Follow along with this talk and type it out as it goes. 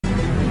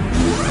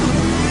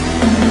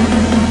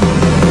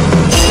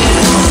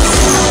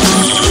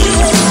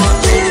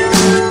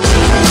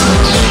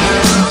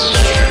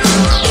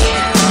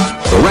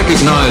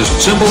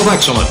America's symbol of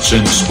excellence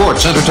in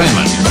sports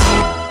entertainment.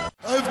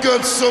 I've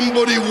got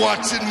somebody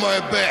watching my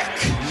back.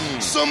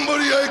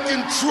 Somebody I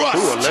can trust.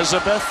 Who,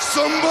 Elizabeth?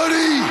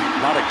 Somebody.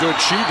 A lot of good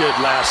she did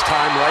last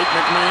time, right,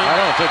 McMahon? I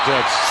don't think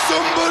that's...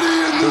 Somebody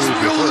in this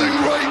building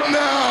right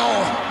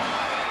now.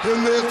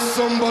 And that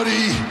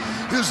somebody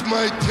is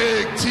my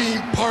tag team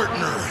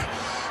partner.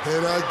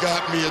 And I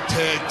got me a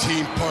tag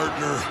team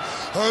partner.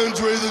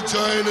 Andre the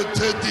Giant and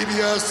Ted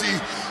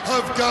DiBiase.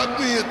 I've got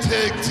me a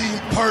tag team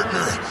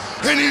partner.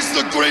 And he's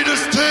the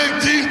greatest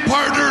tag team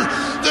partner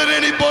that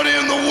anybody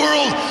in the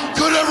world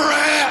could ever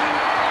have.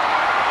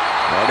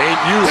 That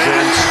ain't you, Vince.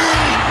 And here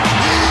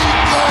he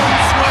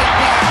comes right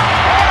back.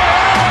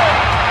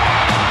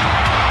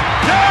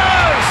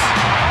 Yes!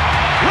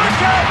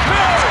 Look at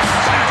this!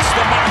 That's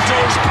the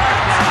Macho's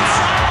partner.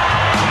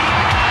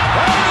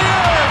 There he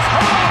is!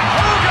 Hulk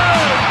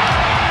Hogan!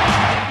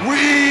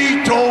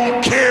 We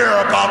don't care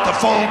about the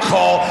phone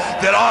call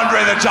that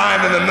Andre the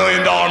Giant and the $1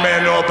 Million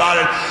Man know about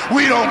it.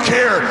 We don't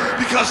care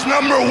because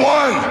number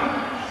one,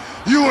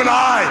 you and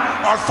I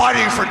are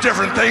fighting for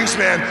different things,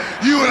 man.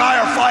 You and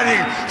I are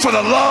fighting for the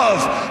love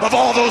of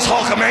all those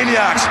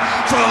Hulkamaniacs,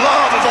 for the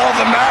love of all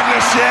the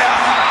madness, yeah.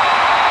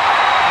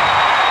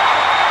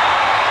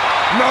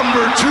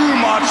 Number two,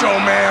 Macho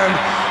Man,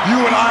 you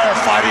and I are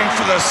fighting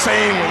for the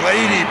same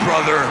lady,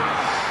 brother.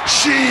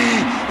 She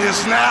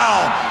is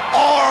now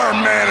our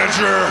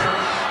manager,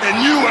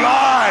 and you and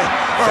I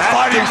are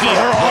fighting for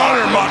her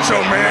honor, Macho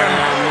Man.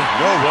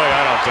 No way,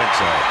 I don't think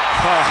so.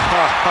 Ha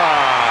ha ha.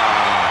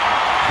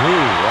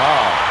 Ooh,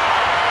 wow.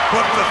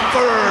 But the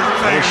third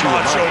thing,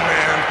 Macho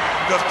Man,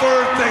 the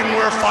third thing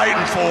we're fighting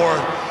for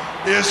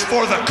is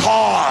for the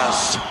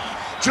cause.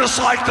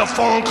 Just like the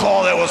phone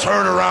call that was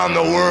heard around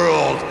the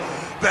world,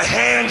 the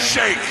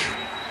handshake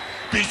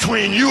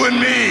between you and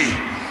me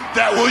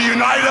that will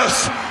unite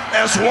us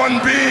as one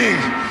being.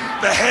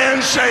 The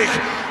handshake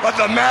of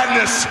the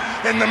madness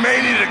and the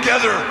mania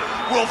together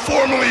will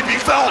formally be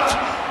felt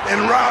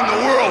and around the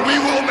world. We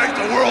will make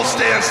the world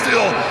stand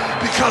still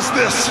because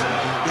this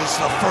is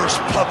the first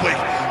public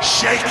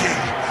shaking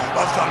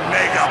of the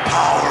mega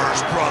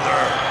powers,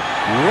 brother.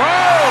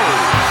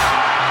 Whoa!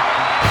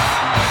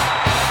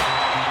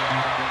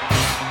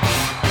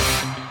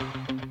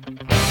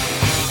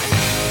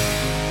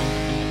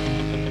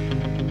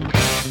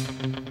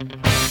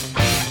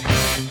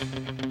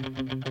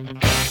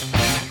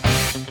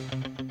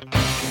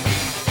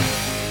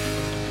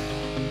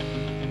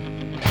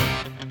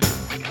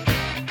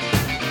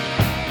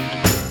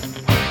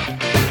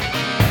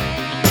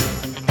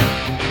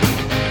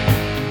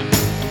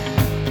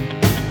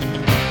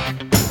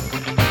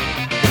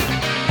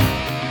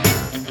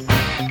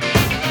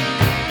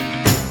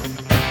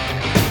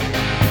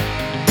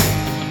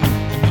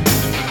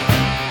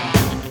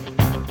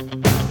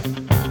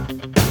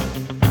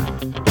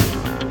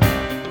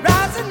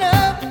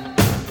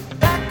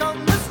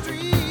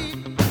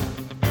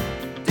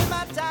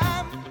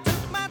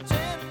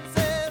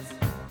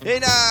 Hey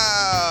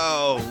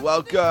now,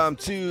 welcome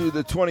to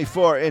the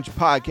 24-inch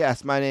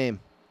podcast. My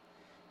name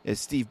is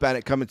Steve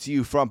Bennett, coming to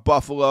you from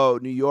Buffalo,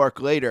 New York.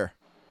 Later,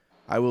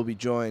 I will be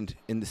joined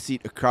in the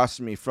seat across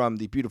from me from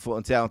the beautiful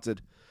and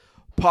talented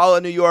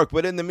Paula, New York.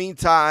 But in the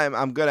meantime,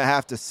 I'm going to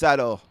have to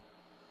settle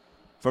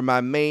for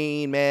my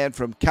main man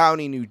from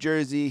County, New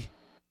Jersey,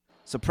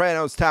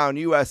 Sopranos Town,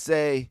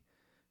 USA.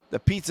 The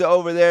pizza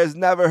over there has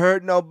never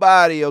hurt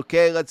nobody,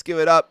 okay? Let's give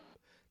it up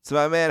to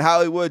my man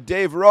Hollywood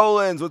Dave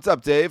Rollins. What's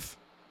up, Dave?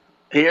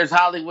 Here's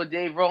Hollywood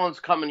Dave Rollins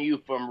coming to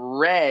you from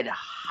red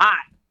hot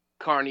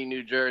Kearney,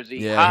 New Jersey.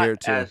 Yeah, hot here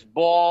too. as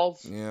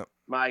balls. Yeah.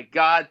 My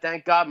God,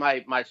 thank God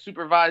my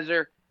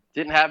supervisor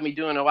didn't have me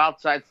doing no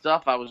outside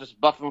stuff. I was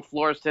just buffing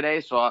floors today,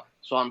 so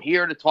I'm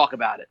here to talk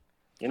about it.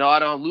 You know, I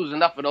don't lose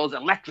enough of those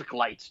electric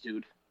lights,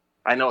 dude.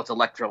 I know it's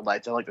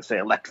electrolytes. I like to say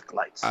electric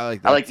lights. I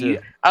like that too.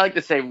 I like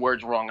to say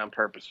words wrong on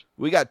purpose.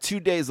 We got 2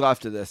 days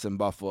left of this in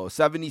Buffalo.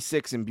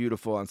 76 and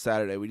beautiful on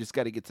Saturday. We just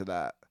got to get to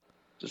that.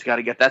 Just got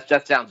to get that.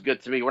 That sounds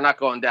good to me. We're not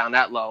going down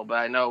that low, but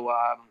I know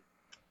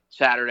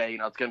Saturday,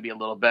 it's going to be a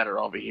little better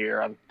over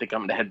here. I think I'm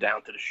going to head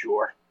down to the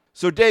shore.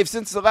 So, Dave,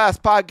 since the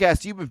last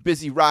podcast, you've been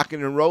busy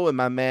rocking and rolling,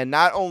 my man.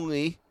 Not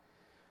only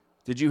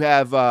did you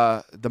have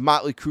the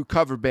Motley Crue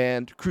cover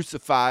band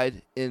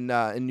Crucified in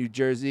New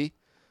Jersey,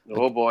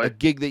 oh boy, a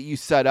gig that you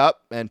set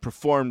up and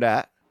performed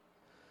at,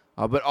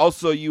 but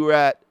also you were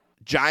at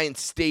Giant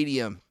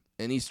Stadium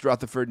in East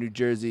Rutherford, New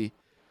Jersey,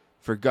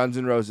 for Guns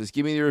N' Roses.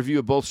 Give me the review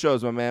of both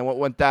shows, my man. What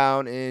went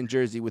down in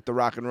Jersey with the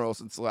rock and roll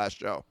since the last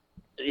show?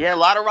 Yeah, a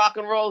lot of rock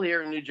and roll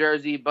here in New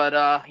Jersey, but,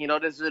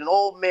 this is an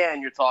old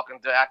man you're talking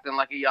to acting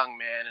like a young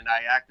man, and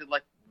I acted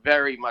like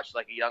very much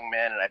like a young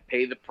man, and I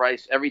pay the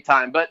price every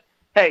time. But,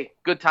 hey,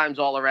 good times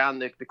all around.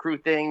 The crew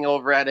thing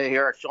over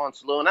here at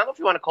Sean's Saloon. I don't know if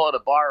you want to call it a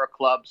bar or a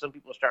club. Some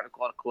people are starting to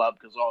call it a club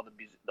because all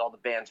the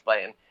bands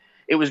playing.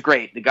 It was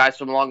great. The guys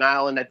from Long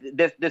Island,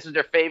 this is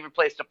their favorite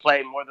place to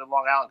play more than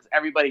Long Island because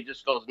everybody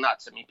just goes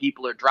nuts. I mean,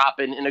 people are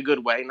dropping in a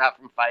good way, not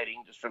from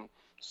fighting, just from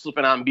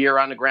slipping on beer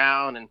on the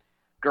ground and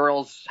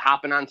girls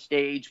hopping on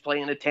stage,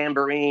 playing a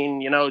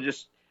tambourine,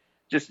 just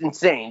just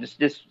insane,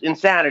 just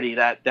insanity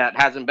that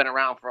hasn't been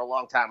around for a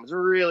long time. It was a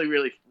really,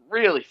 really,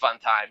 really fun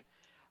time.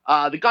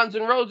 The Guns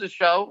N' Roses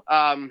show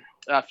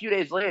a few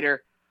days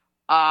later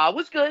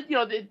was good. You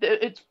know,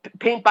 it's the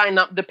Paint by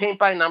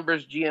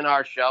Numbers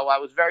GNR show. I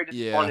was very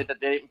disappointed that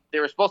they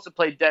were supposed to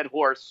play Dead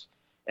Horse,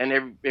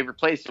 and they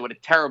replaced it with a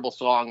terrible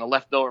song, a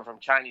leftover from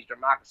Chinese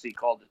Democracy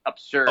called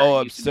Absurd. Oh,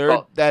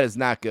 Absurd? That is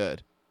not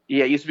good.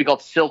 Yeah, it used to be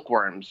called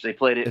Silkworms. They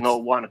played it in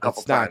 01 a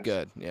couple times. It's not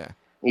good, yeah.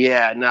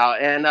 Yeah, no,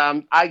 and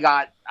I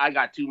got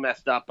too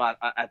messed up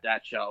at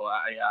that show.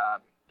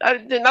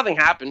 Nothing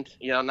happened,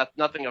 you know,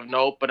 nothing of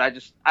note. But I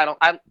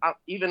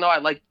even though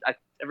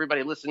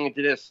everybody listening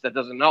to this that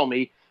doesn't know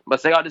me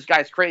must say, "Oh, this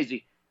guy's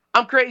crazy."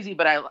 I'm crazy,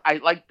 but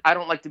I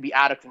don't like to be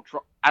out of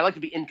control. I like to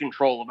be in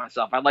control of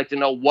myself. I like to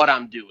know what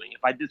I'm doing.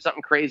 If I did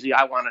something crazy,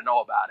 I want to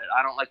know about it.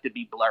 I don't like to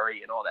be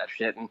blurry and all that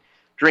shit. And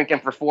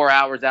drinking for 4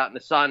 hours out in the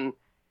sun,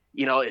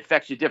 you know, it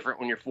affects you different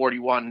when you're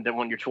 41 than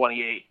when you're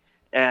 28.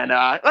 And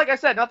like I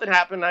said, nothing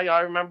happened.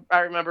 I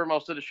remember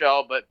most of the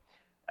show, but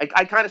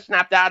I kind of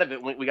snapped out of it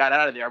when we got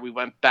out of there. We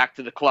went back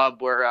to the club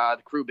where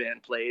the crew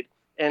band played,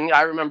 and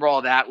I remember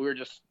all that. We were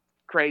just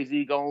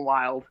crazy, going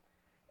wild.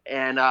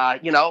 And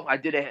you know, I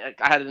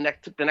had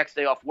the next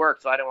day off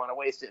work, so I didn't want to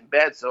waste it in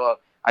bed. So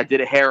I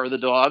did a hair of the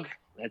dog.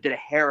 I did a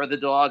hair of the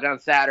dog on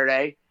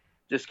Saturday.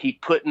 Just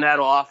keep putting that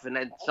off, and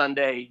then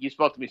Sunday. You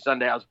spoke to me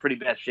Sunday. I was in pretty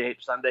bad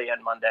shape Sunday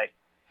and Monday.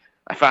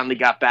 I finally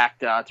got back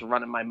to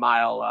running my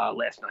mile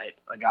last night.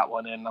 I got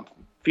one in. I'm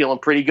feeling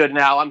pretty good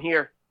now. I'm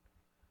here.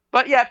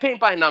 But yeah, Paint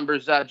by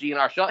Numbers,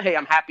 GNR show. Hey,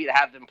 I'm happy to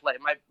have them play.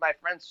 My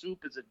friend Soup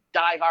is a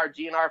diehard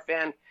GNR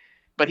fan,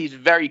 but he's a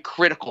very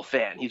critical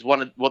fan. He's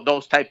one of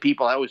those type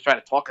people I always try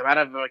to talk about.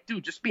 I'm like,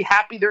 dude, just be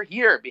happy they're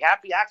here. Be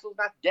happy Axl's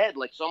not dead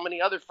like so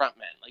many other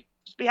frontmen. Like,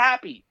 just be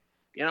happy.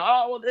 You know,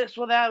 oh, well, this,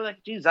 well, that.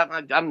 Like, geez,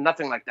 I'm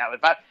nothing like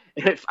that.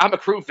 If I'm a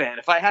crew fan,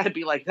 if I had to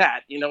be like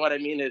that, you know what I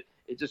mean? It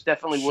just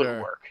definitely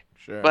wouldn't work.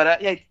 Sure.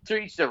 But yeah, to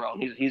each their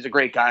own. He's a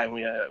great guy, and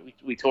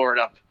we tore it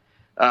up.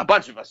 A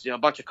bunch of us, you know, a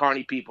bunch of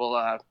Carney people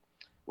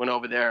went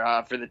over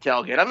there for the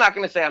tailgate. I'm not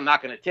going to say I'm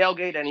not going to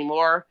tailgate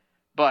anymore,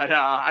 but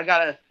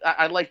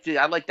I like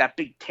that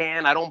big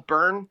tan. I don't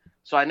burn,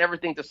 so I never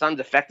think the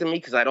sun's affecting me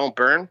because I don't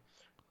burn.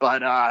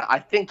 But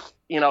I think,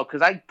 you know,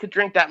 because I could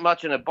drink that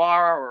much in a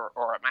bar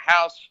or at my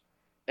house,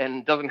 and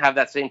it doesn't have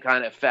that same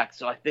kind of effect.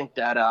 So I think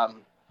that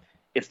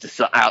it's the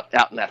sun out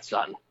in that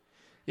sun.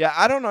 Yeah,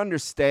 I don't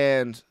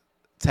understand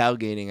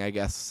tailgating, I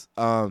guess.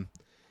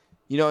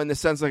 You know, in the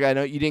sense, like, I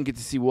know you didn't get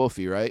to see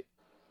Wolfie, right?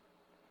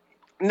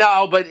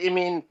 No, but I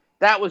mean,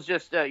 that was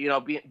just you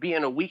know,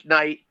 being a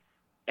weeknight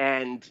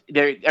and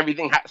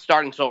everything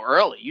starting so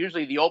early.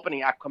 Usually the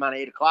opening act come on at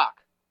 8:00.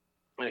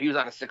 You know, he was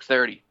on at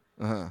 6:30.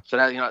 So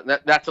that, you know,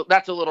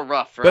 that's a little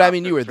rough. But I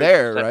mean, you were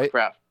there, right?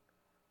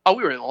 Oh,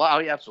 we were in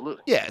the yeah,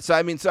 absolutely. Yeah, so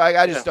I mean,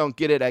 I just don't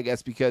get it, I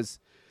guess, because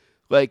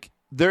like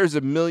there's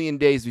a million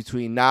days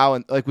between now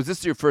and like, was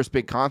this your first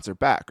big concert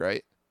back,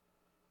 right?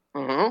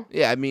 Mm-hmm.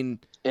 Yeah, I mean,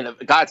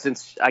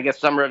 since I guess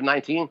summer of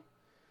 19.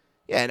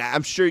 Yeah, and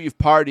I'm sure you've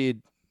partied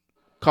a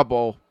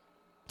couple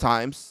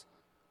times,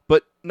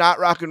 but not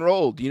rock and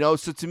rolled, you know.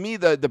 So to me,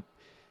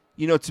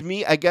 you know, to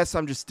me, I guess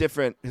I'm just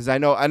different because I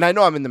know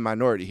I'm in the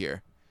minority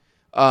here.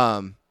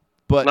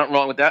 But nothing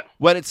wrong with that.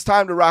 When it's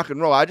time to rock and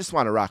roll, I just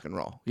want to rock and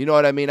roll. You know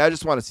what I mean? I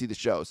just want to see the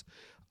shows.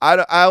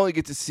 I only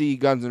get to see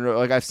Guns N' Roses.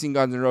 Like, I've seen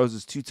Guns N'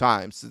 Roses 2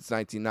 times since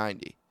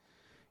 1990.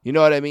 You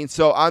know what I mean?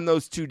 So on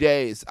those 2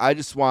 days, I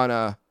just want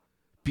to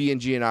be in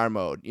GNR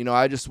mode. You know,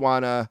 I just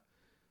want to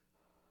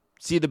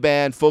see the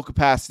band, full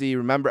capacity,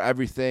 remember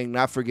everything,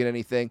 not forget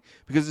anything.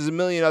 Because there's a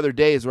million other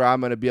days where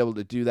I'm going to be able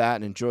to do that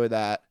and enjoy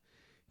that.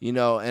 You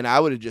know, and I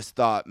would have just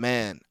thought,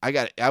 man,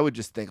 I would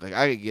just think, like,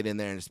 I could get in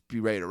there and just be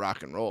ready to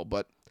rock and roll.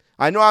 But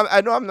I know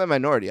I'm the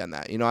minority on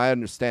that. You know, I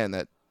understand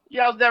that.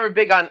 Yeah, I was never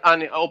big on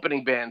the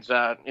opening bands. You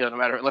know, no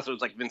matter, unless it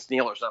was like Vince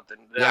Neil or something.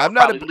 Yeah, I'm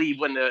not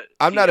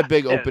a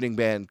big opening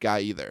band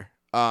guy either.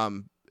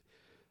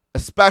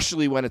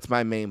 Especially when it's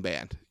my main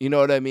band. You know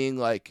what I mean?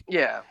 Like,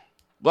 yeah.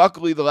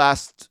 Luckily, the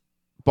last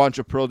bunch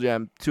of Pearl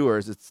Jam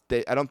tours,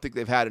 I don't think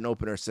they've had an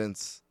opener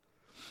since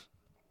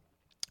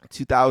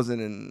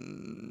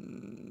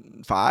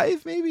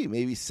 2005,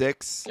 maybe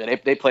 6. Yeah,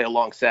 they play a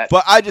long set.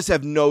 But I just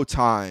have no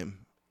time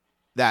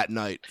that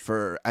night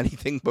for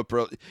anything but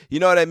Pearl. You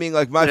know what I mean?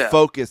 Like, my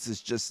focus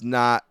is just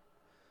not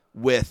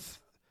with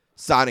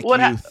Sonic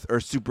Youth or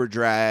Super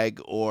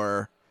Drag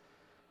or,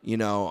 you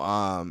know,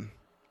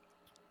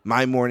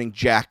 My Morning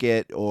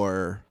Jacket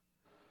or,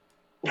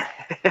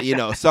 you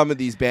know, some of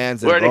these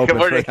bands. Where do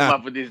they come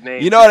up with these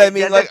names? You know what I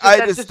mean? Like,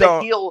 I just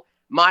don't.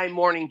 My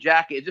Morning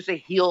Jacket. It's just a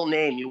heel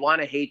name. You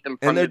want to hate them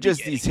from and they're the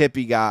just beginning. These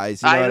hippie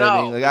guys. You know what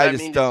I mean? Like, I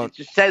just don't. It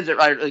just says it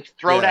right. Like,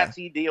 throw that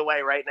CD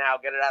away right now.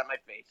 Get it out of my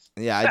face.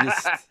 Yeah, I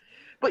just.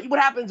 But what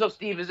happens, though,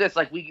 Steve, is this.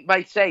 Like, we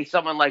might say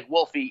someone like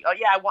Wolfie, oh,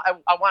 yeah,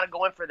 I want to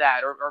go in for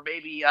that. Or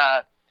maybe,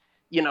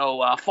 you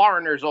know,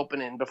 Foreigners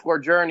opening before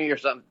Journey or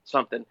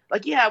something.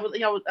 Like, yeah, you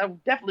know, I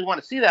definitely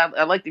want to see that.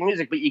 I like the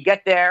music. But you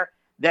get there,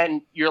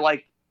 then you're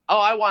like, oh,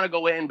 I want to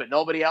go in, but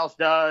nobody else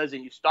does,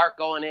 and you start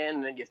going in,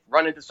 and then you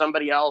run into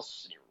somebody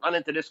else, and you run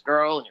into this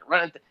girl,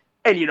 and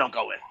and you don't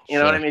go in. You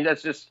know what I mean?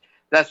 That's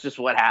just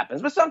what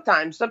happens. But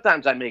sometimes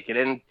I make it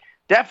in.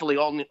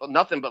 Definitely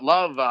nothing but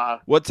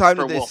love. What time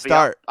for did they Wolfie.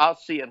 start? I'll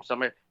see him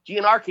somewhere.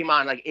 GNR came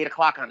on like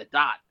 8:00 on the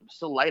dot. It was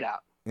still light out.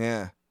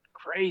 Yeah.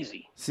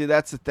 Crazy. See,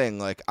 that's the thing.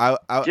 Like, I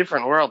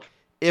Different world.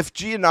 if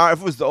GNR,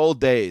 if it was the old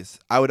days,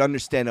 I would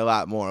understand a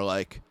lot more.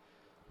 Like,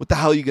 what the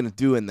hell are you gonna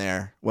do in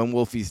there when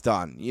Wolfie's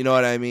done? You know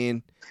what I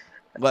mean?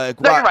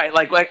 Like, No, you're right.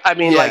 Like I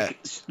mean, Yeah. like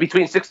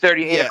between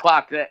 6:30 and 8 Yeah.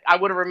 o'clock, I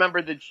would have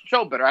remembered the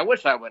show better. I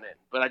wish I went in,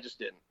 but I just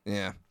didn't.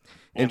 Yeah.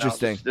 You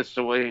Interesting. know, this is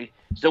the way.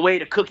 It's the way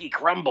the cookie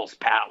crumbles,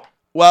 pal.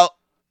 Well,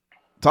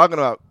 talking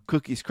about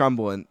cookies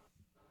crumbling,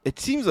 it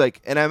seems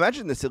like, and I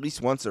imagine this at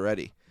least once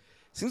already,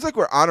 seems like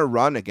we're on a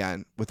run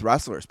again with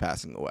wrestlers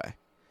passing away.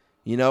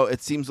 You know,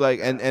 it seems like,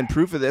 and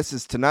proof of this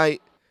is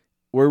tonight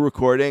we're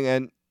recording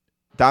and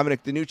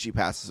Dominic DeNucci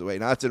passes away.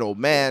 Now, that's an old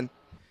man,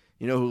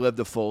 you know, who lived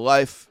a full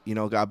life. You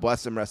know, God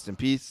bless him, rest in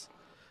peace.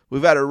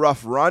 We've had a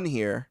rough run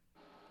here.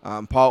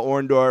 Paul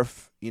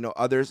Orndorff, you know,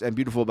 others, and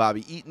beautiful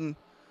Bobby Eaton,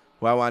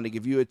 who I wanted to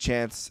give you a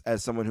chance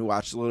as someone who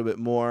watched a little bit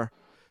more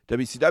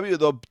WCW.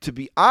 Though, to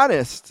be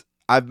honest,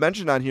 I've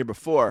mentioned on here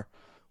before,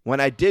 when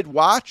I did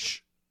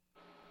watch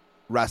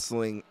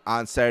wrestling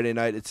on Saturday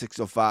night at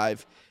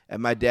 6:05 at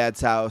my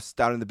dad's house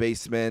down in the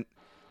basement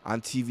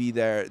on TV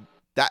there,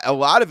 that a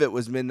lot of it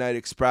was Midnight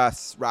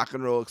Express, Rock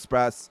and Roll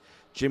Express,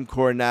 Jim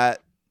Cornette,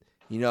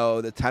 you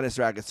know, the tennis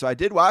rackets. So I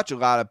did watch a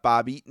lot of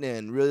Bob Eaton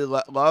and really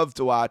love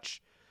to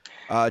watch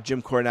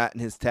Jim Cornette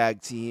and his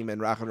tag team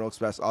and Rock and Roll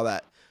Express, all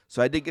that.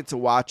 So I did get to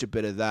watch a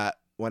bit of that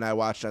when I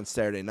watched on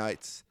Saturday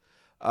nights.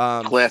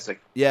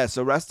 Classic. Yeah,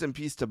 so rest in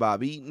peace to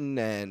Bob Eaton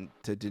and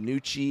to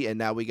DeNucci, and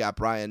now we got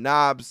Brian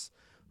Knobbs,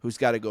 who's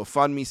got a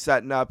GoFundMe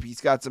setting up.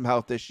 He's got some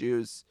health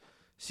issues,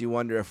 so you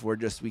wonder if we're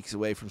just weeks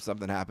away from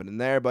something happening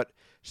there. But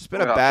it's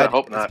been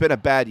it's been a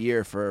bad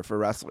year for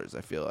wrestlers.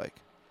 I feel like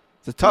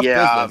it's a tough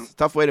business,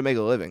 tough way to make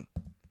a living.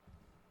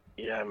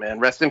 Yeah, man.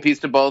 Rest in peace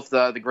to both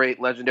the great,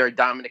 legendary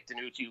Dominic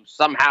DeNucci, who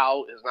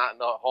somehow is not in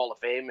the Hall of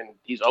Fame, and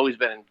he's always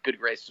been in good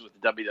graces with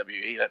the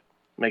WWE. That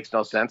makes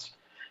no sense.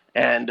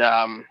 And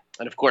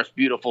of course,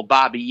 beautiful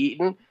Bobby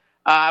Eaton.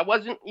 I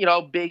wasn't,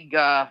 big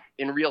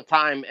in real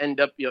time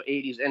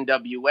 80s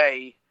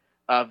NWA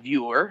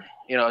viewer.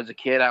 As a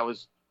kid, I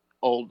was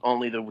old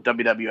only the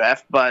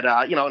WWF. But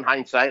in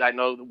hindsight, I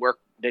know the work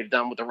they've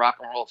done with the Rock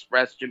and Roll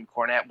Express, Jim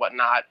Cornette,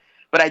 whatnot.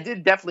 But I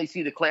did definitely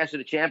see the Clash of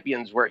the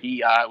Champions, where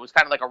he was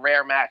kind of like a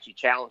rare match. He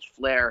challenged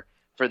Flair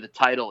for the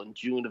title in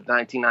June of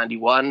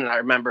 1991, and I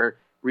remember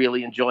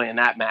really enjoying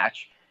that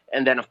match.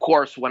 And then, of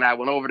course, when I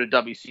went over to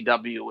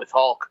WCW with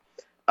Hulk,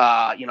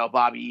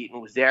 Bobby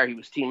Eaton was there. He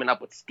was teaming up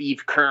with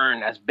Steve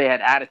Kern as Bad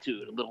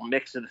Attitude, a little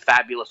mix of the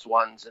Fabulous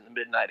Ones and the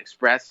Midnight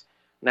Express.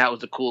 And that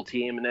was a cool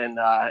team. And then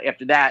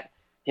after that,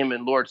 him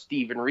and Lord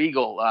Steven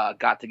Regal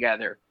got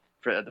together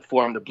to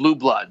form the Blue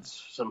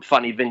Bloods. Some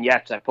funny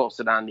vignettes I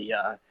posted on the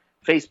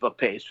Facebook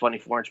page,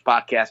 24-Inch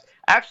Podcast.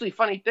 Actually,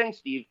 funny thing,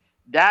 Steve,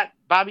 that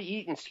Bobby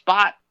Eaton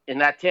spot in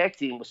that tag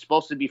team was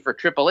supposed to be for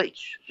Triple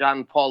H,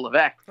 Jean-Paul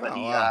Levesque, but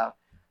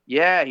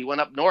he went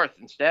up north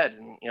instead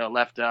and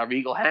left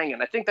Regal hanging.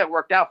 I think that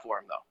worked out for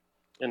him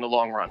though, in the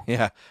long run.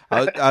 Yeah,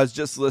 I was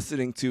just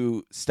listening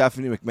to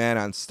Stephanie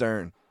McMahon on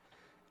Stern,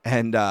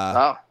 and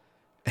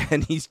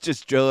and he's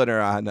just drilling her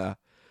on.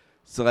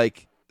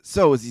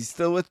 So is he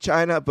still with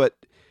China? But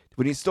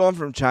when he stole him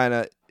from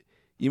China,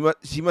 she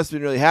must have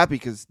been really happy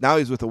because now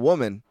he's with a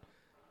woman.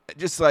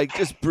 Just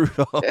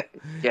brutal.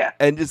 Yeah.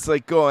 And just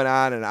going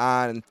on.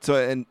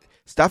 And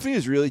Stephanie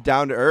was really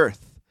down to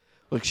earth.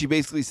 Like, she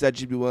basically said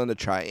she'd be willing to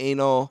try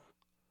anal.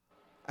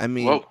 I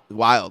mean, Whoa.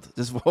 wild.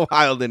 Just a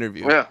wild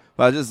interview. Yeah.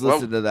 But I just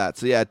listened to that.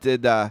 So yeah, it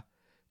did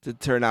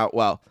turn out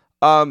well.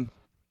 Tough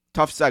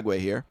segue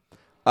here.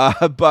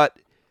 But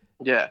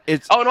yeah.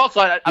 It's and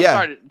also I'm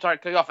sorry to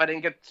cut you off. I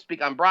didn't get to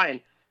speak on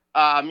Brian.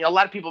 A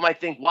lot of people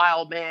might think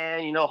Wild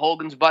Man,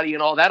 Hogan's buddy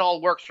and all that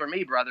all works for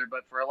me, brother.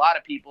 But for a lot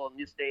of people in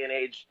this day and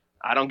age,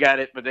 I don't get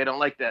it, but they don't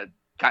like that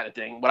kind of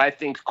thing. What I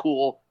think's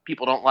cool,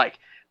 people don't like.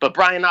 But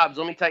Brian Knobbs,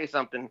 let me tell you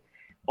something.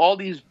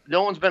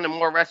 No one's been to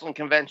more wrestling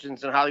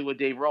conventions than Hollywood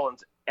Dave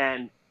Rowlands,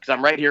 and because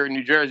I'm right here in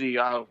New Jersey,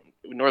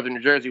 northern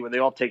New Jersey, where they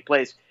all take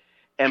place.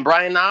 And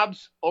Brian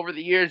Knobbs, over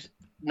the years,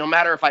 no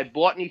matter if I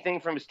bought anything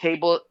from his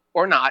table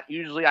or not,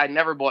 usually I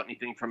never bought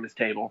anything from his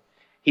table.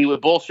 He would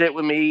bullshit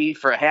with me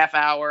for a half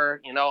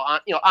hour,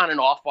 on and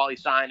off while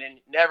he's signing.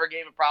 Never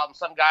gave a problem.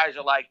 Some guys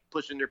are like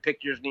pushing their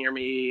pictures near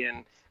me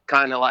and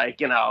kind of like,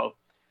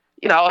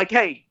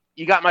 hey,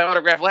 you got my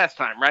autograph last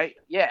time, right?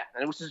 Yeah,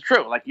 and which is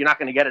true. Like, you're not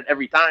going to get it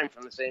every time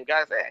from the same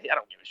guys. Hey, I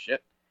don't give a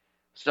shit.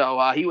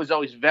 So he was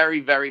always very,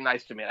 very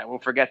nice to me. I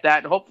won't forget that.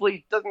 And hopefully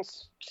it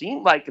doesn't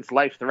seem like it's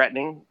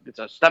life-threatening. It's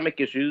a stomach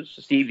issues.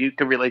 Steve, you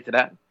can relate to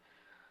that.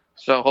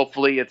 So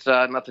hopefully it's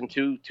nothing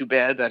too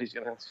bad that he's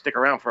going to stick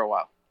around for a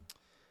while.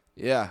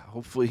 Yeah,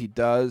 hopefully he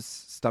does.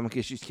 Stomach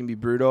issues can be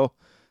brutal.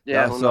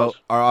 Yeah, so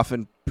are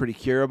often pretty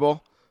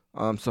curable.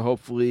 So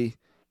hopefully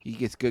he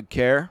gets good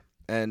care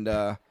and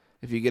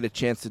if you get a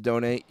chance to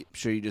donate, I'm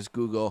sure you just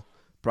Google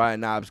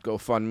Brian Knobs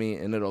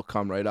GoFundMe, and it'll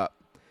come right up.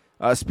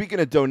 Speaking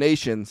of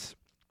donations,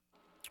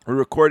 we're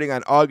recording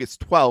on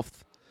August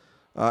 12th,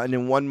 and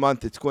in 1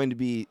 month it's going to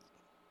be,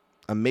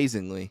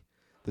 amazingly,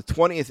 the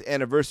 20th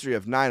anniversary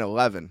of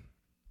 9/11.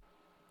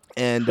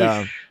 And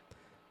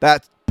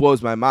that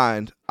blows my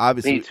mind.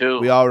 Obviously, Me too.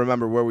 we all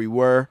remember where we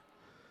were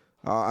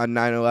on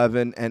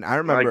 9/11, and I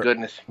remember My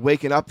goodness.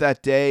 waking up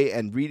that day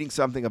and reading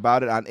something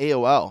about it on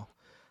AOL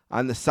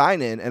on the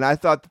sign-in, and I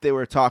thought that they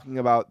were talking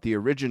about the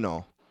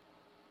original,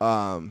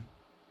 in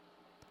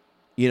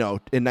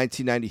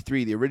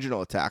 1993, the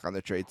original attack on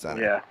the Trade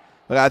Center. Yeah.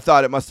 Like, I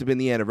thought it must have been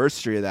the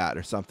anniversary of that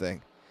or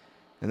something.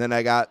 And then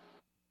I got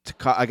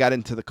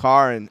into the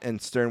car,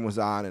 and Stern was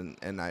on,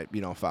 and I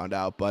found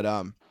out.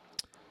 But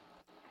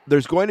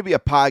there's going to be a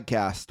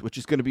podcast, which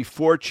is going to be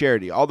for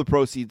charity. All the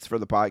proceeds for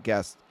the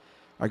podcast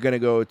are going to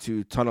go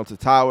to Tunnel to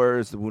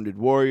Towers, the Wounded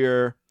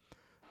Warrior.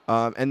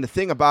 And the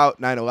thing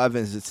about 9/11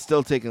 is it's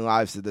still taking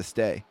lives to this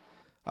day.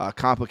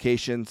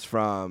 Complications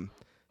from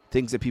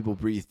things that people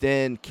breathed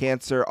in,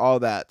 cancer, all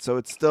that. So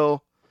it's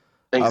still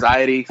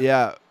Anxiety.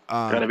 Yeah.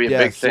 Gonna be a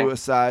big thing.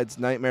 Suicides,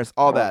 nightmares,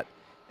 all that.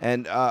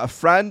 And a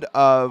friend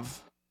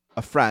of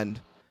a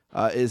friend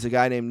is a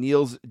guy named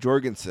Niels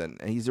Jorgensen,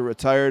 and he's a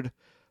retired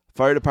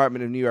Fire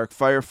Department of New York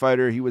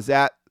firefighter. He was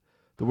at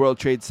the World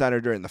Trade Center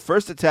during the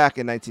first attack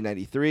in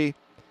 1993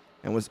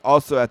 and was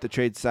also at the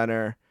Trade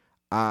Center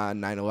on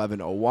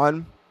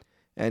 9/11/01.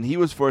 And he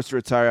was forced to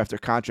retire after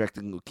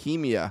contracting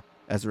leukemia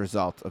as a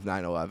result of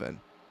 9/11.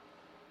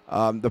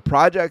 The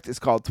project is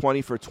called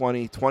 20 for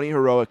 20, 20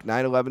 heroic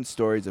 9/11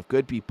 stories of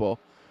good people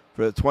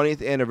for the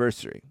 20th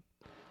anniversary.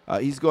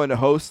 He's going to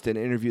host and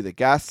interview the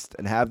guests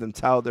and have them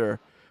tell their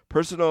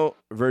personal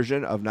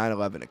version of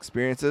 9/11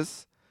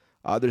 experiences.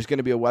 There's going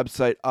to be a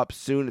website up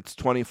soon. It's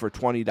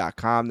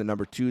 20for20.com, the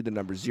number 2, the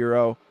number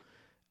 0,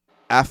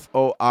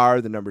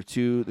 FOR, the number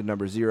 2, the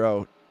number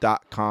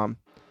 0.com.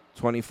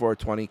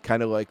 2420,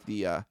 kind of like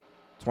the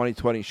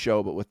 2020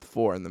 show, but with the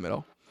 4 in the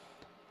middle.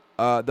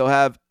 They'll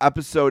have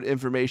episode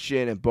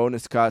information and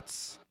bonus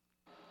cuts.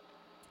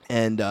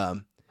 And,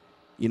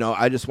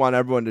 I just want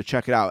everyone to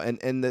check it out.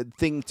 And the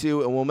thing,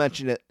 too, and we'll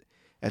mention it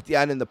at the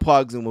end in the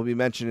plugs, and we'll be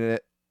mentioning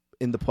it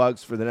in the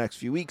plugs for the next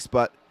few weeks.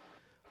 But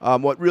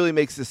what really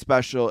makes this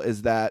special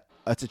is that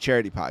it's a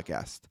charity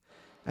podcast.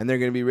 And they're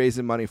going to be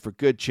raising money for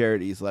good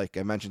charities, like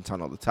I mentioned,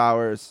 Tunnel to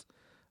Towers,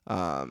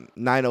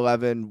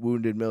 9/11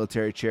 wounded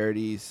military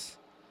charities.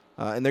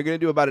 And they're going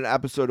to do about an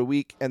episode a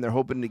week, and they're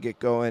hoping to get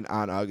going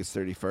on August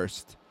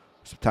 31st,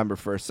 September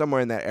 1st,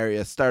 somewhere in that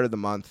area, start of the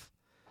month,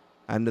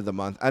 end of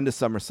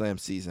SummerSlam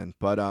season.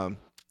 But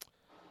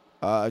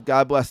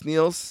God bless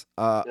Niels.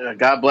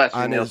 God bless you,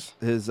 on Niels.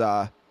 his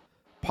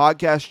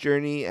podcast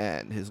journey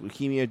and his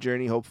leukemia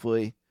journey.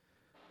 Hopefully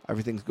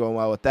everything's going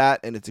well with that,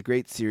 and it's a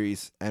great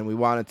series, and we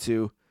wanted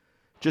to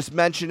just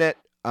mention it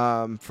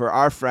for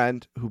our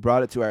friend who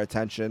brought it to our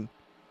attention.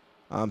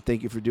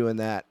 Thank you for doing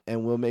that,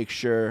 and we'll make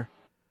sure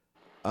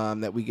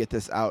that we get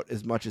this out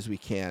as much as we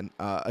can.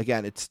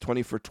 Again, it's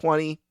 20 for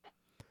 20.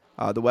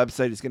 The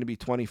website is going to be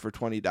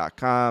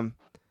 20for20.com,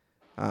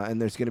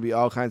 and there's going to be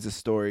all kinds of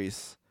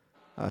stories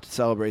to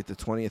celebrate the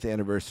 20th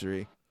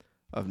anniversary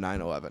of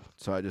 9/11.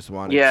 So I just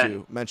wanted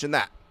to mention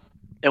that.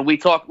 And we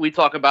talk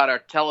about our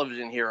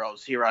television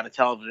heroes here on the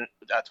television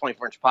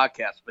 24-inch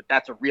podcast, but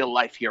that's a real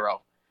life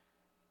hero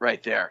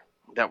right there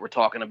that we're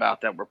talking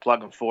about, that we're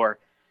plugging for.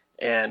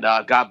 And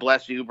God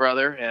bless you,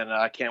 brother. And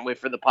I can't wait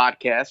for the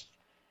podcast.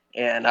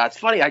 And it's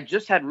funny, I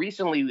just had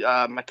recently,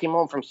 I came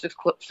home from Six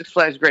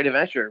Flags Great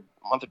Adventure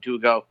a month or two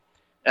ago,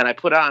 and I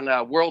put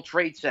on World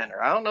Trade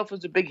Center. I don't know if it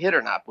was a big hit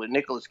or not with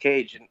Nicolas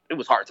Cage, and it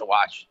was hard to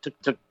watch.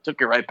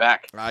 Took you right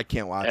back. I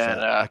can't watch it.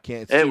 I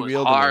can't. It's it too was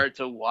real hard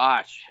to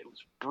watch. It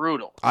was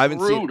brutal. I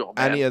haven't seen man.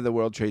 any of the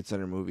World Trade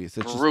Center movies.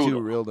 It's just too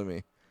real to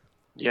me.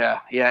 Yeah,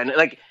 and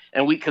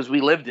because we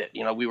lived it.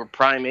 We were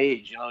prime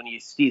age. And you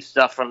see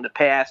stuff from the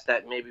past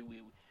that maybe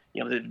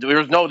there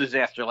was no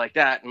disaster like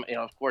that.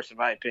 Of course, in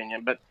my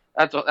opinion, but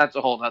that's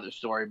a whole other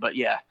story. But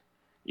yeah,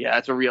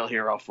 it's a real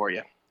hero for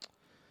you.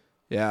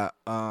 Yeah,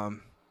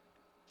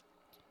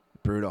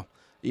 brutal.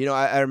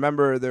 I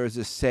remember there was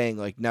this saying,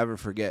 like, never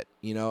forget,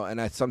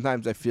 and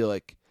sometimes I feel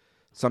like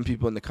some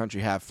people in the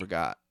country have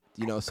forgot,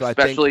 so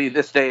especially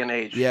this day and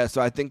age. Yeah,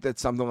 so I think that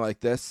something like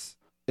this,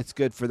 it's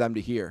good for them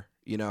to hear,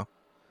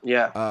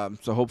 Yeah.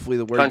 So hopefully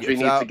the word country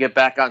gets needs out. to get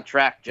back on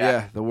track, Jack.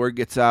 Yeah, the word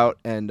gets out,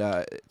 and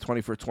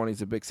 20 for 20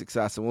 is a big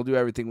success, and we'll do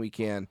everything we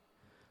can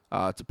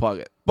to plug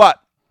it. But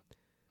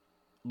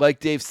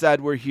like Dave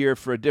said, we're here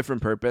for a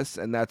different purpose,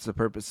 and that's the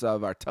purpose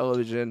of our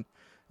television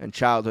and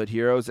childhood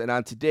heroes. And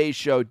on today's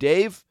show,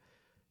 Dave,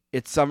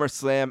 it's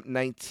SummerSlam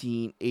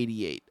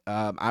 1988.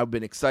 I've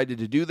been excited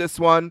to do this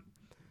one.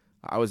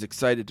 I was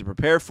excited to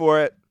prepare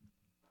for it.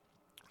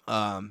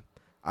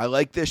 I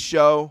like this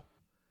show.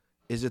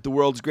 Is it the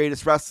world's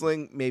greatest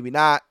wrestling? Maybe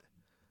not.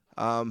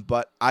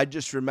 But I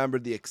just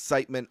remembered the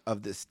excitement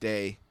of this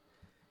day.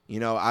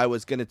 I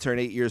was going to turn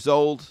 8 years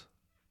old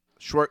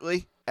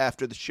shortly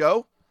after the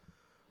show.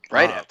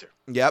 Right after.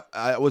 Yep.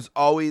 I was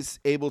always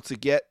able to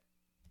get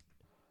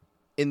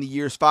in the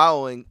years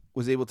following,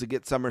 was able to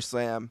get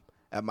SummerSlam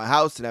at my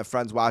house and have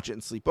friends watch it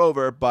and sleep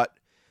over. But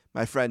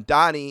my friend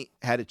Donnie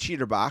had a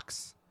cheater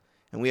box,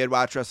 and we had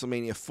watched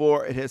WrestleMania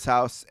 4 at his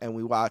house, and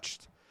we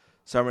watched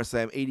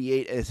SummerSlam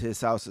 88 at his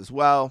house as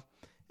well.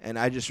 And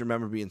I just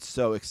remember being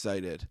so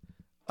excited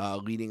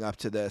leading up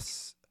to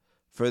this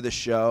for the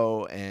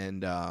show.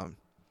 And, I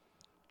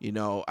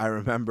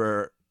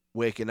remember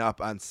waking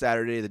up on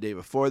Saturday, the day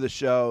before the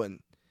show, and,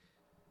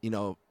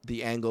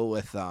 the angle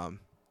with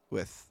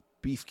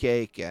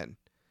Beefcake and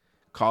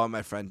calling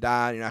my friend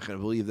Don. You're not going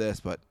to believe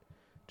this, but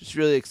just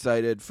really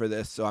excited for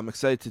this. So I'm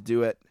excited to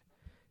do it.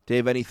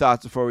 Dave, any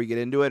thoughts before we get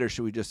into it, or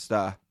should we just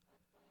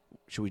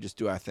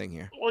do our thing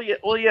here?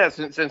 Well, yeah.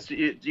 Since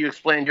you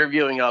explained your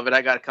viewing of it,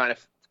 I got a kind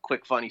of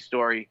quick, funny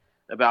story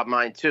about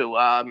mine too.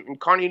 In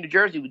Kearney, New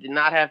Jersey, we did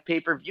not have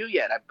pay-per-view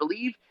yet. I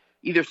believe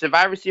either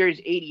Survivor Series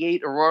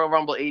 88 or Royal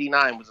Rumble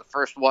 89 was the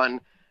first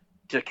one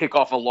to kick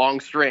off a long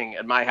string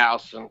at my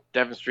house on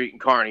Devon Street in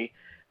Kearney.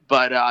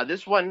 But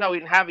this one, no, we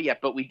didn't have it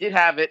yet. But we did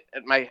have it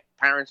at my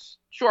parents'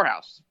 shore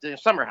house, the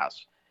summer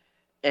house.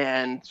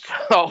 And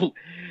so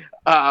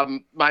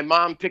my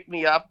mom picked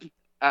me up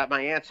at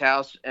my aunt's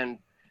house, and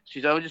she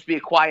said, "It'll just be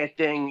a quiet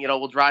thing.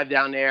 We'll drive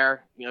down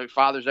there. Your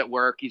father's at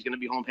work. He's going to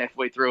be home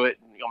halfway through it.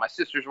 And, my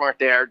sisters weren't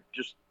there.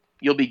 Just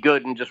you'll be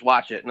good and just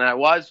watch it." And I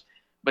was.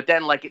 But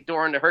then,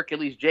 during the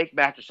Hercules Jake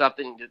match or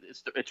something,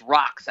 it's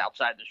rocks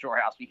outside the shore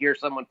house. You hear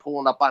someone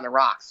pulling up on the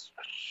rocks,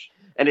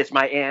 and it's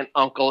my aunt,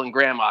 uncle, and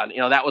grandma.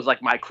 And, that was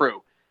like my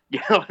crew.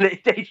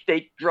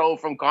 They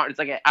drove from Kearney. It's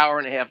like an hour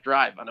and a half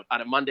drive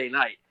on a Monday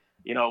night,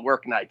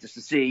 work night, just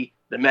to see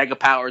the Mega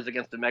Powers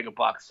against the Mega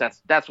Bucks.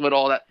 That's what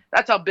all that.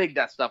 That's how big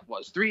that stuff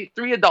was. Three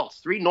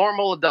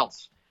normal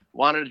adults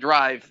wanted to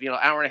drive,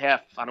 hour and a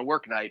half on a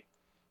work night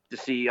to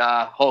see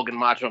Hogan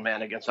Macho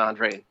Man against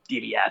Andre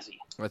DiBiase.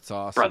 That's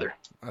awesome. Brother.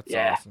 That's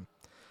awesome.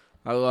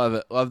 I love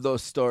it. Love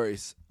those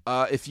stories.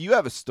 If you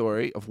have a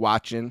story of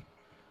watching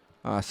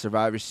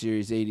Survivor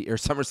Series 80 or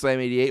SummerSlam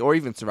 88 or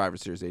even Survivor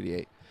Series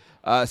 88,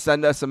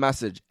 send us a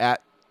message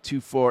at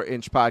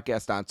 24-Inch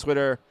Podcast on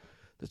Twitter,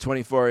 the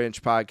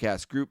 24-Inch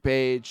Podcast group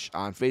page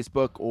on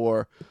Facebook,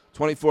 or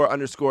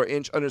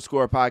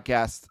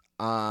 24_inch_podcast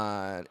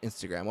on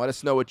Instagram. Let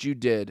us know what you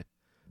did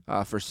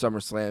for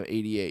SummerSlam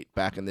 88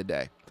 back in the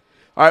day.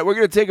 All right, we're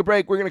going to take a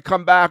break. We're going to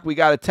come back. We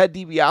got a Ted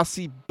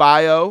DiBiase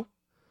bio.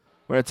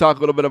 We're going to talk a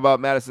little bit about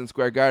Madison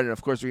Square Garden. And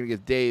of course, we're going to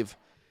give Dave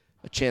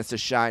a chance to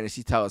shine as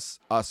he tells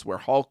us where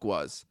Hulk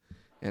was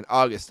in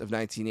August of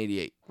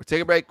 1988. We'll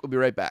take a break. We'll be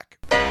right back.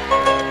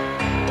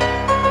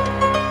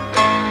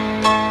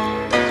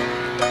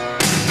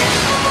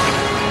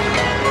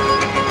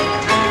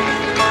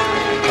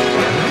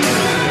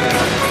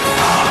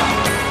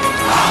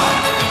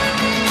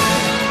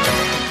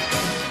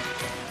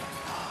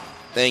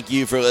 Thank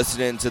you for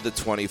listening to the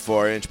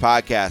 24-Inch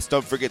Podcast.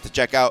 Don't forget to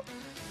check out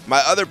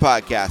my other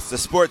podcast, The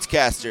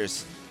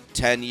Sportscasters,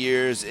 10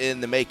 years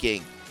in the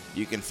making.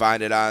 You can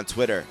find it on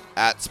Twitter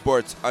at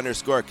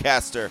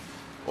 @sports_caster,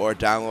 or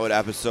download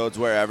episodes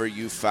wherever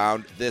you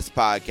found this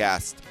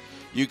podcast.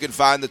 You can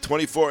find the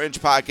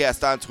 24-Inch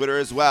Podcast on Twitter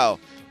as well.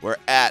 We're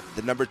at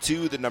the number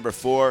 2, the number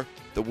 4,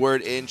 the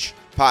word inch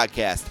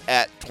podcast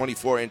at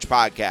 24-Inch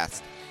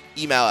Podcast.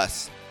 Email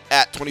us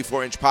at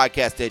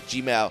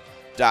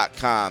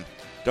 24inchpodcast@gmail.com.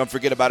 Don't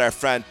forget about our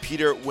friend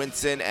Peter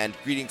Winson and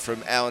Greeting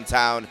from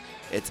Allentown.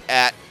 It's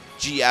at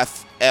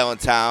GF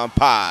Allentown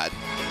Pod.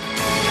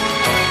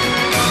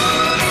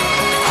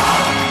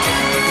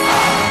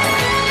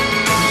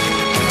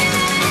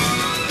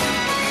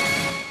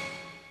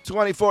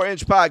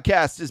 24-Inch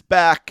Podcast is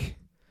back.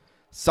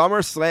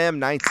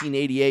 SummerSlam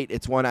 1988.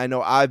 It's one I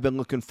know I've been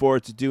looking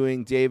forward to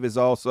doing. Dave has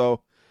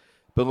also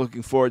been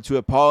looking forward to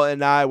it. Paula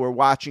and I were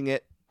watching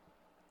it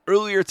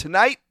earlier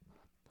tonight.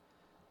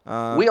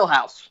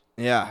 Wheelhouse.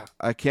 Yeah,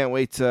 I can't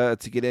wait to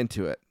get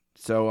into it.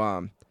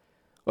 So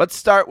let's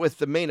start with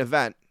the main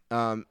event.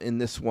 In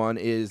this one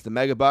is the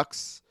Mega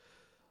Bucks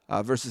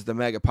versus the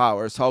Mega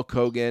Powers, Hulk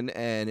Hogan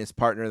and his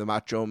partner, the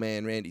Macho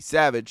Man, Randy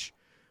Savage,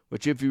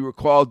 which, if you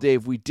recall,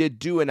 Dave, we did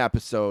do an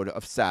episode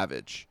of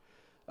Savage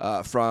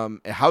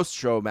from a house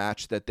show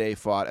match that they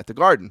fought at the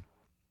Garden.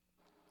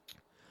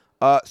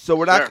 So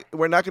we're not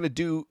going to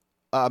do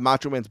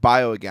Macho Man's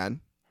bio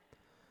again.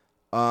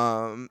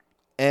 And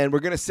we're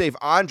going to save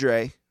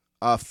Andre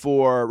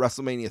for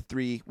WrestleMania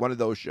 3, one of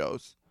those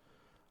shows.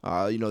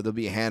 There'll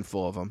be a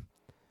handful of them.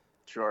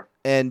 Sure.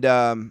 And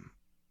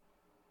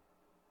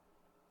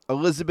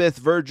Elizabeth,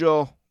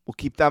 Virgil, we'll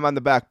keep them on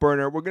the back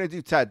burner. We're going to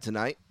do Ted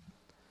tonight.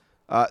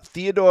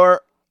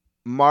 Theodore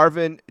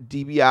Marvin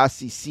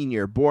DiBiase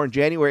Sr., born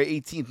January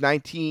 18th,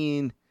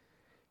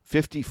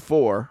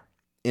 1954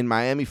 in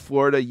Miami,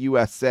 Florida,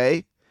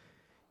 USA,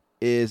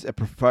 is a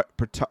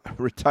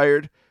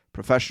retired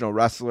professional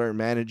wrestler and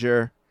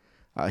manager.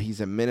 He's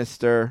a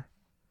minister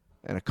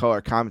and a color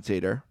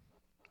commentator.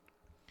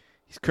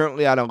 He's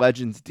currently on a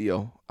Legends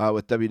deal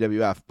with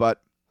WWF,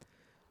 but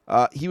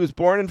he was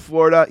born in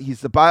Florida.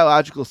 He's the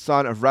biological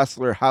son of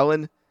wrestler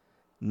Helen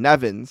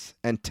Nevins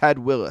and Ted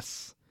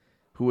Willis,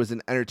 who was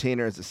an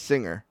entertainer as a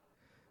singer.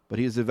 but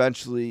he was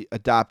eventually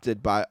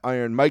adopted by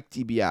Iron Mike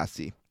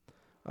DiBiase,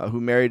 who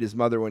married his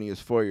mother when he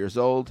was 4 years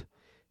old.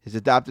 His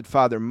adopted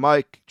father,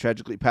 Mike,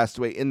 tragically passed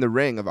away in the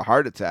ring of a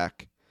heart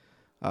attack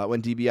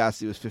when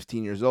DiBiase was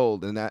 15 years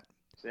old, and that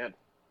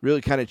really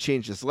kind of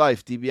changed his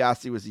life.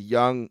 DiBiase was a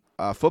young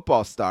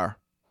football star,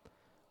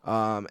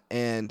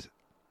 and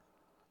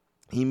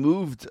he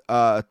moved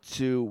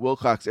to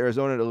Wilcox,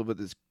 Arizona to live with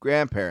his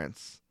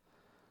grandparents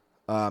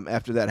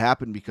after that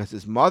happened because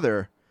his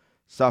mother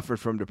suffered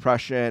from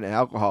depression and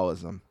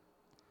alcoholism.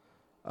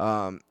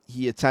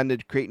 He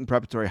attended Creighton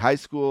Preparatory High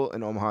School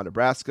in Omaha,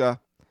 Nebraska,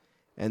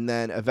 and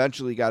then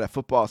eventually got a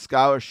football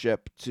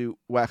scholarship to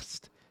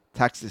West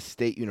Texas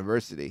State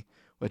University,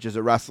 which is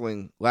a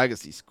wrestling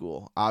legacy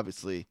school.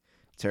 Obviously,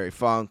 Terry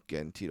Funk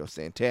and Tito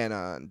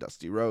Santana and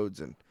Dusty Rhodes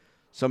and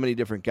so many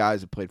different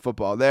guys who played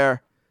football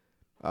there.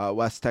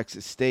 West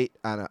Texas State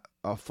on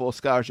a full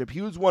scholarship. He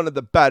was one of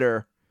the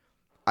better,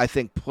 I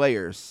think,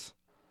 players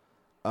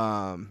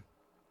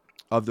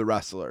of the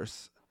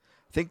wrestlers.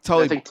 I think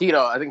Tito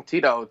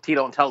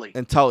and Tully.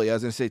 And Tully. I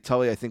was going to say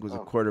Tully, I think, was a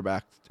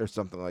quarterback or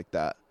something like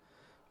that.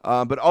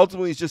 But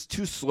ultimately, he's just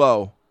too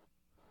slow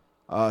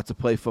to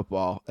play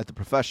football at the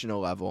professional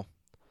level.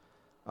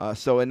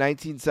 So in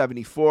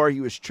 1974, he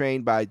was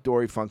trained by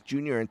Dory Funk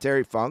Jr. and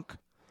Terry Funk,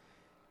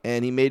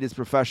 and he made his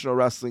professional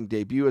wrestling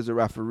debut as a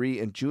referee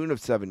in June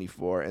of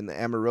 74 in the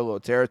Amarillo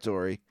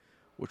territory,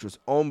 which was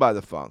owned by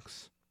the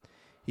Funks.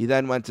 He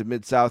then went to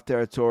Mid-South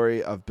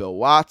territory of Bill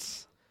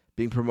Watts,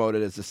 being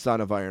promoted as the son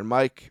of Iron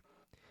Mike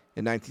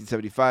in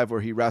 1975,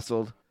 where he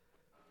wrestled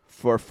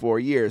for 4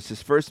 years.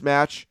 His first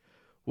match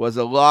was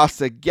a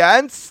loss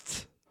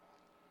against...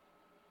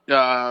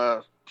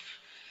 what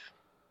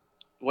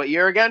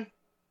year again?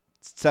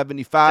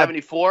 75.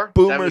 74?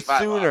 Boomer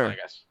 75, Sooner. I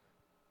guess.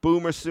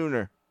 Boomer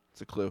Sooner.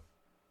 It's a clue.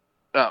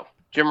 Oh,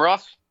 Jim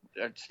Ross?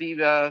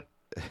 Steve,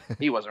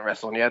 he wasn't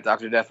wrestling yet.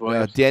 Dr. Death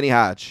Williams. Danny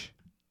Hodge.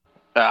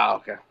 Oh,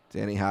 okay.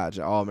 Danny Hodge,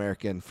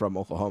 All-American from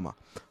Oklahoma.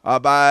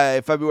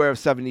 By February of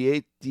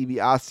 78,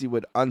 DiBiase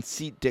would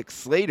unseat Dick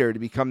Slater to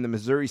become the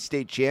Missouri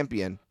State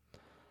Champion,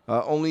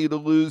 only to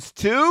lose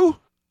to...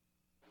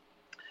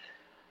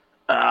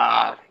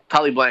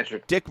 Tully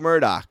Blanchard. Dick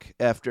Murdoch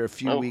after a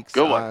few weeks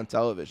on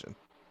television.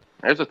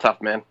 There's a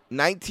tough man.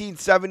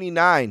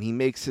 1979, he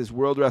makes his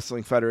World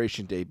Wrestling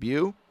Federation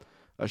debut.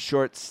 A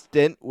short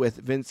stint with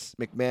Vince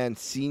McMahon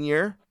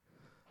Sr.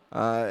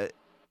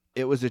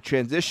 It was a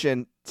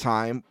transition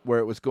time where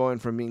it was going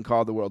from being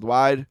called the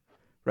Worldwide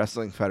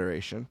Wrestling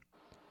Federation.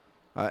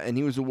 And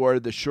he was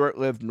awarded the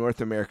short-lived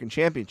North American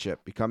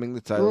Championship, becoming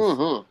the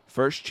title's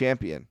first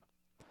champion.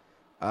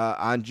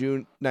 On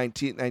June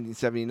 19,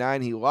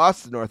 1979, he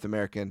lost the North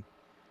American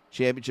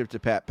Championship to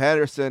Pat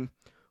Patterson,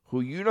 who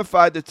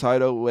unified the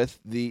title with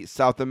the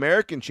South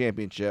American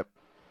Championship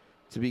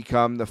to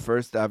become the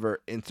first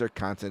ever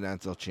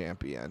Intercontinental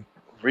Champion.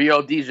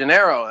 Rio de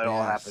Janeiro, it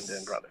all happened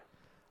in, brother.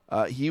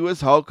 He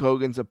was Hulk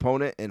Hogan's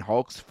opponent in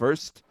Hulk's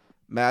first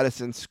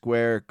Madison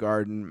Square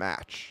Garden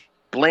match.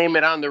 Blame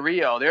it on the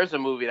Rio. There's a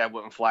movie that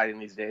wouldn't fly in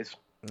these days.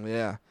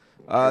 Yeah.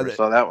 Never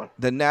saw that one.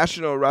 The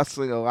National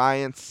Wrestling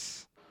Alliance...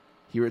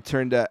 He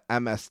returned to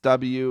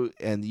MSW,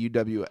 and the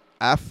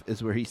UWF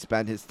is where he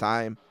spent his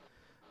time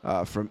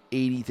from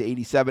 80 to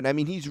 87. I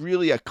mean, he's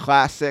really a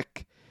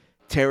classic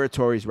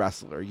territories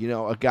wrestler. You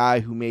know, a guy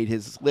who made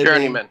his living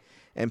Journeyman.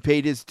 And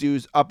paid his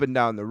dues up and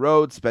down the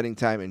road, spending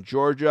time in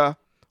Georgia,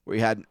 where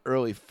he had an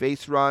early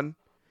face run.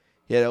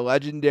 He had a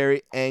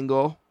legendary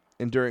angle,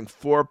 enduring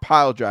 4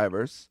 pile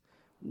drivers,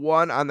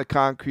 1 on the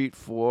concrete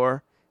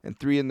floor and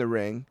 3 in the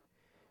ring.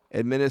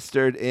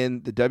 Administered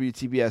in the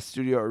WTBS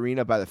studio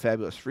arena by the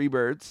Fabulous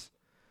Freebirds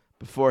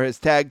before his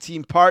tag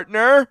team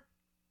partner.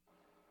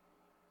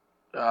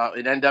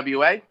 In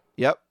NWA?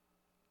 Yep.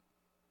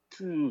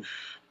 Oof.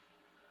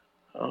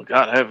 Oh,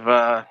 God. I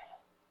have...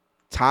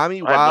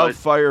 Tommy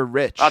Wildfire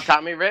Rich. Oh,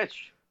 Tommy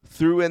Rich.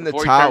 Threw in the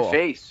Before towel. He turned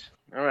face.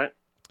 All right.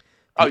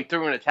 Oh, he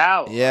threw in a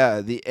towel.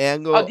 Yeah, the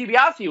angle... Oh,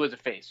 DiBiase was a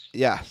face.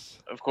 Yes.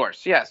 Of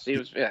course. Yes, he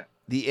was, yeah.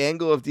 The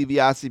angle of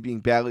DiBiase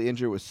being badly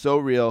injured was so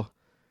real...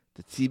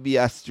 The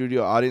TBS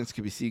studio audience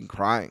could be seen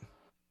crying.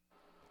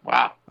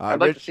 Wow. I'd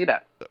like to see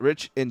that.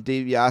 Rich and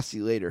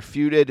DiBiase later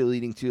feuded,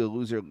 leading to a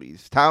loser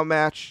leaves town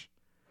match.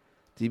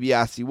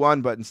 DiBiase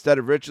won, but instead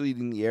of Rich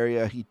leading the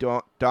area, he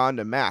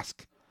donned a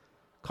mask,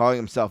 calling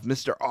himself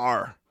Mr.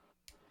 R.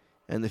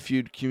 And the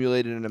feud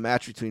accumulated in a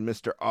match between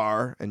Mr.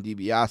 R and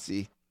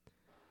DiBiase.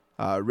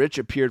 Rich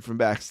appeared from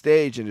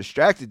backstage and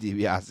distracted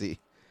DiBiase.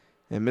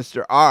 And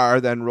Mr.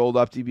 R then rolled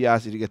up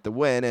DiBiase to get the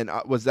win and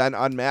was then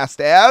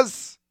unmasked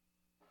as...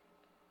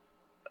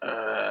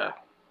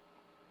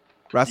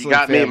 Wrestling you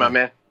got family. me, my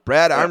man.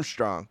 Brad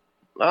Armstrong.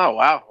 Oh,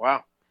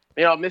 wow.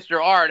 You know,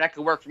 Mr. R, that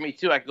could work for me,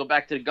 too. I could go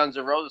back to the Guns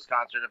N' Roses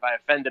concert if I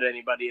offended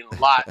anybody in the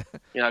lot.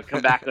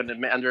 Come back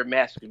under a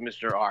mask with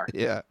Mr. R.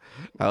 Yeah,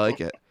 I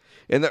like it.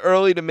 In the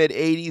early to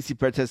mid-'80s, he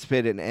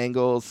participated in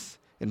angles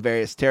in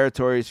various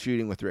territories,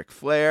 feuding with Ric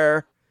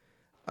Flair,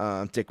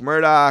 Dick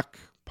Murdoch,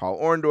 Paul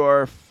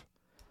Orndorff,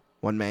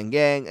 One Man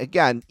Gang.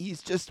 Again,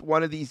 he's just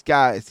one of these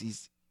guys.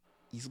 He's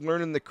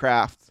learning the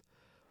craft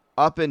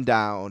up and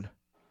down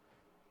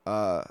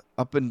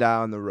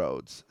the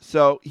roads.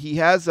 So he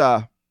has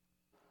a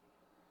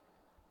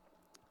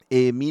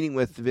meeting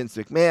with Vince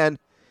McMahon,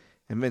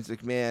 and Vince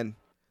McMahon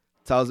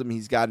tells him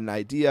he's got an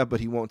idea, but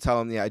he won't tell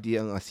him the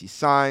idea unless he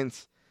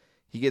signs.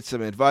 He gets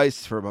some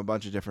advice from a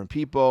bunch of different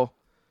people,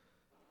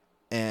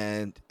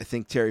 and I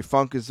think Terry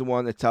Funk is the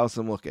one that tells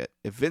him, look,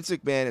 if Vince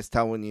McMahon is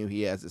telling you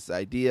he has this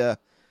idea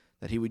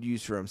that he would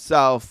use for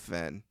himself,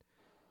 and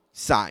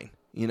sign.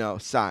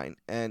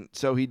 And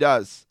so he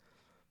does.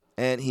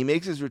 And he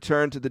makes his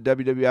return to the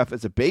WWF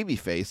as a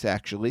babyface,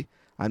 actually,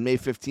 on May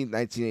 15th,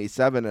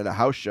 1987 at a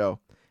house show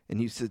in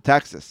Houston,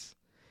 Texas.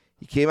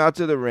 He came out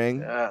to the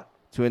ring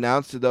to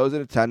announce to those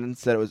in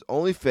attendance that it was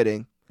only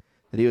fitting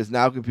that he was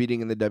now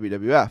competing in the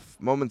WWF.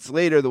 Moments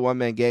later, the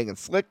One-Man Gang and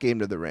Slick came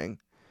to the ring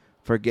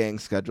for a gang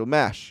scheduled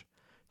match.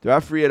 The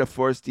referee had to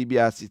force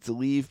DiBiase to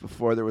leave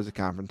before there was a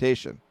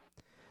confrontation.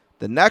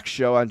 The next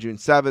show on June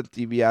 7th,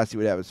 DiBiase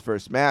would have his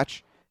first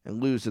match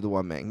and lose to the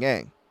One-Man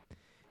Gang.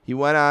 He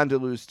went on to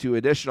lose 2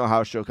 additional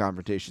house show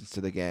confrontations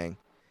to the gang,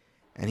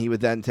 and he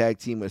would then tag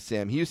team with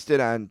Sam Houston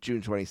on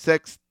June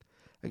 26th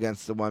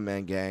against the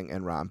One-Man Gang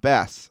and Ron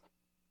Bass.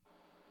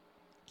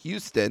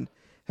 Houston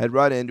had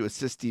run in to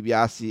assist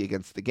DiBiase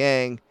against the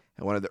gang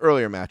in one of the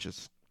earlier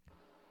matches.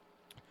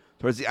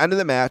 Towards the end of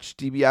the match,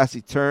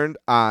 DiBiase turned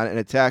on and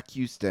attacked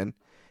Houston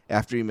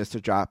after he missed a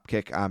drop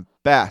kick on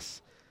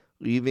Bass,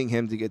 leaving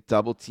him to get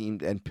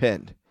double-teamed and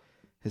pinned.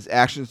 His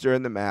actions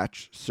during the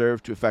match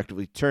served to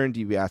effectively turn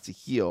DiBiase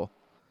heel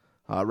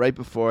right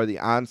before the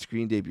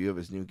on-screen debut of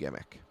his new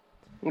gimmick.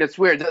 It's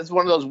weird. That's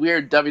one of those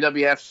weird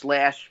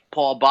WWF /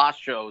 Paul Boss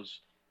shows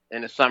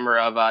in the summer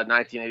of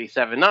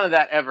 1987. None of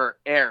that ever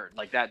aired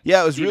like that.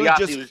 Yeah, it was really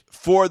DiBiase just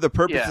for the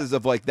purposes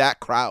of like that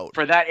crowd.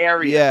 For that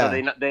area, Yeah.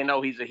 so they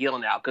know he's a heel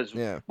now. Because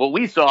what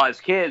we saw as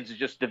kids is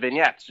just the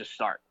vignettes just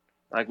start.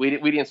 Like we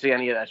didn't see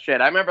any of that shit.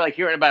 I remember like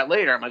hearing about it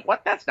later. I'm like,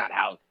 what? That's not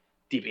how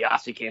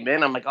DiBiase came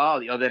in. I'm like,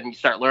 then you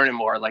start learning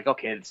more. Like,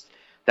 okay, it's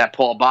that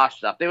Paul Bosch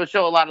stuff. They would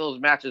show a lot of those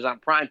matches on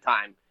prime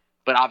time,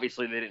 but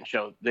obviously they didn't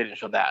show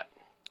that.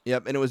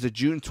 Yep, and it was a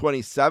June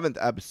 27th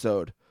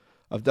episode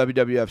of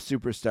WWF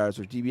Superstars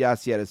where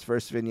DiBiase had his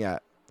first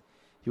vignette.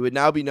 He would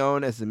now be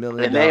known as the $1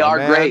 Million And they are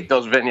Man. great,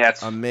 those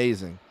vignettes.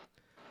 Amazing.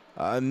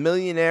 A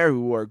millionaire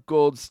who wore a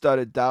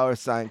gold-studded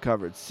dollar-sign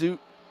covered suit,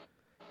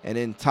 and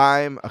in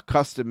time, a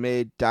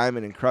custom-made,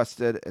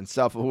 diamond-encrusted, and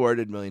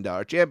self-awarded $1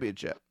 Million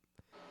championship.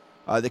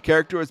 The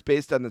character was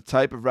based on the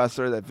type of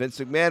wrestler that Vince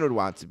McMahon would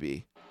want to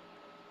be.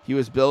 He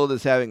was billed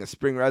as having a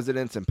spring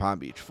residence in Palm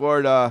Beach,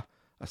 Florida,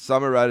 a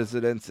summer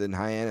residence in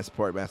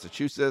Hyannisport,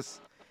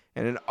 Massachusetts,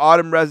 and an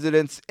autumn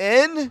residence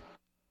in...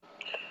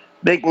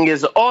 Making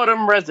his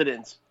autumn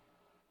residence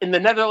in the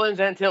Netherlands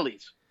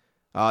Antilles.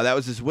 That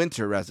was his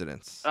winter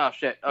residence. Oh,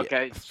 shit.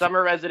 Okay. Yeah.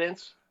 Summer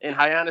residence in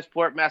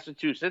Hyannisport,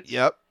 Massachusetts.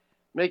 Yep.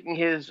 Making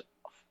his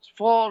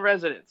fall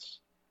residence.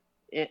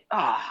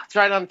 It's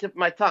right on the tip of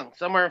my tongue.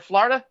 Somewhere in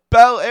Florida?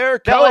 Bel Air,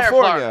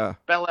 California.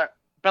 Bel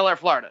Air,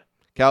 Florida.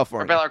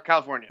 California. Or Bel Air,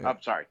 California. Yeah.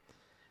 I'm sorry.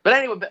 But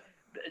anyway,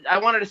 I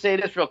wanted to say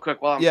this real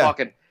quick while I'm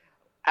talking.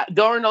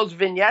 During those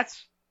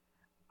vignettes,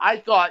 I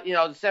thought, the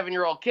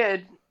 7-year-old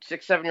kid,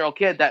 7-year-old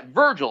kid, that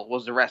Virgil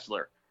was the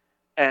wrestler.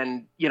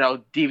 And,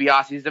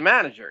 DiBiase's the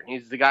manager. And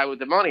he's the guy with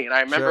the money. And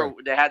I remember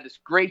they had this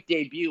great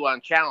debut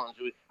on Challenge.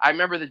 I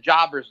remember the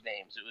jobbers'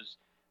 names. It was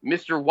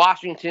Mr.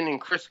 Washington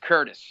and Chris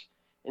Curtis.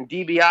 And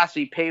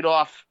DiBiase paid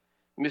off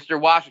Mr.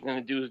 Washington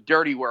to do his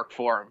dirty work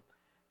for him.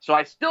 So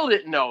I still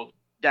didn't know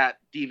that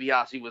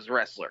DiBiase was a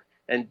wrestler.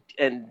 And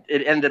he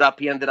ended up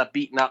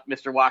beating up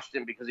Mr.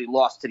 Washington because he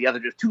lost to the other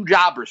just 2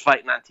 jobbers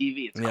fighting on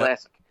TV. It's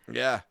classic.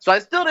 Yeah. So I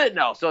still didn't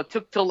know. So it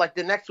took till like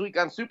the next week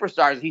on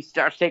Superstars, he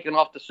starts taking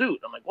off the suit.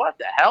 I'm like, what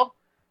the hell?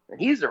 And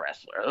he's a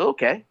wrestler.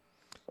 Okay.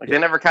 They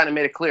never kind of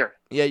made it clear.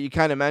 Yeah, you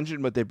kind of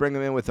mentioned, but they bring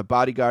him in with a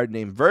bodyguard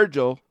named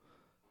Virgil,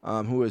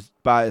 who was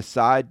by his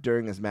side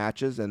during his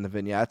matches and the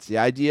vignettes. The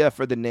idea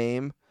for the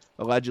name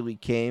allegedly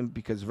came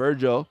because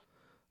Virgil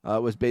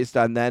was based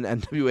on then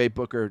NWA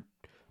booker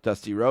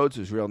Dusty Rhodes,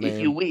 whose real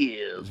name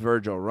is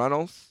Virgil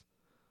Runnels.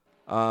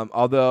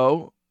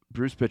 Although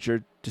Bruce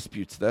Pritchard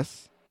disputes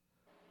this.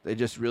 They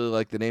just really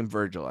like the name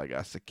Virgil, I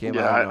guess. It came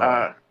out of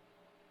nowhere.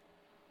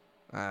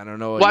 I don't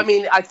know. Well,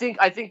 I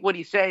think what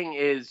he's saying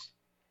is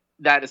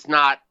that it's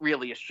not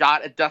really a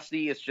shot at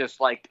Dusty. It's just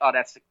like,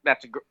 that's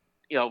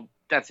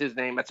his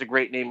name. That's a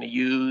great name to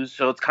use.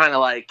 So it's kind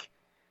of like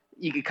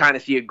you could kind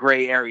of see a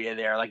gray area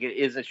there. Like it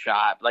is a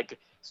shot. Like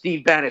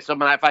Steve Bennett.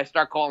 If I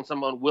start calling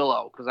someone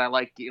Willow because I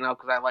like the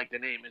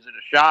name, is it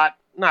a shot?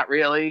 Not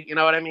really. You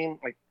know what I mean?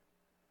 Like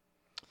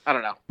I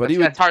don't know. But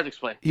that's hard to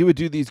explain. He would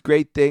do these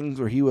great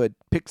things where he would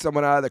pick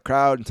someone out of the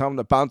crowd and tell them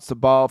to bounce the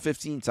ball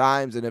 15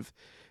 times, and if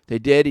they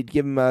did, he'd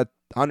give them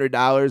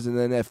 $100, and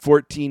then at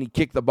 14, he'd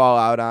kick the ball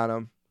out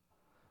on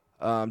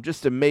them.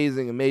 Just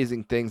amazing,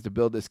 amazing things to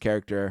build this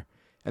character.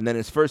 And then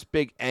his first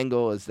big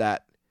angle is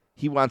that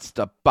he wants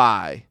to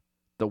buy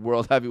the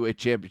World Heavyweight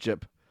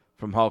Championship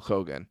from Hulk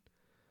Hogan.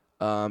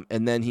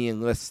 And then he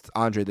enlists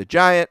Andre the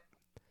Giant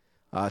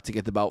to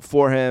get the belt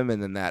for him,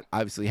 and then that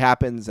obviously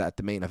happens at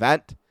the main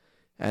event.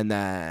 And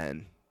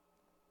then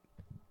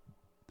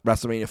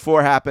WrestleMania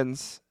 4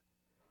 happens,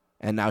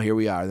 and now here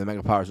we are, the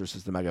Mega Powers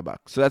versus the Mega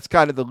Bucks. So that's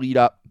kind of the lead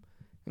up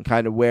and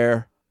kind of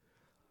where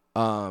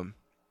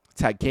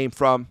tag came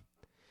from.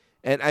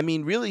 And, I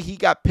mean, really, he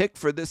got picked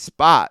for this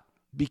spot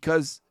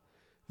because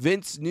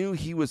Vince knew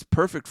he was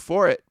perfect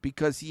for it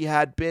because he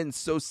had been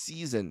so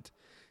seasoned.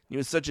 He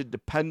was such a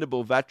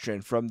dependable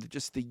veteran from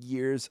just the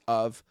years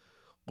of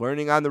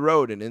learning on the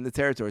road and in the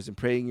territories and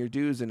paying your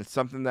dues. And it's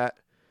something that,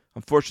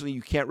 unfortunately,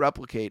 you can't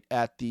replicate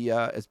at the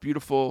as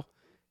beautiful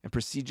and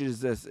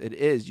prestigious as it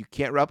is. You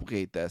can't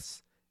replicate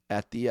this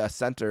at the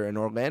center in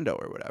Orlando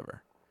or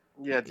whatever.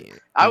 Yeah,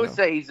 I would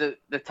say he's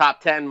the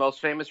top 10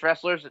 most famous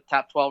wrestlers, the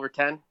top 12 or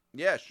 10.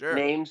 Yeah, sure.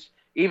 Names.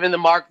 Even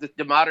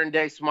the modern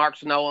day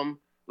Smarks know him.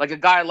 Like a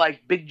guy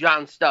like Big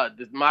John Studd,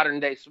 the modern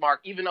day Smark,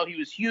 even though he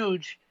was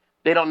huge,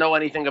 they don't know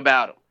anything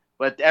about him.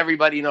 But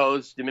everybody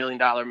knows the $1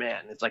 Million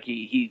Man. It's like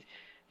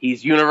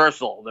he's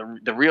universal.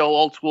 The real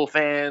old school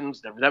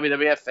fans, the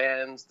WWF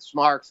fans, the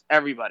Smarks,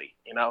 everybody.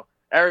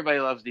 Everybody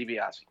loves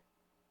DiBiase.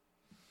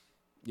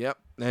 Yep,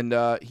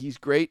 and he's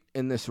great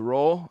in this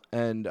role,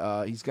 and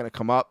he's going to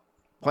come up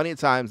plenty of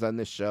times on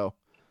this show.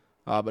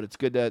 But it's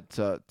good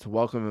to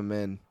welcome him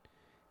in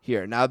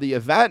here. Now, the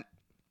event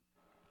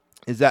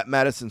is at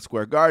Madison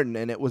Square Garden,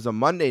 and it was a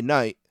Monday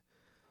night.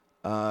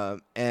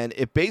 And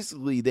it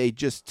basically, they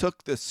just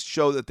took this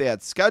show that they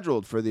had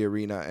scheduled for the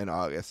arena in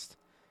August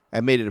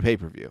and made it a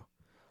pay-per-view.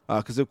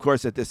 Because, of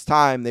course, at this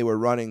time, they were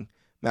running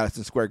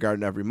Madison Square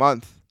Garden every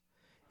month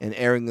and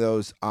airing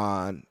those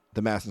on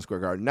the Madison Square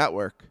Garden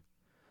network.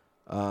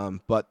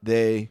 But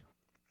they,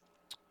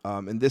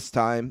 in this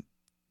time,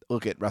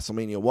 look at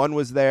WrestleMania 1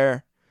 was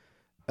there.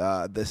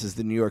 This is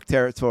the New York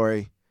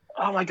territory.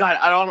 Oh my God,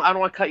 I don't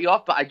want to cut you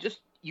off, but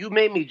you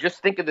made me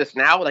just think of this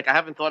now. Like I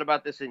haven't thought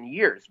about this in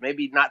years,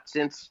 maybe not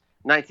since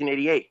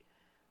 1988,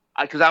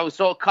 because I was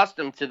so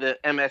accustomed to the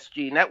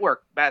MSG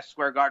network, Madison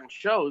Square Garden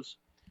shows.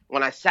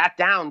 When I sat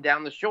down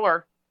the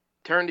shore,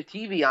 turned the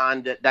TV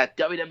on, that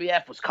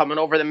WWF was coming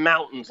over the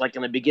mountains, like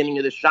in the beginning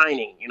of The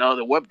Shining. The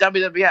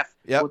WWF,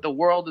 what the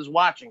world is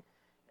watching.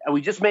 And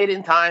we just made it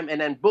in time,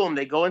 and then boom,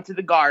 they go into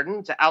the garden.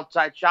 It's an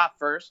outside shot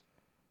first.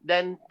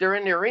 Then they're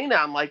in the arena.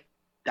 I'm like,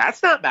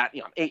 that's not bad.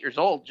 I'm 8 years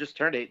old, just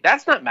turned 8.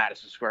 That's not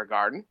Madison Square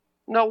Garden.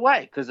 No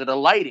way, because of the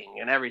lighting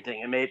and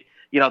everything. It made,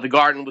 the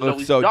garden was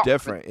always so dark.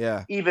 different,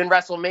 yeah. Even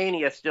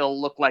WrestleMania still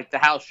looked like the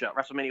house show.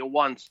 WrestleMania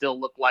 1 still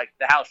looked like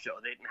the house show.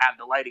 They didn't have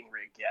the lighting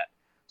rig yet.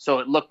 So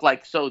it looked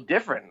like so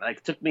different. Like,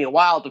 it took me a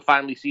while to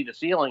finally see the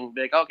ceiling and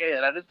be like, okay,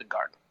 that is the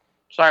garden.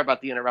 Sorry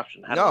about the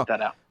interruption. I had to put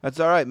that out. That's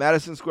all right.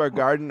 Madison Square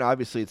Garden,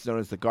 obviously it's known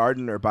as the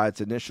Garden, or by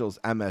its initials,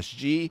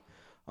 MSG,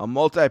 a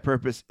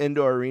multi-purpose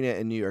indoor arena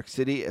in New York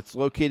City. It's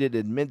located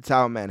in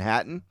Midtown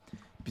Manhattan,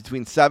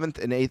 between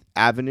 7th and 8th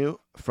Avenue,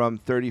 from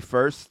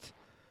 31st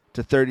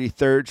to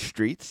 33rd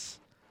Streets.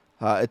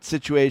 It's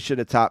situated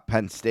atop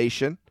Penn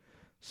Station.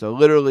 So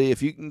literally,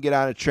 if you can get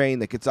on a train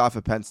that gets off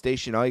at Penn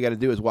Station, all you got to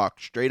do is walk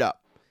straight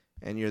up,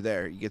 and you're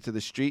there. You get to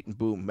the street, and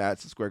boom,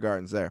 Madison Square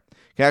Garden's there.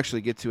 You can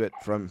actually get to it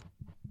from...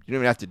 You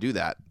don't even have to do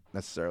that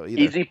necessarily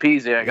either. Easy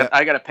peasy.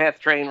 I got a PATH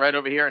train right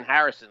over here in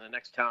Harrison, the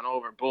next town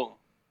over. Boom.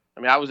 I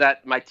mean, I was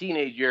at my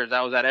teenage years.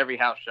 I was at every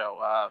house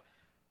show.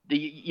 The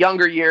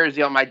younger years,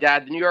 my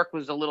dad. New York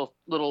was a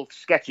little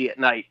sketchy at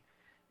night.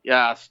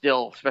 Yeah,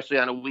 still, especially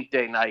on a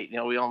weekday night.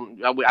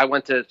 I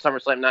went to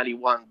SummerSlam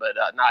 '91, but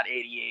not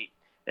 '88.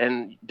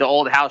 And the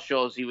old house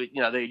shows,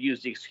 they'd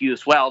use the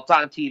excuse, well, it's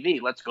on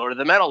TV. Let's go to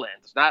the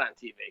Meadowlands. It's not on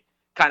TV.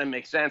 Kind of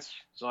makes sense.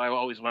 So I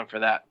always went for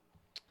that.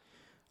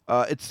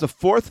 It's the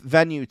fourth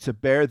venue to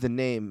bear the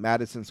name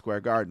Madison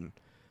Square Garden.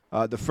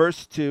 The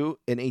first two,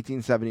 in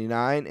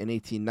 1879 and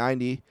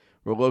 1890,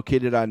 were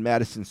located on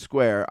Madison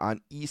Square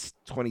on East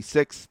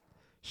 26th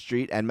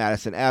Street and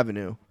Madison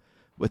Avenue,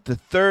 with the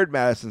third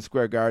Madison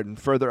Square Garden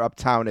further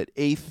uptown at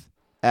 8th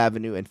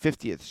Avenue and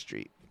 50th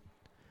Street.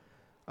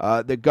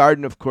 The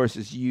garden, of course,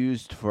 is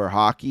used for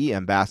hockey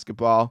and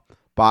basketball,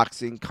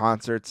 boxing,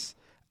 concerts,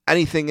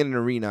 anything in an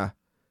arena.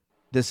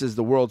 This is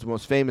the world's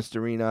most famous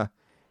arena,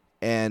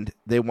 and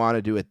they want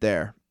to do it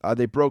there.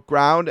 They broke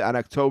ground on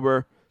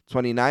October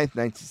 29th,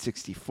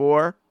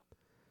 1964,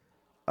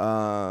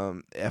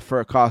 for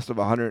a cost of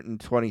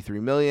 $123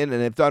 million,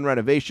 and they've done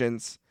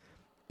renovations.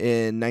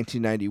 In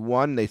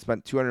 1991, they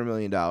spent $200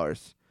 million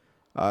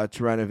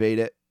to renovate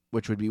it,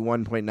 which would be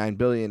 $1.9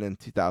 billion in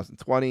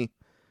 2020.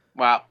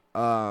 Wow.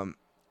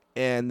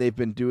 And they've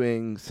been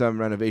doing some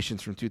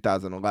renovations from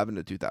 2011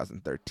 to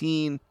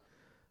 2013.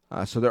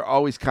 So they're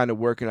always kind of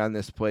working on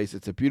this place.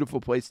 It's a beautiful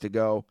place to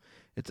go.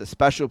 It's a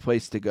special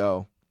place to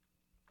go.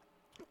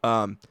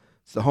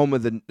 It's the home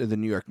of the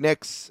New York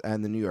Knicks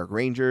and the New York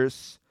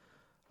Rangers.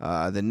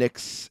 The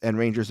Knicks and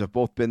Rangers have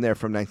both been there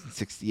from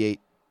 1968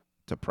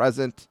 to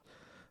present.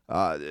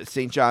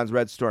 St. John's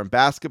Red Storm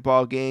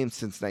basketball games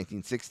since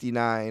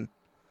 1969.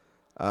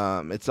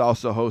 It's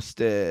also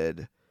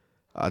hosted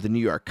the New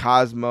York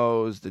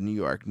Cosmos, the New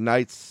York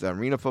Knights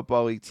Arena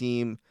Football League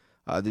team.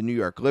 The New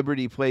York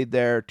Liberty played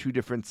there, 2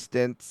 different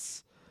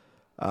stints.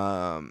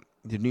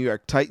 The New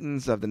York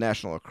Titans of the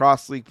National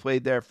Lacrosse League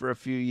played there for a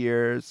few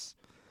years.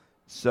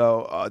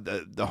 So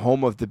the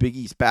home of the Big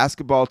East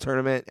basketball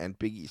tournament and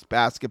Big East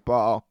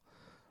basketball.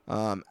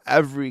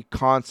 Every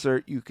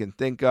concert you can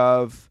think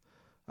of,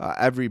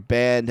 every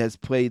band has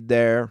played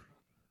there.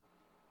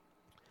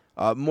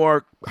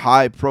 More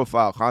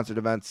high-profile concert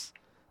events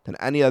than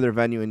any other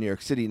venue in New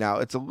York City. Now,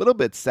 it's a little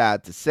bit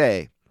sad to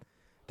say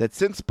that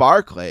since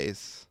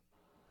Barclays,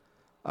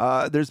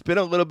 there's been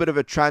a little bit of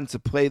a trend to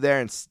play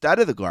there instead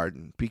of the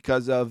Garden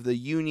because of the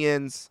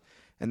unions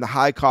and the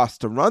high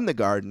cost to run the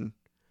Garden.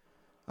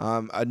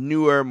 A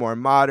newer, more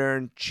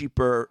modern,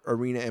 cheaper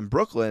arena in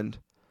Brooklyn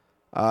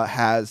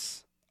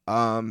has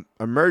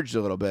emerged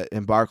a little bit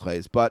in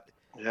Barclays. But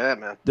yeah,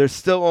 man, there's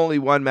still only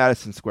one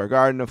Madison Square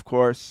Garden, of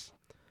course.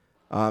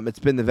 It's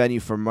been the venue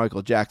for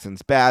Michael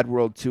Jackson's Bad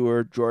World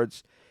Tour,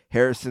 George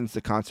Harrison's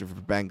The Concert for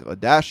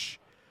Bangladesh,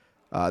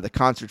 the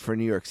concert for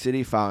New York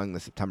City following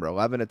the September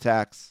 11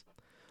 attacks.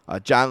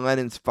 John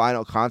Lennon's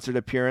final concert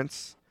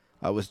appearance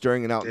was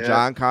during an Elton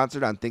John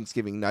concert on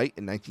Thanksgiving night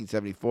in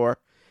 1974.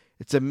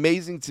 It's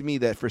amazing to me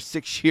that for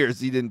 6 years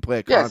he didn't play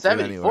a concert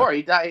 74. anywhere.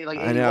 He died like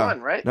 81,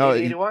 right? No,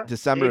 81?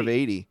 December 80. of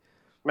 80.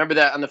 Remember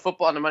that on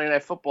the Monday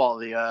Night Football,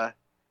 the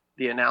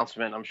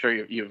announcement. I'm sure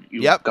you've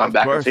Yep, gone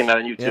back course. and seen that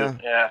on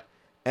YouTube. Yeah.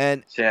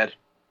 And Sad.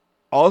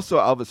 also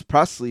Elvis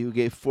Presley, who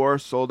gave 4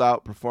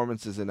 sold-out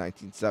performances in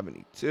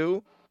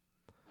 1972.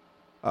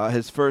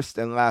 His first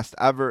and last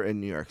ever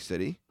in New York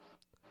City.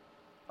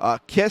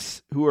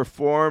 Kiss, who were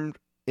formed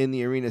in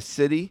the Arena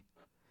City,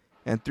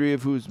 and 3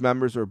 of whose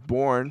members were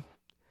born,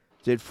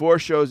 did 4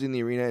 shows in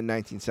the arena in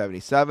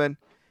 1977,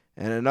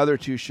 and another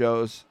 2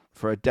 shows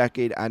for a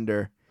decade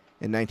ender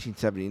in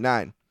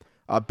 1979.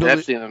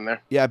 I've seen them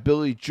there. Yeah,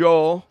 Billy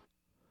Joel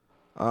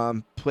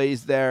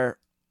plays there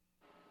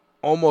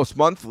almost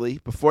monthly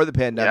before the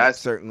pandemic,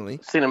 certainly.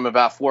 I've seen him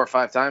about 4 or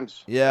 5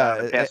 times.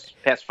 Yeah.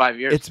 Past 5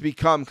 years. It's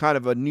become kind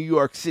of a New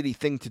York City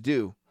thing to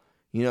do,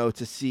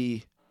 to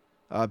see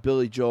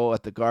Billy Joel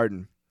at the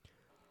Garden.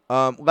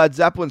 Led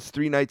Zeppelin's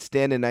 3-Night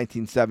Stand in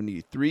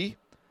 1973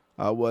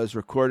 was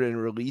recorded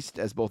and released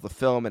as both a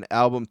film and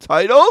album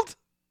titled...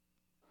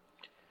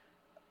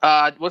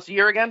 what's the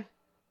year again?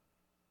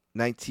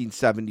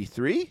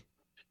 1973.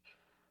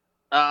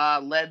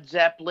 Led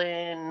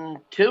Zeppelin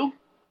 2?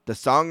 The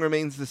song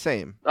remains the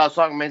same. Oh, the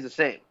song remains the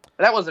same.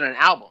 But that wasn't an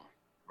album,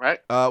 right?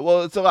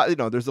 Well, it's a lot.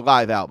 There's a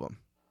live album.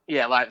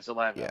 Yeah, it's a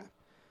live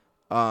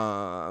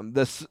album.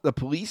 The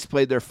Police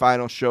played their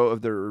final show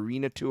of their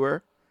arena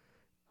tour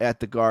at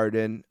the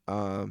Garden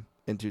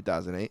in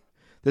 2008.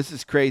 This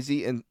is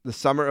crazy. In the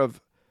summer of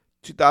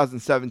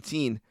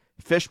 2017,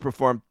 Phish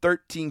performed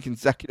 13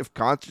 consecutive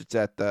concerts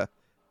at the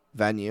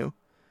venue.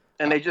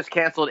 And they just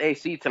canceled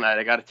AC tonight.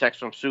 I got a text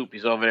from Soup.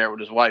 He's over there with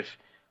his wife.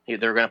 They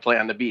were going to play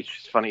on the beach.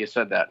 It's funny you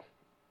said that.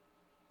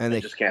 And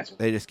they just canceled.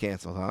 They just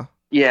canceled, huh?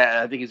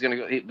 Yeah, I think he's going to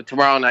go. But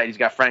tomorrow night, he's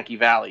got Frankie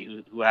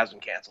Valli, who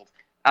hasn't canceled.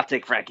 I'll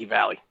take Frankie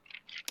Valli.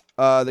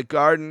 The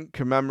Garden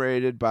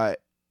commemorated by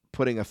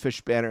putting a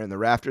Phish banner in the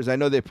rafters. I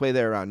know they play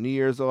there around New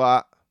Year's a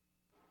lot.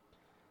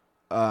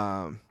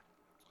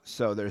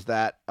 So there's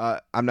that.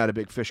 I'm not a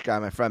big Phish guy.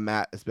 My friend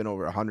Matt has been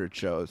over 100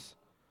 shows.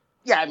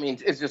 Yeah, I mean,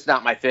 it's just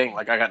not my thing.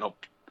 Like, I got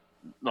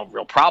no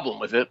real problem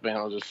with it.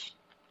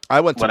 I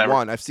went to whatever.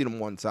 one. I've seen them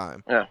one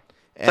time. Yeah.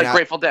 It's like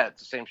Grateful Dead.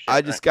 It's the same shit.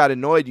 I just got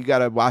annoyed. You got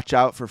to watch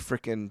out for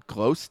freaking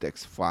glow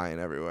sticks flying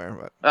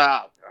everywhere.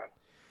 But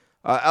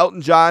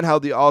Elton John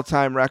held the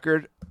all-time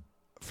record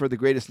for the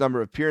greatest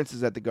number of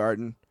appearances at the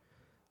Garden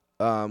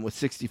with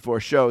 64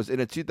 shows. In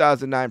a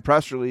 2009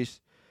 press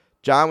release,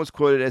 John was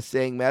quoted as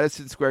saying,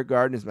 "Madison Square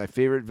Garden is my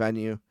favorite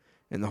venue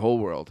in the whole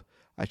world.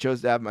 I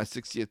chose to have my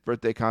 60th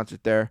birthday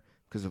concert there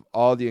because of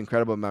all the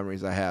incredible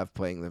memories I have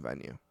playing the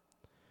venue."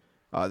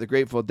 The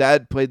Grateful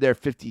Dead played there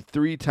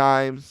 53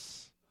 times.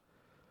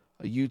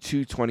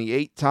 U2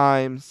 28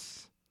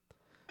 times.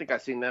 I think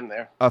I've seen them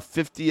there. A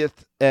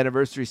 50th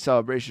anniversary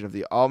celebration of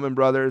the Allman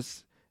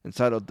Brothers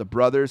entitled The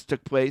Brothers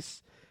took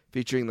place,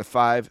 featuring the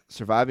 5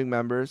 surviving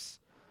members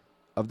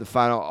of the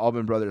final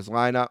Allman Brothers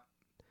lineup.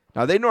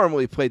 Now, they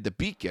normally played the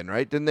Beacon,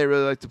 right? Didn't they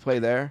really like to play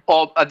there?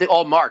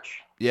 All March.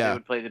 Yeah. They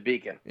would play the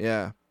Beacon.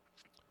 Yeah.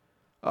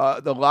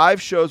 The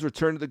live shows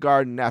returned to the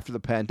Garden after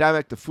the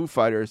pandemic. The Foo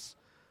Fighters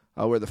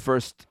were the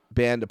first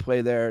band to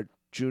play there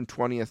June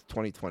 20th,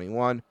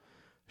 2021.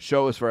 The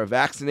show was for a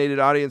vaccinated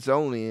audience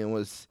only and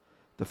was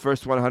the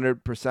first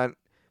 100%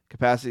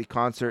 capacity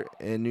concert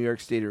in New York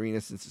State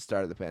Arena since the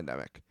start of the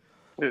pandemic.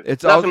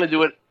 It's nothing to do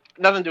with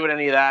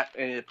any of that,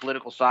 any of the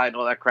political side and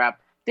all that crap.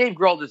 Dave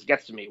Grohl just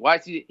gets to me. Why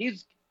is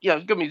he's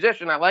a good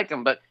musician. I like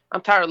him, but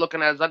I'm tired of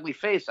looking at his ugly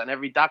face on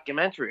every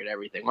documentary and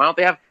everything. Why don't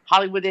they have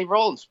Hollywood Dave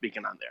Rollins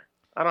speaking on there?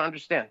 I don't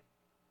understand.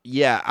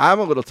 Yeah, I'm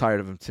a little tired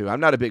of him too. I'm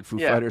not a big Foo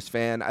Fighters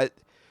fan. I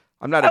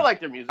like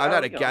their music. I'm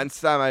not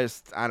against them.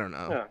 I don't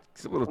know. Yeah.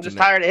 It's a little I'm just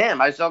tired of him.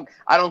 I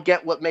don't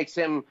get what makes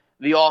him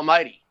the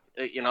almighty.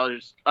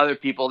 There's other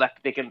people that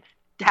they can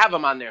have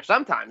him on there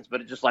sometimes,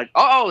 but it's just like,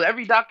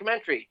 every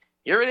documentary.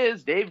 Here it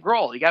is, Dave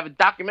Grohl. You have a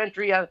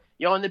documentary on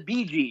the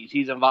Bee Gees.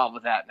 He's involved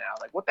with that now.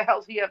 Like, what the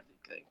hell's he have?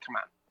 Come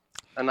on.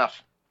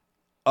 enough.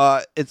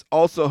 It's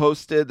also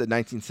hosted the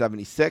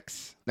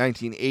 1976,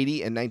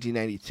 1980, and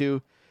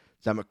 1992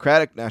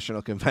 Democratic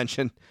National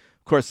Convention.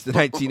 Of course, the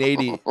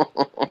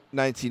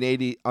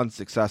 1980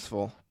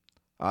 unsuccessful,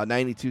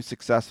 92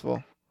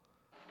 successful,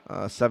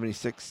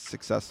 76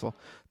 successful.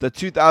 The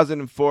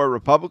 2004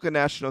 Republican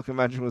National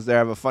Convention was there. I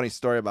have a funny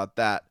story about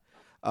that.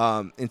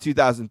 In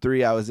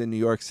 2003, I was in New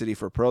York City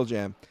for Pearl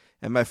Jam,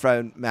 and my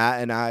friend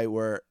Matt and I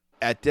were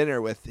at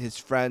dinner with his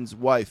friend's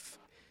wife.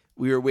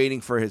 We were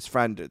waiting for his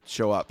friend to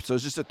show up. So it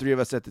was just the three of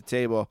us at the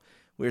table.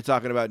 We were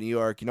talking about New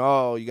York. Oh,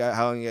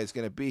 how long are you guys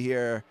going to be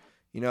here?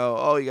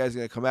 Oh, you guys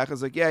going to come back? I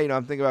was like, yeah,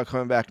 I'm thinking about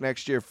coming back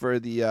next year for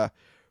the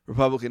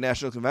Republican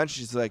National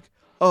Convention. She's like,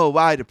 oh,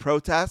 why, to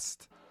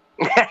protest?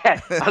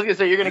 I was gonna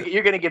say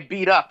you're gonna get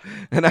beat up.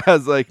 And I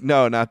was like,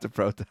 no, not to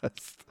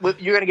protest.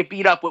 You're gonna get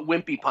beat up with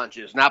wimpy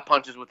punches, not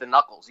punches with the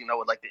knuckles.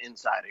 With like the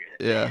inside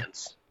of your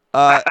hands.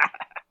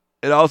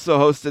 It also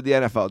hosted the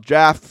NFL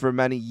Draft for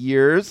many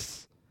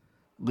years.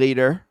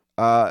 Later,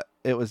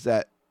 it was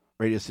at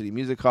Radio City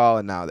Music Hall,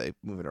 and now they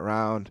move it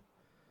around.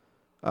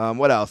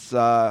 What else?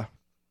 I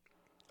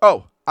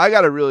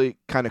got a really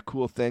kind of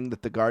cool thing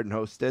that the Garden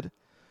hosted.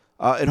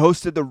 It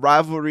hosted the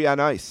Rivalry on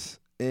Ice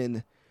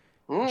in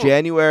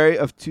January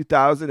of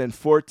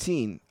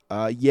 2014.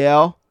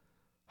 Yale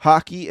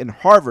hockey and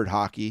Harvard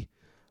hockey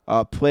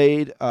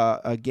played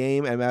a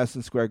game at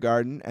Madison Square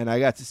Garden, and I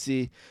got to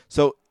see.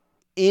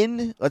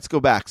 Let's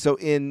go back. So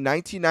in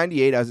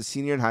 1998, I was a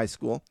senior in high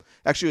school.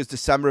 Actually, it was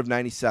December of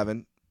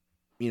 97,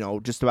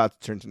 just about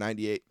to turn to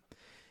 98.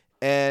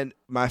 And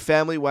my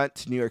family went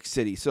to New York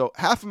City. So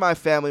half of my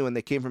family, when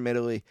they came from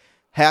Italy,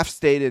 half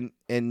stayed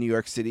in New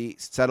York City,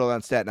 settled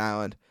on Staten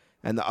Island,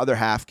 and the other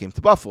half came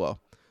to Buffalo.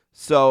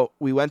 So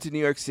we went to New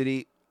York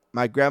City.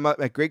 My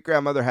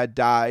great-grandmother had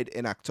died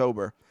in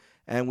October,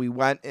 and we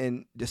went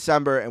in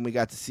December, and we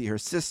got to see her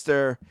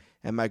sister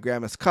and my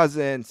grandma's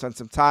cousin, spend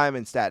some time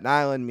in Staten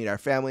Island, meet our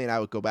family, and I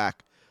would go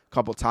back a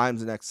couple times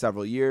the next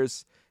several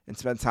years and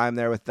spend time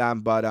there with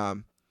them. But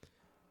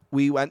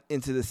we went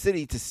into the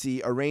city to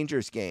see a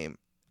Rangers game,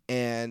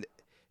 and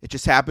it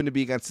just happened to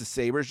be against the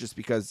Sabres just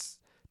because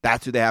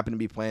that's who they happened to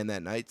be playing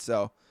that night.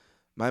 So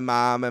my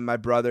mom and my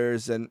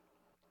brothers and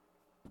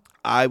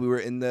we were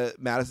in the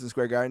Madison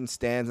Square Garden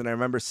stands, and I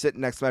remember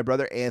sitting next to my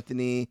brother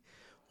Anthony,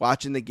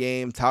 watching the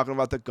game, talking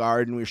about the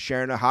Garden. We were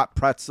sharing a hot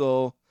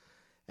pretzel.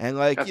 And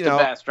that's the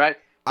best, right?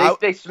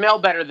 They smell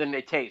better than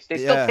they taste. They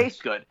still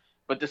taste good,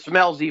 but the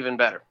smell's even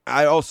better.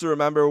 I also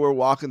remember we're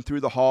walking through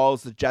the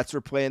halls. The Jets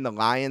were playing the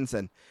Lions,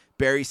 and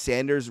Barry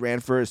Sanders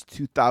ran for his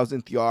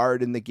 2,000th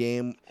yard in the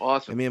game.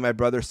 Awesome. And me and my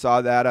brother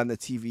saw that on the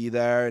TV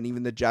there, and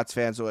even the Jets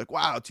fans were like,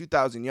 wow,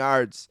 2,000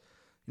 yards.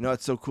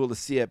 It's so cool to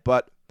see it.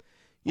 But,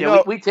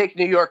 we take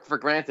New York for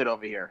granted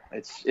over here.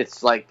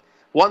 It's like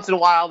once in a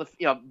while,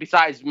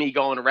 besides me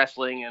going to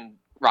wrestling and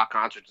rock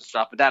concerts and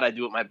stuff, but that I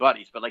do with my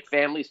buddies. But like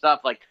family stuff,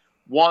 like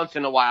once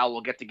in a while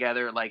we'll get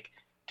together, like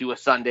do a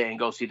Sunday and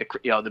go see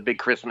the big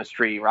Christmas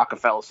tree,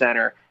 Rockefeller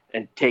Center,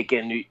 and take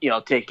in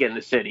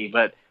the city.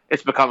 But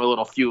it's become a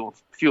little few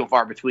and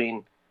far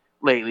between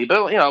lately.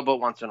 But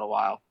once in a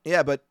while.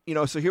 Yeah, but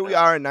so here we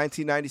are in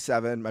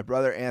 1997. My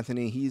brother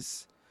Anthony,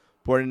 he's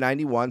born in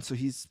 91, so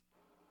he's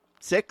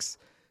 6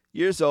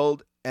 years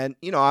old. And,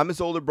 I'm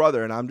his older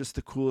brother, and I'm just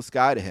the coolest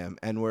guy to him.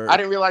 And I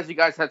didn't realize you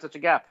guys had such a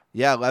gap.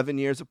 Yeah, 11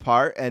 years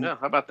apart. And how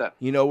about that?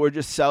 We're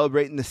just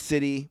celebrating the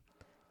city,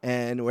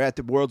 and we're at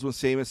the world's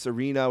most famous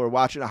arena. We're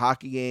watching a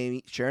hockey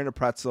game, sharing a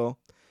pretzel.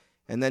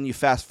 And then you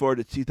fast forward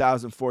to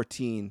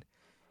 2014,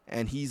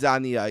 and he's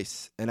on the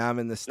ice, and I'm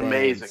in the stands.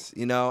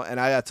 Amazing. And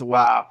I got to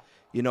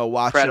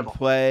watch him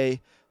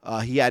play.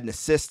 He had an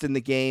assist in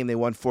the game. They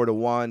won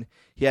 4-1.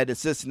 He had an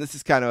assist, and this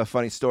is kind of a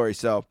funny story.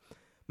 So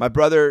my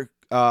brother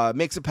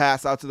makes a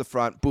pass out to the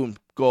front, boom,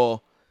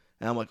 goal.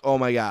 And I'm like, oh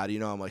my God,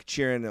 I'm like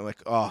cheering, and I'm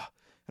like, oh.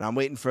 And I'm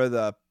waiting for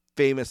the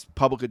famous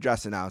public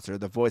address announcer,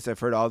 the voice I've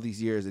heard all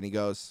these years, and he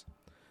goes,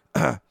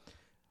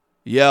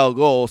 Yale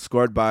goal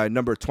scored by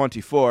number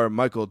 24,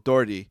 Michael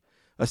Doherty,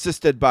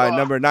 assisted by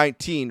number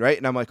 19, right?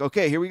 And I'm like,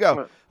 okay, here we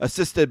go.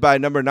 Assisted by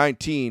number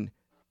 19,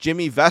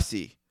 Jimmy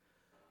Vesey.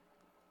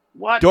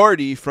 What?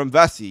 Doherty from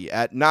Vesey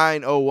at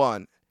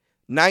 9:01.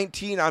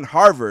 19 on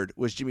Harvard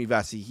was Jimmy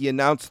Vesey. He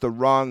announced the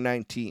wrong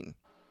 19.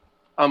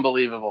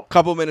 Unbelievable. A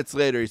couple minutes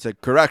later, he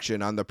said,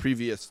 correction on the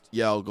previous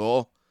Yale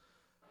goal.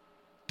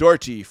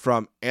 Doherty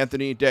from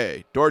Anthony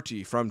Day.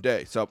 Doherty from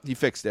Day. So he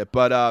fixed it.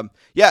 But,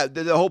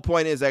 the whole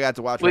point is I got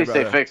to watch my brother.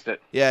 At least they fixed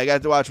it. Yeah, I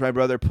got to watch my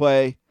brother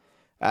play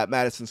at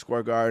Madison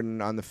Square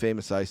Garden on the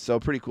famous ice. So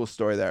pretty cool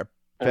story there.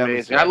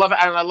 Amazing. I love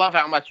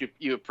how much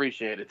you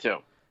appreciate it, too.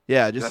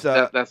 Yeah, just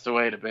that's the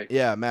way to be.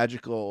 Yeah,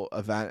 magical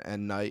event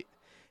and night.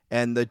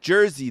 And the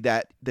jersey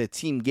that the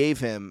team gave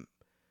him,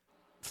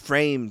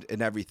 framed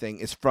and everything,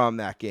 is from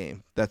that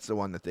game. That's the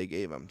one that they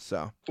gave him.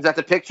 So is that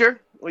the picture?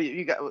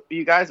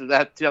 You guys, was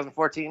that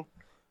 2014?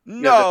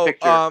 No,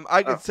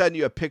 I could send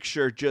you a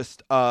picture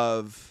just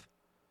of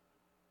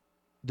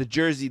the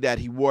jersey that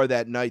he wore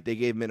that night. They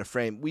gave him in a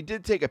frame. We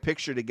did take a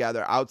picture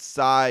together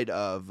outside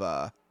of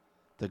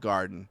the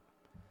Garden,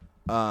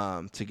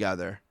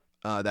 together.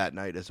 that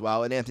night as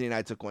well. And Anthony and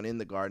I took one in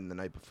the Garden the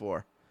night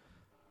before.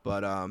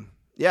 But,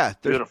 yeah,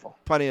 there's Beautiful.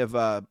 plenty of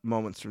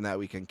moments from that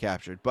weekend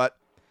captured. But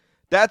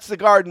that's the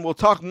Garden. We'll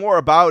talk more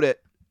about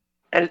it.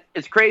 And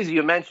it's crazy.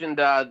 You mentioned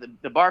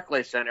the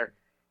Barclays Center.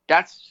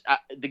 That's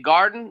the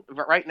Garden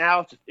right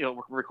now. We're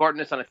recording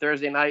this on a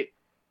Thursday night.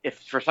 If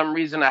for some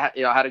reason I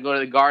had to go to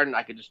the Garden,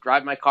 I could just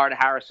drive my car to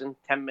Harrison,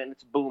 10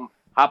 minutes, boom,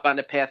 hop on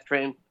the PATH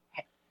train,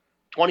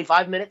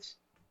 25 minutes,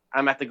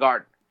 I'm at the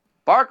Garden.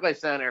 Barclays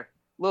Center,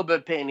 a little bit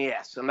of pain in the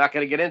ass. I'm not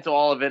going to get into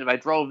all of it. If I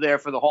drove there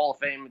for the Hall of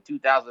Fame in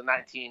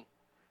 2019,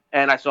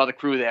 and I saw the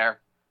crew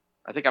there,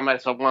 I think I might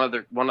have saw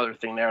one other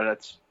thing there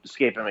that's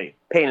escaping me.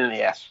 Pain in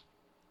the ass.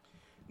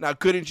 Now,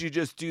 couldn't you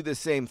just do the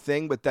same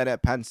thing, but then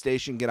at Penn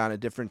Station get on a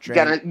different train?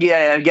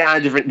 Get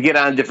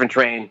on a different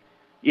train.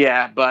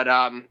 Yeah, but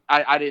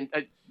I didn't.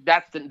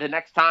 That's the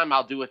next time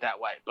I'll do it that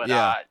way. But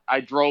yeah.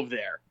 I drove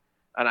there,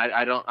 and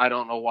I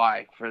don't know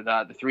why for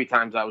the 3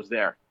 times I was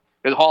there.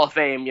 The Hall of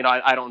Fame,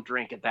 I don't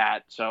drink at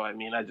that, so I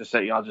mean I just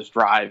said I'll just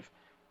drive.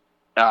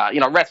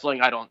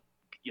 Wrestling I don't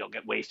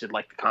get wasted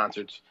like the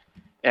concerts,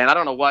 and I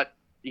don't know what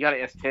you got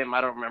to ask Tim. I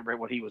don't remember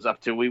what he was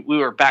up to. We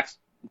were back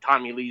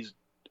Tommy Lee's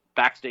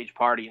backstage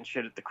party and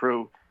shit at the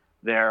crew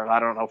there. I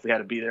don't know if we had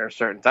to be there a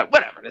certain time.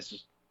 Whatever. This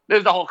is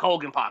the Hulk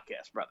Hogan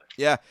podcast, brother.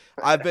 Yeah,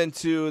 I've been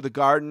to the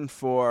Garden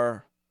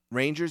for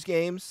Rangers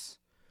games,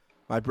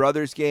 my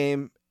brother's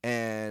game,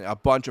 and a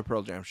bunch of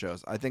Pearl Jam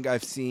shows. I think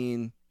I've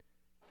seen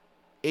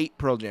 8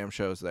 Pearl Jam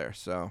shows there.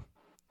 So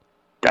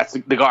that's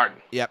the Garden.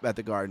 Yep, at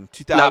the Garden.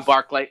 Not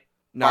Barclay.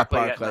 Not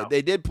Barclay. Yet, no.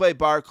 They did play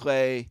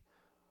Barclay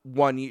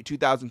one year,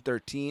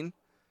 2013,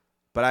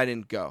 but I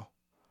didn't go.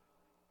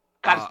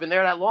 God, it's been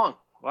there that long.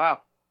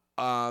 Wow.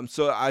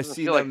 So I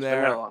see them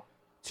there.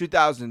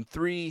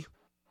 2003.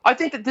 I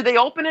think did they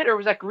open it or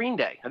was that Green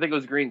Day? I think it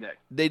was Green Day.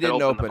 They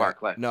didn't open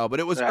it. No, but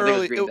it was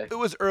early. It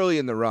was early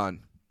in the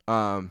run.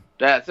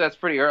 That's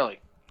pretty early.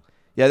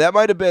 Yeah, that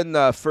might have been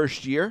the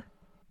first year,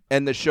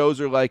 and the shows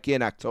are like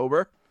in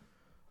October,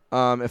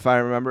 if I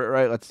remember it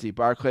right. Let's see.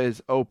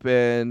 Barclays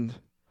opened.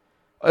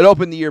 It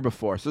opened the year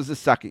before, so this is the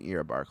second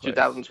year of Barclays.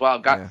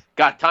 2012.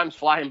 Got time's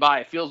flying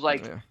by. It feels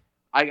like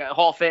I got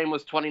Hall of Fame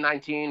was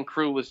 2019,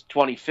 Crew was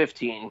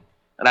 2015,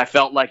 and I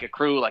felt like a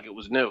Crew like it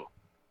was new.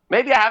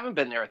 Maybe I haven't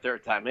been there a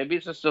third time. Maybe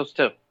it's just those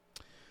 2.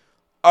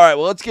 All right,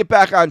 well, let's get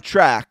back on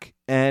track.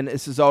 And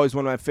this is always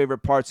one of my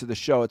favorite parts of the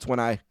show. It's when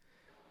I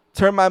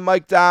turn my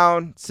mic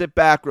down, sit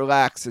back,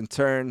 relax, and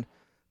turn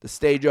the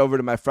stage over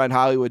to my friend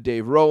Hollywood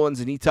Dave Rollins,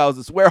 and he tells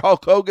us where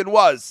Hulk Hogan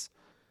was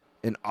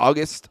in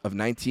August of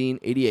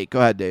 1988. Go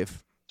ahead,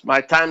 Dave. It's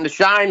my time to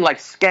shine like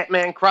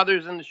Scatman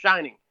Crothers in The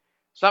Shining.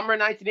 Summer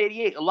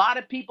 1988. A lot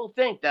of people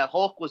think that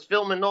Hulk was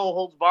filming No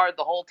Holds Barred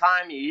the whole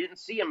time. You didn't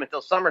see him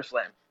until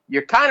SummerSlam.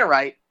 You're kind of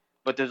right.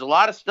 But there's a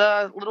lot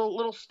of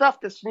little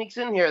stuff that sneaks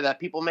in here that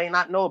people may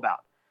not know about.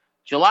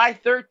 July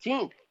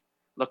 13th,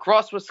 La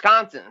Crosse,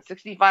 Wisconsin,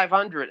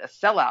 6,500, a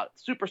sellout,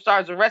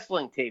 Superstars of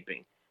Wrestling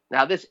taping.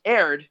 Now, this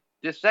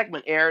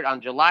segment aired on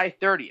July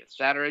 30th,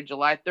 Saturday,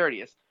 July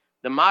 30th.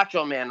 The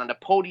Macho Man on a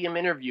podium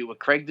interview with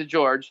Craig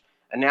DeGeorge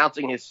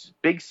announcing his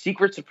big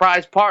secret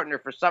surprise partner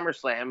for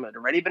SummerSlam had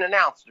already been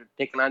announced. They're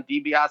taking on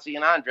DiBiase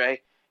and Andre,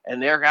 and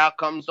there out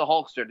comes the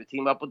Hulkster to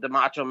team up with the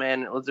Macho Man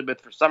and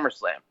Elizabeth for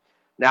SummerSlam.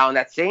 Now, in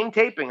that same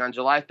taping on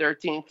July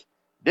 13th,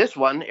 this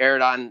one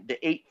aired on the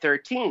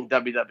 8/13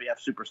 WWF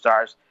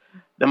Superstars.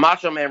 The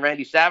Macho Man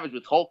Randy Savage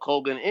with Hulk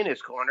Hogan in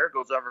his corner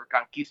goes over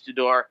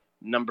Conquistador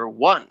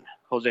 #1,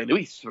 Jose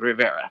Luis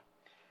Rivera.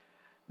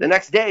 The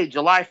next day,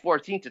 July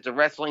 14th, it's a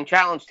Wrestling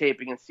Challenge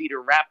taping in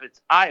Cedar Rapids,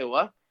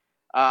 Iowa.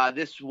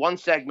 This one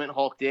segment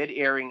Hulk did,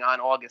 airing on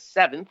August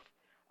 7th.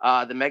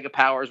 The Mega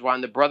Powers were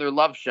on the Brother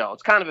Love show.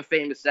 It's kind of a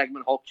famous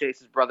segment. Hulk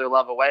chases Brother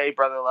Love away.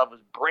 Brother Love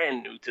was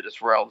brand new to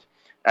this world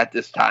at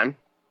this time.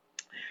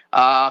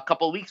 A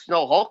couple of weeks,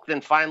 no Hulk. Then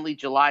finally,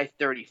 July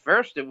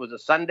 31st, it was a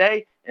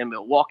Sunday in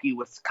Milwaukee,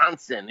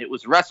 Wisconsin. It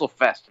was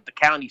WrestleFest at the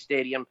County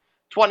Stadium,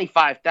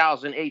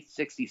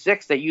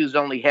 25,866. They used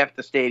only half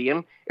the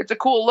stadium. It's a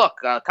cool look.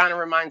 Kind of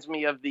reminds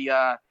me of the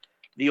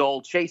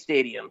old Shea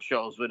Stadium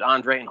shows with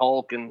Andre and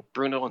Hulk and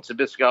Bruno and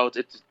Sabisco.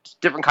 It's a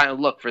different kind of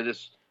look for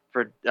this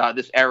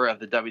era of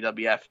the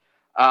WWF.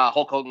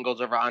 Hulk Hogan goes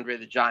over Andre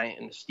the Giant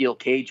in the steel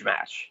cage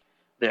match.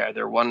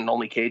 Their one and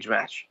only cage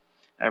match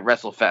at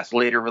WrestleFest,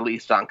 later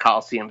released on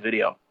Coliseum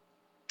Video.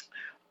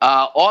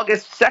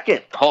 August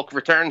 2nd, Hulk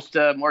returns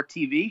to more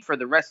TV for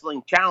the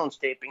Wrestling Challenge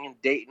taping in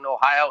Dayton,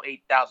 Ohio,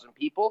 8,000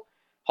 people.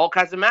 Hulk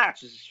has a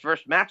match. It's his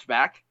first match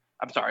back.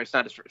 I'm sorry, it's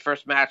not his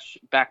first match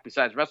back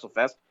besides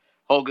WrestleFest.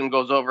 Hogan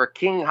goes over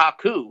King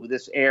Haku.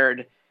 This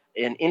aired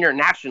in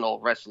International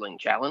Wrestling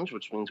Challenge,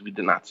 which means we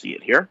did not see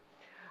it here.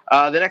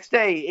 The next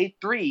day,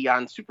 8/3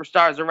 on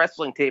Superstars of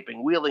Wrestling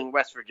taping, Wheeling,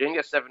 West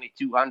Virginia,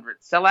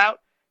 7,200 sellout.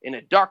 In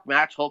a dark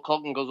match, Hulk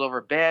Hogan goes over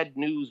Bad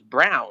News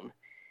Brown.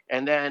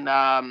 And then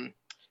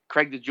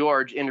Craig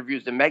DeGeorge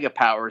interviews the Mega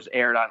Powers,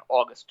 aired on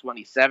August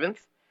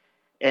 27th.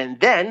 And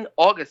then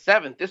August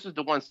 7th, this is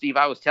the one, Steve,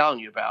 I was telling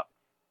you about.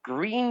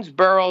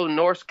 Greensboro,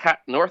 North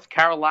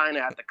Carolina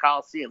at the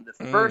Coliseum. The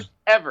first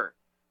ever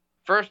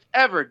first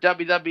ever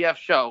WWF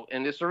show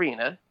in this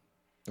arena.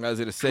 I was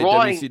going to say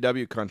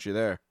WCW country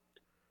there.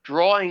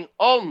 Drawing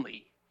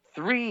only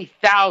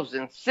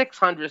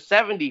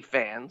 3,670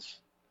 fans.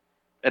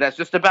 And that's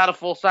just about a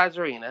full-size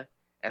arena.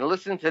 And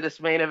listen to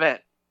this main event.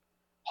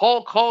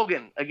 Hulk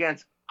Hogan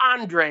against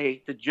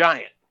Andre the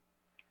Giant.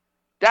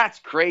 That's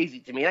crazy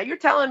to me. Now, you're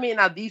telling me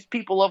now these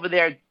people over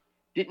there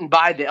didn't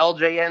buy the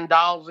LJN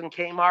dolls in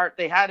Kmart?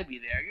 They had to be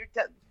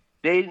there.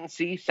 They didn't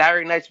see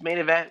Saturday night's main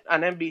event on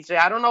NBC.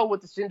 I don't know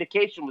what the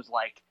syndication was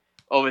like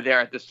over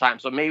there at this time,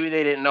 so maybe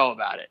they didn't know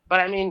about it.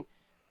 But, I mean,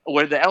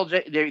 where they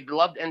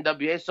loved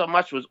NWA so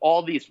much was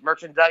all these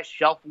merchandise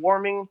shelf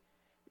warming.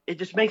 It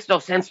just makes no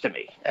sense to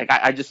me. Like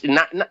I just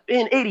not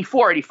in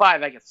 84,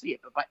 85, I can see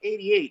it, but by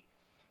 88,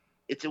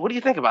 what do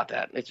you think about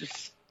that?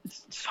 It's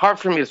hard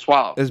for me to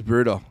swallow. It's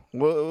brutal.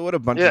 What a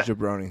bunch of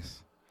jabronis.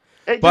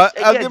 But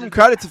I'll give them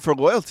credit for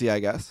loyalty, I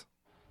guess.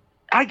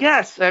 I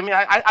guess. I mean,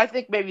 I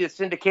think maybe the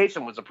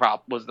syndication was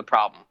the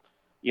problem.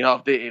 You know,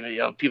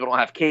 people don't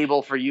have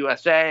cable for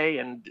USA,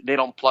 and they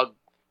don't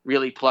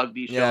really plug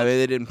these shows. Yeah,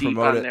 they didn't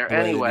promote it there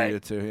anyway. They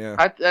needed to,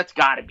 yeah. That's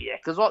got to be it,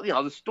 because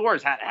the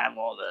stores had to have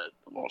all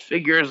the little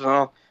figures and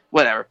all,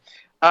 whatever.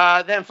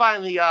 Then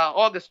finally,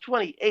 August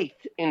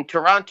 28th in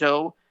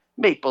Toronto,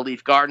 Maple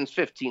Leaf Gardens,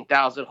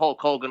 15,000,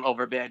 Hulk Hogan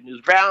over Bad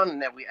News Brown,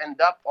 and then we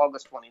end up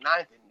August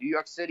 29th in New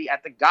York City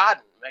at the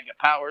Garden, Mega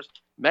Powers,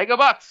 Mega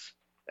Bucks.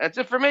 That's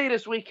it for me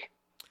this week.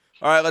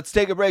 All right, let's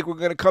take a break. We're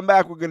going to come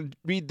back. We're going to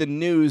read the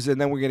news,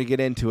 and then we're going to get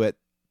into it.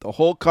 The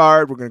whole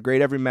card, we're going to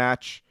grade every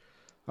match.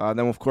 Then,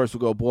 of course,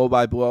 we'll go blow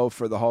by blow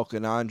for the Hulk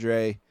and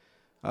Andre,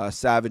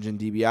 Savage and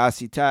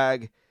DiBiase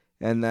tag.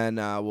 And then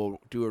we'll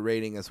do a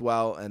rating as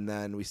well. And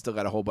then we still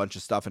got a whole bunch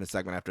of stuff in a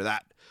segment after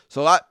that.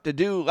 So a lot to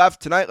do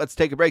left tonight. Let's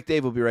take a break.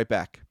 Dave, we'll be right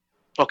back.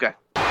 Okay.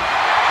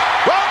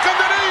 Welcome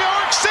to New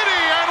York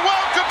City and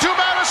welcome to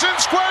Madison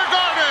Square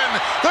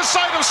Garden, the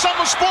site of some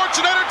of sports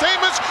and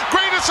entertainment's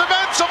greatest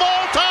events of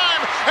all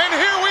time. And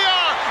here we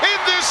are in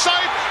this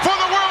site for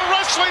the World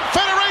Wrestling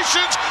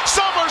Federation's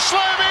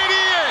SummerSlam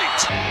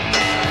 88.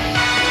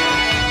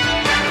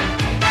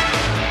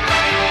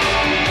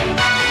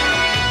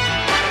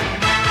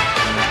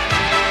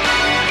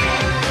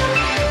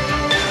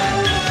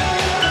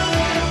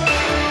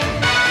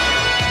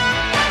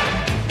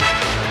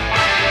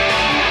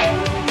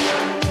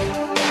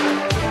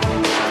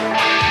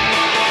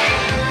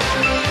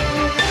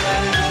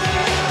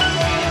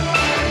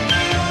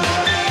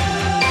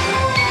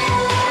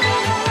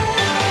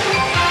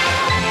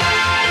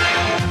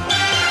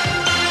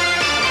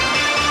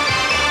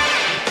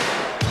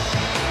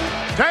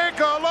 Take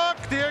a look.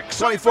 The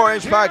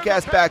 24-inch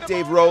podcast back.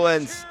 Dave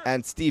Rowlands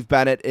and Steve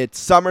Bennett.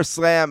 It's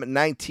SummerSlam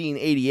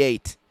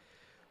 1988,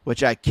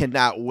 which I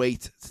cannot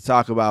wait to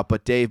talk about.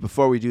 But Dave,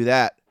 before we do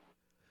that,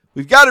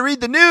 we've got to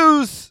read the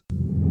news.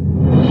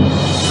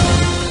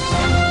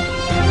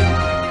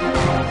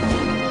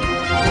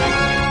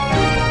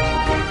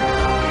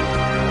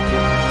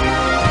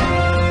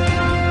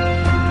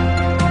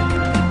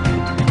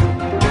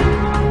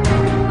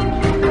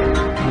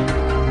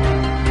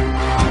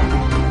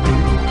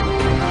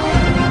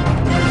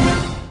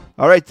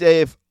 All right,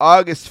 Dave,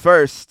 August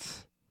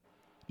 1st,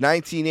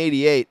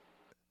 1988,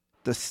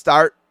 the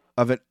start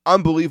of an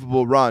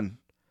unbelievable run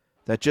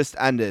that just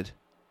ended.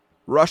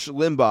 Rush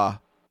Limbaugh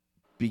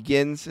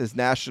begins his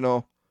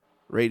national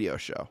radio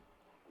show.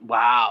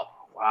 Wow.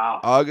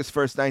 August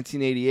 1st,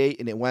 1988,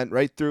 and it went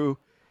right through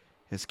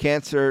his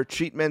cancer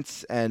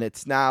treatments, and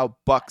it's now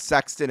Buck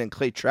Sexton and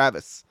Clay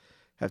Travis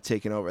have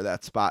taken over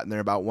that spot, and they're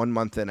about 1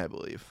 month in, I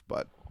believe.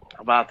 But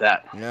how about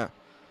that? Yeah.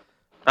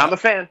 I'm a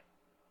fan.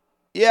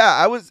 Yeah,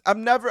 I was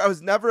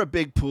never a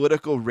big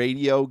political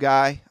radio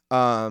guy.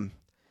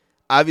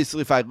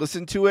 Obviously, if I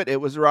listened to it,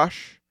 it was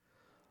Rush.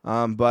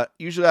 But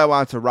usually I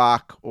want to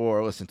rock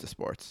or listen to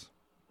sports.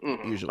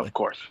 Usually. Of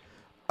course.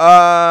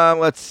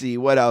 Let's see.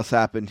 What else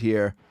happened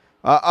here?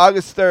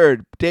 August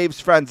 3rd, Dave's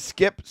friend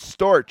Skip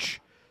Storch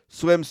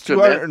swims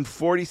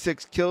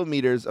 246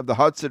 kilometers of the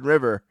Hudson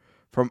River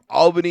from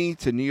Albany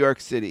to New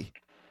York City.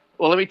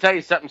 Well, let me tell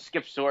you something,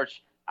 Skip Storch.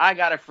 I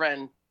got a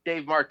friend,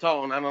 Dave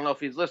Martone, I don't know if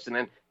he's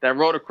listening, that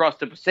rode across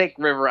the Passaic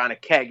River on a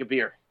keg of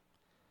beer.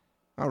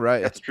 All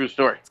right. That's a true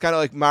story. It's kind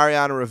of like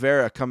Mariano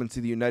Rivera coming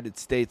to the United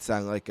States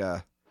on like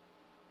a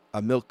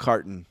milk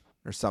carton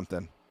or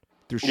something.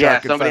 Through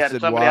somebody had to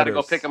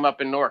go pick him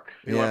up in Newark.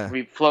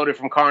 We floated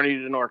from Kearney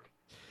to Newark.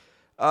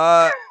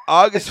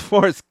 August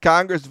 4th,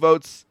 Congress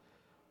votes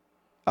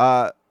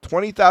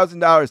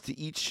 $20,000 to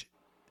each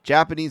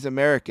Japanese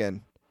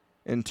American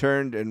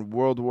interned in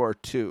World War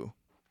II.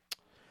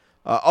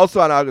 Also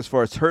on August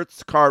 4th,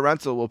 Hertz Car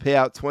Rental will pay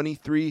out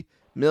 $23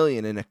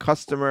 million in a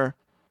consumer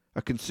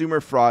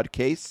fraud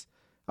case.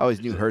 I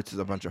always knew Hertz is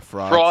a bunch of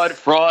frauds.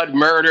 Fraud,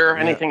 murder,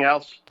 anything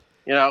else.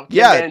 Tim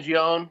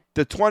Mangione.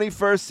 The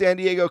 21st San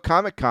Diego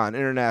Comic-Con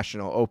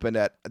International opened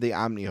at the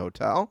Omni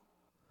Hotel.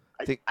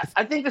 I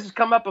think this has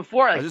come up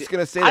before. I was just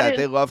going to say that.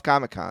 They love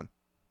Comic-Con.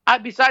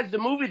 Besides the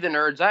movie The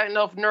Nerds, I didn't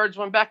know if Nerds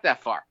went back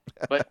that far.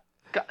 But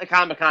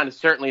Comic-Con is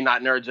certainly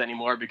not Nerds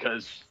anymore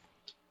because,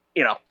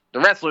 the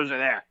wrestlers are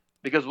there.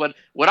 Because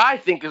what I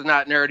think is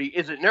not nerdy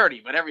isn't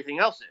nerdy, but everything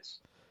else is.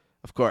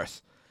 Of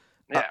course.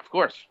 Yeah, of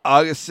course.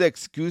 August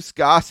 6th, Goose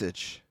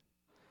Gossage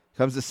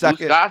becomes the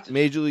second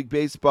Major League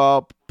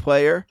Baseball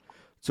player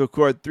to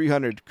record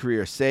 300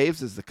 career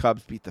saves as the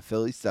Cubs beat the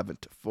Phillies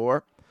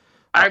 7-4.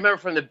 I remember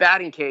from the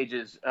batting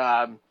cages,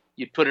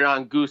 you'd put it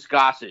on Goose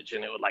Gossage,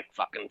 and it would like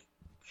fucking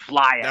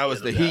fly out. That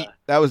was the heat.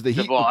 That was the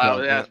heat. Ball.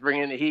 That's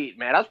bringing the heat,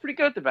 man. That was pretty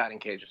good at the batting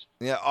cages.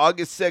 Yeah,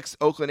 August 6th,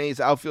 Oakland A's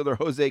outfielder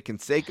Jose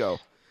Canseco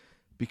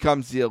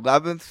becomes the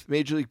 11th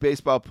Major League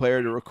Baseball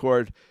player to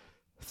record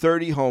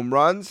 30 home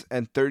runs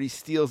and 30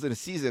 steals in a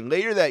season.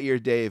 Later that year,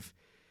 Dave,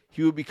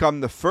 he would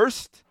become the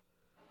first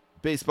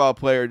baseball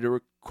player to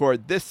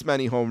record this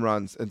many home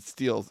runs and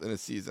steals in a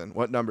season.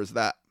 What number is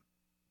that?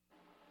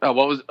 Oh,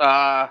 what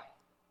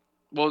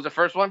was the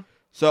first one?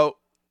 So,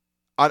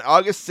 on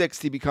August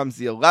 6th, he becomes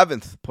the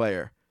 11th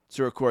player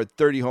to record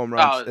 30 home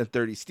runs and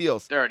 30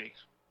 steals. 30.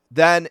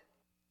 Then,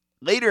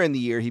 later in the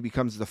year, he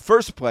becomes the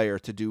first player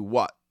to do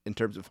what in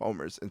terms of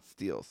homers and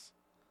steals?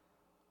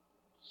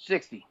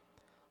 60.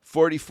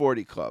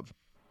 40-40 club.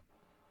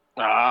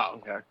 Oh,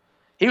 okay.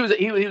 He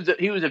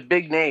was a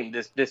big name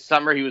this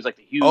summer. He was like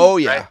the huge. Oh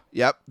yeah, right?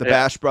 Yep. The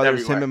Bash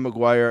brothers, everywhere. him and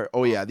McGuire.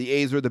 Oh yeah, the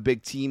A's were the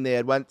big team. They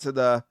had went to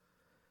the.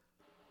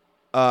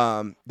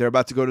 They're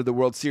about to go to the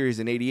World Series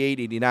in 88,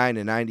 89,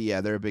 and 90.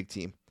 Yeah, they're a big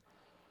team.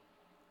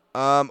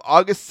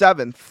 August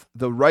 7th,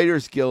 the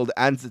Writers Guild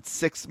ends its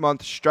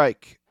 6-month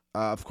strike.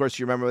 Of course,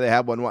 you remember they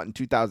had one in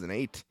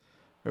 2008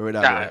 or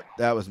whatever. Yeah.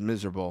 That was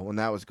miserable when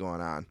that was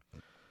going on.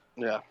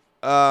 Yeah.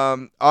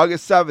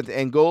 August 7th,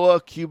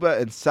 Angola, Cuba,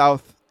 and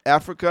South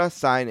Africa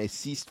sign a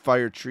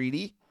ceasefire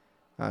treaty.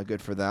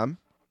 Good for them.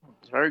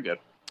 It's very good.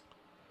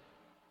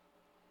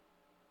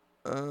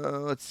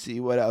 Let's see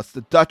what else.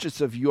 The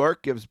Duchess of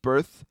York gives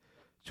birth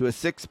to a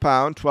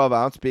 6-pound,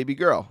 12-ounce baby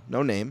girl.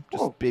 No name,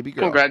 just baby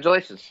girl.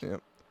 Congratulations.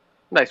 Yep.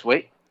 Nice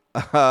weight.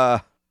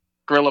 Gorilla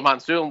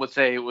Monsoon would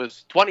say it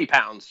was 20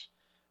 pounds.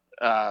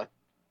 8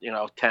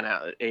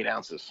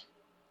 ounces.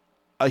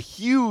 A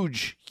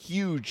huge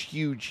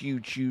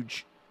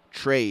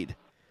trade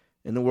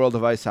in the world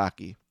of ice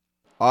hockey.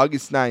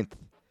 August 9th,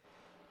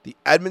 the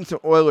Edmonton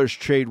Oilers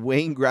trade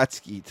Wayne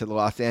Gretzky to the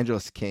Los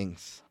Angeles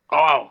Kings.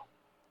 Oh.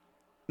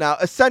 Now,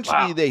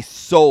 essentially, they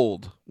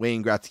sold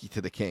Wayne Gretzky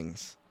to the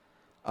Kings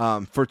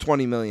for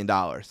 $20 million.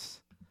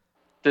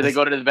 Did they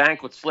go to the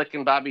bank with Slick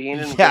and Bobby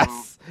Heenan?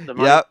 Yes.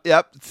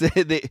 Yep.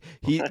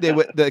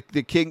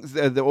 The Kings,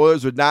 the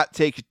Oilers would not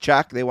take a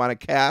check. They wanted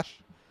cash.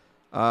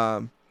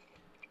 But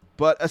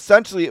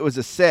essentially, it was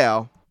a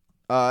sale.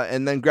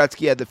 And then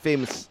Gretzky had the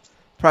famous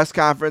press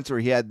conference where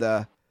he had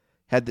the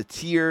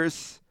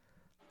tears.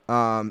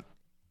 But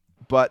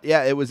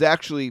yeah, it was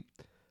actually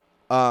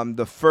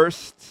the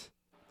first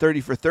 30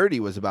 for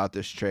 30 was about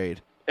this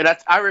trade. And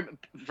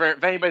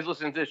if anybody's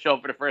listening to this show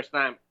for the first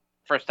time,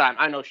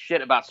 I know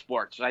shit about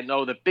sports. I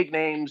know the big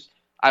names.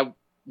 I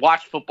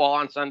watch football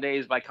on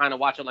Sundays, but I kind of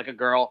watch it like a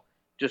girl,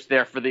 just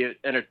there for the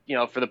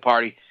for the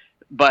party.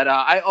 But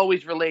I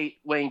always relate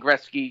Wayne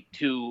Gretzky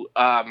to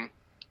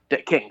the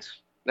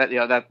Kings.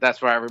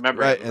 That's where I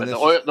remember right, it.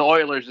 But the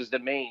Oilers is the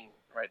main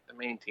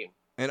team.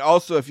 And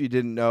also, if you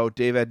didn't know,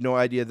 Dave had no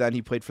idea then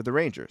he played for the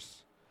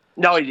Rangers.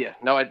 No idea.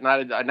 Now I do.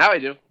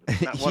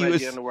 Not one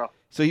idea in the world.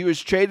 So he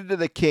was traded to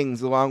the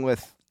Kings along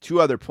with 2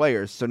 other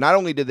players. So not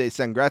only did they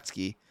send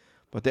Gretzky,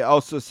 but they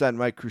also sent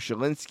Mike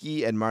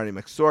Krushelinski and Marty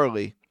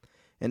McSorley.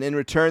 And in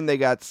return, they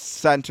got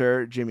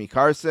center Jimmy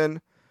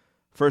Carson,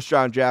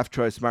 first-round draft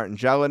choice Martin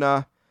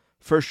Jelena,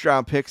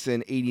 first-round picks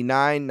in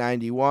 89,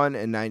 91,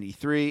 and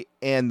 93,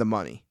 and the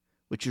money,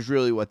 which is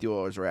really what the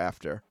Oilers were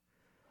after.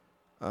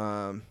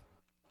 Now,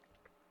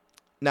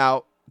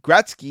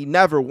 Gretzky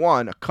never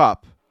won a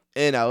cup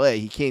in L.A.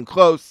 He came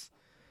close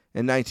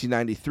in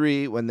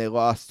 1993 when they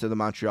lost to the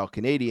Montreal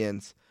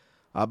Canadiens.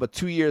 But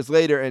 2 years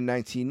later in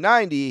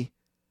 1990,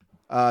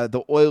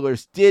 the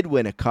Oilers did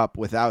win a cup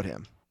without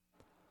him.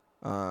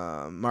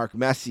 Mark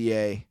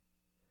Messier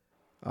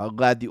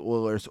led the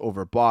Oilers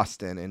over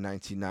Boston in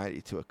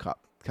 1990 to a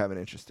cup. Kind of an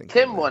interesting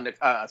Tim game won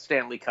a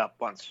Stanley Cup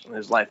once in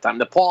his lifetime.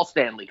 The Paul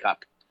Stanley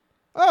Cup.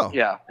 Oh.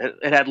 Yeah.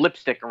 It had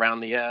lipstick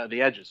around the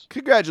edges.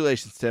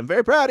 Congratulations, Tim.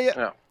 Very proud of you.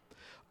 Yeah.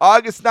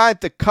 August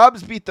 9th, the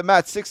Cubs beat the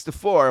Mets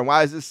 6-4. And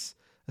why is this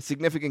a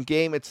significant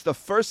game? It's the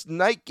first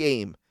night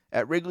game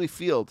at Wrigley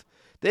Field.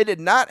 They did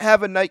not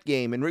have a night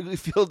game in Wrigley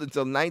Field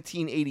until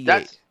 1988.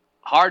 That's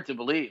hard to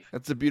believe.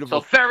 That's a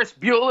beautiful. So Ferris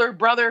Bueller,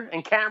 brother,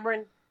 and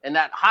Cameron, and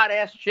that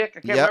hot-ass chick,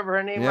 I can't remember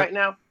her name right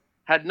now,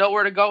 had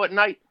nowhere to go at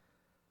night.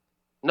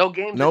 No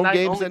games at night. No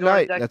games at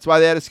night. That's why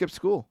they had to skip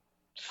school.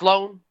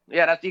 Sloan.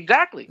 Yeah, that's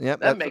exactly.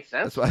 Yep, that makes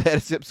sense. That's why they had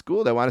to skip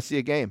school. They want to see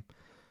a game.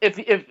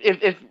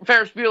 If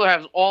Ferris Bueller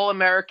has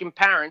all-American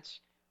parents,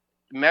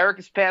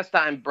 America's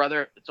pastime,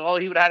 brother, it's all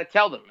he would have had to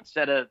tell them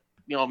instead of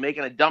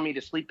making a dummy to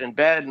sleep in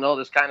bed and all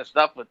this kind of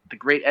stuff with the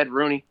great Ed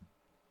Rooney.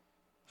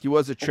 He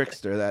was a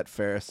trickster, that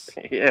Ferris.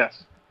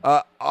 Yes.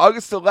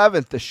 August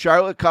 11th, the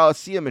Charlotte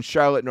Coliseum in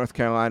Charlotte, North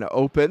Carolina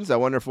opens. I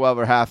wonder if we'll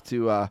ever have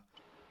to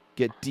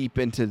get deep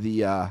into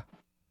the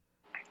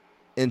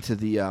into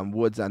the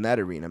woods on that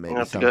arena maybe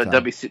That's sometime.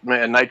 good.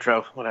 WC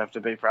Nitro would have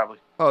to be probably.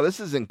 Oh, this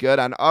isn't good.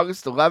 On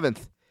August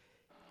 11th,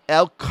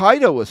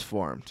 Al-Qaeda was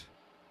formed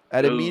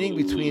at a meeting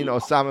between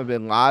Osama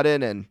bin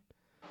Laden and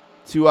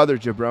two other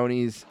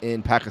jabronis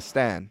in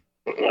Pakistan.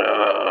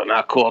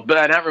 Not cool.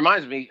 But that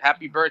reminds me,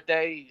 happy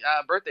birthday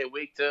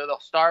week to the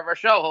star of our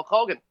show, Hulk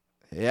Hogan.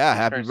 Yeah,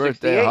 happy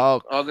birthday,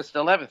 Hulk. August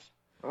 11th.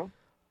 I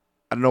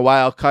don't know why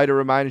Al-Qaeda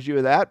reminded you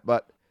of that,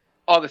 but...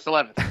 August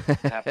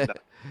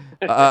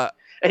 11th.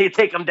 And you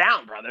take him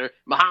down, brother.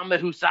 Muhammad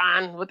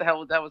Hussein. What the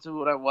hell? That was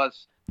who that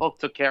was. Hulk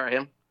took care of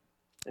him.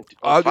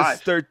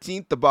 August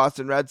 13th, the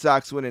Boston Red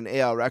Sox win an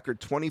AL record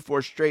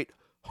 24 straight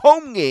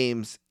home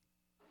games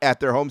at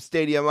their home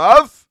stadium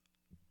of...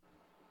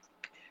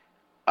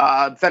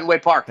 Fenway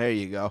Park. There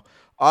you go.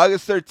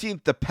 August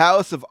 13th, the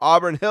Palace of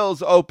Auburn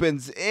Hills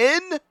opens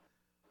in...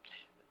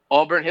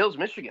 Auburn Hills,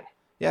 Michigan.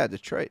 Yeah,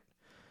 Detroit.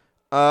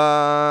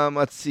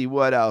 Let's see,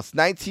 what else?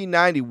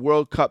 1990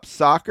 World Cup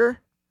Soccer.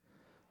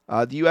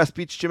 The U.S.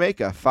 beats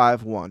Jamaica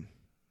 5-1.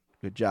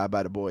 Good job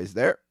by the boys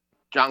there.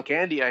 John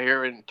Candy, I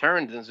hear,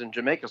 is in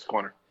Jamaica's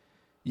corner.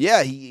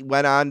 Yeah, he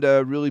went on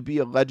to really be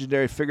a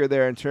legendary figure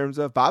there in terms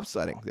of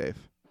bobsledding, Dave.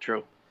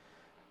 True.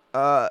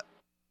 August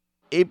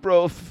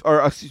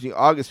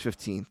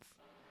 15th,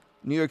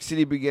 New York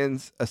City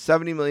begins a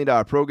 $70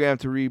 million program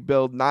to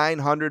rebuild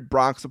 900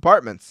 Bronx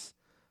apartments.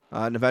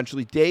 And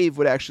eventually Dave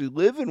would actually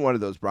live in one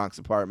of those Bronx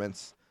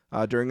apartments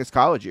during his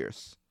college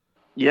years.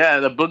 Yeah,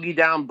 the boogie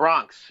down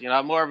Bronx.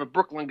 I'm more of a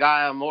Brooklyn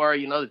guy. I'm more,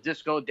 the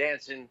disco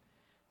dancing,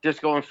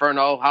 Disco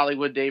Inferno,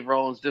 Hollywood Dave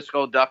Rollins,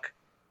 Disco Duck,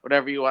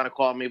 whatever you want to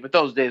call me. But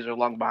those days are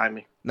long behind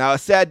me. Now, a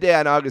sad day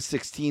on August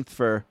 16th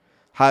for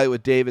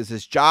Hollywood Dave as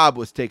his job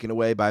was taken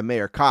away by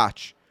Mayor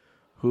Koch,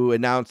 who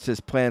announced his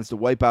plans to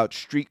wipe out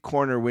street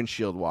corner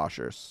windshield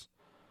washers.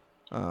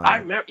 I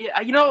remember,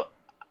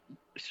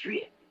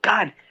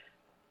 God,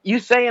 you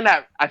saying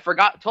that,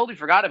 totally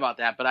forgot about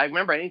that. But I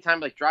remember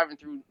anytime driving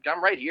through,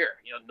 I'm right here,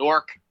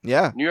 Newark,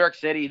 New York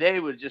City, they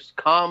would just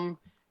come,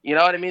 you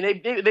know what I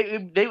mean?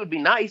 They would be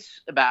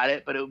nice about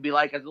it, but it would be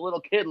like as a little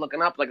kid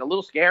looking up, like a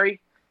little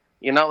scary,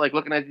 like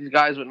looking at these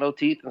guys with no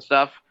teeth and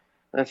stuff.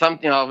 And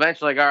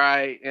eventually, all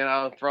right,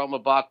 throw them a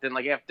buck. Then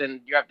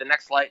you're at the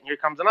next light, and here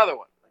comes another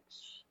one.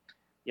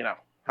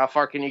 How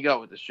far can you go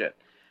with this shit?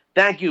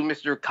 Thank you,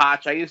 Mr.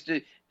 Koch. I used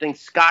to think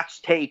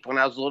Scotch tape when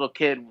I was a little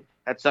kid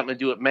had something to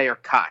do with Mayor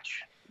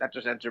Koch. That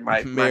just entered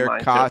my mind. Mayor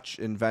Koch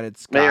invented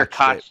Scotch Mayor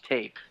Koch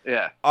tape.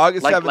 Yeah.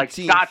 August 17th. Like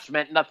Scotch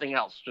meant nothing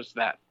else, just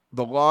that.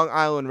 The Long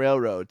Island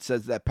Railroad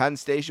says that Penn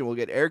Station will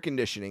get air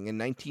conditioning in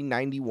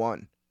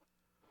 1991.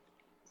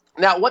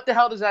 Now, what the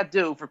hell does that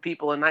do for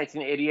people in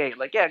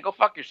 1988? Go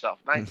fuck yourself.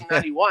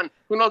 1991,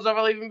 who knows if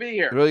I'll even be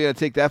here? Really going to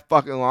take that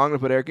fucking long to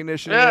put air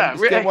conditioning in? Yeah,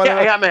 get one of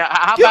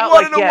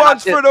the the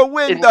ones for the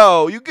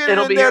window. You get it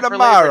in there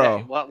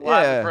tomorrow. We'll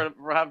have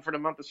it for the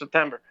month of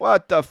September.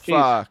 What the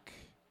fuck?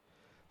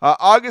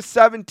 August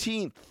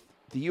 17th,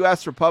 the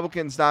U.S.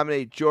 Republicans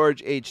nominate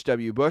George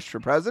H.W. Bush for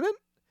president.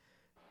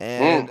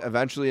 And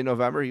eventually in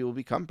November, he will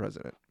become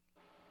president.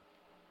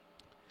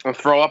 And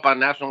throw up on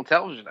national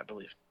television, I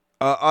believe.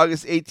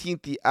 August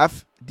 18th, the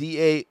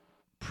FDA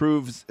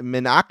proves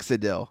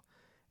minoxidil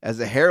as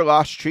a hair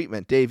loss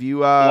treatment. Dave, you...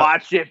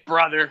 watch it,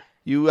 brother.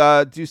 You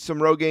do some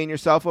Rogaine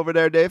yourself over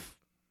there, Dave?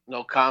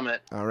 No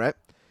comment. All right.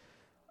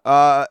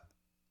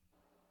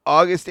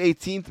 August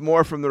 18th,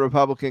 more from the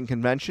Republican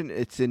convention.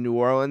 It's in New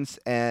Orleans,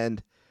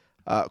 and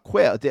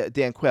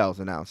Dan Quayle's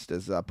announced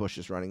as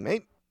Bush's running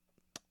mate.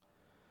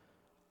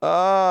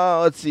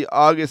 Let's see.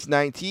 August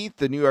 19th,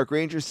 the New York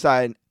Rangers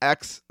signed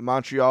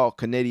ex-Montreal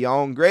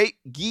Canadien great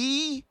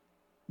Guy.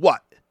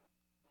 What?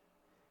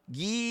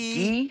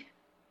 Guy?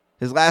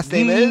 His last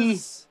name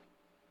is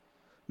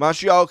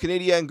Montreal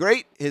Canadien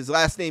great. His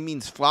last name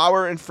means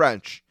flower in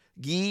French.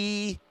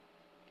 Guy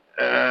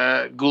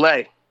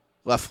Goulet.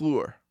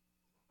 Lafleur.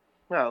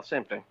 Well,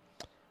 same thing.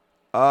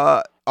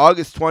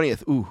 August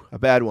 20th. Ooh, a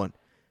bad one.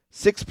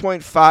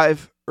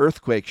 6.5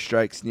 earthquake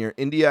strikes near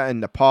India and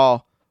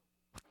Nepal.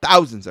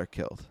 Thousands are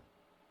killed.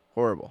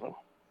 Horrible.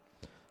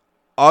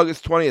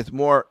 August 20th,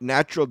 more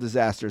natural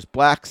disasters.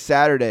 Black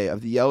Saturday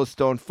of the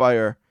Yellowstone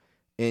fire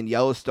in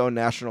Yellowstone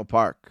National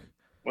Park.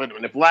 Wait a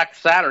minute. Black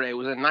Saturday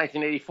was in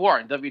 1984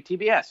 in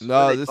WTBS.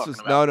 No, this was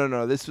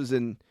no. This was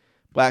in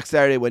Black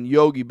Saturday when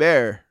Yogi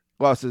Bear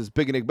lost his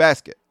picnic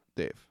basket,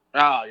 Dave.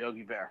 Oh,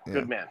 Yogi Bear. Yeah.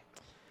 Good man.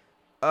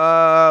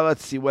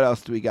 Let's see. What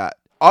else do we got?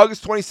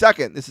 August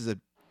 22nd. This is a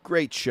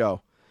great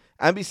show.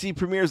 NBC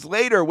premieres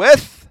Later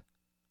with...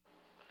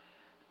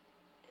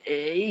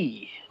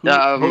 Hey. In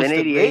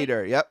 88?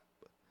 Later, yep.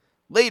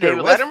 Later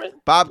David with Letterman?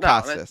 Bob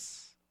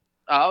Costas.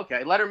 Oh,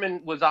 okay.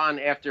 Letterman was on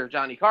after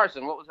Johnny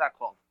Carson. What was that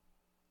called?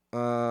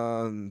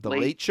 The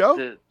Late Show?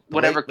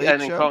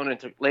 And Conan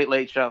took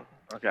Late Show.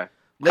 Okay.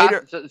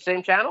 Later. The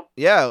same channel?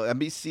 Yeah,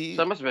 NBC.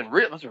 So it must have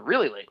been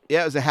really late.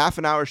 Yeah, it was a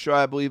half-an-hour show,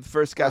 I believe. The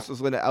first guest was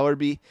Linda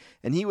Ellerby,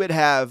 and he would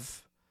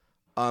have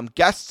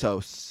guest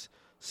hosts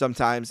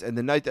sometimes. And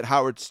the night that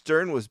Howard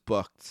Stern was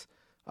booked,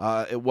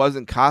 it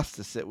wasn't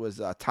Costas. It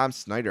was Tom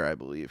Snyder, I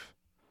believe.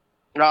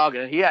 Oh,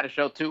 okay. He had a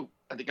show, too.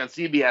 I think on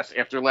CBS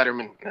after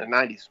Letterman in the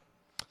 90s.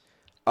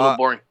 A little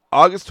boring.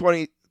 August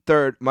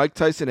 23rd, Mike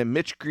Tyson and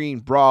Mitch Green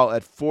brawl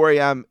at 4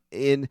 a.m.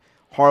 in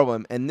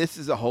Harlem. And this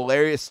is a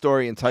hilarious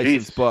story in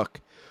Tyson's book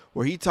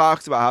where he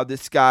talks about how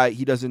this guy,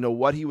 he doesn't know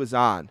what he was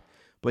on,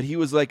 but he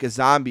was like a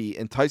zombie.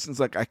 And Tyson's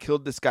like, I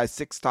killed this guy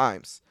 6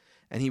 times.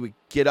 And he would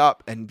get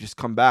up and just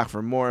come back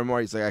for more and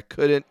more. He's like, I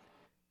couldn't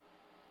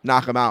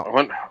knock him out.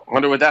 I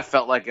wonder what that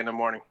felt like in the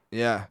morning.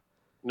 Yeah.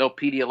 No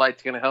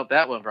Pedialyte's going to help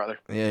that one, brother.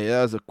 Yeah,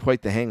 that was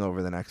quite the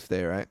hangover the next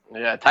day, right?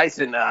 Yeah,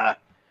 Tyson, hot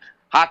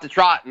to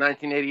trot in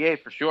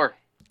 1988 for sure.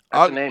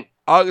 That's the name.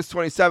 August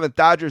 27th,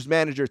 Dodgers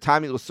manager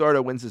Tommy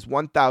Lasorda wins his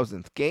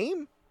 1,000th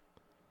game.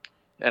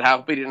 And I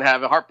hope he didn't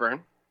have a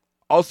heartburn.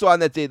 Also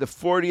on that day, the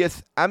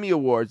 40th Emmy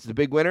Awards. The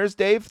big winners,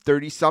 Dave,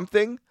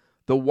 30-something,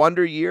 The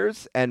Wonder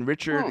Years, and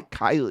Richard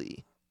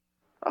Kiley.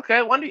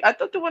 Okay, I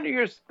thought the Wonder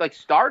Years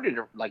started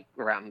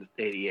around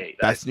 88.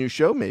 Best new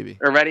show, maybe.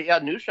 Already,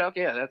 new show.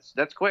 Yeah,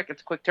 that's quick.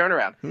 It's a quick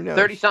turnaround. Who knows?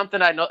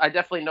 30-something. I know. I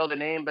definitely know the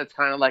name, but it's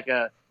kind of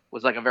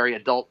was a very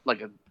adult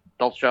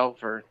show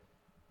for.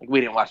 We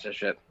didn't watch that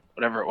shit.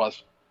 Whatever it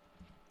was.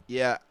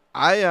 Yeah,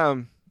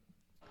 I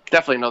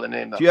definitely know the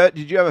name though.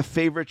 Did you have a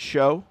favorite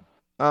show?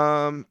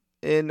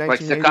 In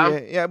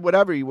 1988? Yeah,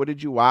 whatever. What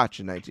did you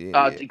watch in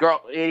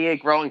 1988? 88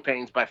 Growing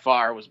Pains by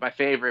far was my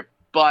favorite,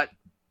 but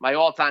my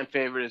all-time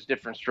favorite is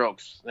Different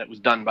Strokes. That was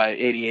done by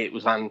 88. It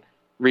was on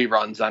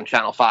reruns on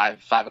Channel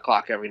 5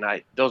 o'clock every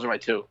night. Those are my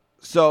two.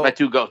 So my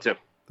two go-to.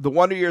 The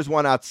Wonder Years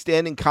won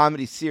Outstanding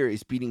Comedy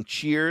Series, beating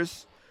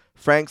Cheers,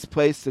 Frank's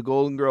Place, The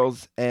Golden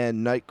Girls,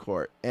 and Night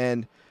Court.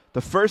 And the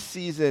first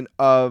season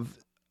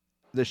of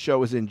the show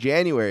was in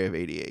January of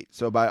 88.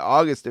 So by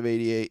August of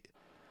 88,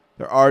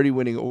 they're already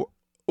winning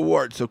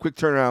awards. So quick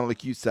turnaround,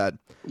 like you said.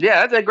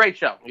 Yeah, that's a great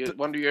show.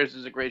 Wonder Years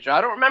is a great show.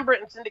 I don't remember it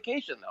in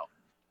syndication though.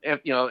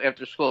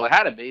 After school, it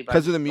had to be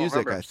because of the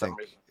music. I think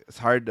it's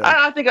hard to.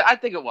 I think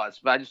it was,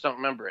 but I just don't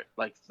remember it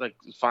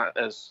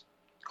as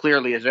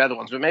clearly as the other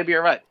ones. But maybe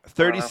you're right.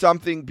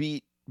 30-something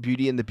beat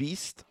Beauty and the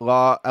Beast,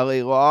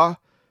 L.A. Law,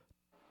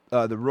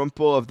 The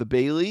Rumple of the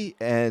Bailey,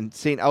 and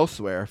St.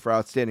 Elsewhere for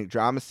Outstanding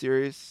Drama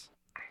Series.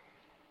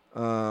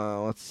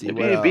 Let's see.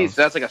 Beauty and the Beast.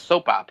 That's like a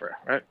soap opera,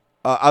 right?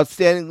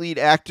 Outstanding Lead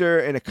Actor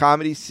in a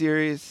Comedy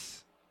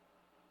Series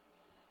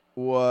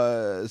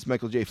was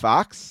Michael J.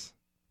 Fox.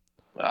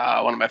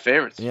 One of my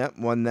favorites. Yeah,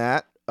 won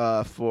that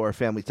for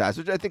Family Ties,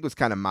 which I think was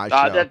kind of my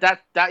show.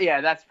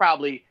 That's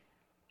probably,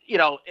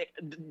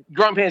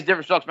 Growing Pains,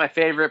 Different Strokes, my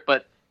favorite,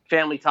 but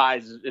Family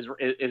Ties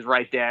is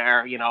right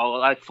there.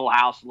 Like Full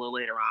House a little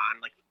later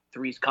on. Like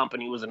Three's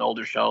Company was an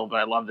older show, but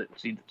I loved it.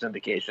 See the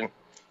syndication.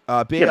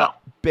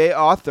 Bay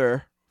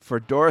Author for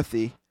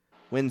Dorothy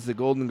wins the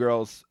Golden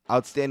Girls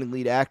Outstanding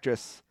Lead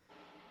Actress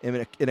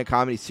in a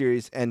Comedy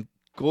Series, and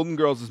Golden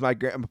Girls is my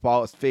Grandpa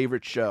Paula's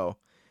favorite show.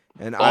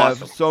 And awesome. I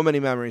have so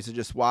many memories of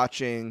just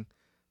watching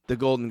the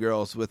Golden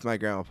Girls with my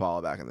Grandma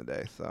Paula back in the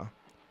day. So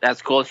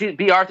that's cool.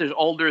 B. Arthur's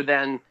older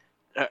than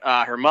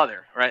her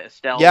mother, right?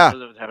 Estelle. Yeah.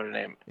 Was her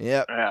name.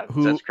 Yep. Yeah.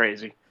 That's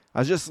crazy. I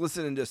was just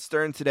listening to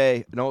Stern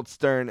today, an old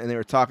Stern, and they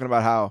were talking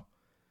about how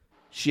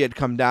she had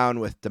come down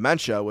with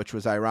dementia, which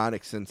was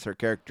ironic since her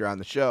character on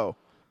the show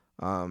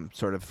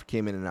sort of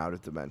came in and out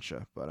of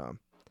dementia. But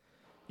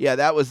yeah,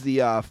 that was the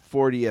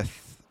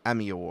 40th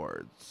Emmy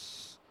Awards.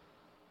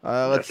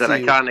 Let's see.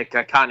 That's an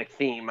iconic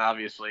theme,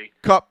 obviously.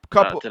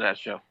 Couple to that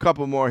show.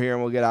 Couple more here,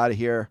 and we'll get out of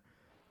here.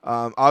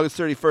 August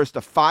 31st,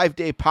 a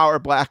 5-day power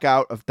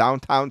blackout of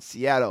downtown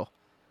Seattle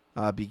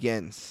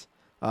begins,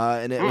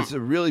 and it was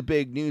a really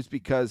big news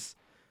because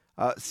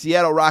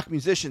Seattle rock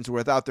musicians were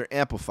without their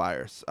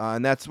amplifiers,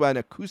 and that's when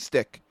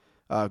acoustic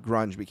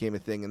grunge became a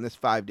thing in this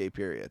 5-day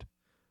period.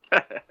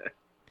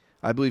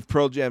 I believe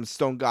Pearl Jam's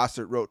Stone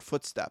Gossard wrote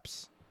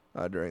 "Footsteps"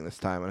 during this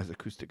time on his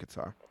acoustic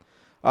guitar.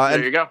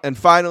 There you go. And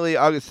finally,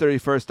 August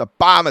 31st, a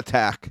bomb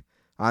attack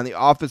on the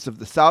office of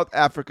the South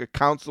Africa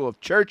Council of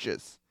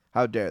Churches.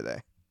 How dare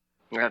they?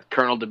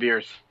 Colonel De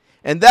Beers.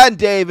 And then,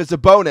 Dave, as a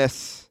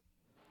bonus,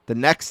 the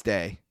next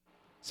day,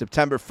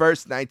 September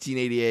 1st,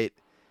 1988,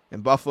 in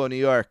Buffalo, New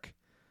York,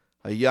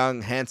 a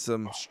young,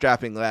 handsome,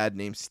 strapping lad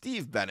named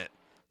Steve Bennett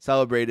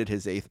celebrated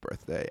his 8th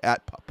birthday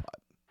at Putt Putt.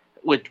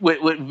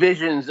 With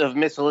visions of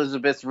Miss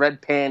Elizabeth's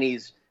red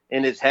panties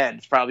in his head.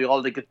 It's probably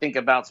all they could think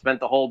about. Spent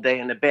the whole day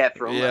in the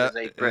bathroom on his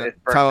 8th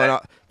birthday.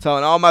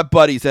 Telling all my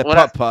buddies at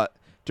Putt Putt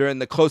during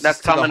the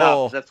closest to the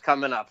hole. That's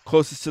coming up.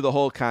 Closest to the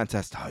hole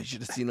contest. Oh, you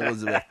should have seen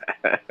Elizabeth.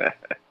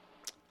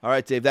 All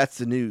right, Dave, that's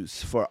the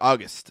news for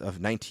August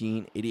of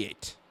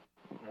 1988.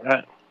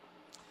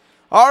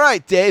 All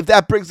right, Dave,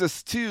 that brings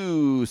us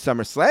to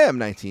SummerSlam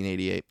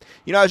 1988.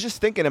 I was just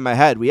thinking in my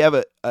head, we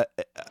have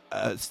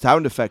a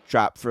sound effect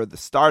drop for the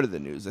start of the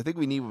news. I think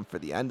we need one for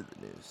the end of the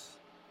news.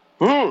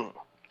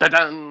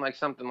 Like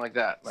something like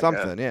that.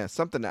 Something.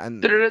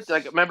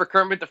 Like, remember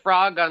Kermit the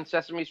Frog on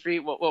Sesame Street?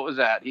 What was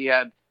that?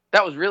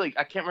 That was really,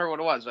 I can't remember what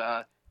it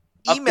was.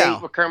 Email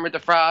with Kermit the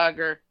Frog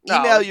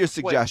email your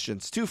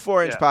suggestions.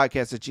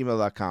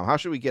 24inchpodcast@gmail.com. How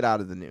should we get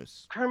out of the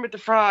news? Kermit the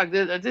Frog.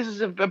 This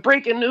is a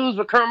breaking news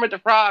with Kermit the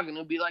Frog, and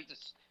it'll be like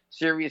this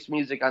serious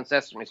music on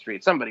Sesame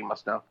Street? Somebody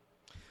must know.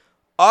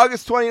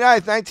 August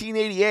 29th,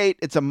 1988.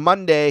 It's a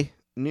Monday.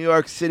 New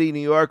York City, New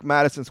York,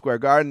 Madison Square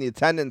Garden. The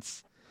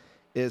attendance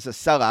is a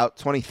sellout,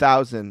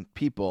 20,000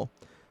 people.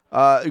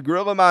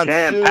 Gorilla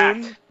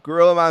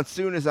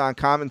Monsoon is on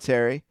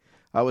commentary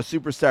with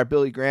superstar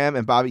Billy Graham,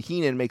 and Bobby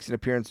Heenan makes an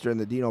appearance during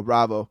the Dino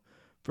Bravo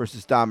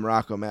versus Don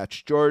Morocco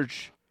match.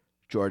 Gene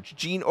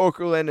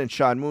Okerlund and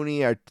Sean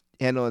Mooney are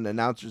handling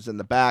announcers in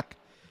the back.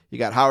 You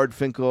got Howard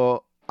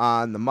Finkel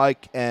on the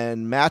mic,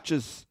 and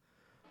matches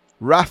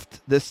reffed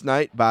this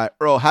night by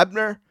Earl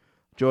Hebner,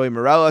 Joey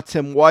Morella,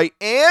 Tim White,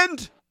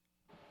 and...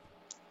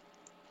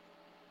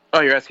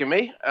 Oh, you're asking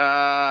me?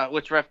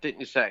 Which ref didn't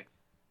you say?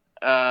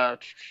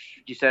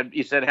 You said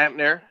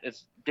Hebner.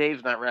 It's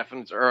Dave's not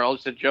reffing. It's Earl. You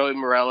said Joey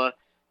Morella.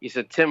 You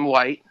said Tim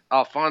White.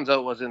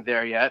 Alfonso wasn't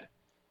there yet.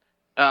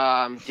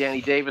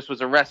 Danny Davis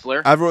was a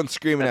wrestler. Everyone's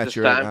screaming at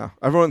you right now.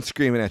 Everyone's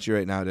screaming at you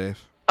right now, Dave.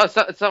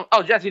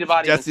 Jesse the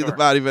Body Ventura. The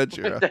Body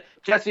Ventura.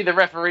 Jesse the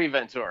Referee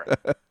Ventura.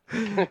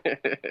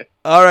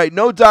 All right,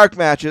 no dark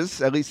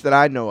matches, at least that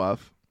I know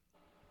of.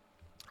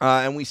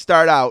 And we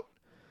start out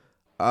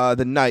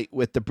the night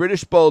with the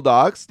British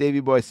Bulldogs, Davey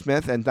Boy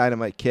Smith and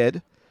Dynamite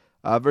Kid,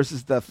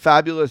 versus the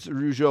fabulous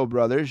Rougeau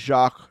brothers,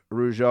 Jacques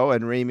Rougeau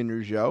and Raymond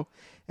Rougeau.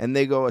 And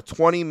they go a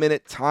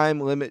 20-minute time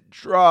limit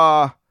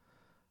draw.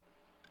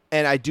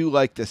 And I do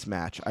like this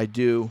match. I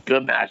do.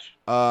 Good match.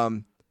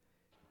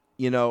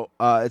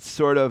 It's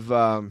sort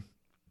of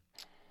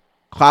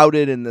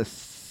clouded in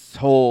this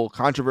whole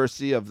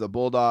controversy of the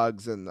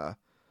Bulldogs and the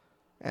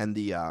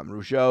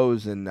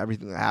Rougeaus and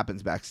everything that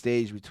happens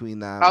backstage between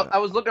them. I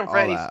was looking for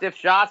any stiff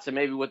shots, and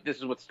maybe this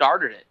is what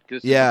started it.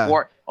 Because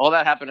before all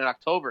that happened in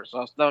October,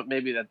 so I thought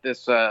maybe that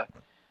this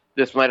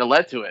might have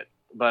led to it.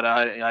 But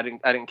I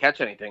didn't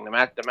catch anything. The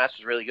match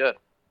was really good.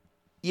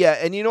 Yeah,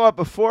 and you know what?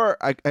 Before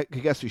I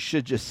guess we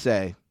should just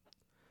say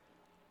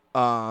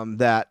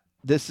that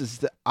this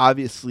is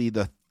obviously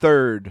the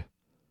third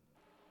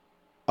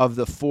of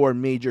the 4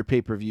 major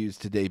pay-per-views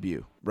to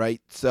debut,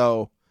 right?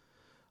 So,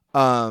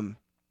 well,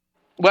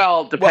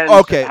 it depends.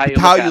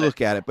 How you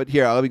look at it. But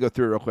here, let me go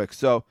through it real quick.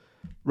 So,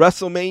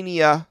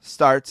 WrestleMania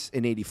starts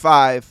in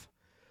 '85.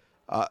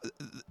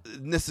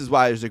 This is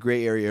why there's a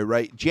gray area,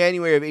 right?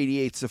 January of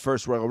 '88 is the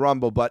first Royal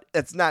Rumble, but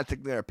it's not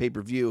technically a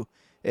pay-per-view.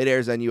 It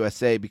airs on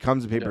USA,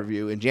 becomes a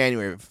pay-per-view in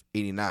January of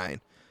 '89.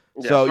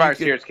 Yeah, so Survivor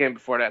Series came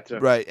before that, too.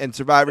 Right, and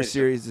Survivor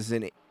Series is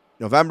in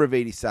November of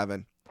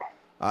 '87.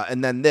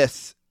 And then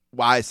this,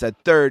 why I said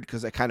third,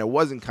 because I kind of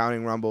wasn't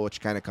counting Rumble,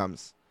 which kind of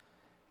comes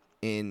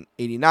in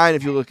 '89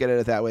 if you look at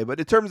it that way. But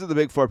in terms of the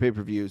big 4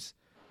 pay-per-views,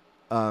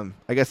 I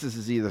guess this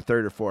is either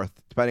third or fourth,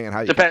 depending on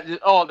how you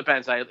It all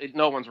depends.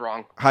 No one's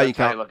wrong. How you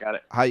look at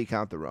it. How you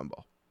count the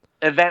Rumble.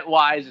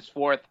 Event-wise, it's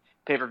fourth.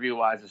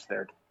 Pay-per-view-wise, it's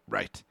third.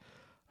 Right.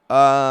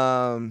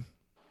 But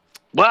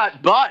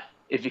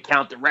if you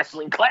count the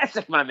Wrestling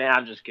Classic, my man,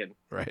 I'm just kidding.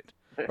 Right.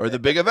 Or the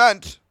big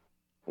event.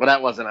 Well,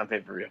 that wasn't on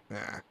pay-per-view.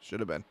 Yeah,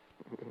 should have been.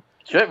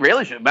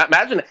 Really should.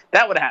 Imagine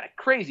that would have had a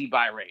crazy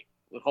buy rate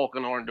with Hulk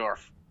and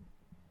Orndorff.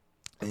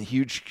 And a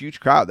huge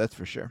crowd, that's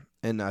for sure.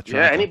 And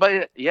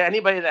anybody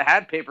that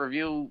had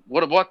pay-per-view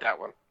would have bought that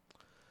one.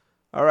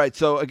 All right,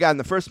 so again,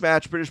 the first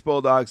match, British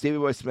Bulldogs, Davey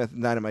Boy Smith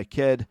and Dynamite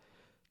Kid.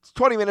 It's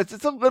 20 minutes.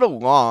 It's a little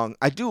long.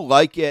 I do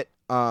like it.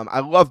 I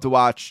love to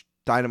watch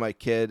Dynamite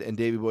Kid and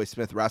Davey Boy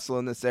Smith wrestle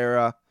in this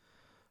era.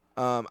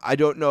 I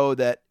don't know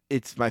that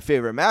it's my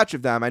favorite match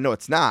of them. I know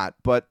it's not,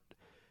 but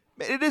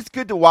it is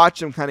good to watch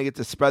them kind of get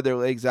to spread their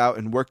legs out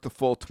and work the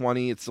full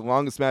 20. It's the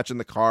longest match in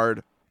the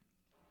card.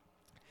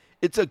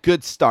 It's a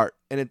good start,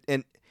 and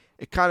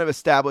it kind of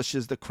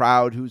establishes the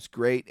crowd, who's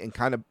great, and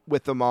kind of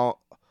with them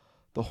all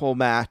the whole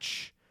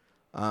match.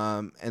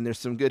 And there's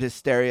some good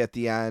hysteria at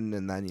the end,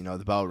 and then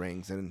the bell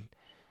rings and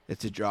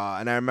it's a draw.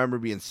 And I remember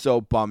being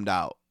so bummed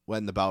out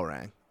when the bell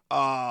rang.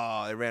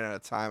 Oh, they ran out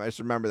of time. I just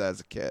remember that as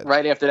a kid.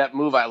 Right after that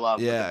move I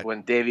love, yeah,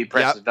 when Davey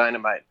presses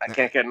Dynamite. I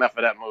can't get enough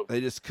of that move. They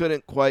just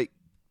couldn't quite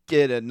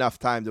get enough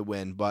time to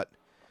win. But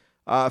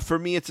for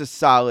me, it's a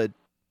solid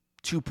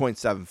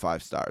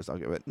 2.75 stars. I'll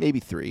give it maybe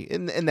 3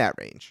 in that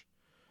range.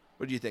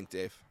 What do you think,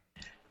 Dave?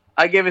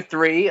 I give it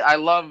 3. I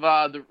love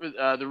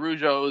the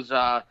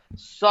Rougeau's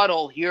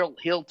subtle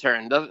heel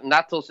turn.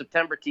 Not till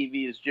September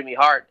TV does Jimmy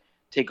Hart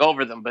take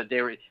over them, but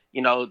they were,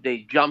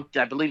 they jumped.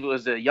 I believe it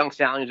was the Young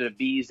Stallions or the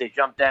Bees. They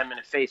jumped them in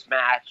a face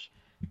match,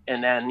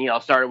 and then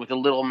started with the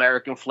Little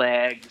American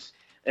flags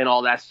and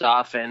all that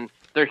stuff. And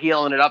they're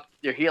healing it up.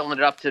 They're healing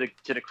it up to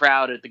the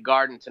crowd at the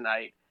Garden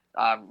tonight.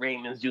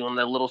 Raymond's doing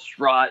the little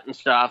strut and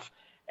stuff.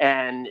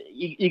 And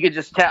you could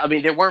just tell. I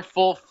mean, they weren't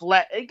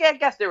full-fledged. I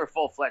guess they were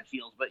full-fledged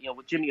heels, but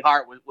with Jimmy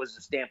Hart was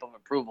the stamp of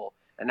approval,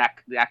 and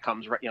that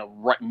comes right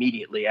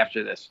immediately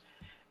after this.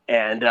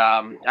 And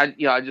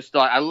I just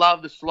thought I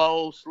love the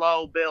slow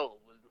build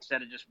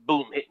instead of just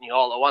boom hitting you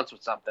all at once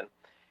with something.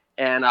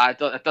 And I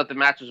thought the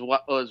match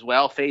was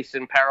well faced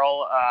in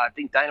peril. I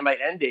think Dynamite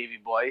and Davey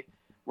Boy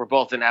were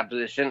both in that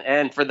position.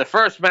 And for the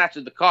first match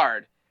of the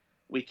card,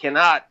 we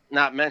cannot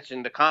not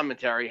mention the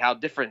commentary, how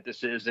different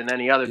this is than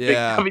any other big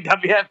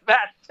WWF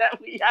match that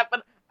we have.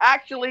 But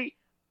actually,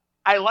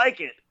 I like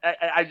it.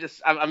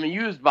 I'm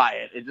amused by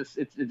it. It's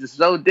just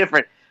so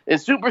different. In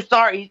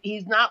Superstar,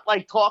 he's not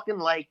like talking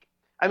like.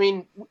 I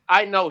mean,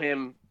 I know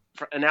him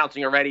for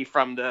announcing already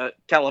from the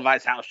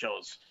televised house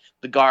shows,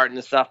 the Garden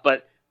and stuff.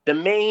 But the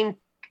main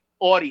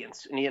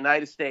audience in the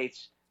United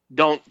States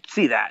don't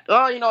see that.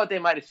 Oh, you know what? They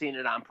might have seen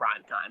it on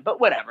prime time,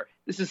 but whatever.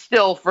 This is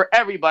still for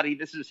everybody.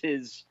 This is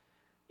his,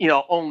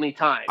 only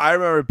time. I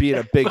remember it being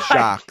a big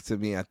shock to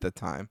me at the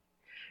time.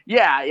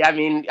 Yeah, I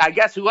mean,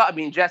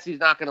 Jesse's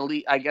not going to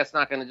leave. I guess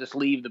not going to just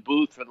leave the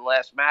booth for the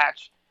last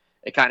match.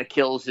 It kind of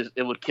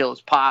it would kill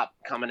his pop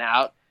coming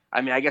out.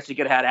 I mean, I guess you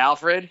could have had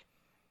Alfred.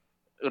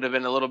 It would have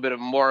been a little bit of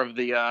more of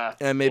the.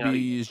 And maybe you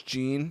use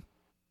Gene.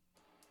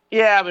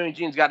 Yeah, I mean,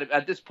 Gene's got it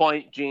at this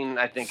point. Gene,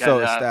 I think, so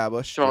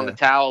established, thrown the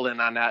towel in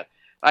on that.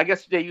 I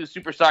guess they used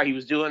Superstar. He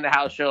was doing the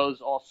house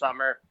shows all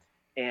summer,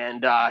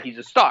 and he's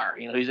a star.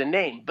 He's a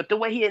name. But the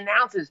way he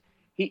announces,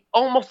 he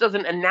almost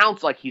doesn't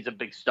announce like he's a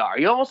big star.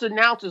 He almost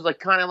announces like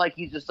kind of like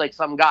he's just like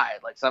some guy,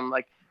 like some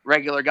like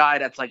regular guy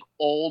that's like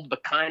old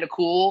but kind of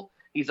cool.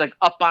 He's like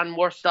up on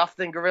more stuff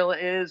than Gorilla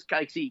is.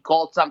 Like, see, he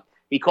called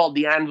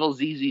the Anvil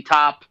ZZ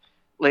Top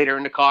later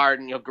in the card,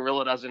 and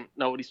Gorilla doesn't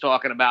know what he's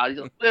talking about. He's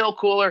a little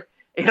cooler.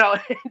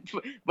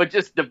 But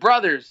just the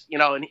brothers,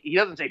 and he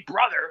doesn't say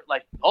brother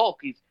like Hulk.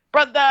 He's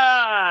brother,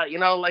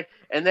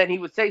 and then he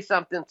would say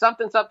something,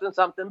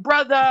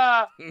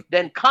 brother,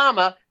 then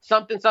comma,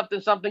 something,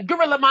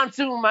 Gorilla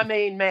Monsoon, my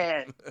main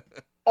man,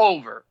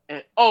 over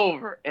and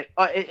over, and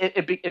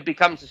it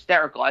becomes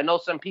hysterical. I know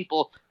some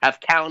people have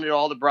counted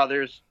all the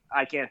brothers.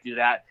 I can't do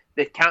that.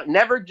 They count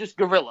never just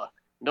Gorilla,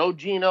 no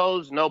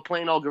Genos, no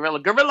plain old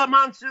Gorilla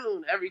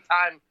Monsoon every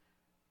time.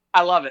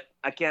 I love it.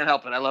 I can't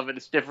help it. I love it.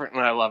 It's different,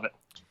 and I love it.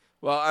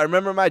 Well, I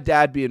remember my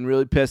dad being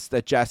really pissed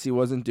that Jesse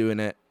wasn't doing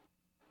it.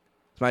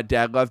 My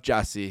dad loved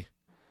Jesse,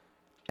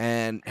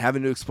 and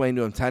having to explain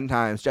to him 10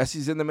 times,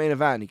 Jesse's in the main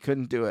event. He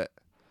couldn't do it.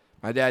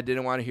 My dad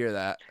didn't want to hear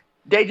that.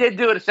 They did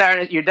do it at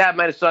Saturday. Your dad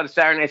might have saw the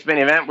Saturday Night's main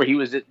event where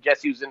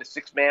Jesse was in a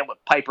 6-man with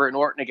Piper and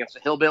Orton against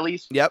the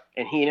Hillbillies. Yep.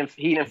 And he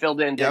and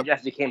filled in. Yep.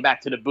 Jesse came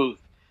back to the booth.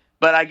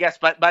 But I guess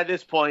by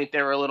this point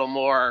they were a little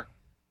more,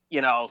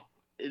 they're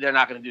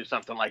not going to do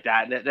something like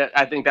that.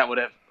 I think that would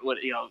have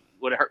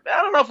hurt.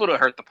 I don't know if it would have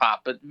hurt the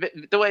pop, but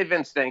the way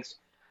Vince thinks,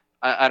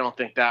 I don't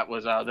think that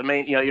was the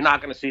main. You're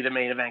not going to see the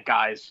main event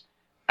guys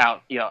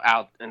out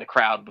in the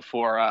crowd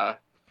before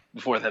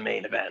the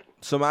main event.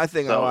 So my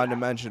thing I wanted to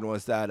mention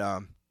was that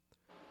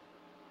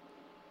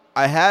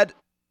I had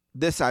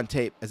this on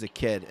tape as a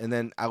kid, and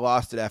then I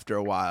lost it after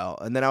a while,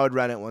 and then I would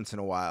rent it once in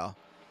a while.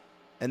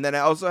 And then I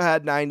also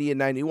had 90 and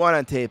 91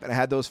 on tape, and I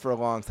had those for a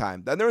long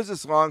time. Then there was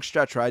this long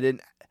stretch where I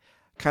didn't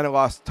kind of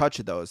lost touch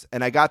of those,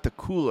 and I got the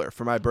cooler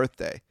for my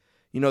birthday.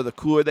 The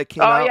cooler that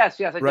came out? Oh, yes,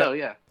 I do,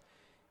 yeah.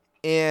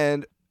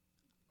 And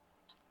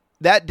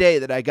that day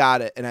that I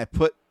got it and I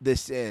put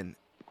this in,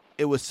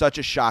 it was such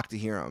a shock to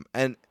hear him.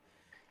 And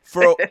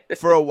for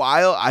a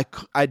while,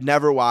 I'd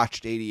never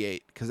watched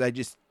 88 because I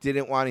just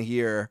didn't want to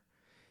hear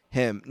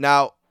him.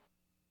 Now,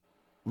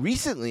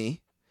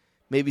 recently,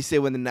 maybe say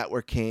when the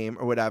network came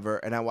or whatever,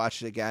 and I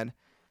watched it again,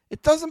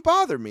 it doesn't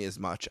bother me as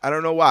much. I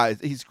don't know why.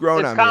 He's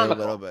grown on me a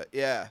little bit.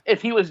 Yeah.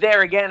 If he was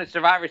there again at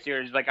Survivor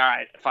Series, he's like, all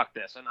right, fuck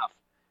this, enough.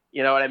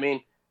 You know what I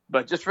mean?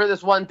 But just for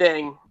this one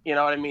thing, you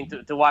know what I mean,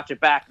 to watch it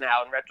back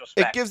now in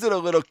retrospect. It gives it a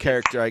little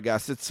character, I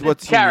guess. It's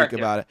what's unique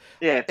about it.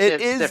 Yeah,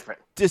 it's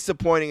different.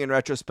 Disappointing in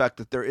retrospect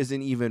that there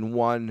isn't even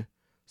one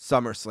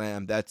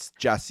SummerSlam that's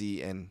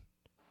Jesse and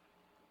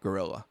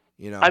Gorilla.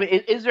 I mean,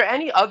 is there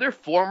any other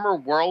former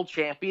world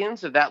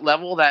champions at that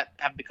level that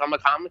have become a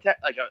commentator,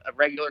 like a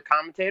regular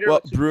commentator?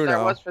 Well,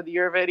 Bruno was for the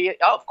year of '88.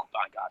 Oh, my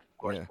God, of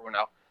course, yeah.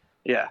 Bruno.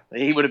 Yeah,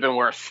 he would have been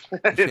worse.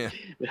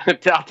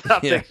 Top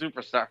pick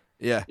Superstar.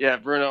 Yeah,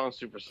 Bruno and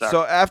Superstar.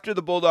 So after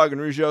the Bulldog and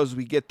Rougeaus,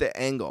 we get the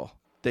angle.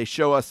 They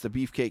show us the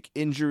Beefcake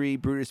injury.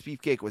 Brutus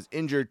Beefcake was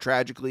injured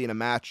tragically in a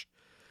match.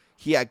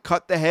 He had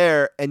cut the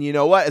hair, and you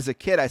know what? As a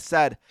kid, I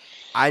said,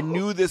 I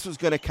knew this was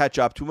going to catch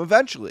up to him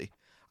eventually.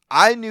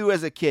 I knew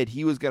as a kid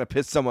he was going to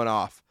piss someone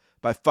off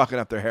by fucking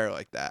up their hair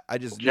like that. I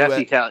just knew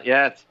it.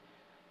 Yes.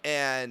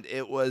 And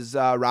it was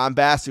Ron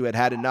Bass who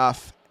had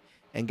enough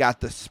and got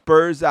the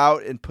spurs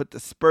out and put the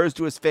spurs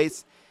to his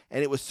face.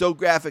 And it was so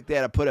graphic they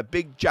had to put a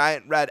big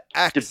giant red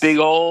X. The big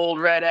old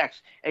red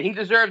X. And he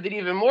deserved it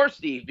even more,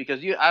 Steve, because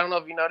I don't know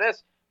if you know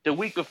this. The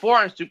week before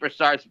on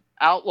Superstars,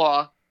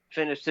 Outlaw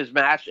finished his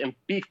match, and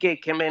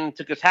Beefcake came in and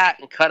took his hat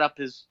and cut up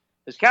his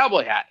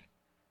cowboy hat.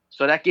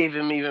 So that gave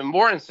him even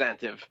more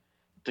incentive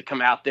to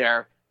come out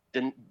there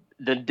the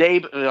day,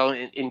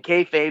 in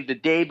kayfabe, the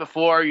day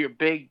before 2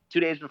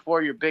 days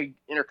before your big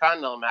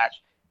Intercontinental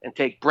match, and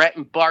take Brett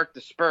and Bart,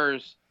 the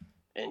Spurs,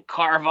 and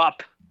carve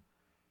up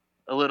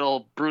a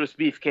little Brutus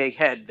Beefcake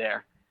head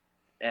there.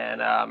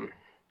 And,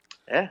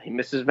 he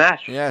missed his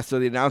match. Yeah, so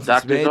the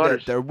announcement's made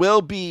that there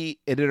will be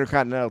an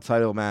Intercontinental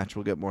title match.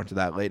 We'll get more into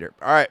that later.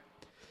 All right.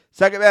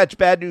 Second match,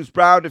 Bad News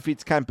Brown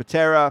defeats Ken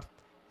Patera.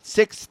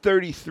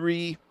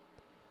 6:33.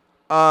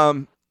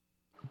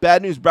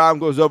 Bad News Brown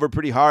goes over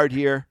pretty hard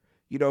here.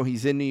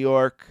 He's in New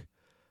York.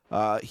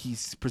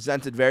 He's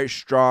presented very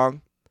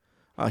strong.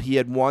 He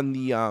had won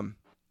the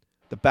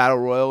Battle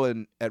Royal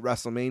at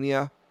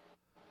WrestleMania,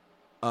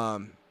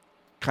 kind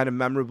of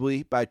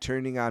memorably by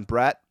turning on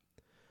Brett.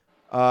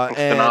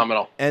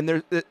 Phenomenal.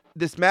 And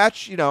this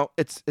match,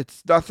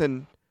 it's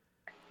nothing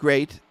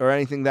great or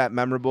anything that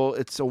memorable.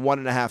 It's a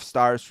 1.5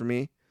 stars for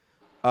me.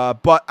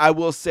 But I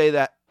will say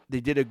that they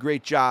did a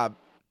great job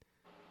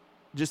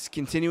just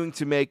continuing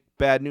to make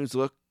bad news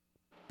look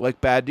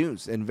like bad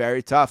news and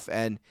very tough.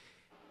 And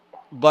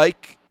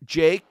like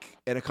Jake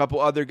and a couple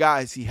other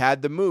guys, he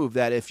had the move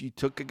that if you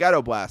took a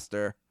ghetto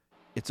blaster,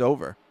 it's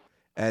over.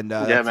 And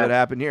that's what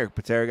happened here.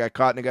 Patera got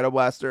caught in a ghetto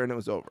blaster, and it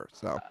was over.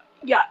 So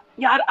Yeah,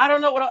 I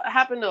don't know what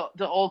happened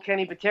to old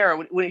Kenny Patera.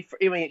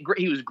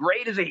 He was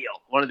great as a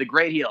heel, one of the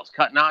great heels,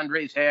 cutting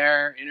Andre's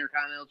hair,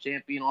 Intercontinental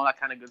Champion, all that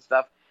kind of good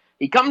stuff.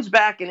 He comes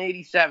back in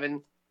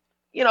 '87,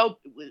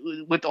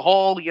 with the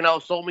whole,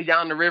 sold me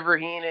down the river,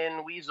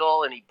 Heenan,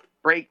 Weasel, and he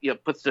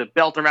puts the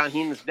belt around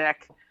Heenan's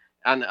neck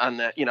on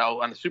the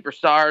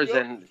Superstars,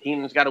 and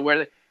Heenan's got to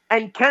wear it.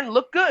 And Ken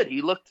looked good.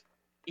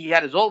 He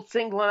had his old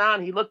singlet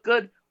on. He looked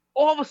good.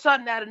 All of a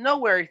sudden, out of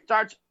nowhere, he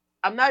starts.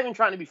 I'm not even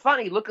trying to be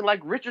funny. Looking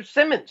like Richard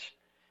Simmons.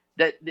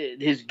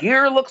 His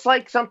gear looks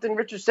like something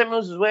Richard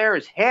Simmons would wear.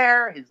 His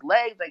hair, his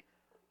legs,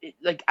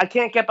 I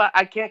can't get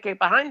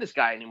behind this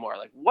guy anymore.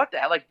 Like, what the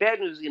hell? Like, Bad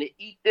News is gonna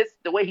eat this.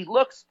 The way he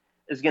looks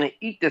is gonna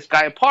eat this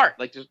guy apart.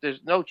 Like,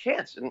 there's no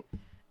chance.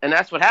 And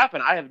that's what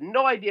happened. I have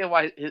no idea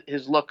why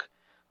his look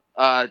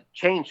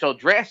changed so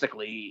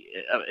drastically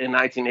in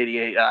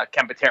 1988.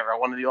 Ken Patera,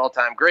 one of the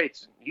all-time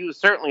greats. He was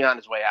certainly on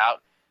his way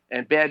out,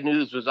 and Bad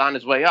News was on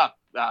his way up.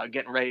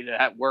 Getting ready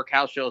to work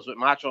house shows with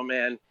Macho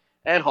Man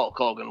and Hulk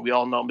Hogan. We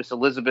all know Miss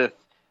Elizabeth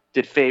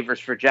did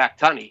favors for Jack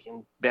Tunney,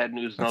 and Bad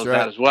News knows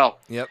that as well.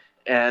 Yep.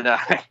 And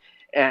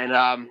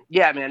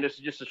yeah, man, this is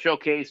just a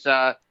showcase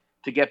to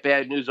get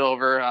Bad News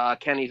over.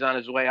 Kenny's on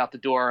his way out the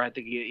door. I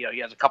think he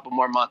has a couple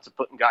more months of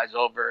putting guys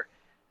over,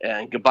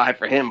 and goodbye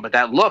for him. But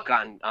that look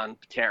on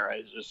Patera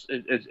is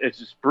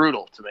just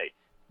brutal to me.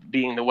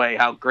 Being the way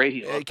how great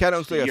he looks. It kind of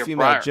looks like a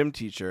female gym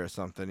teacher or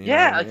something.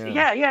 Yeah.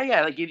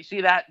 Like, you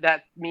see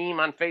that meme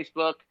on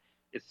Facebook?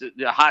 It's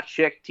the hot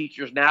chick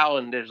teachers now,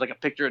 and there's like a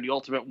picture of the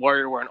Ultimate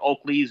Warrior wearing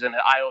Oakley's and an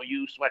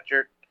IOU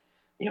sweatshirt.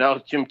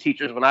 Gym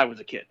teachers when I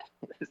was a kid.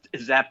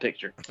 is that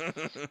picture.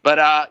 But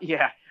I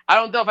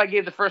don't know if I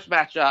gave the first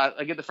match.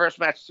 I give the first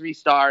match 3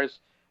 stars,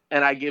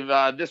 and I give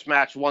this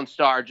match 1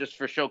 star just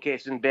for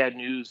showcasing Bad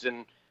News.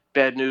 And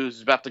Bad News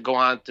is about to go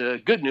on to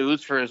Good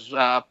News for his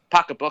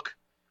pocketbook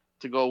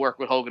to go work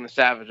with Hogan and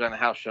Savage on the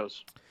house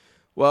shows.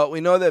 Well,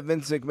 we know that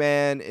Vince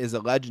McMahon is a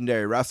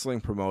legendary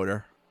wrestling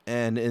promoter,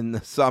 and in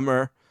the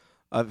summer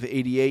of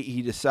 '88,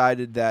 he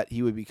decided that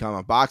he would become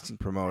a boxing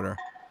promoter.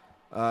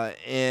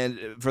 And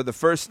for the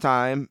first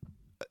time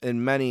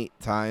in many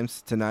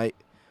times tonight,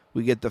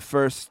 we get the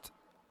first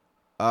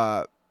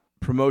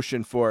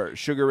promotion for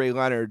Sugar Ray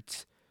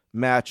Leonard's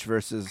match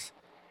versus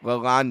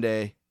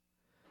Lalonde,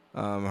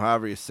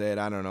 however you say it,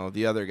 I don't know,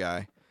 the other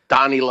guy.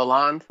 Donnie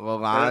Lalonde.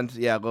 Lalonde,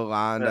 yeah,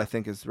 Lalonde, I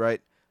think is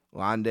right.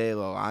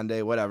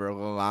 Lalonde, whatever,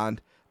 Lalonde.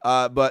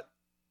 But,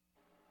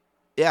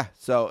 yeah,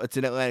 so it's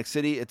in Atlantic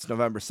City. It's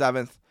November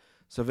 7th.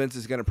 So Vince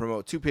is going to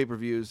promote 2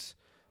 pay-per-views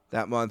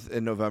that month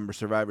in November,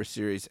 Survivor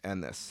Series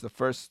and this. The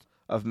first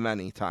of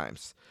many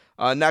times.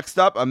 Next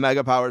up, a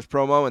Mega Powers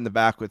promo in the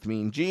back with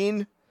Mean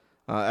Gene.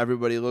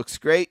 Everybody looks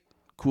great.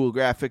 Cool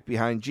graphic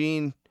behind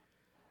Gene.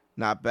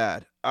 Not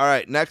bad. All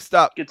right, next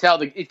up. You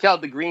can tell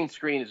the green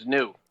screen is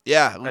new.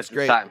 Yeah, it looks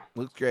great.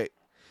 Looks great.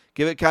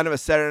 Give it kind of a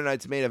Saturday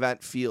Night's Main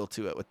Event feel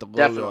to it with the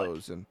logos.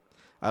 Definitely. And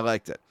I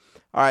liked it.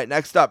 All right,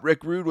 next up,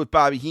 Rick Rude with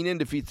Bobby Heenan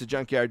defeats the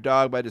Junkyard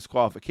Dog by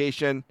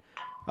disqualification.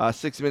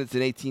 6 minutes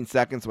and 18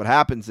 seconds. What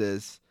happens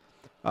is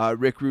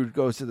Rick Rude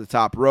goes to the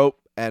top rope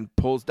and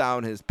pulls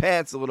down his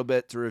pants a little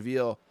bit to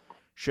reveal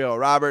Cheryl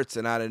Roberts,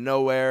 and out of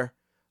nowhere,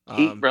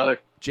 brother.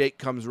 Jake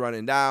comes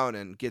running down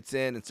and gets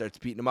in and starts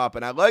beating him up.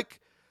 And I like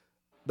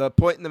the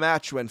point in the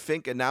match when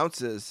Fink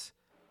announces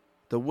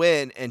the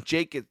win, and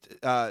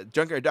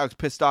Junkyard Dog's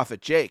pissed off at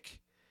Jake,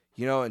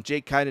 and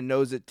Jake kind of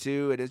knows it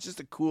too, and it's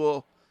just a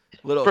cool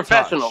little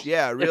professional touch.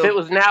 Yeah, if it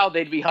was now,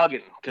 they'd be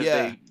hugging because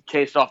they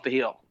chased off the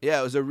heel. Yeah,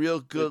 it was a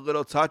real good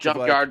little touch.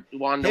 Junkyard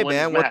wanted to win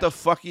man, the what match. the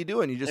fuck are you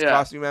doing? You just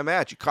cost me my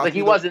match. You cost like me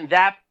he wasn't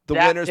that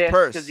winner's pissed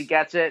purse because he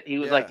gets it. He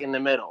was like in the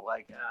middle,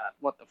 like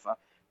what the fuck.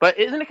 But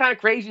isn't it kind of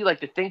crazy, like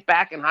to think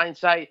back in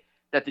hindsight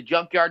that the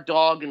Junkyard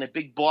Dog and the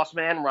Big Boss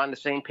Man were on the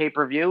same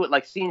pay-per-view?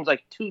 It seems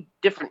like 2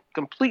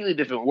 completely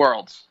different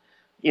worlds,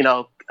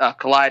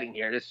 colliding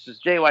here. This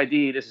is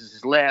JYD. This is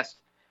his last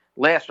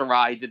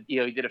ride.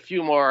 He did a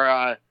few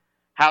more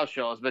house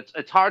shows, but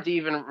it's hard to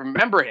even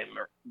remember him,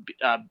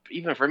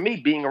 even for me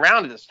being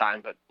around at this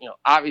time. But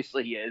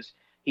obviously he is.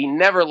 He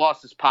never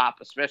lost his pop,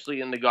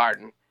 especially in the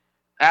Garden.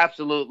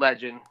 Absolute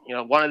legend.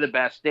 One of the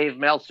best. Dave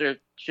Meltzer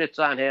shits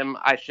on him.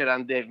 I shit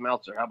on Dave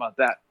Meltzer. How about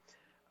that?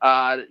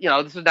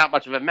 This is not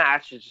much of a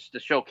match. It's just to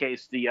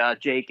showcase the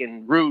Jake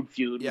and Rude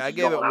feud. Yeah, I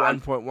gave it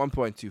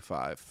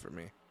 1.25 for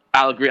me.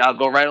 I'll agree. I'll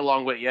go right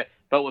along with you.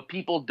 But what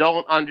people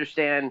don't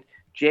understand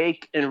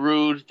Jake and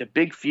Rude, the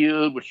big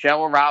feud with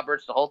Cheryl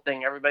Roberts, the whole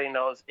thing, everybody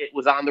knows it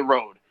was on the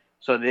road.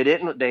 So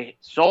they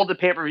sold the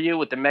pay-per-view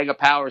with the mega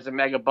powers and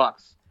mega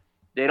bucks.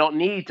 They don't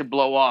need to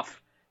blow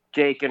off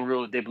Jake and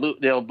Rude.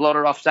 They'll blow it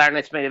off Saturday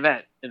Night's Main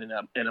Event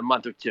in a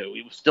month or two.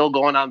 It was still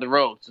going on the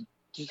road. So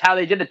just how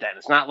they did it then.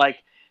 It's not like,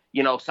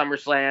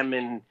 SummerSlam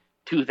in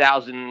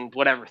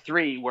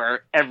 3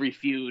 where every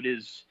feud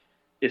is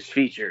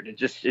featured. It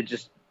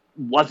just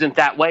wasn't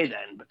that way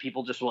then, but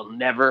people just will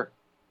never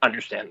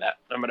understand that,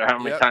 no matter how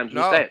many times we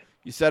say it.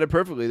 You said it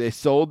perfectly. They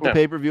sold the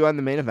pay-per-view on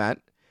the main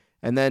event,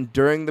 and then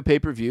during the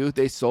pay-per-view,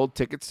 they sold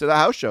tickets to the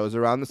house shows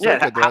around the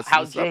circuit.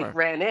 How Jake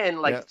ran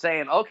in,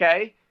 saying,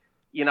 okay,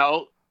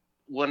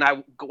 when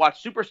I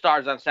watch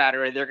Superstars on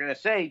Saturday, they're going to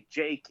say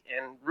Jake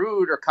and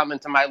Rude are coming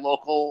to my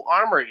local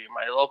armory,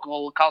 my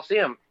local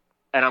Coliseum,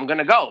 and I'm going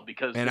to go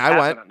because I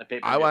went. On the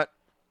pay-per-view. I went.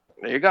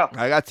 There you go.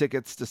 I got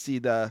tickets to see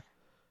that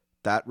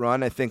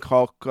run. I think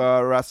Hulk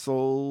wrestled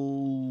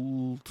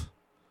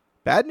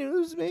Bad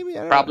News, maybe?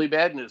 I don't Probably know.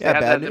 Bad News. Yeah, They had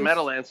Bad that at News. the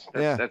Meadowlands.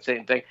 That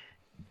same thing.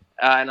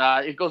 And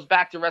it goes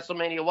back to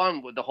WrestleMania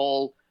 1 with the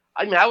whole...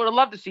 I mean, I would have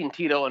loved to see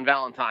Tito and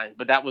Valentine,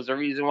 but that was the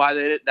reason why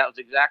they did. That was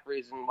the exact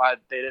reason why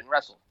they didn't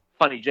wrestle.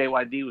 Funny,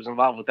 JYD was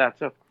involved with that,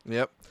 too.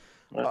 Yep.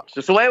 It's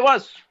just the way it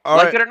was.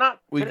 It or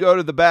not. We go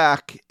to the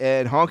back,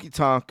 and Honky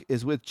Tonk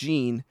is with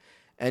Gene,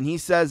 and he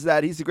says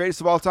that he's the greatest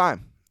of all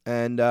time.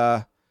 And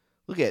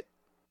look at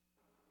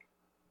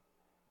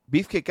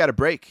Beefcake got a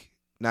break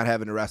not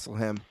having to wrestle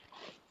him.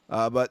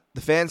 But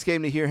the fans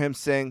came to hear him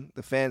sing.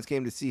 The fans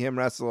came to see him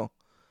wrestle.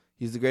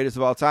 He's the greatest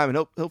of all time,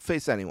 and he'll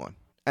face anyone.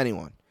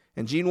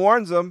 And Gene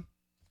warns him,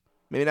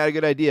 maybe not a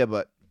good idea,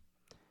 but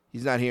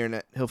he's not hearing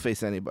it. He'll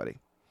face anybody.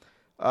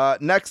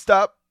 Next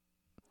up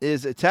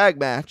is a tag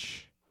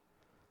match,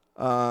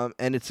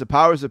 and it's the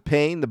Powers of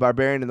Pain, the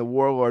Barbarian and the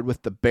Warlord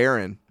with the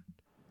Baron,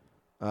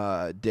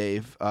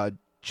 Dave,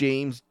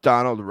 James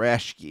Donald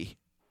Raschke.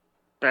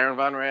 Baron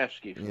Von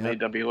Raschke from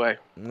AWA.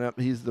 Yep,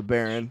 he's the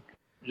Baron.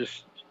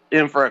 Just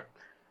in for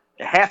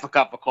a half a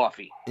cup of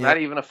coffee, not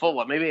even a full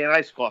one, maybe an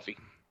iced coffee.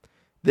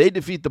 They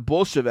defeat the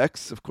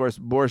Bolsheviks, of course,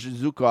 Boris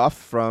Zukov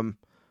from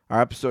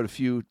our episode a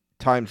few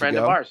times Friend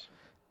ago. of ours.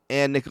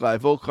 And Nikolai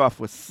Volkov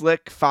with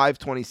Slick,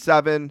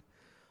 527.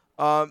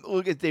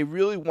 They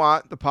really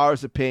want the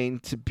Powers of Pain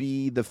to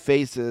be the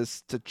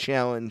faces to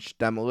challenge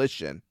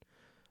Demolition.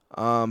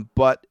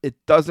 But it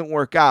doesn't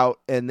work out,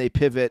 and they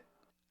pivot,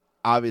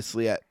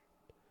 obviously, at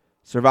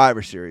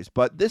Survivor Series.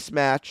 But this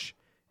match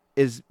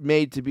is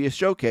made to be a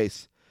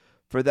showcase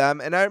for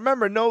them. And I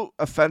remember, no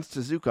offense to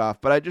Zukov,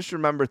 but I just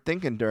remember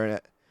thinking during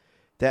it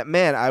that,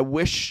 man, I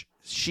wish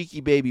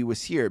Sheiky Baby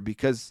was here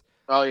because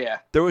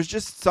there was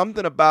just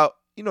something about,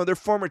 they're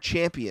former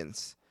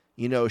champions,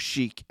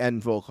 Sheik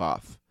and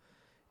Volkov.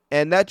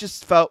 And that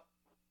just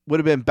would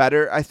have been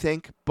better, I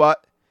think.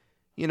 But,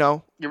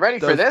 You ready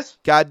for this?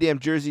 Goddamn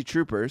Jersey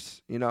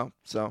Troopers,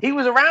 so. He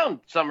was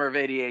around summer of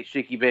 '88,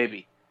 Sheiky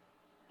Baby.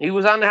 He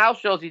was on the house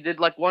shows. He did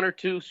like 1 or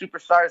 2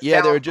 Superstars.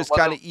 Yeah, they were just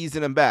kind of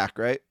easing him back,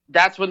 right?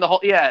 That's when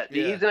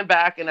easing him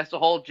back, and that's the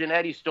whole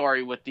Jannetty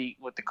story with the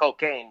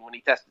cocaine when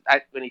he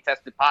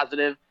tested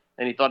positive,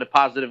 and he thought a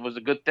positive was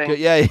a good thing.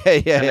 Yeah.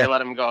 And they let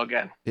him go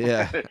again.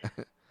 Yeah.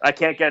 I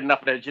can't get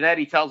enough of that.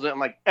 Jannetty tells it in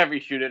like every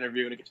shoot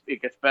interview, and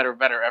it gets better and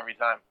better every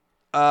time.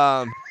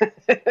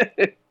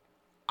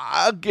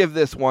 I'll give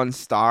this 1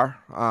 star,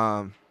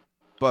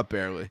 but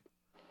barely.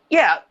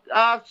 Yeah,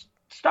 1.5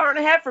 stars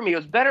for me. It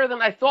was better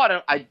than I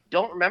thought. I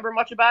don't remember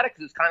much about it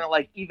because it's kind of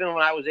like even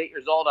when I was 8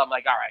 years old, I'm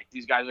like, all right,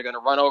 these guys are going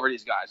to run over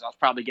these guys. I was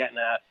probably getting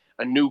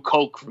a new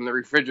Coke from the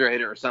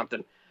refrigerator or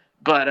something.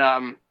 But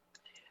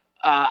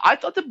I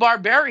thought the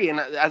Barbarian,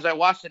 as I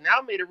watched it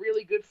now, made a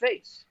really good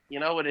face.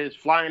 With his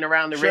flying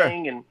around the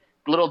ring and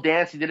little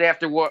dance he did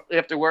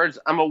afterwards.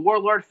 I'm a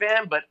Warlord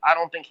fan, but I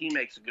don't think he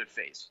makes a good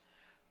face.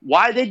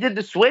 Why they did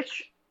the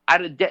switch?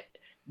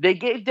 They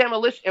gave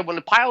Demolition, when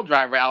the Pile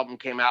Driver album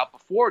came out,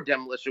 before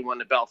Demolition won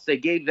the belts, they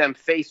gave them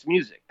face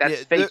music.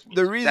 That's face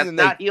music. That's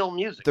not heel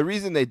music. The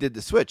reason they did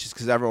the switch is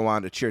because everyone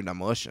wanted to cheer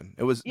Demolition.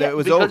 It was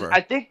over.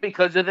 I think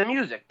because of the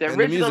music. The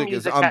music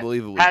is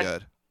unbelievably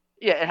good.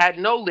 Yeah, it had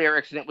no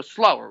lyrics and it was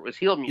slower. It was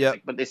heel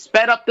music, but they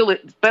sped up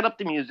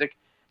the music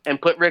and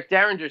put Rick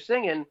Derringer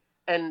singing,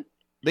 and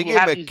they gave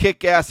him a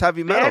kick-ass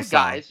heavy metal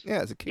song. Guys.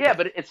 Yeah, it's a kick-ass. Yeah,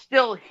 but it's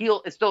still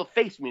heel. It's still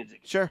face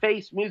music. Sure,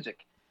 face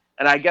music.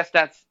 And I guess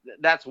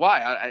that's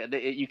why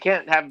you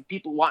can't have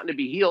people wanting to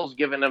be heels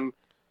giving them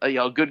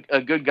a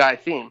good guy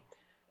theme.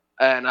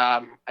 And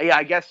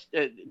I guess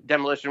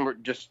Demolition were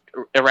just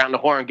around the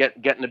horn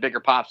getting the bigger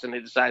pops, and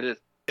they decided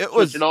to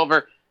switch it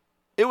over.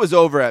 It was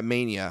over at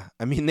Mania.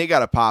 I mean, they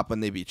got a pop when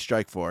they beat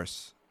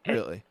Strikeforce.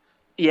 Really.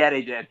 Yeah,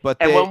 they did. But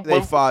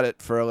they fought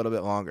it for a little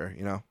bit longer,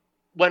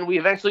 When we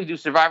eventually do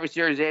Survivor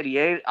Series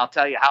 88, I'll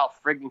tell you how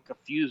friggin'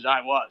 confused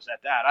I was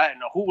at that. I didn't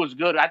know who was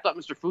good. I thought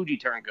Mr. Fuji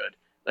turned good.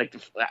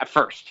 At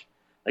first,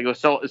 it was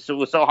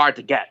so hard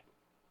to get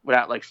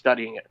without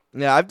studying it.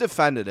 Yeah, I've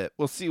defended it.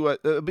 We'll see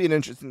it'll be an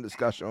interesting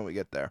discussion when we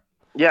get there.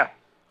 Yeah.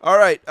 All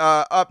right.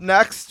 Up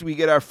next, we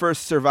get our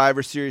first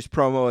Survivor Series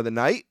promo of the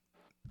night.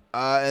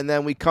 And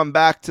then we come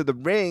back to the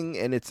ring,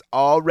 and it's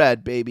all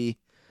red, baby.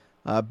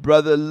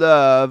 Brother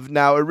Love.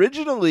 Now,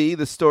 originally,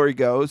 the story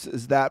goes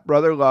is that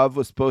Brother Love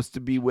was supposed to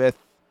be with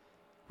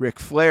Ric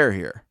Flair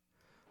here.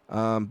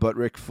 But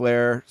Ric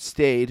Flair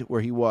stayed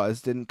where he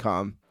was, didn't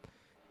come.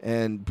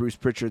 And Bruce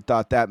Pritchard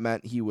thought that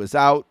meant he was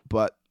out,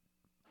 but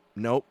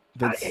nope.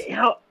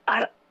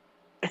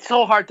 It's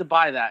so hard to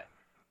buy that.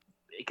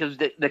 Because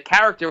the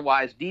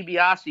character-wise,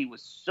 DiBiase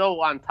was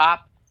so on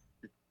top,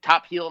 the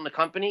top heel in the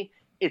company.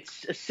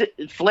 It's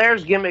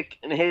Flair's gimmick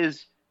and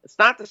his. It's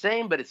not the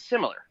same, but it's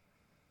similar.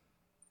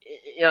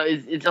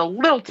 It's a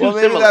little too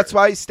similar. Well, maybe that's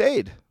why he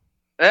stayed.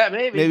 Yeah,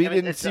 maybe. Maybe he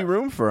didn't see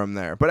room for him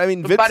there. But I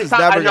mean, Vince is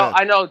never going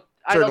to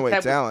turn away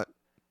talent.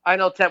 I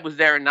know Ted was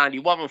there in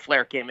 '91 when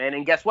Flair came in,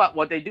 and guess what?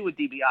 What they do with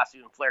DiBiase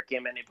when Flair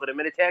came in, they put him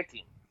in a tag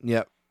team.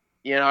 Yep.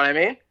 You know what I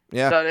mean?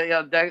 Yeah.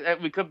 So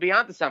we could be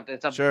onto something.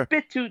 It's a sure.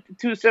 bit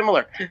too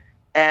similar.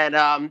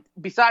 And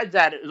besides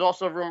that, it was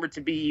also rumored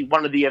to be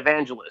one of the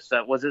evangelists.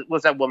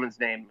 What's that woman's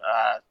name?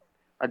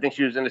 I think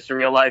she was in the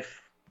Surreal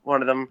Life.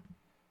 One of them.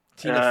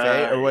 Tina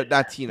Fey or what?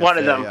 Not Tina. One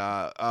Fey. of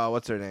them.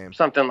 What's her name?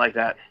 Something like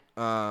that.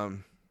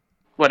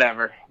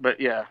 Whatever. But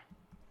yeah.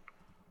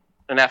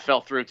 And that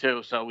fell through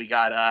too. So we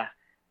got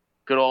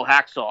good old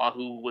Hacksaw,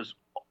 who was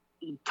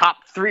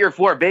top 3 or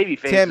 4 baby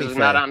faces,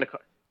 not on the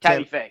card.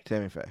 Tammy Faye.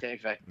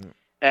 Mm.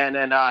 And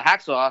then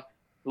Hacksaw,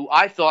 who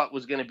I thought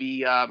was going to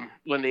be,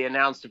 when they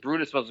announced that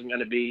Brutus wasn't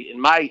going to be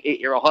in my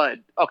 8-year-old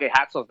head, okay,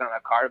 Hacksaw's not on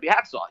that card. It'll be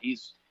Hacksaw.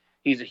 He's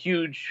a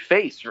huge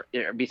face.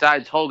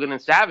 Besides Hogan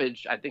and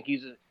Savage, I think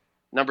he's a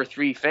number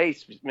 3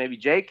 face. Maybe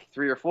Jake,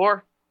 3 or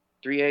 4,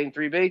 3A and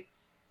 3B.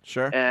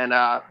 Sure. And,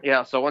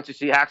 so once you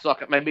see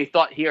Hacksaw, maybe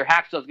thought here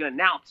Hacksaw's going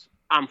to announce,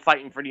 I'm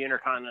fighting for the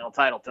Intercontinental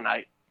title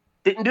tonight.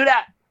 Didn't do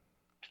that.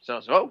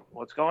 So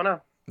what's going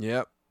on?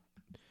 Yep.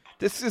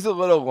 This is a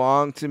little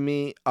long to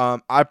me.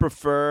 I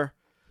prefer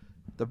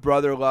the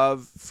Brother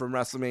Love from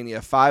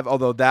WrestleMania 5,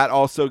 although that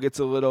also gets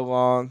a little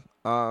long.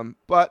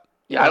 But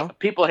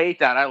people hate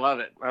that. I love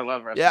it. I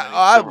love WrestleMania. Yeah,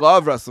 I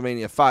love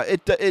WrestleMania 5.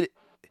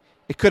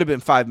 It could have been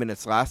 5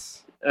 minutes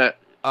less.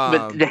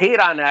 But the hate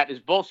on that is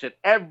bullshit.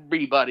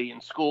 Everybody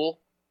in school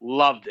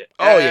loved it.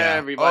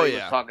 Everybody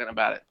was talking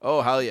about it.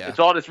 Oh, hell yeah. It's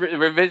all this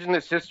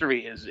revisionist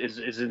history is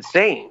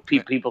insane.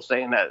 People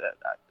saying that.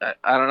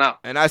 I don't know.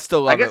 And I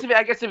still love it.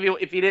 I guess if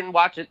you didn't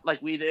watch it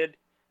like we did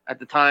at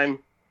the time,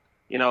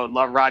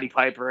 love Roddy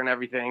Piper and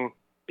everything,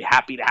 be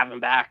happy to have him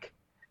back.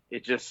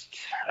 It just,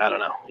 I don't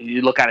know.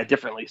 You look at it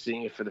differently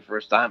seeing it for the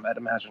first time, I'd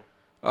imagine.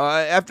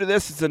 After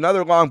this, it's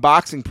another long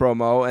boxing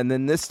promo, and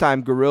then this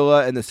time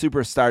Gorilla and the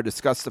Superstar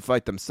discuss the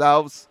fight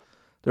themselves.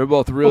 They're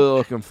both really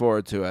looking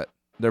forward to it.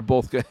 They're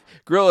both good.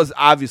 Gorilla's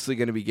obviously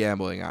going to be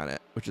gambling on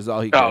it, which is all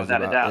he cares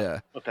about. Without a doubt. Yeah.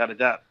 Without a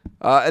doubt.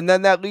 And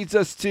then that leads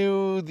us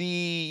to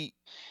the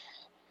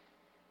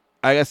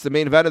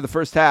main event of the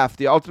first half.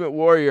 The Ultimate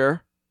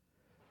Warrior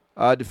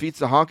defeats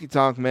the Honky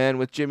Tonk Man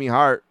with Jimmy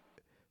Hart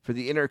for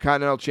the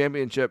Intercontinental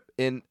Championship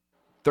in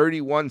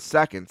 31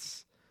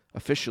 seconds,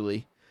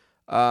 officially.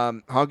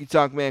 Honky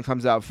Tonk Man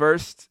comes out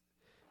first.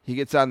 He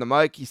gets on the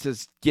mic. He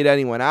says, "Get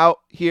anyone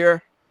out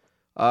here."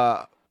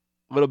 A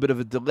little bit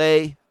of a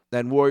delay.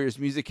 Then Warrior's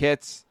music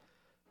hits.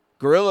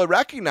 Gorilla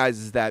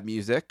recognizes that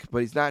music, but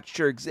he's not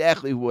sure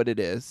exactly what it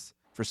is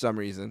for some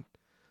reason.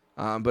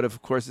 But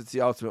of course, it's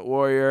the Ultimate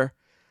Warrior.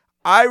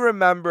 I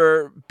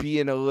remember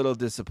being a little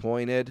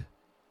disappointed.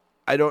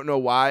 I don't know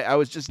why. I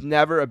was just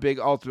never a big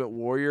Ultimate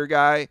Warrior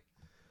guy.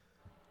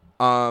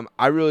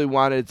 I really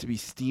wanted it to be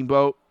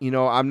Steamboat.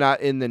 I'm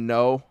not in the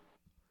know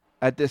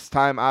at this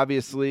time,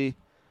 obviously,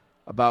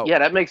 about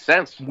that makes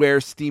sense. Where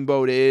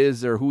Steamboat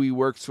is or who he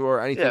works for,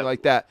 or anything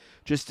like that.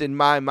 Just in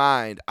my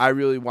mind, I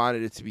really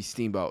wanted it to be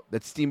Steamboat.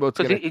 That Steamboat's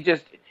going to...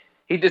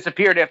 He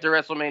disappeared after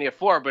WrestleMania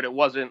 4, but it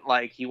wasn't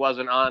like he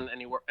wasn't on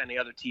any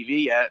other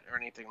TV yet or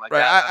anything like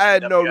that. I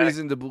had no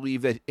reason to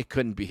believe that it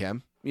couldn't be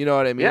him. You know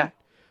what I mean?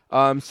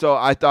 Yeah. So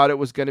I thought it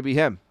was going to be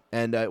him,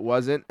 and it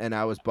wasn't, and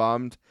I was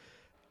bummed.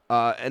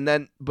 And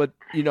then, but,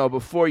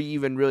 before you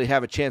even really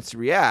have a chance to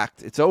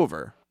react, it's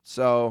over.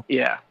 So,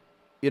 yeah.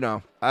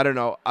 I don't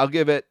know. I'll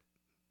give it.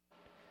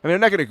 I mean,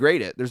 I'm not going to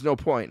grade it. There's no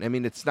point. I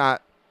mean, it's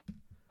not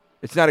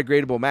a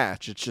gradable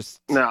match. It's just,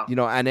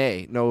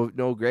 NA,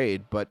 no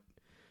grade. But,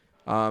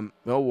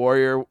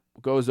 Warrior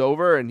goes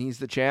over and he's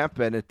the champ.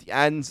 And it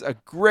ends a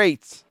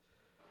great,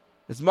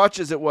 as much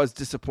as it was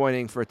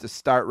disappointing for it to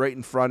start right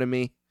in front of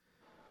me,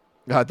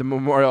 at the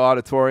Memorial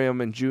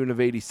Auditorium in June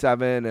of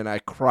 '87, and I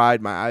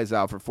cried my eyes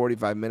out for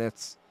 45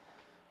 minutes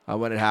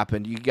when it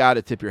happened. You got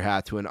to tip your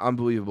hat to an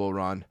unbelievable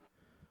run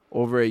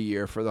over a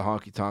year for the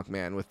Honky Tonk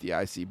Man with the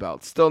IC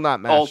belt. Still not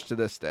matched to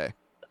this day.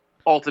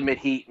 Ultimate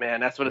heat, man.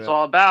 That's what it's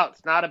all about.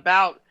 It's not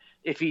about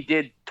if he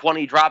did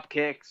 20 drop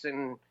kicks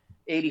and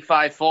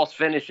 85 false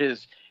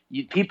finishes.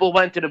 People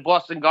went to the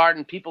Boston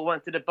Garden. People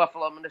went to the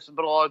Buffalo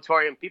Municipal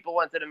Auditorium. People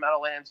went to the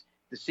Meadowlands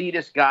to see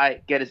this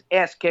guy get his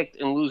ass kicked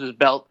and lose his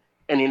belt.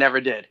 And he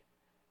never did.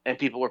 And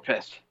people were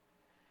pissed.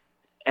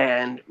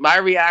 And my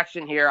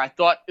reaction here, I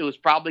thought it was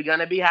probably going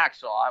to be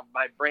Hacksaw.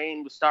 My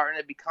brain was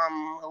starting to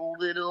become a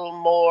little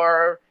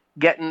more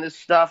getting this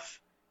stuff,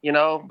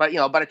 But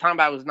by the time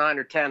I was 9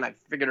 or 10, I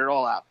figured it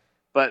all out.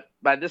 But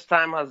by this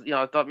time, I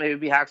thought maybe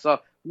it'd be Hacksaw.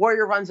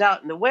 Warrior runs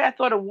out, and the way I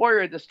thought of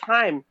Warrior at this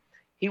time,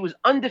 he was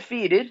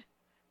undefeated,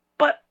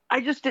 but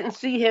I just didn't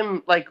see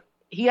him like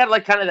he had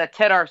like kind of that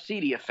Ted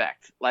Arcidi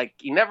effect. Like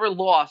he never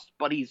lost,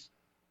 but he's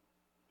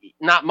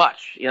not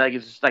much. Like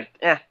it's just like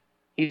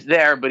he's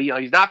there, but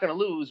he's not going to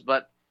lose,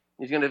 but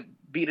he's going to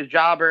beat a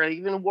jobber.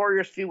 Even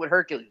Warrior's feud with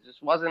Hercules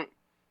just wasn't.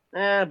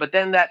 But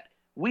then that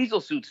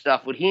Weasel suit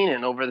stuff with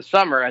Heenan over the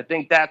summer, I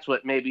think that's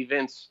what maybe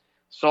Vince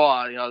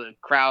saw. The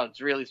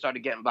crowds really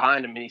started getting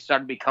behind him, and he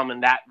started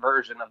becoming that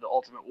version of the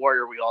Ultimate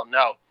Warrior we all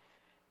know.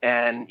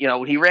 And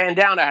when he ran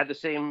down, I had the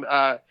same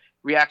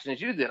reaction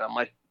as you did. I'm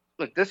like,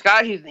 look, this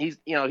guy,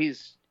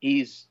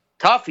 he's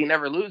tough. He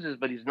never loses,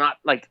 but he's not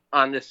like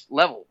on this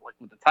level, like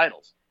with the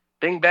titles.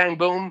 Bing, bang,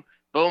 boom,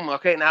 boom.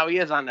 Okay, now he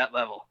is on that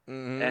level.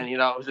 Mm-hmm. And it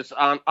was just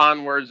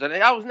onwards. And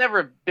I was never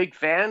a big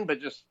fan, but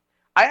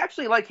I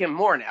actually like him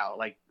more now.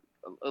 Like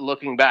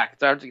looking back,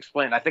 it's hard to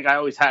explain. I think I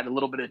always had a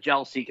little bit of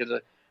jealousy because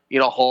of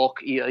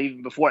Hulk.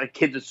 Even before the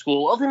kids at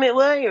school, Ultimate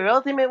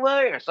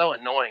Warrior, so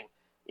annoying.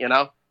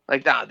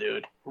 Like, nah,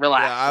 dude,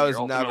 relax. Yeah, I was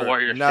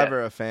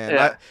never a fan.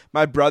 Yeah.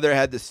 My brother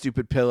had this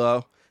stupid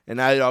pillow,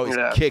 and I'd always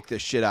kick the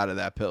shit out of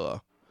that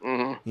pillow.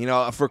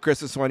 Mm-hmm. For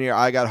Christmas one year,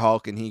 I got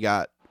Hulk, and he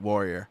got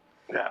Warrior.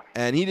 Yeah.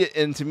 And he did,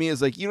 and to me,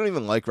 it's like, you don't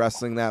even like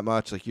wrestling that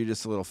much. Like, you're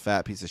just a little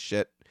fat piece of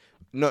shit.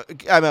 No,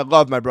 I mean, I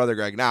love my brother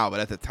Greg now, but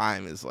at the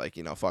time, it's like,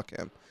 fuck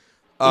him.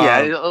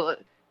 A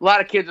lot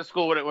of kids at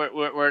school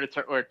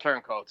were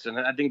turncoats, and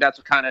I think that's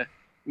what kind of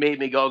made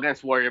me go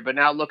against Warrior. But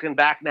now looking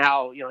back,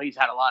 he's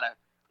had a lot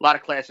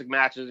of classic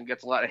matches and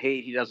gets a lot of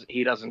hate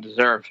he doesn't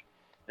deserve,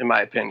 in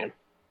my opinion.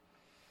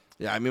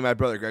 Yeah, I mean, my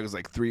brother Greg was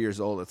like 3 years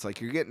old. It's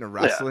like, you're getting a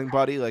wrestling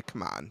buddy. Like,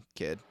 come on,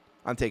 kid.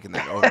 I'm taking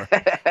that over.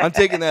 I'm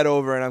taking that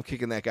over, and I'm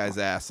kicking that guy's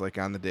ass like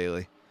on the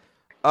daily.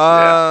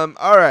 All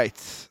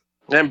right.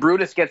 Then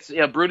Brutus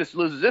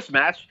loses this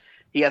match.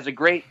 He has a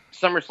great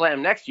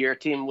SummerSlam next year,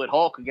 teaming with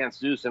Hulk against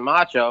Zeus and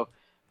Macho.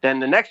 Then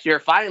the next year,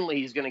 finally,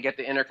 he's going to get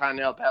the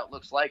Intercontinental belt,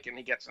 looks like, and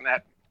he gets in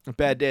that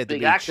bad day at the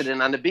big beach.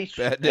 Accident on the beach.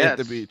 Bad day at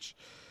the beach.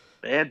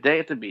 Bad day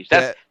at the beach.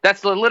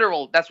 That's the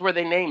literal. That's where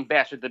they named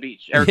Bash at the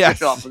Beach. Eric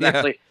Bischoff was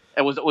actually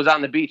was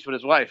on the beach with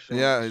his wife.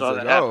 Yeah, he's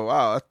like, oh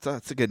wow,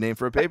 that's a good name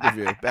for a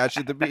pay-per-view. Bash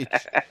at the Beach.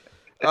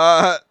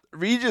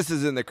 Regis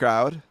is in the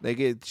crowd.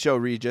 They show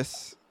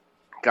Regis.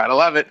 Gotta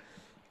love it.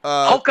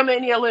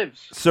 Hulkamania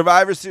lives.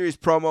 Survivor Series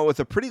promo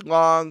with a pretty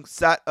long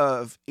set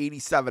of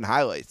 87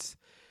 highlights.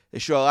 They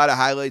show a lot of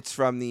highlights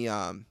from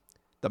the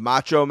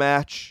Macho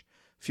match,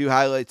 a few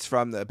highlights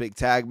from the big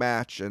tag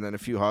match, and then a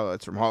few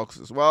highlights from Hulk's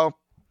as well.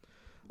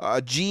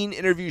 Gene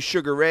interviews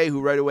Sugar Ray, who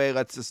right away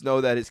lets us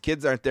know that his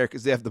kids aren't there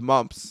because they have the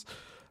mumps,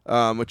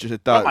 which I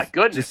thought, oh my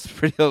goodness, just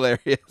pretty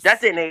hilarious. That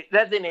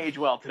didn't age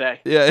well today.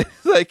 Yeah,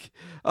 it's like,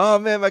 oh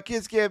man, my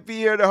kids can't be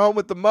here. They're home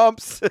with the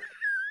mumps.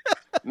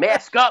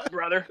 Mask up,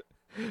 brother.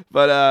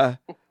 But I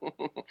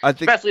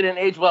think especially didn't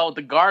age well with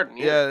the Garden.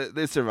 Yeah,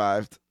 they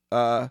survived.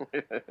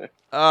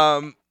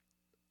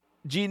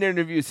 Gene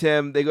interviews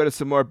him. They go to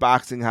some more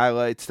boxing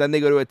highlights. Then they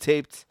go to a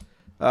taped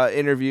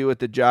interview with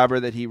the jobber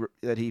that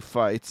he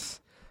fights.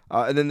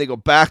 And then they go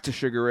back to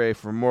Sugar Ray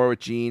for more with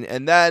Gene.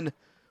 And then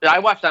I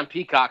watched on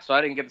Peacock, so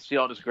I didn't get to see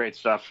all this great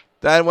stuff.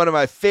 Then one of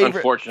my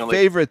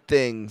favorite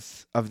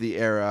things of the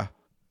era,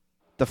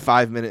 the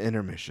 5-minute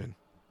intermission.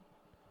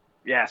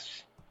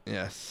 Yes.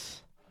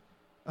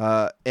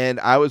 And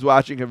I was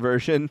watching a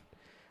version.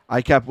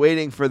 I kept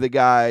waiting for the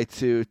guy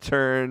to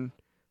turn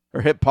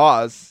or hit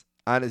pause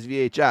on his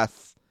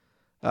VHS,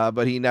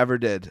 but he never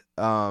did.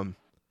 Yeah,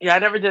 I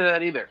never did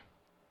that either.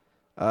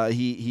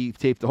 He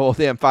taped the whole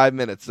damn 5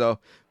 minutes. So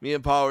me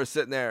and Paul were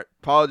sitting there.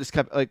 Paul just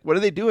kept like, "What are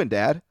they doing,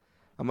 Dad?"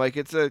 I'm like,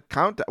 "It's a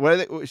countdown." What are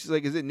they? She's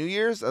like, "Is it New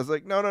Year's?" I was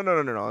like, "No.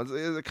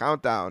 It's a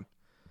countdown."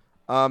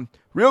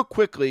 Real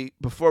quickly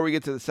before we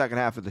get to the second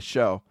half of the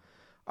show,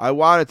 I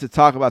wanted to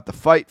talk about the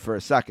fight for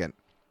a second.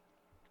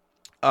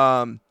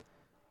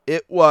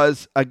 It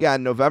was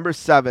again November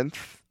 7th.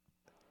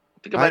 I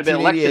think it might have been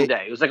election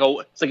day. It's like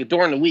a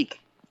during the week.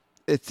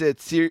 It's at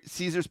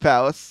Caesar's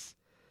Palace,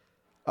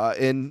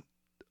 in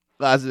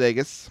Las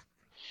Vegas,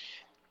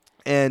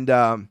 and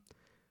Donnie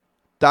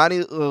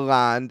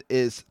Lalonde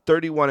is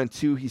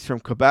 31-2. He's from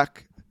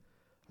Quebec,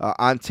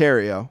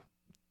 Ontario,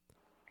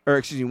 or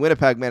excuse me,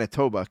 Winnipeg,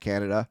 Manitoba,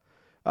 Canada.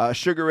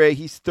 Sugar Ray,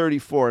 he's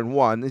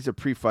 34-1. These are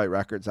pre-fight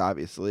records,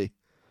 obviously.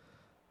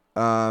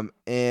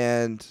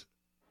 And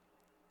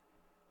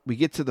we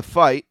get to the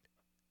fight,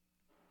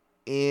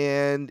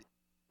 and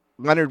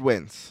Leonard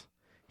wins.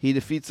 He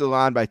defeats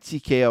Lalonde by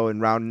TKO in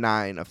round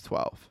 9 of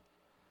 12.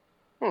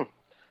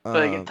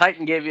 So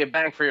Titan gave you a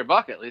bang for your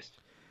buck, at least.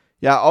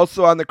 Yeah,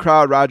 also on the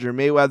crowd, Roger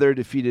Mayweather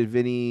defeated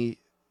Vinny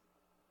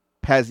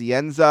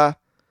Pazienza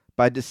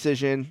by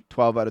decision,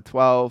 12 out of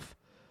 12.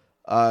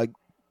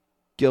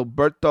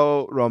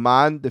 Gilberto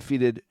Roman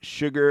defeated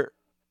Sugar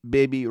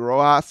Baby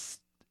Rojas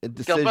in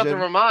decision. Gilberto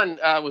Roman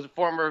was a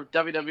former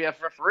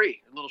WWF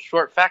referee, a little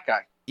short, fat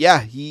guy.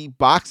 Yeah, he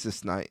boxed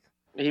this night.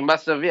 He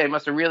must have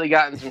really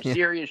gotten some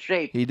serious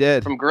shape. He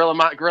did. From Gorilla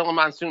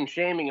Monsoon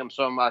shaming him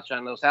so much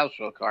on those house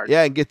show cards.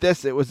 Yeah, and get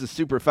this, it was a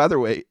super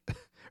featherweight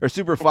or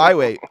super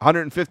flyweight,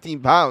 115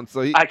 pounds.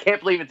 So I can't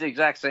believe it's the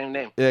exact same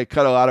name. Yeah,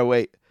 cut a lot of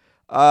weight.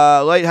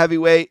 Light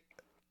heavyweight,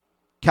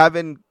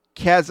 Kevin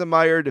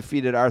Kazimir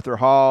defeated Arthur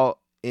Hall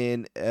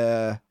in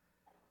a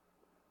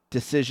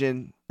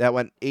decision that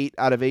went 8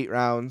 out of 8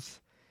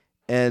 rounds.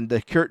 And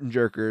the curtain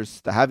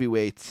jerkers, the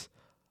heavyweights,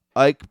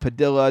 Ike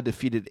Padilla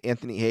defeated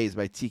Anthony Hayes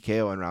by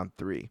TKO in round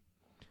 3.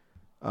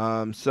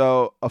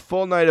 So a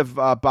full night of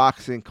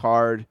boxing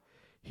card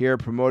here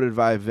promoted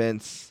by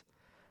Vince.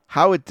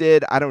 How it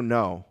did, I don't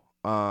know.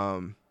 I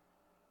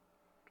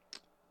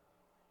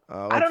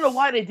don't know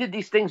why they did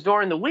these things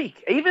during the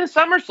week. Even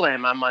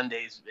SummerSlam on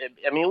Mondays.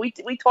 I mean,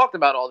 we talked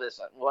about all this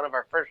on one of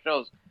our first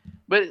shows,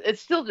 but it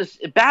still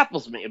it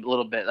baffles me a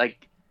little bit.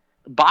 Like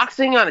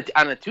boxing on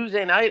a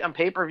Tuesday night on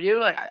pay-per-view.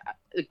 Like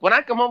when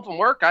I come home from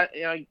work,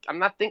 I'm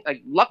not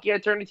lucky I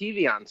turn the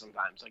TV on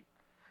sometimes. Like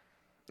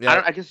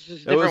yeah, I guess it's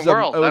just a different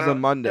world. It was a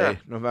Monday,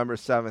 November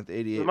 7th,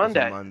 88. Monday.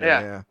 Was a Monday.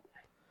 Yeah.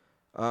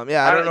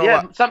 I don't know.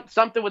 Yeah,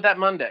 something with that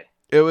Monday.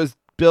 It was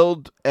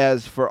billed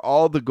as for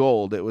all the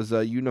gold. It was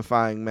a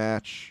unifying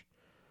match.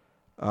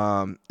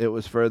 It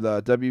was for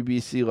the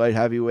WBC light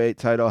heavyweight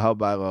title held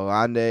by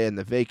Lalonde and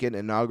the vacant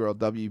inaugural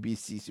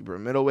WBC super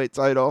middleweight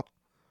title.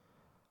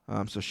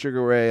 So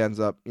Sugar Ray ends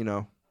up,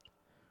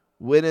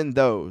 winning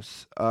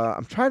those.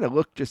 I'm trying to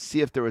look just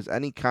see if there was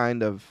any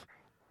kind of.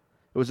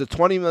 It was a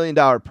 $20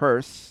 million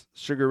purse.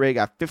 Sugar Ray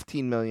got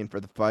 $15 million for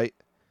the fight.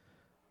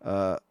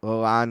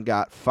 Lalonde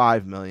got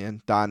 $5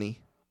 million. Donnie,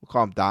 we'll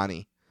call him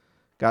Donnie,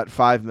 got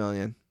 $5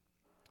 million.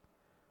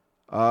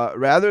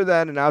 Rather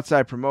than an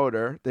outside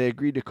promoter, they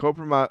agreed to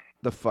co-promote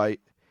the fight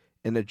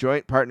in a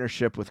joint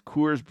partnership with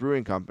Coors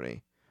Brewing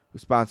Company, who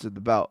sponsored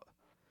the belt.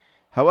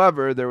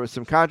 However, there was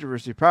some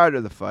controversy prior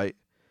to the fight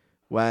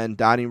when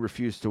Donnie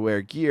refused to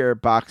wear gear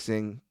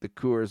boxing the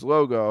Coors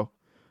logo,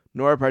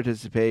 nor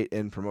participate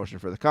in promotion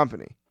for the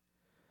company.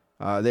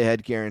 They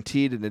had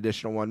guaranteed an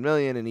additional $1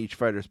 million in each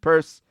fighter's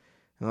purse,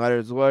 and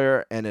Leonard's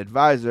lawyer and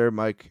advisor,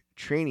 Mike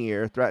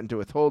Trainier, threatened to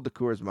withhold the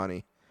Coors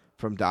money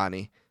from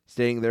Donnie,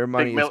 stating their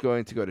money is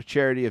going to go to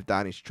charity of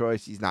Donnie's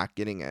choice. He's not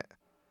getting it.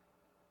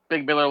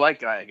 Big Miller Lite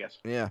guy, I guess.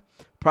 Yeah.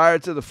 Prior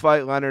to the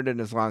fight, Leonard and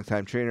his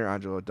longtime trainer,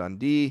 Angelo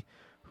Dundee,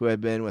 who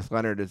had been with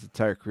Leonard his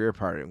entire career,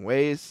 parting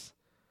ways.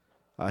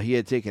 He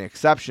had taken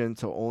exception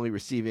to only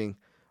receiving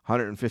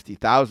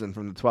 $150,000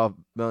 from the $12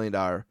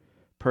 million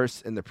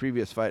purse in the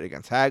previous fight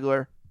against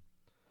Hagler.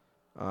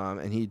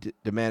 And he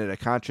demanded a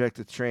contract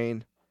to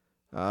train,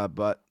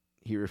 but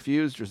he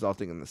refused,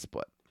 resulting in the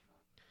split.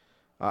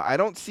 I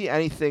don't see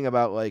anything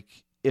about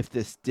if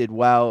this did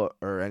well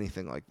or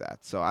anything like that.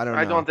 So I don't know.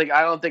 I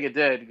don't think it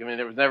did. I mean,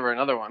 there was never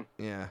another one.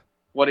 Yeah.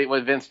 What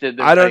Vince did.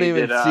 I don't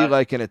even see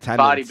an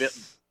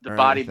attendance.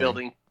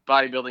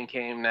 Bodybuilding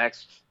came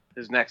next.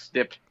 His next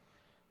dip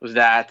was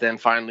that. Then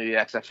finally the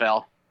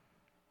XFL.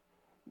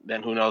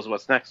 Then who knows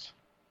what's next?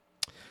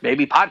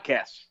 Maybe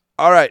podcasts.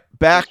 All right,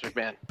 back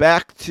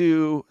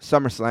to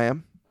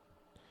SummerSlam.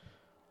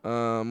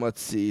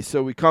 Let's see.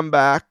 So we come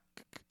back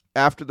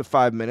after the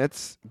 5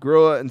 minutes.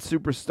 Gorilla and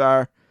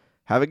Superstar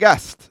have a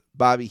guest,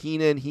 Bobby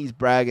Heenan. He's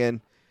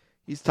bragging.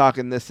 He's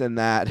talking this and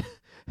that.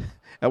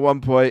 At one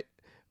point,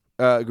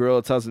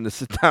 Gorilla tells him to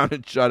sit down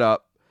and shut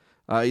up.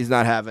 He's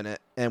not having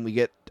it. And we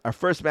get our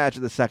first match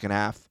of the second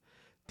half.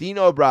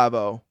 Dino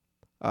Bravo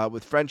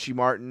with Frenchie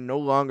Martin, no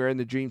longer in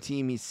the Dream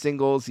Team. He's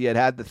singles. He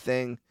had the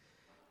thing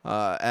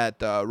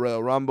at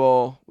Royal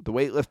Rumble, the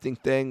weightlifting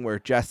thing where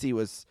Jesse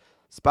was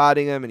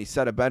spotting him and he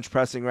set a bench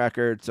pressing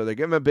record. So they're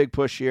giving him a big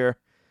push here.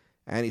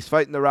 And he's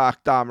fighting The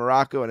Rock, Don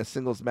Morocco, in a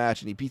singles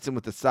match, and he beats him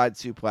with a side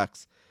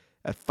suplex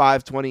at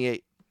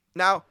 5:28.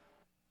 Now,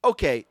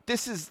 okay,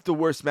 this is the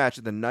worst match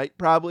of the night,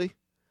 probably.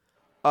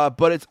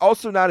 But it's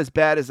also not as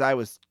bad as I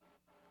was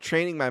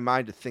training my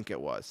mind to think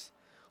it was.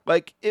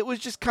 It was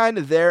just kind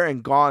of there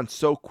and gone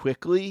so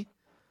quickly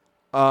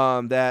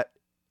that,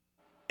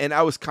 and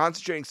I was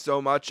concentrating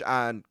so much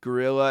on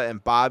Gorilla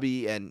and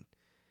Bobby and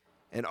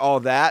all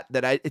that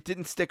it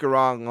didn't stick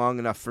around long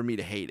enough for me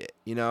to hate it,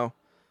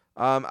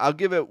 I'll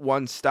give it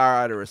 1 star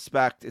out of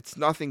respect. It's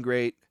nothing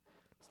great.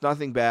 It's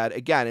nothing bad.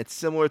 Again, it's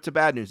similar to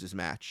Bad News'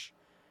 match.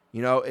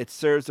 It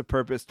serves a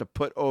purpose to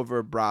put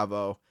over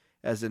Bravo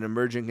as an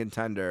emerging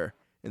contender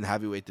in the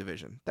heavyweight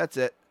division. That's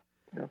it.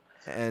 Yeah.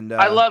 And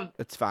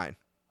it's fine.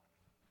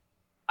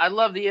 I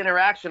love the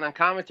interaction on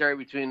commentary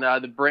between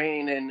the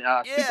Brain and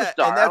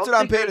Superstar. And that's what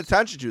I'm paying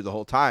attention to the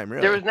whole time,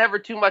 really. There was never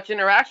too much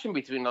interaction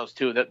between those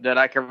two that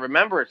I can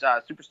remember.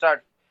 Superstar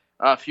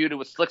feuded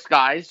with Slick's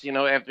guys,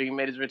 after he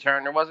made his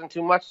return. There wasn't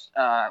too much,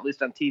 at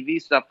least on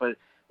TV stuff, but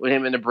with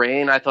him and the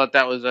Brain. I thought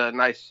that was a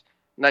nice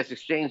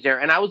exchange there.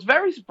 And I was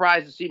very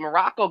surprised to see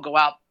Morocco go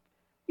out,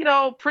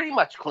 pretty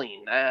much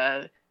clean.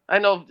 I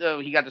know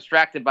he got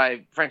distracted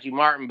by Frenchie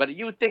Martin, but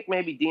you would think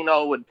maybe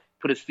Dino would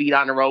put his feet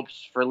on the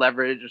ropes for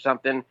leverage or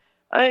something.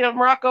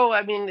 Morocco,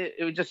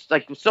 it was just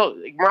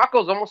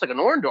Morocco's almost like an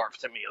Orndorff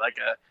to me.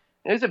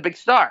 He's a big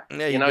star.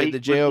 Yeah, he did the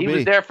JOB. He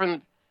was there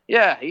from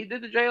Yeah, he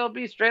did the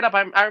JLB straight up.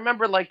 I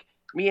remember like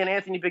me and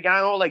Anthony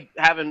Pagano like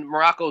having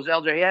Morocco's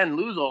LJN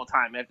lose all the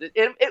time.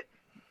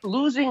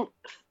 Losing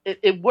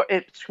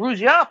it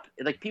screws you up.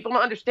 Like people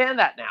don't understand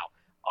that now.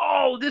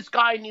 Oh, this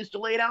guy needs to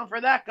lay down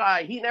for that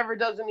guy. He never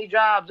does any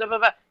jobs. Blah, blah,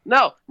 blah.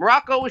 No,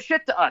 Morocco was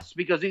shit to us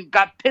because he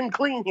got pinned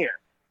clean here.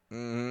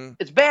 Mm-hmm.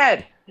 It's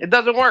bad. It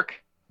doesn't work.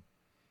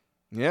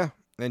 Yeah,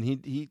 and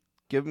he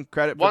give him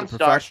credit for One the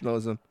star.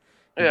 professionalism.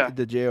 Yeah.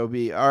 The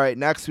JOB. All right,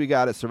 next we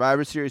got a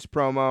Survivor Series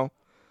promo,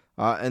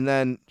 and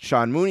then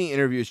Sean Mooney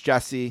interviews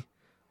Jesse,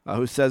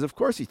 who says, of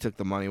course he took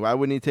the money. Why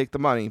wouldn't he take the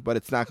money? But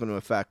it's not going to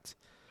affect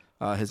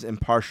his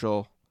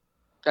impartial.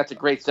 That's a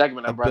great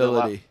segment. I brought it up.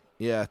 Ability.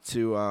 Yeah,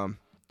 to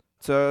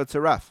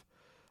ref.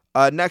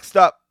 Next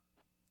up,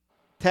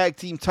 tag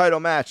team title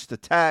match. The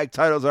tag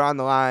titles are on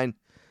the line.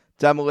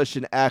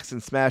 Demolition, Axe,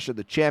 and Smash are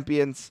the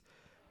champions.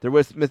 They're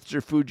with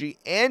Mr. Fuji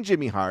and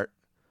Jimmy Hart,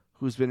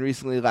 who's been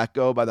recently let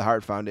go by the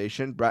Hart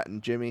Foundation. Brett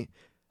and Jimmy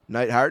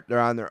Neidhart,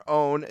 they're on their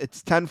own.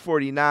 It's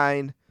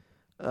 10:49,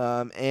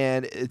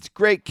 and it's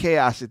great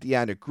chaos at the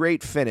end, a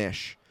great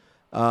finish.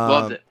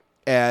 Loved it.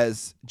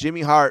 As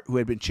Jimmy Hart, who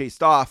had been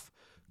chased off,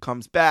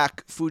 comes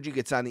back. Fuji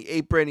gets on the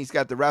apron. He's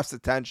got the ref's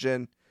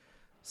attention,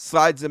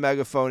 slides the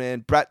megaphone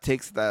in. Brett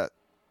takes the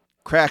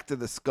crack to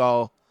the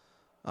skull,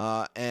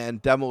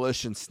 and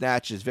Demolition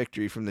snatches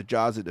victory from the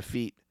jaws of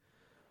defeat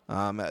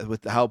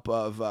with the help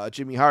of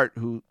Jimmy Hart,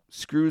 who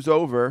screws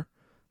over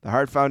the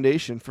Hart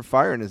Foundation for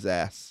firing his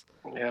ass.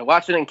 Yeah,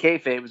 watching in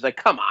kayfabe, it was like,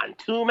 come on,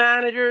 2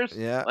 managers?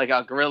 Yeah. Like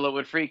how Gorilla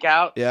would freak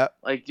out? Yeah.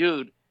 Like,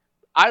 dude,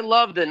 I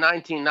love the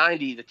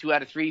 1990, the 2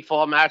 out of 3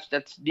 fall match.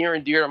 That's near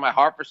and dear to my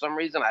heart for some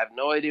reason. I have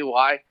no idea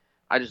why.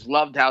 I just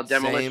loved how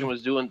Demolition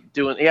was doing.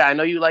 Yeah, I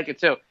know you like it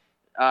too.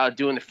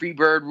 Doing the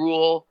Freebird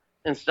rule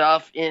and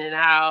stuff, in and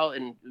out,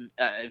 and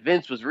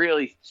Vince was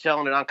really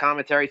selling it on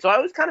commentary. So I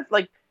was kind of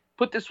like,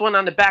 put this one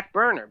on the back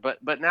burner.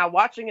 But now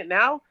watching it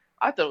now,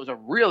 I thought it was a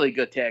really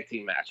good tag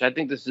team match. I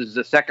think this is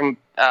the second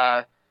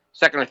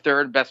or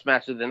third best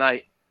match of the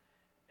night.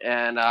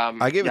 And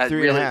I gave it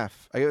 3.5.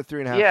 I gave it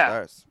 3.5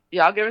 stars.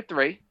 Yeah, I'll give it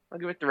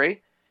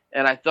 3.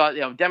 And I thought,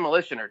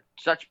 Demolition are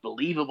such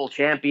believable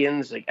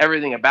champions. Like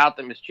everything about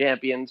them is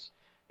champions.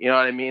 You know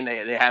what I mean?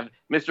 They have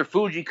Mr.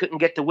 Fuji couldn't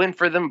get the win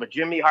for them, but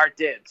Jimmy Hart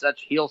did.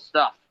 Such heel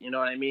stuff. You know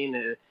what I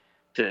mean?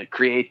 To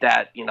create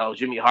that,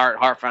 Jimmy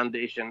Hart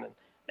Foundation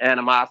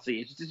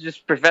animosity. It's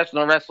just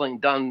professional wrestling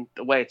done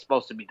the way it's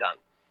supposed to be done.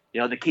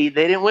 The key,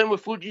 they didn't win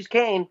with Fuji's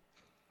cane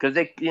because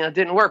they it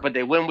didn't work, but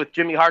they win with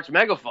Jimmy Hart's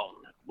megaphone.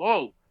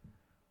 Whoa.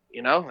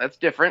 That's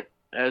different.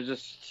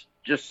 It's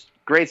just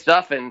great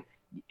stuff. And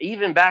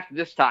even back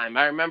this time,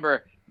 I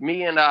remember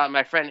me and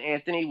my friend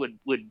Anthony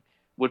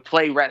would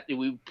play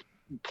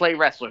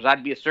wrestlers.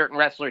 I'd be a certain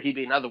wrestler, he'd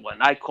be another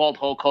one. I called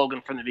Hulk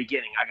Hogan from the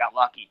beginning. I got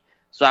lucky.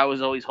 So I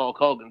was always Hulk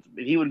Hogan.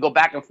 He would go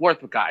back and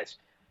forth with guys.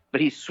 But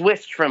he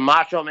switched from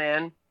Macho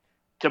Man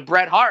to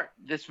Bret Hart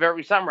this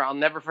very summer. I'll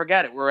never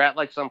forget it. We're at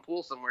like some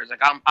pool somewhere. It's like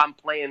I'm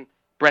playing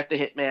Bret the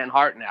Hitman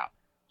Hart now.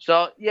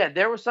 So yeah,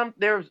 there was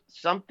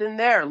something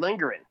there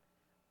lingering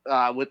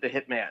with the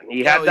Hitman.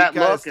 He had that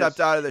look. Stepped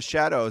out of the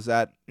shadows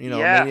at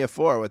Mania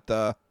 4 with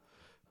the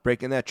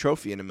breaking that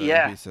trophy in a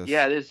million pieces.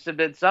 Yeah, there's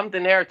been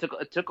something there.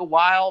 It took a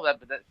while.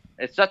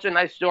 It's such a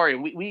nice story.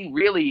 We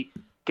really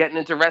getting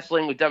into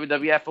wrestling with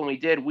WWF when we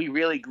did. We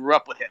really grew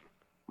up with him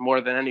more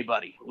than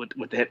anybody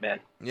with the Hitman.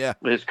 Yeah,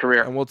 with his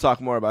career. And we'll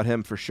talk more about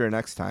him for sure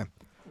next time.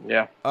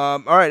 Yeah. All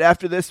right.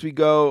 After this, we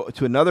go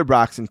to another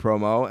boxing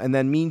promo, and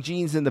then Mean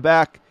Gene's in the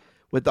back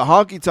with the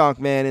Honky Tonk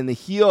Man in the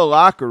heel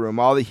locker room.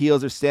 All the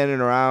heels are standing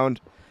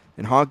around,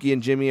 and Honky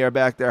and Jimmy are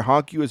back there.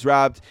 Honky was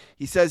robbed.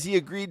 He says he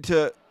agreed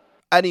to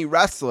any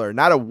wrestler,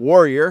 not a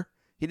warrior.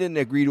 He didn't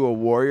agree to a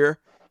warrior.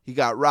 He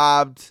got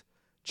robbed.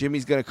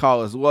 Jimmy's going to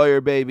call his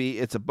lawyer, baby.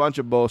 It's a bunch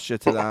of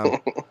bullshit to them.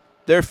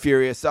 They're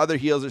furious. The other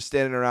heels are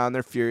standing around.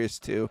 They're furious,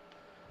 too,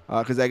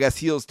 because I guess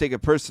heels take it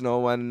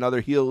personal when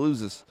another heel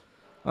loses.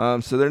 So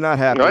they're not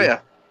happy. Oh, yeah.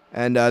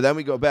 And then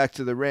we go back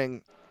to the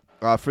ring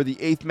for the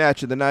 8th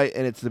match of the night,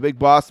 and it's the Big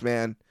Boss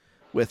Man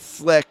with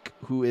Slick,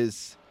 who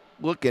is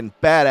looking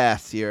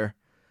badass here.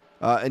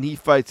 And he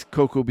fights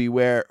Coco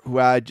Beware, who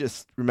I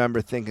just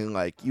remember thinking,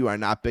 like, you are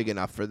not big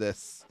enough for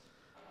this.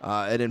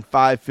 And in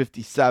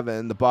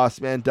 5:57, the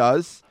Boss Man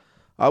does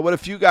what a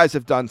few guys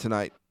have done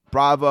tonight.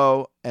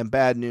 Bravo and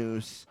Bad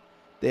News.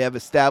 They have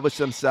established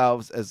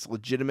themselves as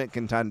legitimate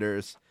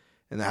contenders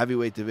in the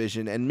heavyweight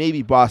division, and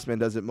maybe Boss Man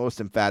does it most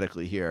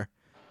emphatically here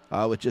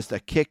with just a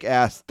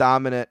kick-ass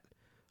dominant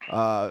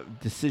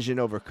decision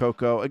over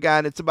Coco.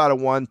 Again, it's about a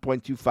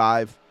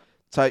 1.25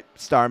 type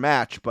star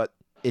match, but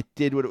it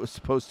did what it was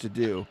supposed to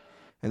do,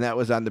 and that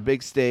was on the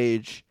big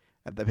stage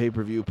at the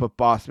pay-per-view, put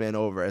Boss Man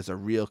over as a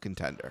real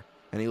contender,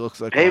 and he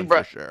looks like one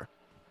for sure.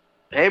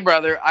 Hey,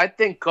 brother, I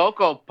think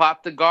Coco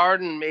popped the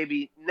garden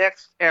maybe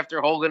next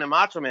after Hogan and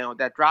Macho Man with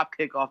that drop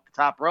kick off the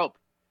top rope.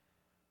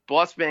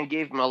 Boss Man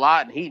gave him a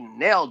lot, and he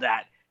nailed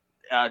that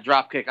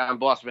drop kick on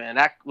Boss Man.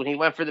 When he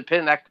went for the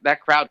pin, that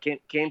crowd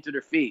came to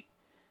their feet.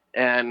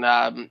 And,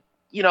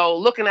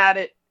 looking at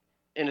it,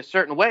 in a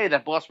certain way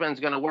that Bossman's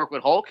going to work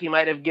with Hulk. He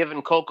might have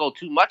given Coco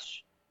too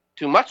much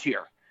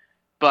here.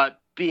 But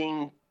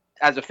being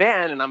as a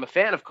fan, and I'm a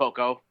fan of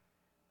Coco,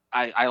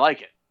 I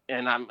like it.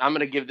 And I'm going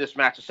to give this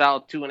match a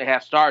solid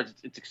 2.5 stars.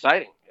 It's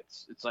exciting.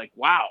 It's like,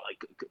 wow,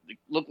 like it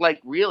looked like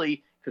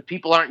really, because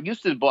people aren't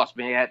used to the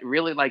Bossman yet,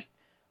 really like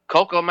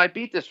Coco might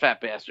beat this fat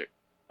bastard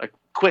like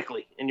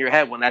quickly in your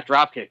head when that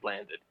drop kick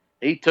landed.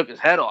 He took his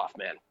head off,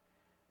 man.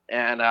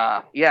 And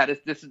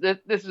this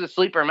is a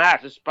sleeper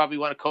match. This is probably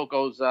one of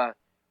Coco's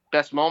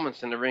best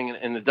moments in the ring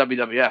in the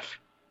WWF.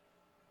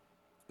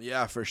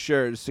 Yeah, for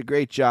sure. It's a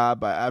great job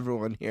by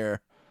everyone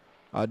here,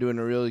 doing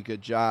a really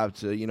good job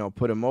to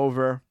put him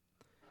over.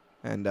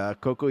 And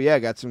Coco,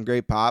 got some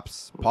great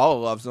pops. Paula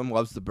loves him,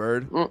 loves the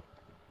bird.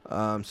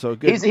 So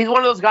good. He's one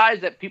of those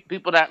guys that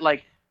people that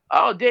like,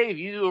 oh, Dave,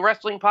 you do a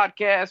wrestling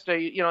podcast, or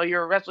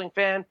you're a wrestling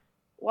fan.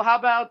 Well, how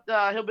about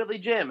Hillbilly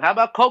Jim? How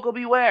about Coco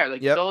Beware?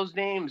 Like those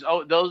names.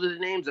 Oh, those are the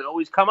names that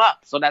always come up.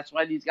 So that's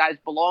why these guys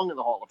belong in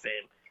the Hall of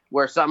Fame.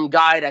 Where some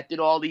guy that did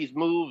all these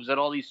moves that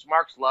all these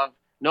smarks love,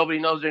 nobody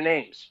knows their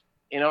names.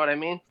 You know what I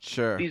mean?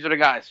 Sure. These are the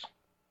guys.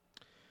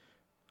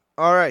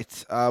 All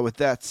right. With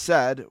that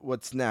said,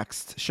 what's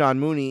next? Sean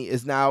Mooney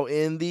is now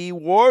in the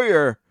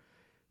Warrior,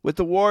 with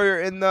the Warrior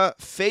in the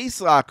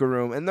face locker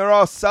room, and they're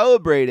all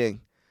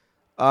celebrating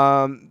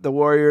the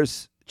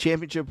Warriors'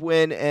 championship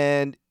win.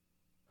 And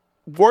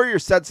Warrior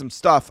said some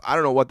stuff. I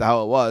don't know what the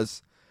hell it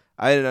was.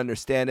 I didn't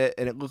understand it,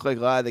 and it looked like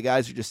a lot of the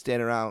guys were just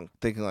standing around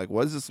thinking, like,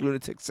 what is this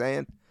lunatic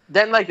saying?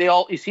 Then, like,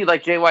 you see,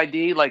 like,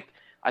 JYD, like,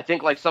 I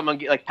think, like, someone,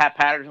 like, Pat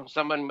Patterson,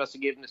 someone must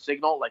have given the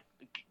signal, like,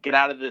 get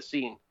out of this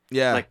scene.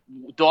 Yeah. Like,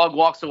 dog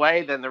walks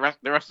away, then the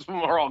rest of them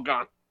are all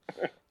gone.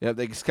 Yeah,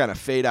 they just kind of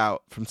fade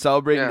out. From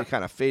celebrating to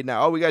kind of fading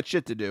out. Oh, we got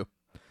shit to do.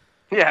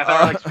 Yeah,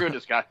 they're like, screw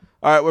this guy.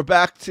 All right, we're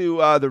back to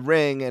the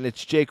ring, and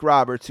it's Jake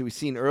Roberts, who we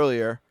seen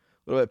earlier,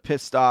 a little bit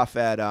pissed off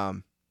at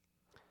the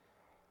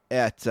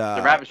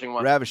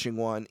Ravishing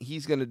One.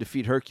 He's going to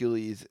defeat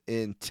Hercules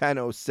in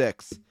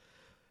 10:06.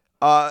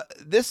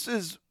 This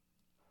is,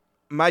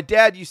 my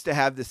dad used to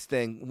have this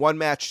thing, one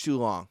match too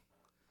long.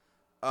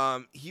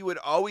 He would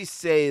always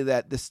say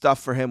that this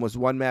stuff for him was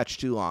one match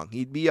too long.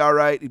 He'd be all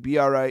right,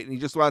 and he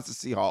just wants to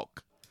see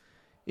Hulk.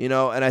 And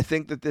I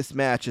think that this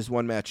match is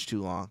one match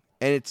too long.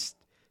 And it's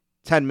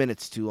 10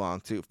 minutes too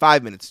long, too.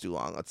 5 minutes too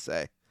long, let's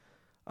say.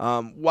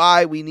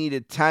 Why we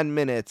needed 10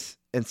 minutes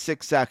and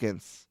 6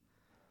 seconds,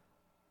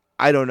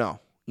 I don't know.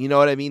 You know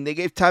what I mean? They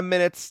gave 10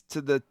 minutes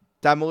to the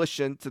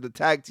Demolition, to the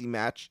tag team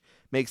match.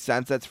 Makes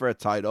sense. That's for a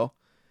title.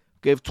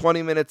 Gave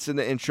 20 minutes in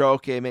the intro.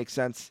 Okay, makes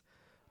sense.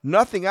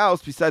 Nothing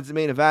else besides the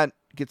main event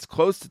gets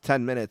close to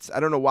 10 minutes. I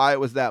don't know why it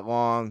was that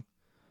long.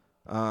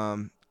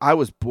 I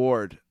was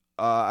bored.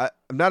 I'm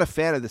not a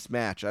fan of this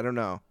match. I don't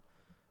know.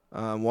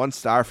 1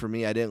 star for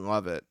me. I didn't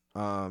love it.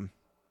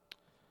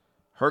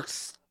 Herc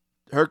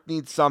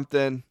needs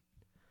something.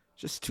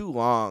 Just too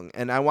long.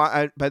 And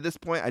by this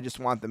point, I just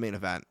want the main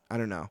event. I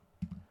don't know.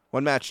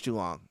 One match too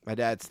long. My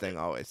dad's thing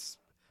always.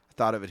 I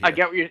thought of it here.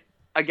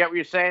 I get what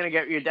you're saying. I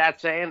get what your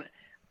dad's saying.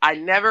 I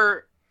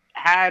never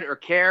had or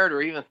cared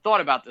or even thought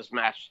about this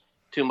match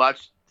too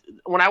much.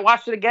 When I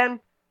watched it again,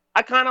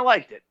 I kind of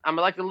liked it. I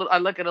like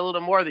it a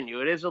little more than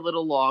you. It is a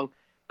little long,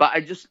 but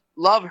I just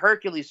love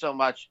Hercules so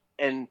much,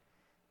 and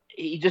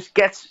he just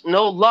gets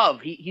no love.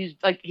 He's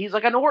like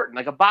an Orton,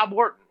 like a Bob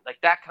Orton, like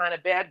that kind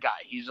of bad guy.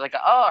 He's like,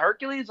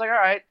 Hercules, like, all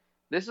right,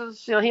 this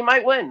is, he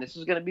might win. This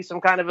is going to be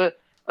some kind of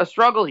a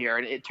struggle here.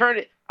 And it turned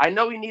it. I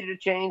know he needed a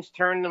change,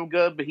 turned him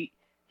good, but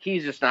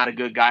he's just not a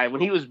good guy.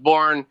 When he was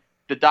born,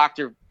 the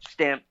doctor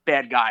stamped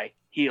bad guy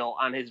heel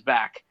on his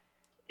back.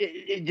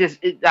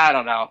 I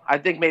don't know. I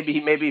think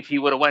maybe if he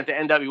would have went to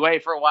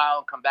NWA for a while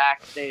and come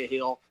back, stay a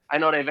heel. I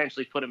know they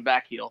eventually put him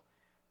back heel,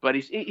 but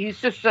he's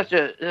just such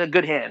a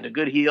good hand, a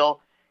good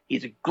heel.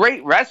 He's a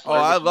great wrestler.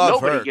 Oh, I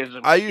love her.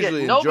 I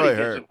usually enjoy her. Nobody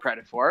gives him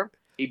credit for him.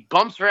 He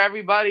bumps for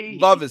everybody.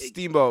 Love his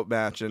Steamboat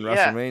match in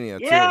WrestleMania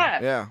too.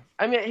 Yeah.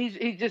 I mean,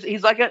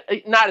 he's like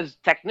not as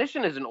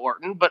technician as an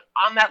Orton, but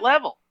on that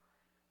level.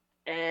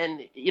 And,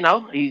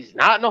 he's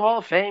not in the Hall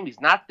of Fame. He's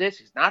not this.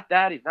 He's not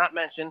that. He's not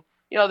mentioned.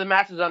 The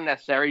match is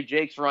unnecessary.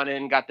 Jake's run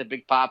in, got the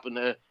big pop in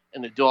the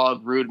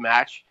dog rude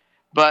match.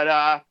 But,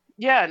 I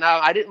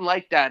didn't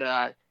like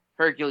that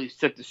Hercules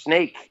took the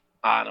snake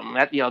on him.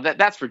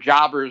 That's for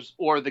jobbers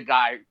or the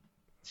guy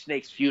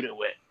Snake's feuding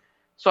with.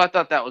 So I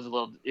thought that was a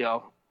little,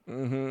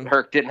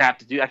 Herc didn't have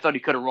to do. I thought he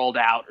could have rolled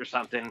out or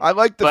something. I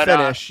like the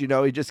finish.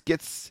 He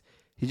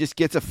just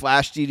gets a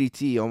flash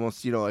DDT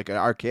almost, like an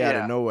RK out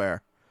of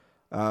nowhere.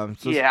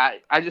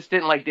 I just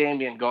didn't like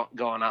Damien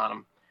going on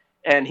him.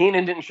 And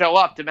Heenan didn't show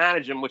up to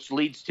manage him, which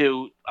leads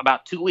to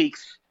about 2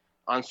 weeks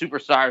on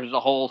Superstars, the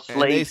whole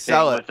slave they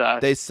sell thing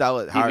it. They sell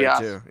it hard,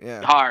 too.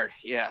 Yeah. Hard,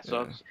 yeah.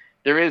 So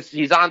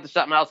he's on to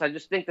something else. I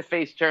just think the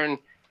face turn,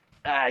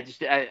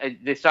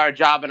 they started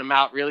jobbing him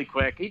out really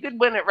quick. He did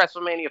win at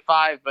WrestleMania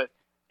 5, but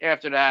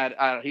after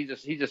that, he's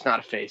just not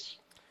a face.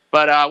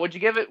 But would you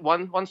give it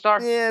one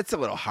star? Yeah, it's a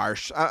little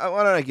harsh.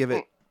 Why don't I give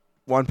it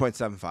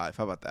 1.75.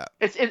 How about that?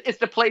 It's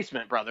the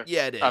placement, brother.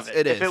 Yeah, it is. Of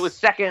It is. If it was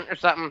second or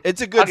something,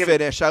 It's a good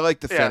finish. I like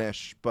the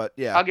finish, but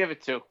yeah. I'll give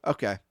it 2.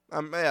 Okay.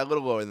 A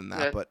little lower than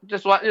that, but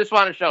just want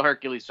to show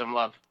Hercules some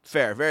love.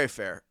 Fair, very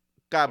fair.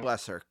 God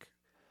bless Herc.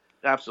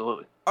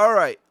 Absolutely. All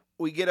right.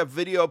 We get a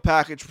video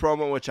package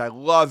promo, which I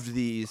loved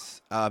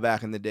these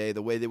back in the day,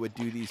 the way they would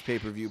do these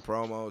pay-per-view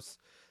promos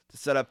to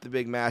set up the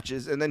big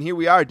matches. And then here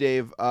we are,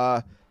 Dave,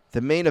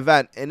 the main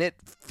event, and it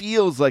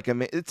feels like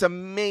it's a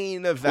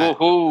main event,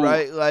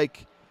 right?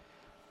 Like,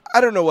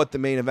 I don't know what the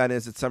main event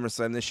is at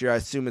SummerSlam this year. I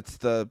assume it's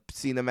the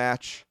Cena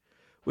match,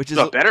 which is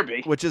better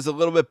be, which is a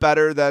little bit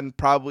better than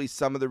probably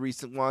some of the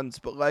recent ones.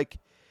 But like,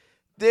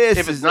 this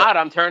if it's not,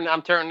 I'm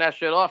turning that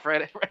shit off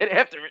right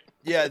after it.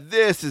 Yeah,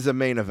 this is a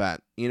main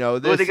event. You know,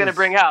 who are they going to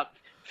bring out?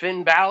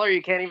 Finn Balor?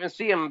 You can't even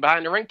see him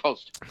behind the ring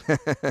post.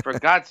 For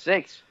God's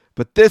sakes.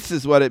 But this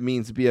is what it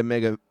means to be a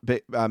main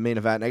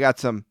event. And I got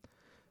some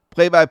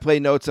play-by-play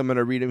notes. I'm going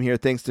to read them here.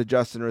 Thanks to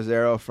Justin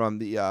Rosero from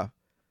the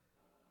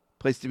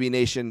Place to Be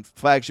Nation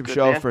flagship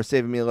show for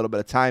saving me a little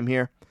bit of time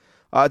here.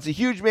 It's a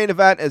huge main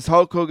event as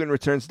Hulk Hogan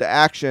returns to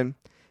action,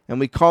 and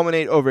we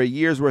culminate over a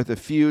year's worth of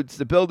feuds.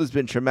 The build has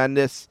been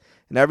tremendous,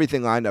 and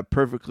everything lined up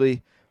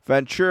perfectly.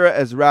 Ventura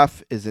as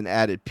ref is an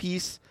added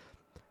piece,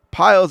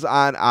 piles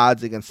on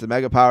odds against the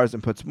Mega Powers,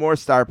 and puts more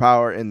star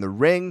power in the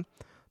ring.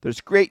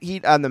 There's great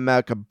heat on the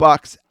Mega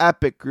Bucks,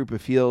 epic group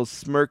of heels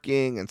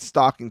smirking and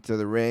stalking to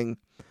the ring.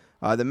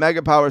 The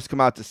Mega Powers come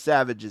out to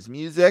Savage's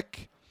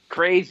music.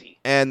 Crazy.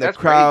 And the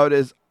crowd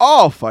is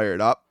all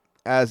fired up,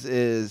 as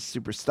is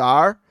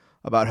Superstar,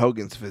 about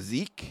Hogan's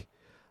physique.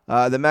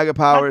 The Mega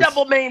Powers... My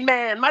double main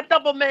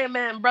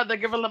man, brother,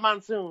 give him a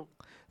monsoon.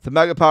 The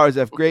Mega Powers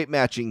have great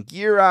matching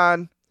gear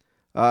on,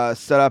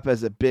 set up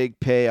as a big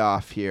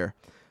payoff here.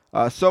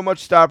 So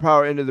much star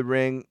power into the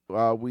ring,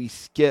 we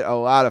get a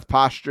lot of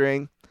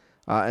posturing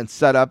and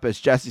set up as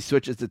Jesse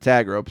switches to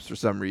tag ropes for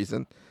some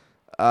reason.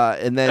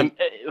 And then...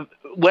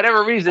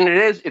 whatever reason it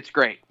is, it's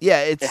great.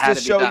 Yeah, it's to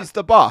show he's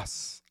the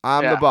boss.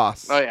 I'm the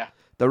boss. Oh, yeah.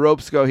 The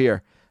ropes go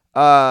here.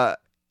 And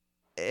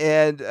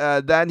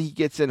then he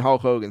gets in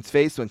Hulk Hogan's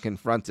face when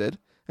confronted.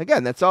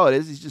 Again, that's all it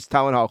is. He's just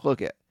telling Hulk,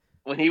 look it.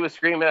 When he was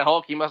screaming at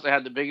Hulk, he must have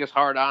had the biggest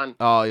heart on.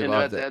 Oh, he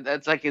loved it.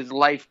 That's like his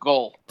life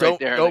goal right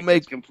there.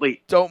 It's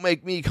complete. Don't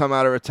make me come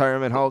out of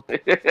retirement, Hulk.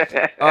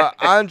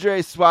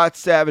 Andre swats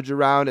Savage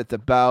around at the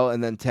bell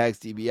and then tags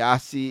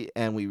DiBiase,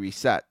 and we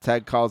reset.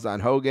 Ted calls on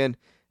Hogan,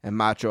 and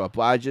Macho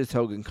obliges.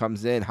 Hogan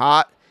comes in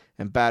hot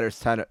and batters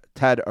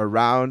Ted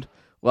around,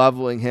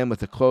 leveling him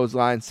with a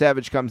clothesline.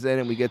 Savage comes in,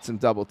 and we get some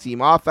double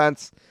team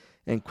offense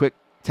and quick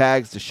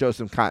tags to show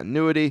some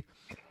continuity.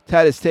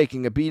 Ted is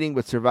taking a beating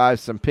but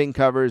survives some pin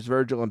covers.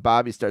 Virgil and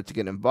Bobby start to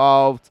get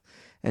involved,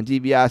 and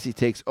DiBiase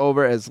takes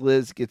over as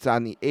Liz gets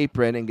on the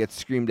apron and gets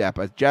screamed at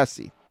by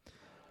Jesse.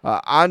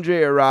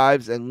 Andre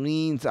arrives and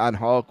leans on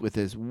Hulk with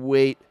his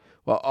weight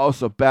while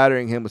also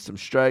battering him with some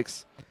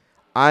strikes.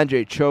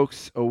 Andre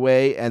chokes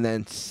away and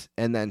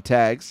then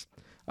tags.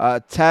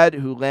 Ted,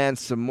 who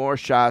lands some more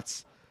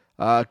shots,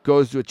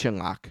 goes to a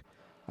chinlock.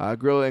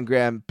 Gorilla and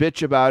Graham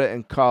bitch about it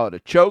and call it a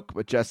choke,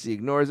 but Jesse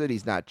ignores it.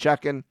 He's not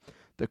checking.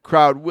 The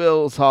crowd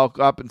wills Hulk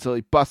up until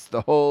he busts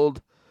the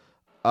hold.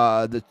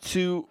 The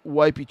two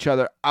wipe each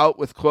other out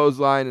with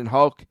clothesline, and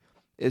Hulk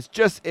is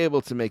just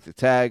able to make the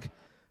tag.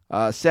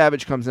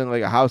 Savage comes in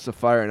like a house of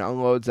fire and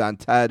unloads on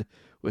Ted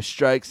with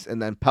strikes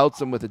and then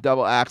pelts him with a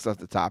double axe off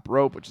the top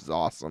rope, which is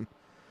awesome.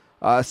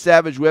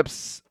 Savage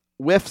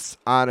whiffs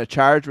on a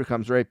charge, but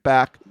comes right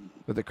back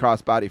with a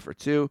crossbody for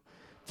 2.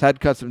 Ted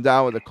cuts him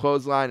down with a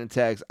clothesline and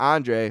tags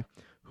Andre,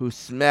 who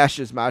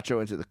smashes Macho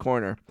into the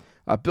corner.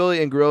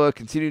 Billy and Gorilla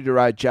continue to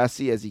ride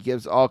Jesse as he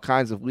gives all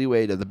kinds of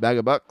leeway to the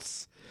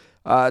Megabucks.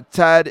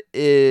 Ted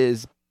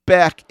is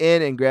back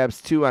in and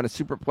grabs 2 on a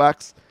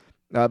superplex,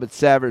 but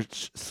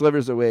Savage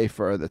slivers away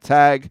for the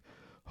tag.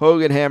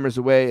 Hogan hammers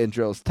away and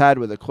drills Ted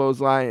with a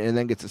clothesline and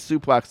then gets a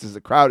suplex as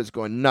the crowd is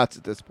going nuts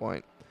at this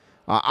point.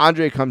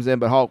 Andre comes in,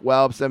 but Hulk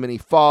whelps him and he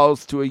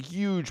falls to a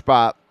huge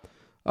pop.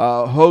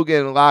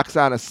 Hogan locks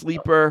on a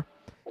sleeper.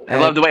 I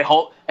love the way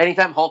Hulk,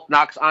 anytime Hulk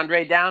knocks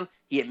Andre down,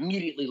 he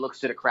immediately looks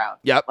to the crowd.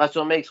 Yep. That's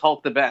what makes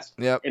Hulk the best.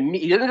 Yep.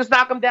 He doesn't just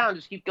knock him down,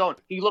 just keep going.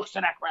 He looks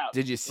to that crowd.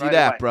 Did you see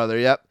that, brother?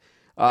 Yep.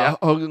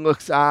 Hogan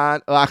locks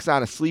on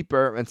a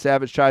sleeper, and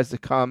Savage tries to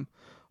come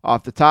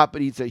off the top,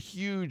 but eats a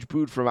huge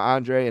boot from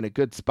Andre in a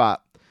good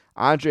spot.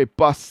 Andre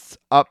busts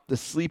up the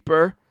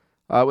sleeper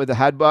with a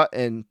headbutt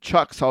and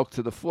chucks Hulk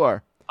to the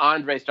floor.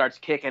 Andre starts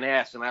kicking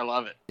ass, and I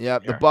love it.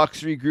 Yep. The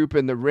Bucks regroup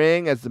in the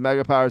ring as the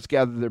Mega Powers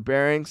gather their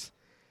bearings.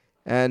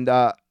 And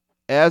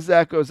as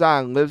that goes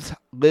on,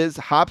 Liz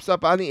hops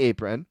up on the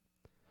apron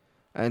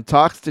and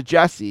talks to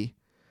Jesse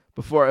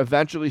before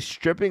eventually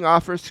stripping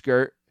off her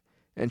skirt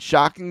and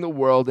shocking the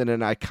world in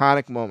an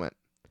iconic moment.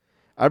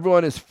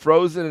 Everyone is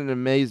frozen in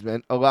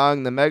amazement,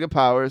 allowing the Mega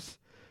Powers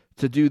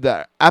to do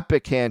the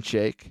epic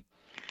handshake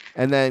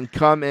and then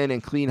come in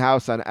and clean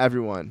house on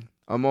everyone.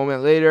 A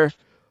moment later,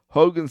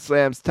 Hogan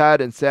slams Ted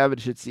and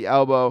Savage hits the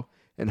elbow,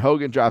 and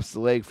Hogan drops the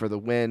leg for the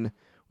win,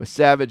 with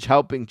Savage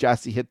helping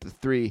Jesse hit the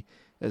 3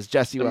 as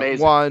Jesse went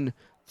 1,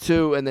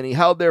 2, and then he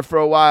held there for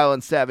a while,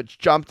 and Savage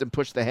jumped and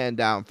pushed the hand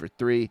down for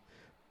 3.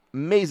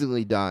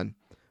 Amazingly done.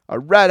 A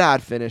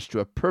red-hot finish to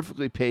a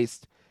perfectly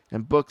paced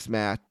and booked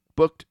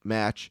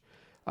match.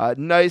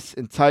 Nice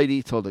and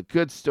tidy, told a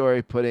good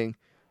story, putting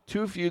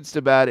 2 feuds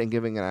to bed and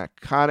giving an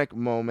iconic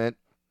moment.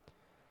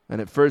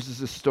 And at first is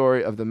the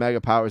story of the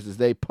Mega Powers as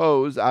they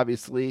pose,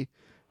 obviously,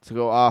 to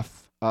go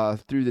off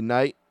through the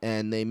night,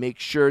 and they make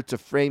sure to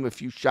frame a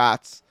few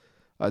shots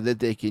that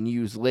they can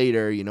use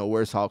later.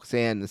 Where's Hulk's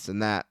hand, this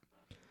and that.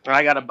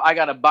 I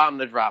got a bomb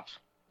that drops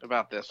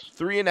about this.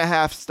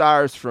 3.5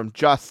 stars from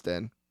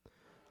Justin.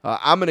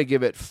 I'm going to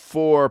give it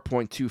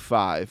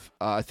 4.25.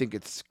 I think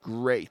it's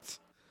great.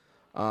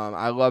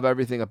 I love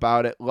everything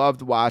about it.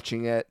 Loved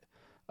watching it.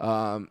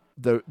 The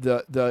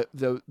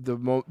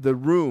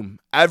room.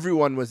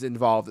 Everyone was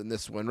involved in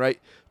this one,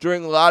 right?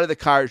 During a lot of the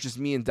cards, just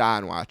me and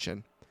Don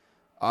watching.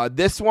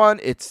 This one,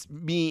 it's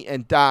me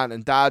and Don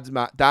and Don's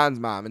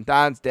mom and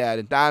Don's dad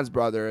and Don's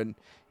brother and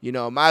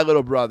my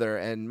little brother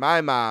and my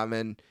mom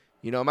and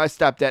my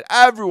stepdad.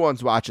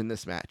 Everyone's watching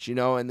this match,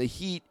 and the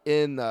heat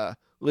in the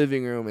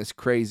living room is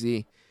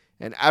crazy,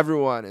 and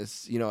everyone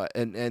is,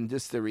 and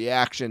just the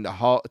reaction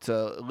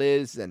to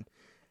Liz, and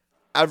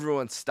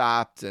everyone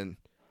stopped, and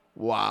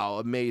wow,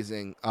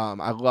 amazing.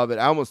 I love it.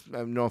 I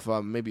don't know if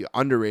I'm maybe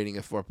underrating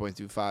at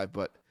 4.25,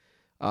 but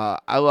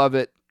I love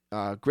it.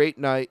 Great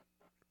night,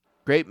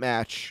 great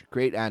match,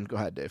 great end. Go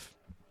ahead, Dave.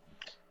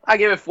 I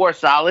give it 4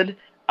 solid.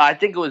 I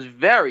think it was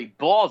very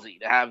ballsy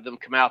to have them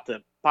come out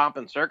to Pomp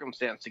and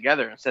Circumstance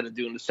together instead of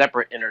doing the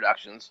separate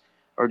introductions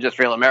or just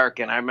Real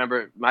American. I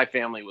remember my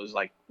family was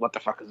like, what the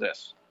fuck is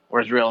this?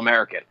 Where's Real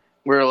American?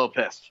 We were a little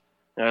pissed.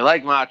 I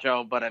like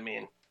Macho, but I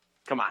mean,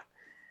 come on.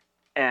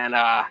 And,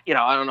 I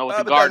don't know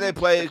what the Garden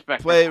they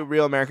play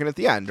Real American at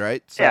the end,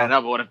 right? So. Yeah,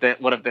 no, but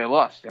what if they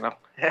lost,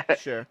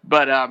 Sure.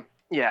 But,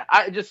 yeah,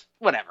 I just,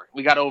 whatever.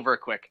 We got over it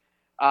quick.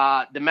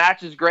 The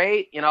match is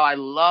great. I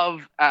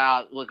love,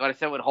 like I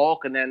said with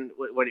Hulk, and then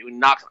when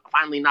he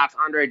finally knocks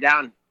Andre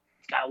down,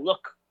 he's got to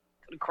look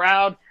to the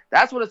crowd.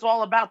 That's what it's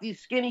all about. These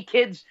skinny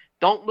kids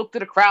don't look to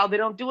the crowd. They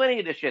don't do any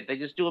of this shit. They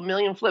just do a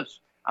million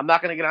flips. I'm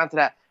not going to get onto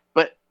that.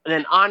 But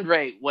then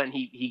Andre, when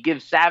he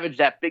gives Savage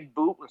that big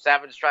boot, when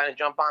Savage is trying to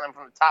jump on him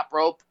from the top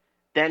rope,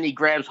 then he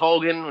grabs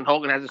Hogan when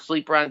Hogan has a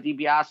sleeper on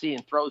DiBiase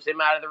and throws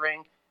him out of the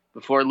ring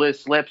before Liz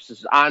slips. This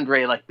is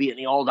Andre like beating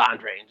the old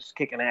Andre and just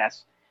kicking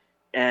ass.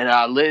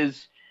 And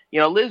Liz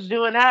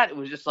doing that, it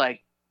was just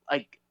like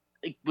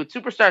what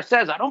Superstar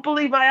says, I don't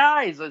believe my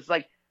eyes. It's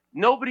like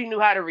nobody knew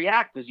how to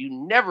react because you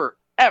never,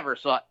 ever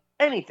saw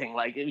anything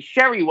like it.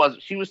 Sherry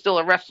she was still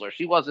a wrestler.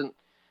 She wasn't,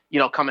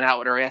 coming out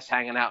with her ass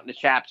hanging out in the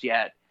chaps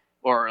yet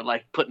or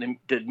like putting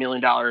the $1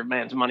 million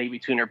man's money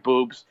between her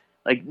boobs.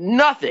 Like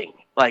nothing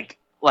like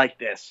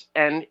this.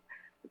 And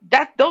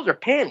those are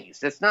panties.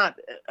 That's not,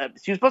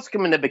 she was supposed to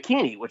come in a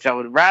bikini, which I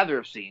would rather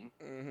have seen.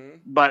 Mm-hmm.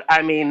 But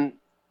I mean,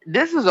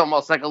 this is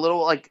almost like a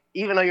little, like,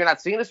 even though you're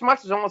not seeing this much,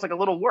 it's almost like a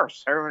little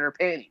worse, her in her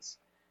panties,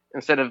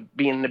 instead of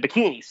being in the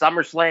bikini.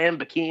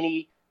 SummerSlam,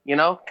 bikini,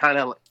 kind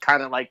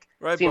of like,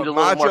 right, seems a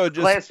little more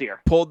classier.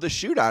 Pulled the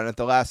shoot on at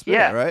the last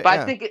minute, right?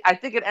 But yeah. I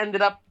think it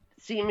ended up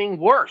seeming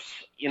worse,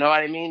 you know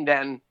what I mean,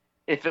 than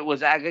if it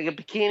was like a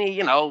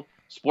bikini,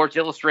 Sports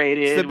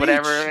Illustrated,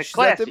 whatever. She's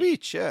at the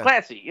beach, yeah.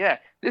 Classy, yeah.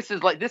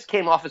 This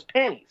came off as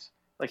panties.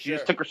 Like, she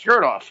just took her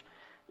skirt off,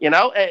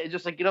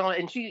 just like,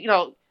 and she,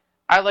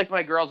 I like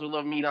my girls who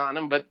love meat on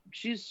them, but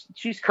she's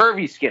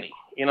curvy skinny.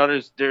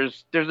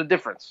 There's a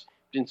difference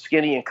between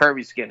skinny and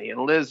curvy skinny. And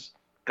Liz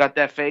got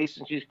that face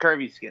and she's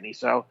curvy skinny.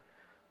 So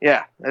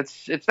yeah,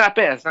 it's not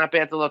bad. It's not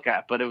bad to look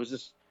at, but it was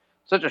just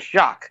such a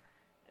shock.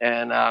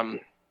 And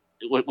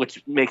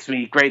which makes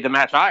me grade the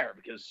match higher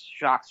because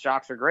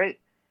shocks are great.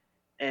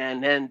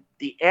 And then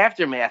the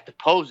aftermath, the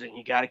posing,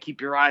 you got to keep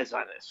your eyes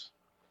on this.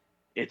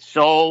 It's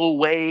so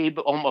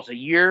almost a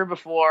year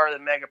before the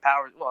Mega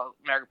Powers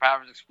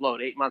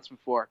explode, 8 months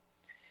before.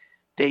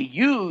 They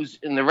use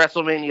in the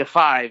WrestleMania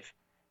 5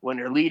 when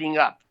they're leading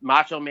up.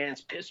 Macho Man's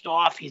pissed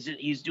off. He's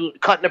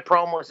cutting a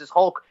promo. It says,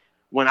 Hulk,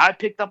 when I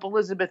picked up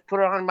Elizabeth, put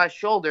her on my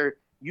shoulder,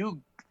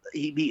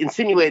 he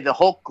insinuated the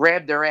Hulk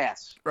grabbed their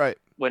ass. Right.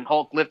 When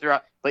Hulk lifted her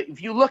up. But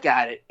if you look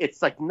at it,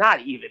 it's like not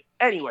even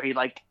anywhere. He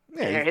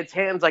his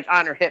hands like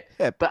on her hip.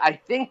 But I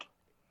think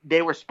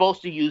they were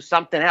supposed to use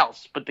something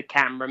else, but the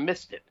camera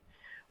missed it.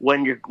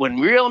 When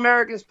Real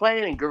Americans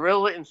playing and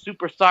Gorilla and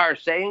Superstar are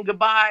saying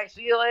goodbye,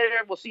 see you later,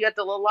 we'll see you at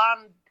the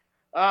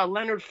Lalonde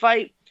Leonard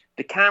fight,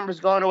 the camera's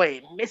going away.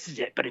 It misses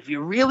it. But if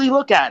you really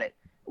look at it,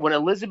 when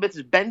Elizabeth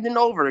is bending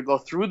over to go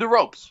through the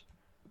ropes,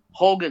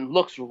 Hogan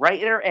looks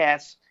right at her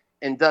ass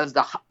and does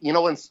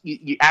when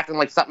you acting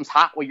like something's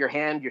hot with your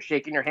hand, you're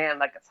shaking your hand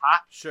like it's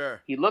hot.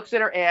 Sure. He looks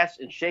at her ass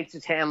and shakes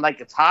his hand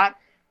like it's hot.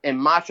 And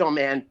Macho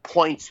Man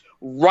points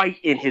right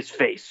in his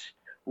face,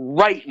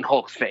 right in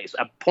Hulk's face.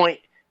 A point,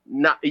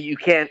 you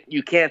can't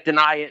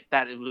deny it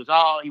that it was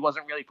he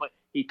wasn't really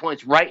he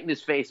points right in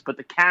his face. But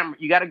the camera,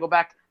 you got to go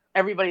back.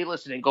 Everybody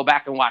listening, go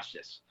back and watch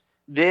this.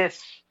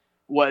 This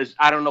was,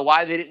 I don't know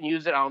why they didn't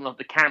use it. I don't know if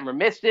the camera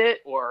missed it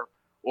or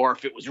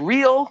if it was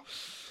real.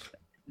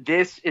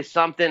 this is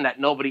something that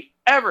nobody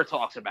ever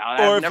talks about.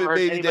 Or I've if never heard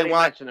maybe anybody they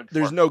want, mention it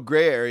before. there's no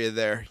gray area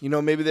there.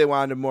 Maybe they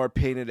wanted to more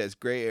paint it as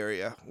gray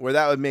area, where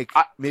that would make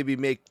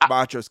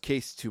Macho's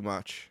case too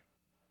much.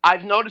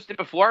 I've noticed it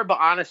before, but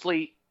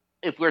honestly,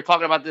 if we were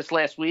talking about this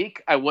last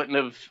week, I wouldn't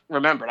have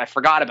remembered. I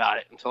forgot about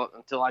it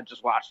until I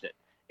just watched it.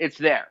 It's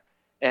there,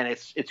 and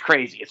it's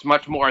crazy. It's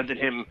much more than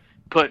him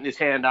putting his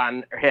hand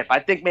on her hip. I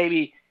think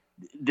maybe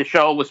the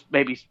show was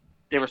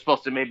they were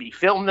supposed to maybe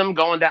film them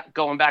going back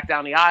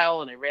down the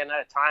aisle, and they ran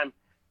out of time.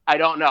 I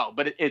don't know,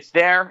 but it's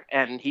there,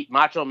 and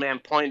Macho Man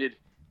pointed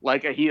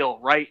like a heel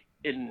right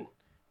in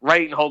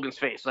Hogan's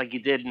face, like he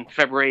did in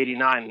February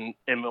 '89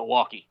 in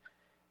Milwaukee.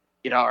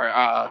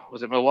 Or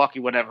was it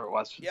Milwaukee? Whatever it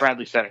was, yep.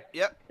 Bradley Center.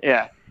 Yep.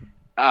 Yeah.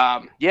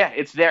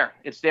 It's there.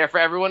 It's there for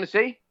everyone to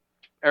see.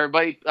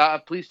 Everybody,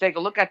 please take a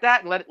look at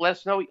that and let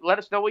us know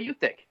what you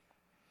think.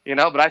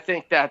 But I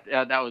think that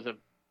that was a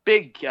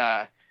big,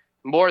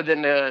 more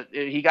than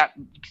he got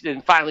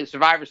in finally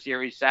Survivor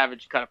Series.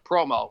 Savage cut a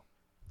promo.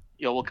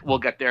 We'll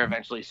get there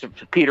eventually. So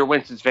Peter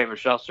Winston's favorite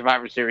show,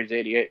 Survivor Series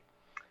 '88.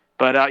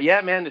 But yeah,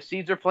 man, the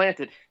seeds are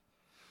planted.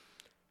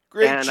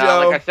 Great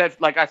show.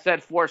 Like I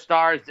said, 4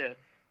 stars.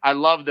 I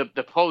love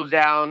the pose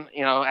down.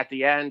 At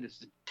the end, it's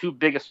the 2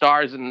 biggest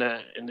stars in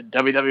the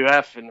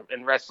WWF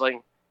and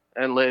wrestling.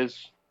 And Liz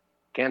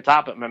can't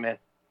top it, my man.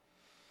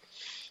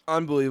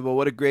 Unbelievable.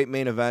 What a great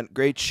main event.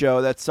 Great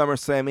show. That's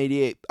SummerSlam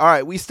 88. All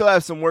right, we still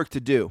have some work to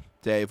do,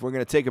 Dave. We're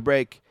going to take a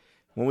break.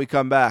 When we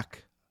come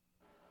back,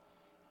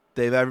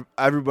 Dave,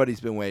 everybody's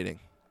been waiting.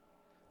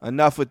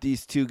 Enough with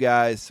these 2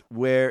 guys.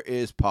 Where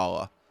is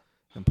Paula?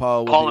 And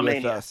Paula will be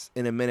with us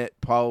in a minute.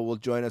 Paula will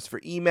join us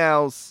for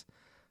emails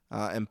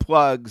and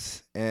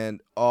plugs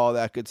and all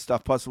that good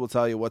stuff. Plus, we'll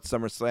tell you what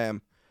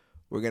SummerSlam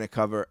we're going to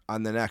cover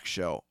on the next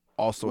show,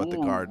 also at the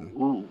Garden.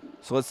 Ooh.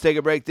 So let's take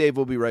a break, Dave.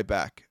 We'll be right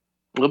back.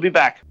 We'll be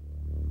back.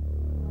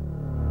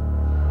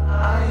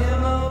 I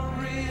am a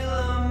real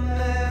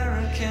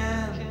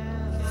American.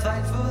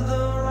 Fight for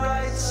the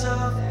rights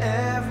of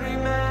every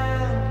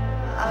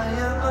man. I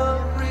am a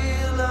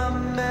real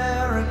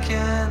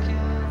American.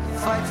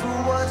 Fight for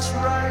what's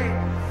right.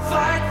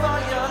 Fight for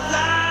your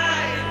life.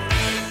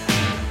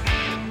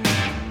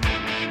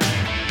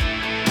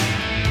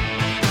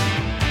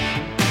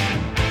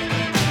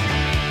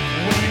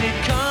 When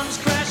it comes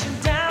crashing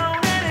down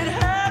and it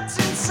hurts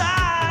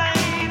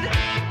inside,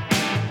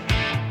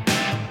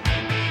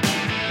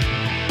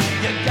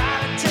 you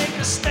gotta take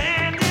a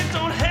stand, it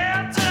don't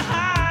have to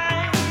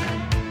hide.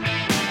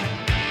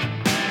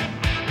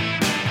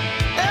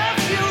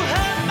 If you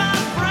hurt my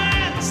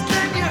friends,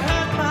 then you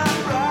hurt my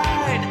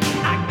pride.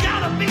 I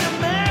gotta be a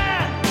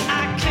man,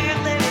 I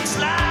can't let it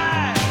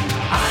slide.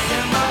 I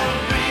am a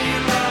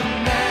real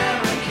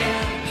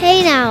American.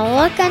 Hey now,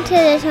 welcome to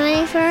the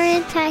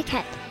 24-inch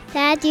podcast.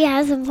 Dad, do you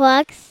have some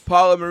plugs?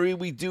 Paula Marie,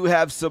 we do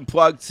have some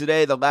plugs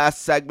today. The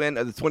last segment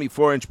of the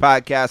 24-inch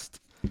podcast,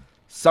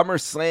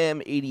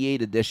 SummerSlam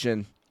 88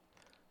 edition.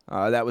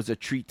 That was a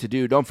treat to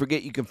do. Don't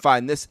forget you can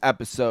find this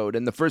episode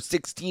and the first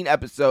 16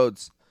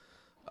 episodes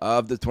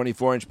of the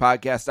 24-inch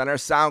podcast on our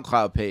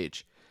SoundCloud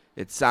page.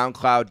 It's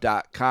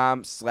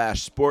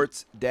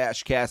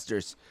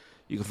soundcloud.com/sports-casters.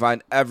 You can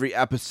find every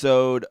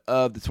episode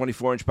of the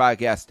 24-inch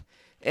podcast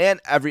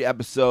and every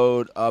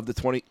episode of the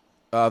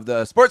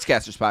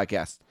Sportscasters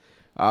podcast,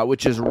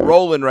 which is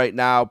rolling right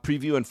now,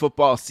 previewing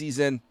football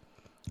season.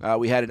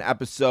 We had an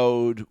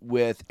episode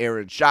with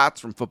Aaron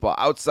Schatz from Football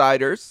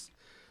Outsiders,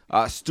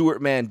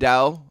 Stuart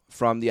Mandel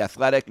from The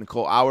Athletic,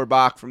 Nicole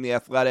Auerbach from The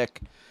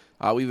Athletic.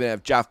 We even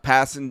have Jeff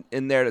Passan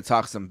in there to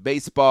talk some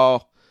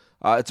baseball.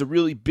 It's a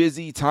really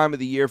busy time of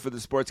the year for the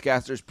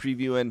Sportscasters,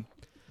 previewing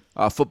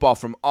football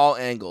from all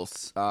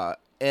angles,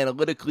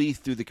 analytically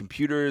through the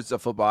computers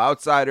of Football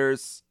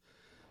Outsiders,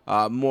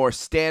 more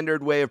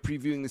standard way of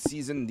previewing the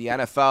season, the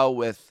NFL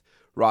with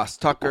Ross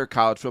Tucker,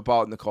 college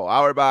football with Nicole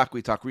Auerbach.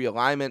 We talk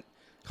realignment,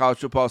 college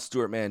football,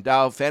 Stuart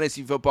Mandel,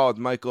 fantasy football with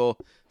Michael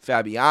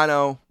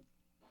Fabiano.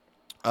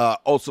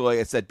 Also, like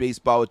I said,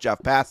 baseball with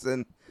Jeff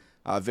Passan.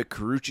 Vic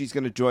Carucci's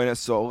going to join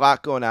us. So a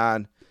lot going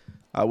on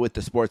with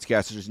the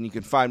Sportscasters, and you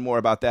can find more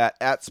about that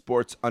at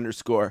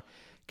sports_casters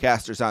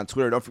on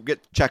Twitter. Don't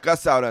forget to check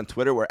us out on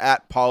Twitter. We're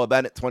at Paula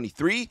Bennett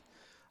 23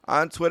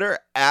 on Twitter,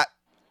 at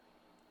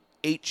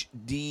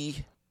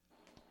HD.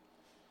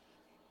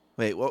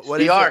 Wait,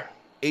 what is it?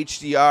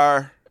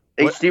 HDR.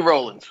 HD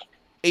Rollins.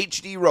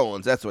 HD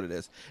Rollins, that's what it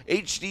is.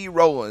 HD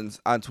Rollins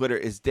on Twitter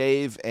is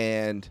Dave,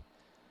 and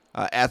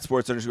at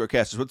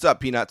sports_casters. What's up,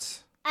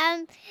 Peanuts?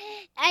 I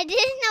didn't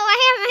know I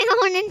had my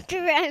own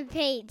Instagram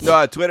page. No,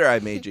 on Twitter I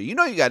made you. You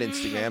know you got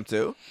Instagram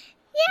too.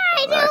 Yeah,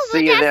 I know. I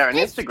see you there on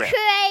that's Instagram.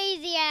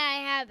 Crazy,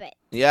 I have it.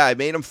 Yeah, I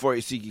made them for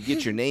you so you could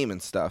get your name and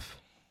stuff.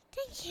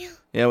 Thank you.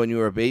 Yeah, when you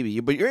were a baby.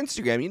 But your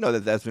Instagram, you know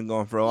that's been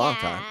going for a long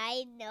time.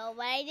 I know,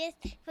 but I just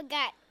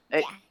forgot.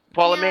 Hey, Yeah.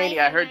 Paula No,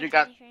 Mania, I heard you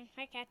got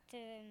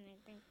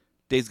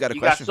Dave's got a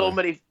you question.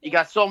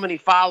 got so many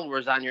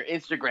followers on your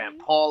Instagram,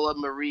 Paula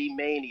Marie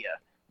Mania,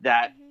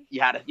 that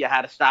you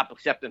had to stop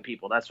accepting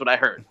people. That's what I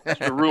heard. That's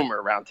the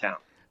rumor around town.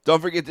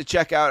 Don't forget to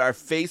check out our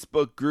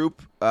Facebook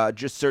group.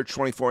 Just search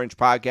 24-Inch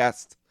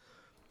Podcast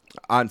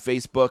on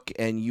Facebook,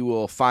 and you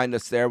will find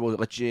us there. We'll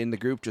let you in the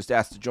group. Just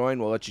ask to join.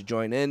 We'll let you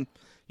join in.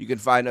 You can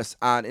find us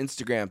on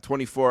Instagram,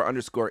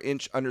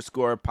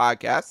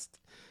 24_inch_podcast.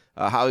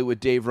 Hollywood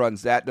Dave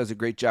runs that, does a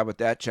great job with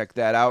that. Check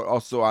that out.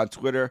 Also on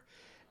Twitter,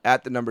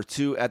 at the number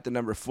 2, at the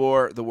number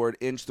 4, the word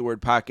inch, the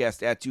word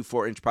podcast, at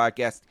 24-Inch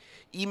Podcast.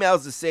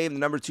 Email's the same, the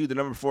number 2, the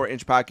number 4,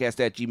 inch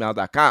podcast at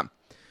gmail.com.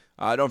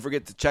 Don't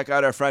forget to check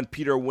out our friend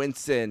Peter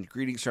Winston.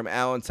 Greetings from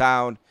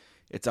Allentown.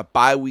 It's a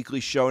bi-weekly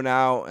show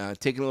now.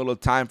 Taking a little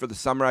time for the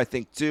summer, I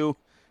think, too.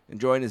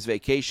 Enjoying his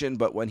vacation.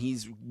 But when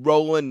he's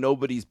rolling,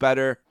 nobody's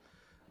better.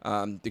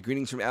 The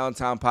Greetings from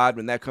Allentown pod,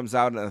 when that comes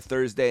out on a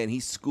Thursday, and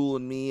he's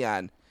schooling me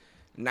on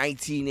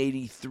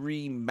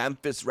 1983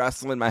 Memphis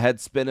wrestling. My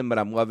head's spinning, but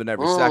I'm loving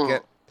every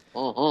second.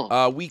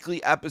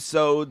 Weekly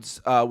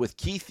episodes with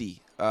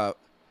Keithy.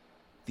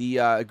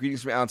 The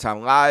Greetings from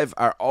Allentown Live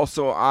are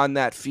also on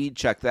that feed.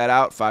 Check that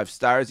out. 5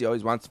 stars. He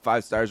always wants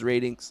 5 stars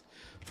ratings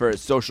for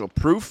his social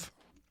proof.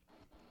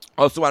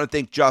 Also want to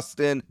thank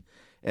Justin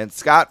and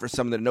Scott for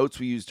some of the notes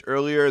we used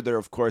earlier. They're,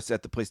 of course,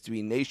 at the Place to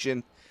Be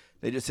Nation.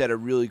 They just had a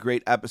really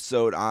great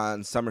episode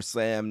on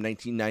SummerSlam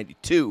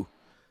 1992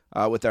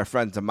 with our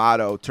friend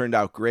D'Amato. Turned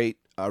out great.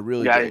 A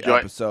really great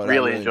episode.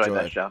 Really enjoyed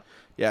that show.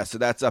 Yeah, so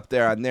that's up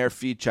there on their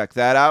feed. Check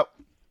that out.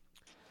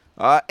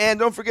 And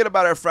don't forget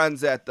about our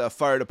friends at the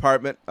Fire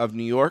Department of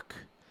New York.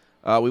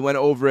 We went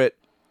over it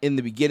in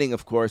the beginning,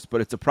 of course, but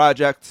it's a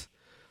project,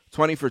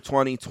 20 for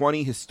 20,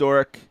 20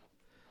 historic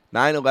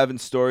 9/11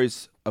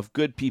 stories of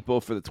good people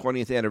for the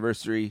 20th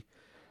anniversary.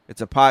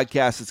 It's a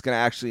podcast that's going to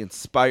actually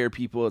inspire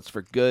people. It's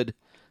for good,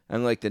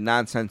 unlike the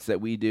nonsense that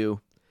we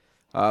do.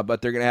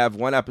 But they're going to have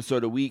 1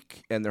 episode a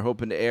week, and they're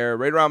hoping to air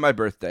right around my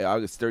birthday,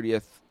 August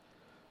 30th,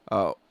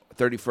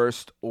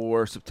 31st,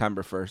 or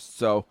September 1st.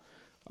 So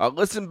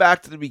listen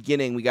back to the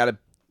beginning. We got a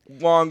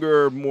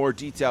longer, more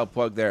detailed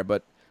plug there,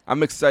 but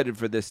I'm excited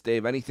for this,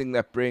 Dave. Anything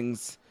that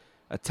brings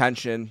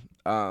attention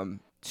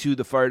to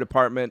the Fire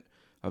Department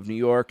of New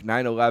York,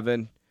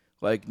 9/11,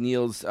 like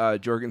Niels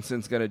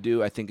Jorgensen's going to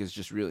do, I think is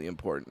just really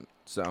important.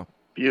 So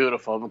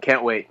beautiful.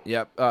 Can't wait.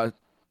 Yep.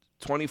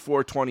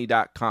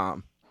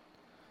 2420.com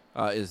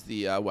is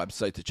the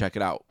website to check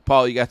it out.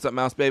 Paul, you got something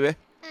else, baby?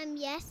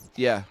 Yes.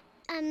 Yeah.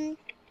 When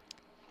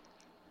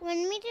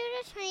we do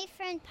the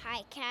 24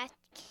 podcast,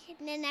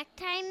 the next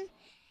time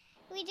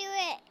we do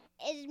it,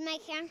 is my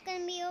camp going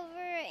to be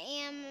over,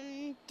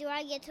 and do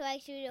I get to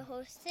do the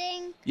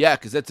hosting? Yeah,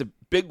 because that's a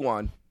big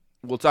one.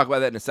 We'll talk about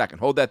that in a second.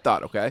 Hold that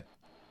thought, okay?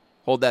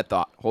 Hold that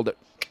thought. Hold it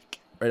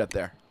right up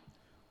there.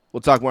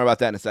 We'll talk more about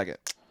that in a second.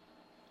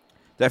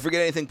 Did I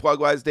forget anything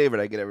plug-wise, David?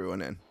 I get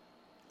everyone in.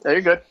 Yeah,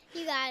 you're good.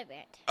 You got it,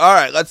 Brett. All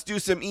right, let's do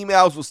some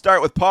emails. We'll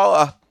start with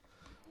Paula.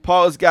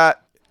 Paula's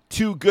got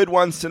 2 good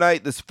ones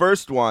tonight. This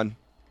first one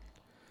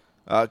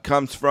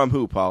comes from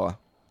who, Paula?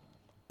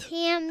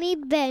 Tammy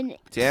Bennett.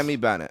 Tammy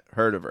Bennett.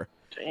 Heard of her.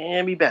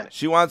 Tammy Bennett.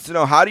 She wants to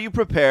know, how do you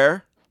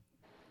prepare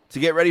to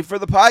get ready for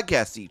the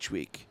podcast each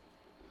week?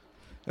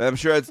 And I'm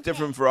sure it's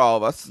different for all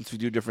of us since we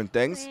do different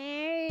things.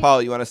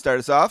 Paula, you want to start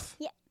us off?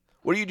 Yeah.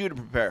 What do you do to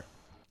prepare?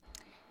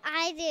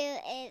 I do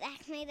is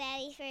ask my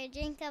daddy for a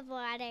drink of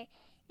water,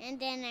 and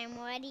then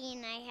I'm ready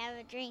and I have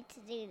a drink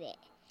to do that.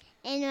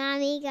 And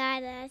Mommy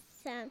got us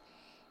some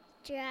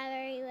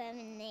strawberry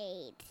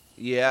lemonade.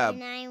 Yeah.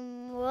 And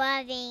I'm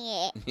loving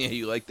it. Yeah,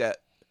 you like that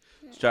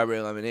strawberry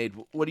lemonade.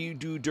 What do you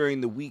do during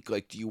the week?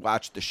 Like, do you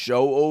watch the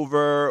show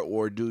over,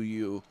 or do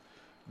you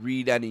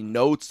read any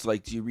notes?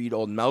 Like, do you read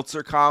old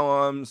Meltzer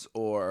columns,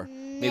 or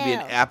maybe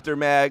an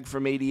Aftermag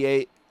from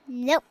 '88?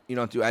 Nope. You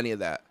don't do any of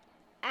that?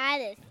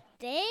 I just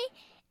stay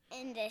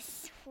in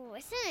this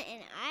person,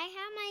 and I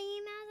have my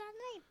emails on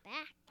my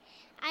back.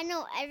 I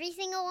know every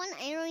single one.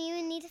 I don't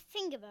even need to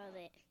think about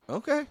it.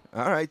 Okay.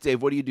 All right,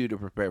 Dave, what do you do to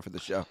prepare for the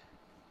show?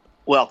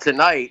 Well,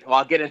 tonight,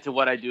 I'll get into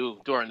what I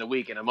do during the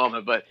week in a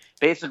moment, but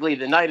basically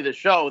the night of the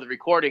show, the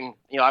recording,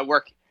 I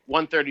work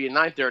 1:30 to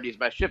 9:30 is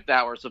my shift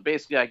hour. So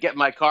basically I get in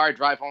my car,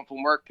 drive home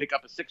from work, pick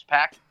up a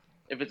 6-pack.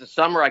 If it's a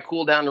summer, I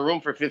cool down the room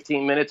for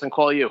 15 minutes and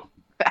call you.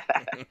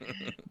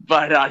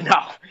 But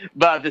no,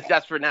 but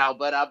that's for now.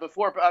 But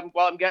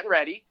while I'm getting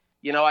ready,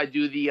 I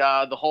do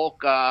the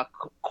Hulk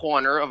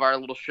corner of our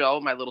little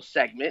show, my little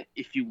segment,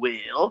 if you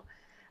will,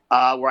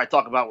 where I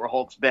talk about where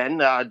Hulk's been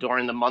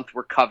during the month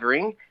we're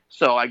covering.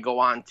 So I go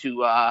on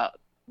to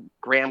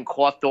Graham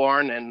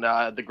Cawthorn and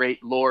the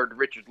great Lord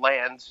Richard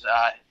Land's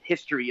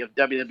history of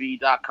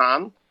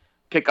WWE.com.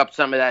 Pick up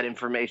some of that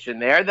information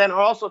there. Then I'll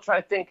also try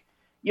to think,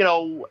 a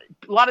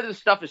lot of this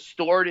stuff is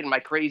stored in my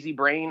crazy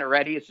brain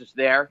already. It's just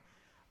there.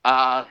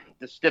 The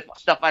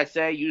stuff I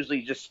say usually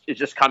is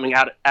just coming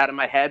out of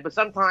my head. But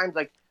sometimes,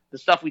 like the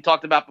stuff we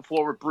talked about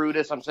before with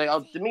Brutus, I'm saying,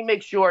 let me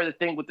make sure the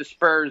thing with the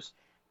Spurs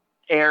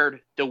aired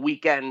the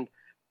weekend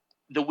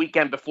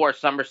before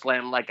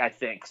SummerSlam, like I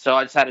think. So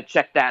I just had to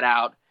check that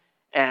out,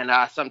 and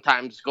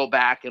sometimes go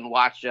back and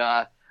watch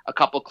a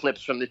couple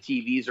clips from the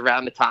TVs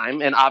around the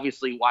time, and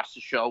obviously watch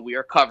the show we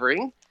are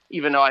covering,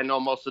 even though I know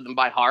most of them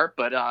by heart.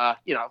 But,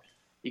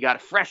 you got to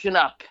freshen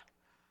up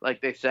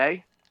like they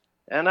say.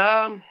 And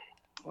I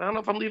don't know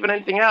if I'm leaving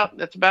anything out.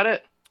 That's about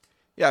it.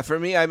 Yeah, for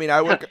me, I mean,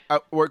 I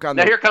work on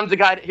Now the. here comes the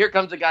guy. Here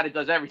comes the guy that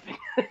does everything.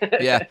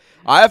 Yeah,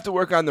 I have to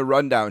work on the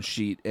rundown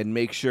sheet and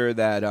make sure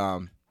that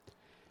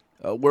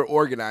we're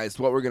organized,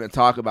 what we're going to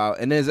talk about.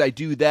 And as I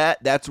do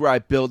that, that's where I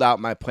build out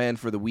my plan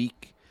for the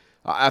week.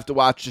 I have to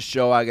watch the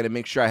show. I got to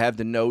make sure I have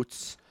the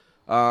notes.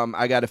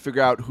 I got to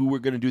figure out who we're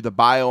going to do the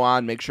bio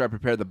on, make sure I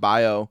prepare the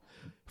bio.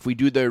 If we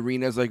do the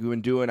arenas like we've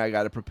been doing, I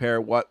got to prepare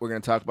what we're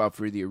going to talk about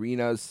for the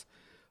arenas.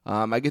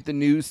 I get the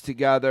news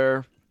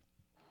together.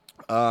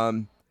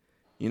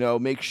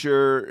 Make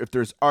sure if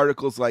there's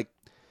articles like,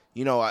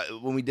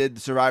 when we did the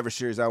Survivor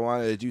Series, I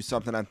wanted to do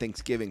something on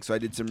Thanksgiving. So I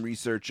did some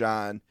research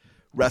on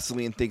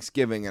wrestling and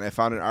Thanksgiving, and I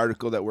found an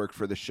article that worked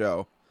for the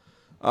show.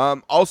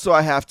 Also,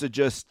 I have to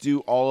just do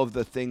all of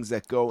the things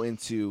that go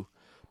into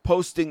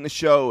posting the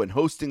show and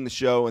hosting the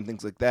show and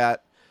things like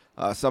that.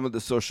 Some of the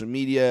social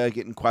media,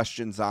 getting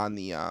questions on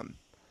the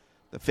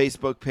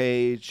Facebook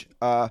page.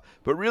 But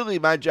really,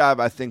 my job,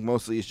 I think,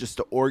 mostly is just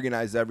to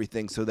organize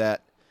everything so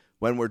that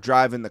when we're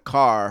driving the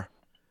car,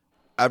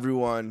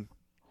 everyone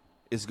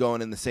is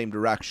going in the same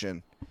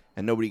direction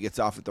and nobody gets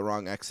off at the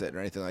wrong exit or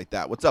anything like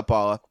that. What's up,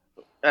 Paula?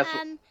 I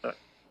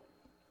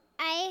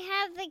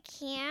have a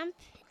camp,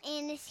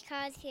 and it's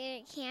called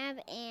Theater Camp,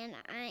 and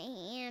I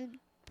am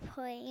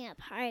putting up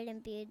Heart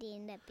and Beauty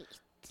and the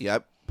Beast.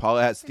 Yep.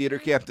 Paula has theater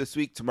camp this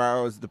week.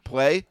 Tomorrow is the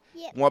play.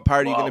 Yep. What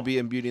part are you going to be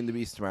in Beauty and the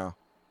Beast tomorrow?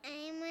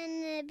 I'm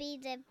going to be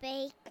the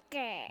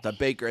baker. The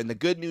baker. And the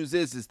good news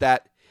is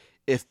that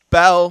if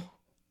Belle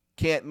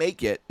can't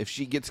make it, if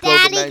she gets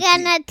COVID-19.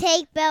 Daddy gonna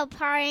take Belle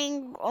part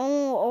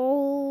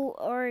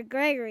or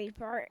Gregory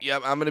part.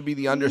 Yep, I'm gonna be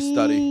the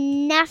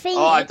understudy. Nothing.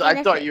 Oh, I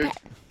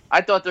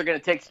thought they're gonna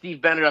take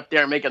Steve Bennett up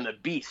there and make him the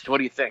Beast. What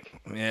do you think?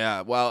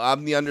 Yeah, well,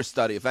 I'm the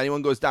understudy. If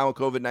anyone goes down with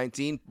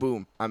COVID-19,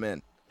 boom, I'm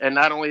in. And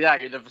not only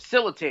that, you're the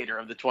facilitator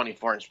of the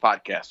 24-inch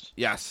podcast.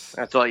 Yes.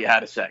 That's all you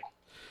had to say.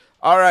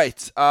 All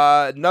right.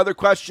 Another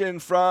question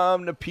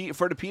from the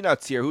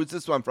Peanuts here. Who's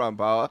this one from,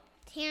 Paula?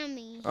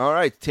 Tammy. All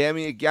right,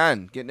 Tammy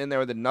again, getting in there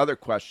with another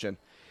question.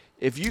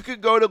 If you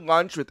could go to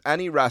lunch with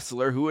any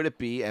wrestler, who would it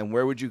be, and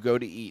where would you go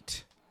to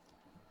eat?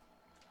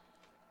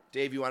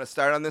 Dave, you want to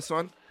start on this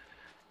one?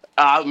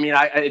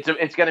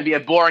 It's going to be a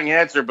boring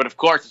answer, but of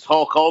course it's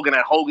Hulk Hogan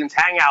at Hogan's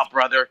Hangout,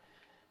 brother,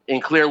 in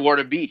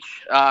Clearwater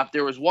Beach. If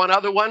there was one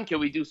other one,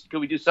 could we do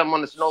someone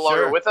that's no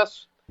longer with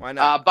us? Why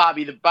not?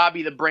 Bobby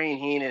the Brain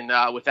Heenan,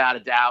 without a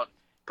doubt.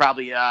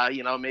 Probably,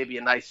 maybe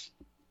a nice.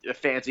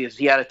 Fancy as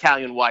he had an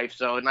Italian wife,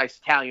 so a nice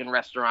Italian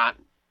restaurant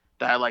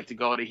that I like to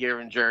go to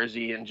here in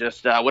Jersey, and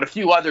just with a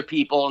few other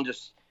people, and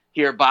just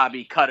hear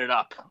Bobby cut it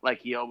up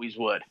like he always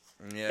would.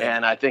 Yeah.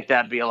 And I think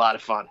that'd be a lot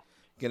of fun.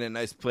 Get a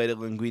nice plate of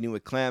linguine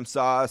with clam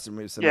sauce, or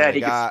maybe some. Yeah,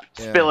 he could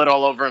spill it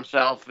all over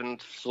himself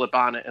and slip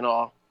on it and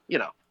all.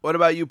 What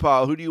about you,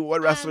 Paul?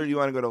 What wrestler do you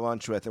want to go to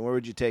lunch with, and where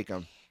would you take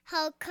him?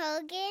 Hulk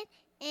Hogan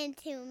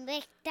into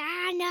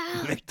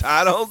McDonald's.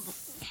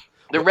 McDonald's.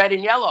 The red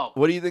and yellow.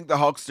 What do you think the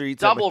Hulkster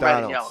eats Double at McDonald's?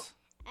 red and yellow.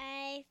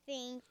 I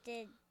think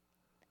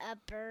a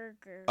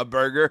burger. A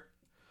burger?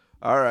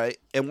 All right.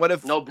 And what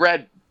if... No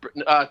bread.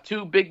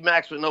 2 Big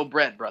Macs with no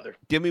bread, brother.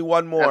 Give me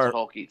one more. That's what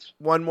Hulk eats.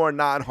 One more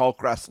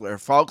non-Hulk wrestler.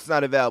 If Hulk's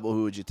not available,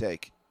 who would you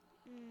take?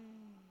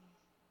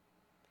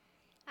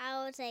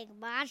 I would take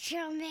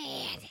Macho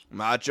Man.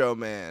 Macho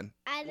Man.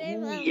 I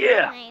don't know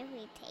yeah. where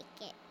we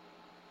take it.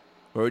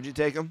 Where would you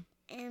take him?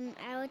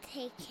 I would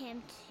take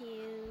him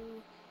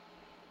to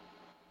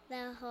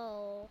the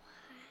whole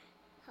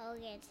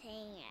Hogan's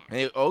Hangout.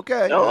 Hey,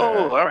 okay.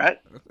 Oh, all right.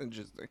 That's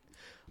interesting.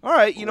 All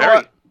right, you know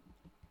what?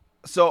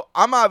 So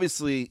I'm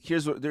obviously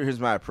here's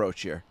my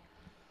approach here.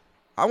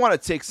 I want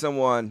to take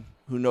someone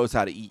who knows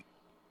how to eat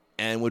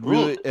and would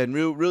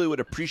really would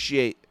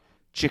appreciate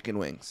chicken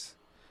wings,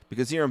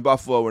 because here in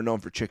Buffalo we're known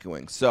for chicken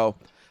wings. So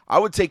I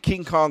would take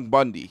King Kong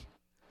Bundy.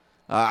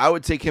 I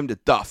would take him to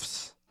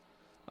Duff's.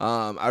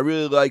 I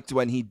really liked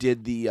when he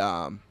did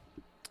the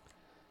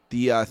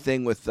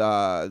thing with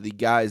the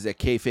guys at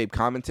Kayfabe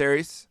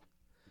Commentaries.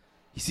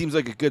 He seems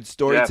like a good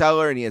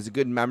storyteller, and he has a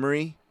good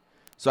memory.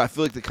 So I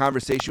feel like the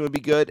conversation would be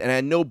good. And I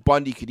know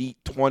Bundy could eat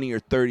 20 or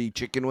 30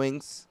 chicken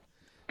wings.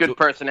 Good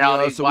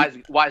personality,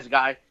 wise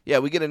guy. Yeah,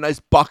 we get a nice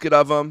bucket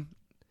of them,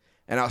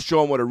 and I'll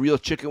show him what a real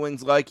chicken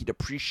wing's like. He'd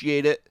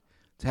appreciate it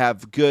to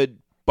have good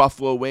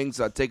buffalo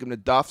wings. I'd take him to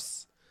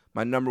Duff's,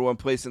 my #1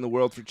 place in the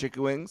world for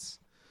chicken wings.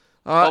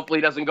 Hopefully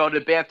he doesn't go to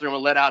the bathroom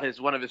and let out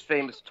one of his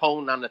famous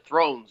tone on the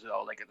thrones,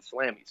 like at the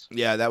Slammies.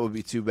 Yeah, that would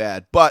be too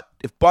bad. But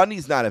if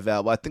Bundy's not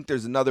available, I think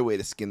there's another way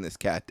to skin this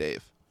cat,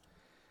 Dave.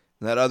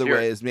 And that other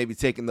way is maybe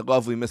taking the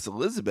lovely Miss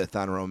Elizabeth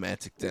on a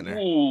romantic dinner.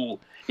 Ooh,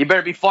 you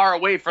better be far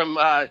away from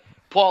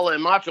Paula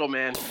and Macho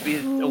Man. Be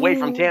away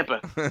from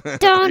Tampa.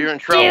 Don't You're in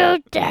trouble.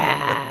 do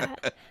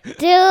that. Do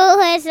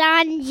it,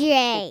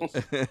 Andre.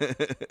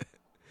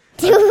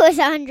 Do it,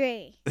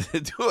 Andre.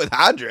 Do it,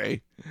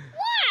 Andre.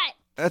 What?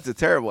 That's a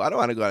terrible. I don't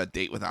want to go on a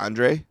date with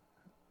Andre.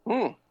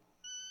 No,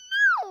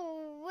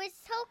 it's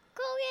Hulk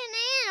Hogan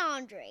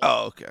and Andre.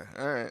 Oh, okay.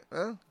 All right.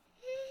 Well,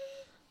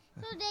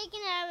 So they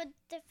can have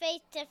the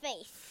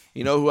face-to-face.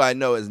 You know who I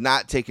know is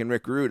not taking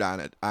Rick Rude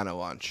on a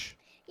lunch?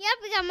 Yep,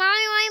 because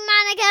Mommy and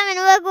Monica and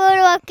Rick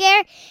Rude up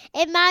there,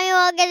 and Mommy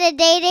will get a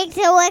dating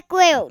to Rick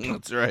Rude.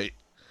 That's right.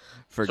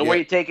 So where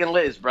you taking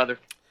Liz, brother?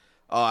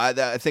 Oh,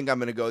 I think I'm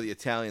gonna go the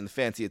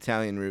fancy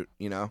Italian route.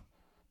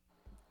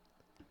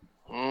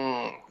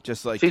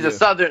 Just like she's you.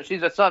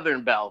 a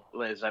southern belle,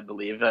 Liz, I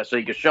believe. So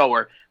you can show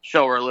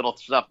her a little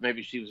stuff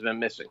maybe she's been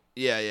missing.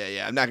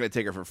 Yeah. I'm not gonna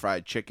take her for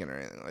fried chicken or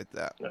anything like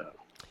that. No.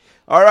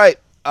 All right.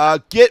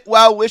 Get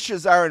well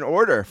wishes are in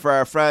order for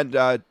our friend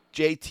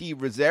JT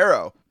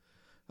Rosero.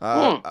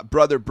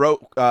 Brother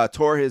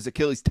tore his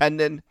Achilles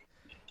tendon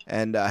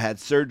and had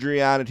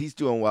surgery on it. He's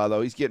doing well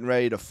though. He's getting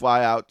ready to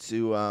fly out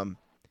to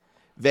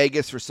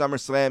Vegas for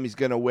SummerSlam. He's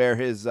gonna wear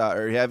his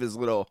or have his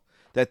little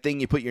that thing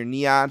you put your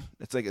knee on.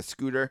 It's like a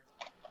scooter.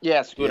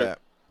 Yeah, scooter.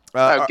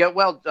 Yeah. Get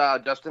well,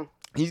 Justin.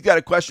 He's got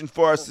a question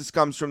for us. This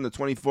comes from the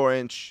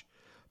 24-inch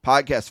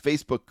podcast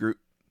Facebook group.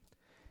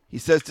 He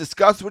says,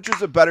 discuss which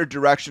was a better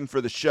direction for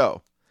the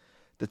show.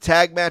 The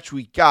tag match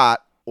we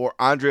got, or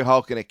Andre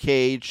Hulk in a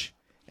cage,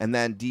 and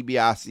then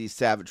DiBiase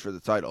Savage for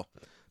the title.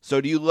 So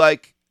do you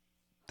like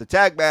the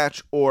tag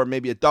match or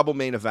maybe a double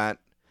main event?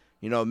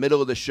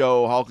 Middle of the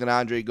show, Hulk and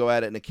Andre go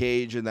at it in a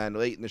cage, and then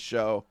late in the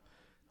show,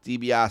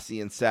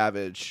 DiBiase and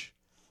Savage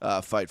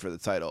fight for the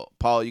title.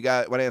 Paul, want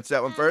to answer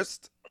that one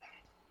first?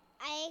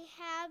 I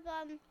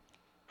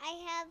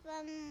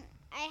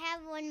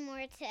have one more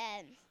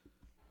to.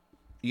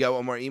 You got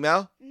one more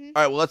email? Mm-hmm.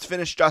 All right, well, let's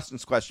finish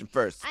Justin's question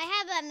first. I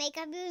have a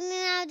makeup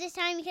email this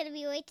time because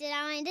we waited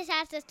on. I just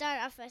have to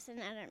start off with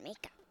another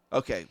makeup.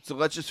 Okay, so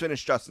let's just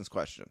finish Justin's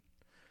question.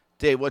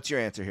 Dave, what's your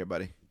answer here,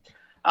 buddy?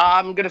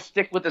 I'm gonna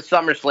stick with the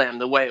SummerSlam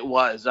the way it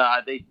was.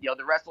 The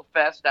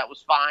WrestleFest, that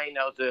was fine.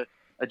 That was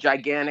a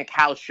gigantic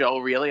house show,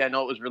 really. I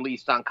know it was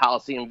released on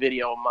Coliseum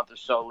Video a month or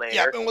so later.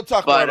 Yeah, and we'll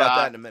talk more about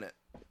that in a minute.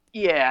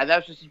 Yeah, that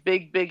was just a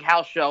big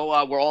house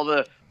show where all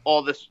the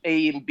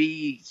A and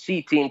B,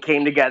 C team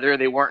came together.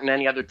 They weren't in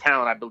any other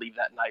town, I believe,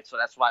 that night, so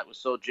that's why it was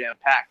so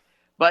jam-packed.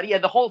 But, yeah,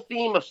 the whole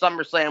theme of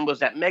SummerSlam was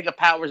that Mega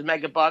Powers,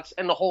 Mega Bucks,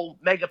 and the whole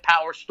Mega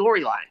Power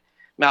storyline.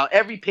 Now,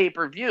 every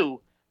pay-per-view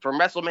from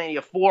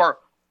WrestleMania 4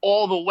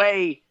 all the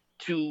way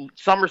to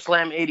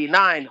SummerSlam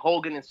 89,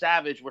 Hogan and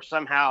Savage were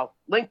somehow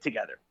linked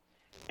together.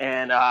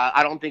 And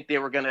I don't think they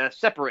were going to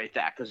separate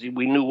that because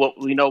we know what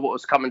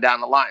was coming down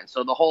the line.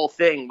 So the whole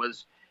thing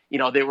was,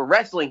 they were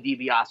wrestling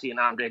DiBiase and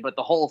Andre, but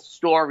the whole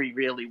story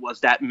really was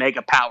that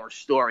Mega Power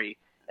story,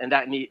 and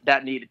that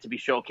needed to be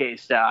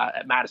showcased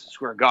at Madison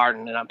Square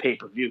Garden and on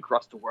pay-per-view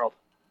across the world.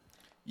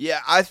 Yeah,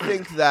 I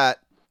think that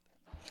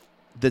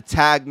the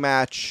tag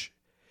match,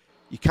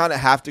 you kind of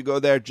have to go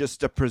there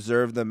just to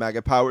preserve the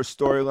Mega Power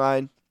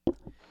storyline.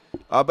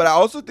 But I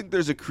also think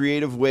there's a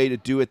creative way to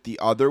do it the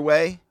other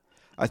way.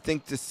 I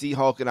think to see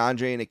Hulk and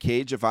Andre in a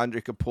cage, if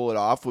Andre could pull it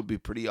off, would be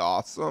pretty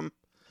awesome.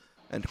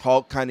 And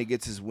Hulk kind of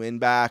gets his win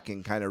back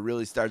and kind of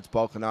really starts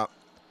bulking up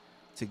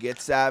to get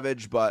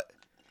Savage. But,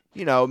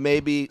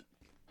 maybe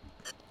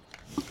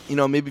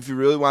if you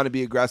really want to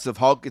be aggressive,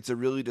 Hulk gets a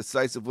really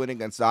decisive win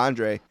against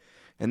Andre.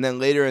 And then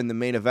later in the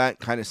main event,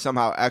 kind of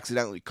somehow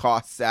accidentally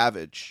costs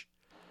Savage.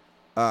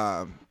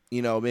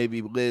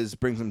 Maybe Liz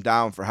brings him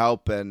down for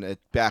help and it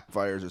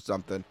backfires or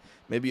something.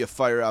 Maybe you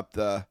fire up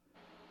the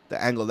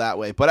angle that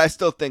way. But I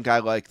still think I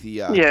like the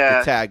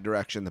tag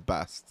direction the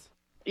best.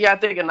 Yeah, I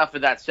think enough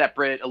of that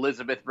separate.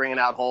 Elizabeth bringing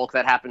out Hulk,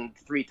 that happened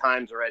 3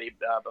 times already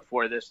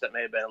before this. That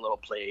may have been a little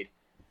played,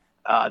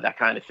 that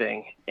kind of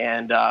thing.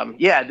 And,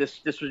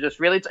 this was just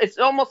really, it's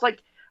almost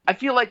like, I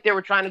feel like they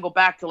were trying to go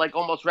back to like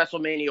almost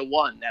WrestleMania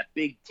 1, that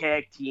big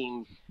tag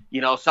team,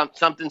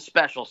 something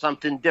special,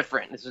 something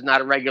different. This is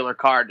not a regular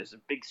card. This is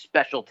a big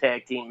special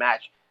tag team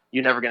match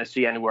you're never going to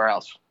see anywhere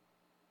else.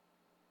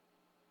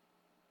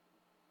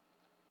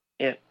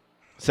 Yeah.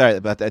 Sorry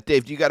about that.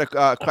 Dave, do you got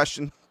a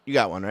question? You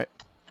got one, right?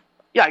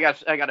 Yeah,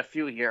 I got a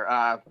few here.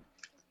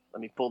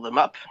 Let me pull them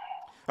up.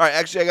 All right,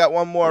 actually, I got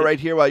one more right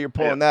here while you're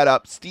pulling that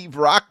up. Steve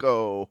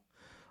Rocco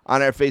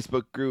on our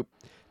Facebook group.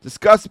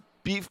 Discuss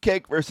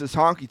Beefcake versus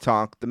Honky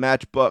Tonk, the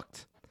match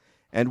booked,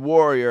 and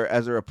Warrior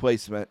as a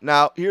replacement.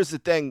 Now, here's the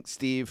thing,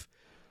 Steve.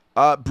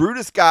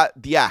 Brutus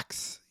got the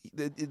X.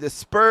 The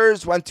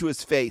Spurs went to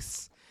his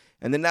face,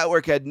 and the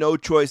network had no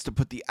choice to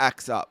put the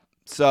X up.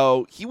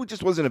 So he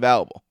just wasn't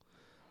available.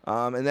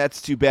 And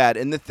that's too bad.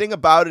 And the thing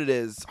about it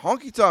is,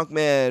 Honky Tonk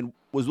Man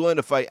was willing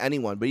to fight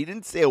anyone, but he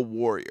didn't say a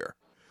warrior.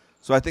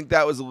 So I think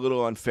that was a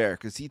little unfair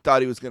because he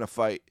thought he was going to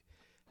fight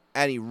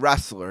any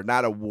wrestler,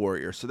 not a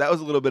warrior. So that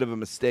was a little bit of a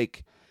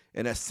mistake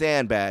and a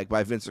sandbag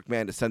by Vince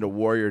McMahon to send a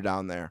warrior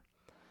down there.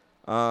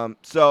 I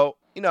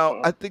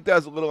think that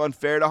was a little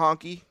unfair to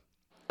Honky.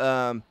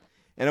 And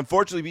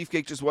unfortunately,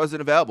 Beefcake just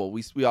wasn't available.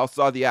 We all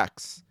saw the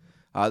X.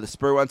 The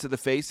Spur went to the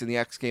face and the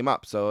X came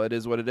up. So it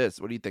is what it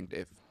is. What do you think,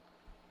 Dave?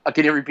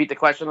 Can you repeat the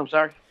question? I'm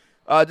sorry.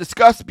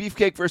 Discuss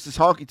Beefcake versus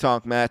Honky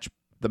Tonk match,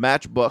 the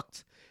match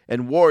booked,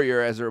 and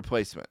Warrior as a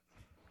replacement.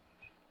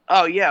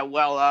 Oh, yeah.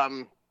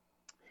 Well,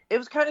 it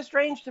was kind of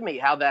strange to me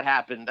how that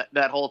happened,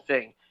 that whole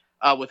thing.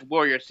 with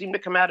Warrior seemed to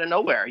come out of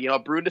nowhere.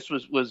 Brutus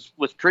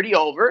was pretty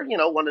over.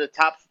 One of the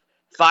top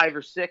 5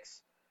 or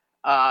 6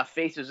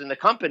 faces in the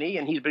company,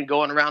 and he's been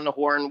going around the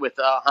horn with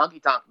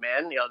Honky Tonk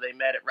Man. They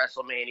met at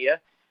WrestleMania,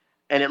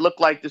 and it looked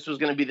like this was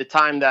going to be the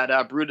time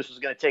that Brutus was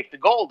going to take the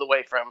gold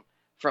away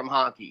from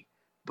Honky.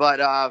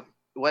 But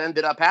what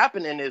ended up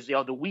happening is,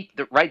 the week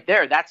right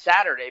there, that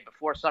Saturday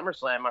before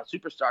SummerSlam on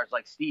Superstars,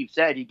 like Steve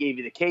said, he gave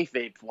you the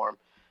kayfabe for him.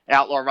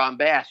 Outlaw Ron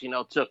Bass,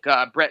 took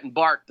Bret and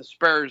Bart, the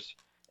Spurs,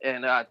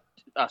 and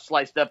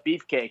sliced up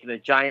beefcake, and a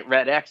giant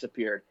red X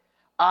appeared.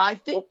 I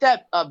think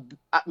that,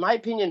 my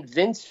opinion,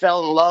 Vince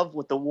fell in love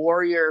with the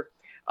Warrior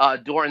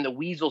during the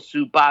Weasel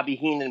Suit Bobby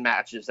Heenan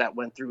matches that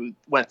went through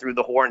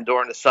the horn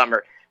during the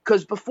summer.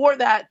 Because before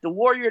that, the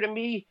Warrior to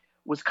me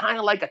was kind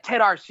of like a Ted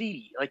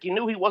Arcidi. Like, you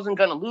knew he wasn't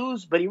going to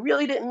lose, but he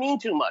really didn't mean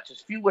too much. His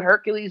feud with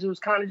Hercules, it was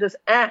kind of just,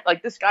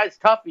 like, this guy's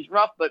tough, he's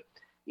rough, but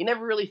you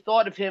never really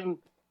thought of him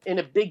in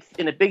a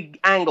big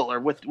angle or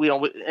with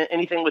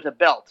anything with a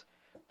belt.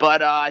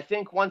 But I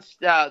think once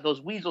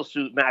those Weasel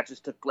Suit matches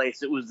took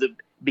place,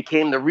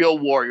 became the real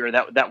Warrior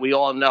that we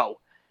all know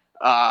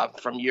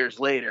from years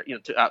later,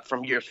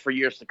 for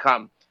years to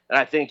come. And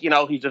I think,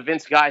 he's a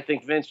Vince guy. I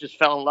think Vince just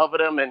fell in love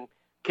with him and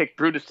kicked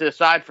Brutus to the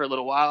side for a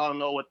little while. I don't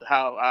know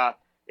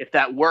if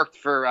that worked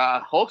for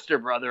Hulkster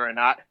Brother or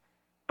not,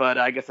 but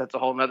I guess that's a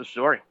whole nother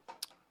story.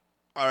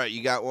 All right,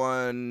 you got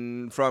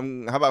one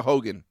from, how about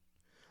Hogan?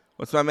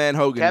 What's my man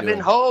Hogan Kevin doing?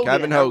 Hogan.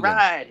 Kevin Hogan. All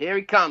right, here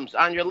he comes.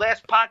 On your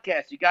last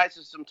podcast, you guys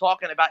did some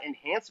talking about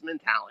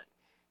enhancement talent.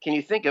 Can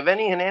you think of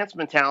any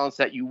enhancement talents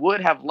that you would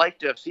have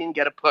liked to have seen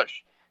get a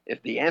push?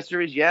 If the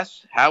answer is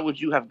yes, how would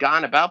you have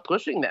gone about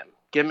pushing them?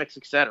 Gimmicks,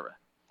 etc.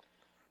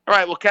 All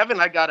right, well, Kevin,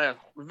 I got a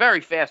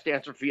very fast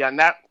answer for you on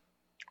that.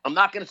 I'm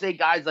not going to say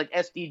guys like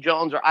S.D.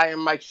 Jones or Iron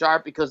Mike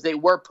Sharp because they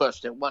were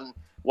pushed at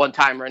one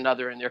time or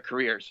another in their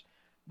careers.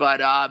 But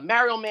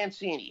Mario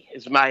Mancini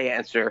is my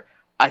answer.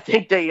 I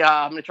think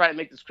I'm going to try to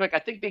make this quick. I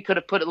think they could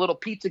have put a little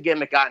pizza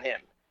gimmick on him,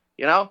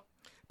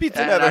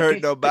 Pizza never hurt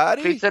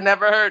nobody. Pizza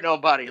never hurt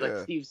nobody,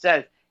 like Steve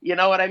says. You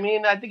know what I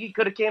mean? I think he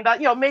could have came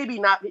down, maybe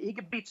not. He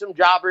could beat some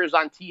jobbers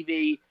on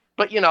TV,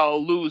 but,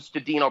 lose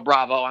to Dino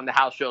Bravo on the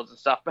house shows and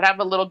stuff. But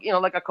have a little,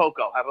 like a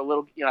Coco, have a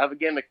little, have a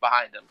gimmick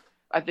behind him.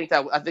 I think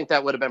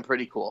that would have been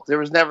pretty cool. There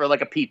was never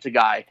like a pizza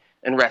guy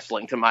in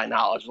wrestling, to my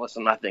knowledge, unless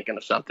I'm not thinking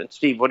of something.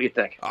 Steve, what do you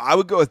think? I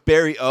would go with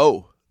Barry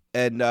O.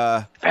 And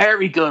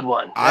very good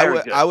one.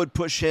 I would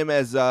push him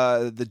as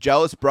the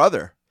jealous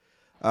brother.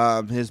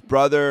 His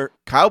brother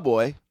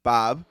Cowboy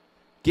Bob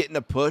getting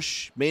a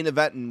push, main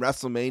event in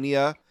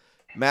WrestleMania,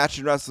 match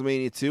in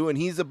WrestleMania 2, and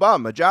he's a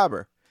bum, a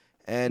jobber.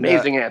 And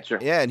amazing answer.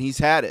 Yeah, and he's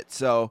had it.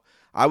 So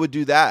I would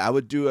do that. I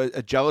would do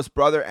a jealous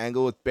brother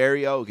angle with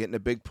Barry O getting a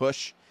big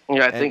push.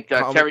 Yeah, I think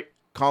Terry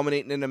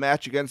culminating in a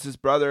match against his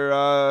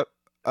brother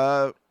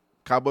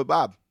Cowboy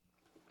Bob.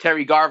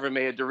 Terry Garver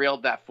may have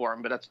derailed that for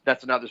him, but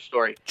that's another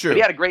story. True. But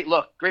he had a great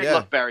look,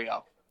 Barry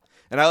O.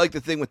 And I like the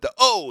thing with the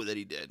O that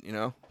he did,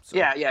 So.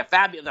 Yeah,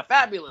 the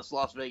fabulous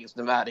Las Vegas,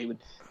 Nevada.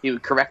 He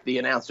would correct the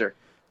announcer.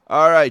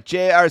 All right,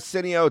 J.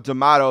 Arsenio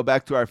D'Amato,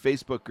 back to our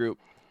Facebook group.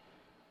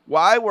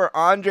 Why were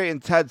Andre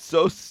and Ted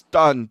so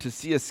stunned to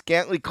see a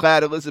scantily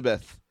clad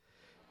Elizabeth?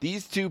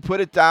 These two put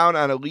it down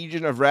on a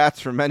legion of rats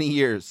for many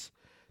years.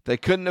 They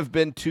couldn't have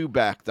been too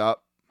backed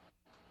up.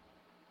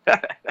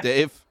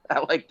 Dave? I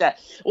like that.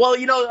 Well,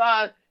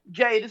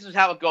 Jay, this is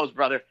how it goes,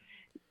 brother.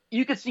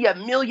 You could see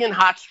 1 million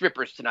hot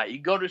strippers tonight. You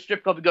go to a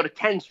strip club, you go to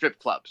 10 strip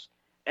clubs,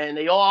 and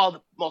they all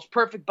the most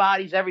perfect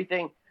bodies,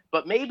 everything.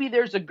 But maybe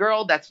there's a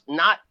girl that's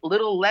not a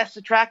little less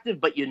attractive,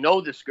 but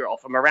this girl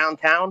from around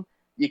town.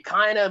 You're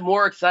kind of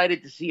more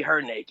excited to see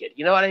her naked.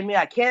 You know what I mean?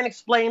 I can't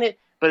explain it,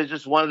 but it's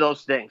just one of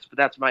those things. But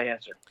that's my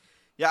answer.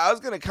 Yeah, I was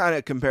going to kind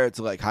of compare it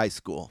to like high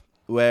school,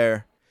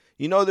 where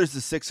there's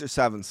the 6 or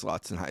 7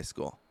 slots in high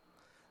school.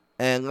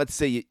 And let's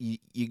say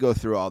you go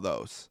through all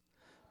those.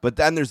 But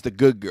then there's the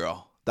good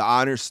girl, the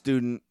honor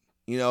student,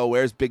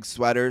 wears big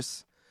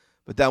sweaters.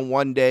 But then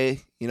one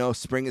day,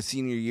 spring of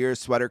senior year,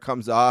 sweater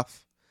comes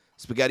off,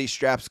 spaghetti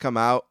straps come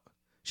out.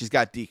 She's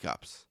got D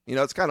cups.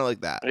 It's kind of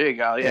like that. There you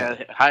go.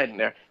 Yeah, hiding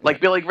there. Like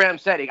Billy Graham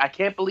said, I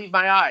can't believe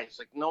my eyes.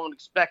 Like, no one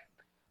expect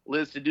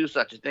Liz to do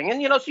such a thing.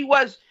 And, she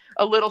was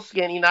a little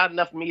skinny, not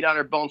enough meat on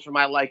her bones for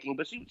my liking,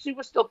 but she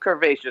was still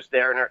curvaceous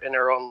there in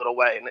her own little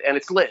way. And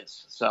it's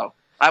Liz, so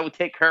I would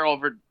take her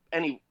over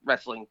any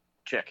wrestling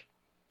chick.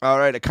 All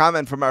right, a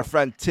comment from our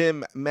friend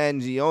Tim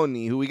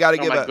Mangione, who we got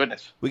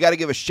to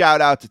give a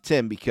shout out to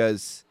Tim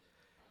because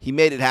he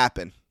made it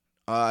happen.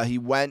 He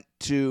went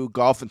to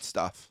Golf and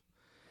Stuff,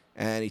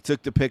 and he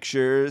took the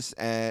pictures,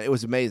 and it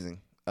was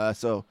amazing.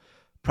 So,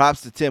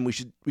 props to Tim. We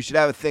should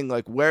have a thing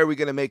like, where are we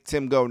gonna make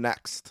Tim go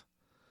next?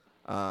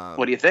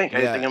 What do you think?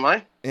 Anything in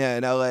mind? Yeah,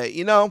 in LA.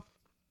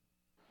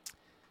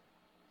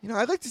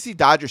 I'd like to see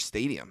Dodger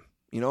Stadium.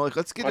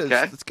 Let's get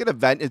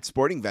a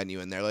sporting venue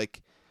in there.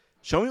 Like,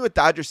 show me what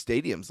Dodger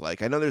Stadium's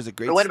like. I know there's a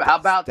great how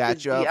about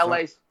statue.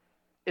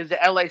 Is the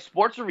LA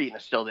Sports Arena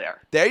still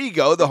there? There you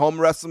go. The home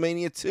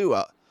WrestleMania 2.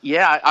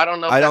 Yeah, I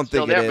don't know. If I don't that's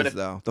still think there, it but is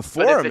though.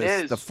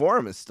 The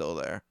Forum is still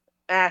there.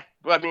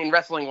 But I mean,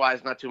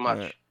 wrestling-wise, not too much.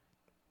 Right.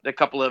 A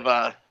couple of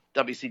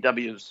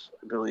WCWs,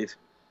 I believe.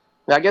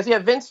 Now, I guess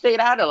Vince stayed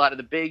out a lot of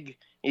the big.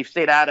 He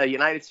stayed out of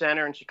United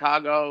Center in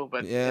Chicago,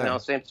 but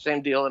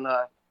same deal in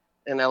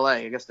LA.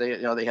 I guess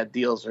they had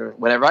deals or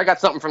whatever. I got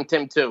something from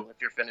Tim too.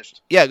 If you're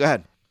finished. Yeah, go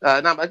ahead.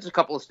 No, just a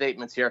couple of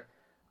statements here.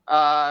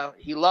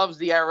 He loves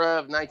the era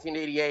of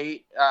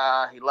 1988.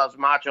 He loves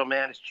Macho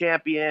Man as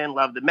champion.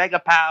 Loved the Mega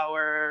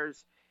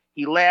Powers.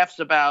 He laughs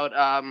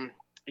about.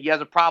 He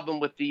has a problem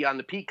with on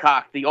the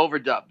Peacock, the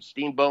overdubs,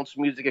 Steamboat's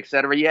music,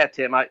 etc. Yeah,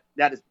 Tim,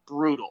 that is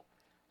brutal.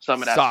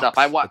 Some of that stuff.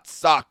 It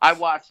sucks. I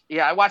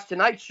watched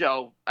Tonight's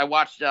Show. I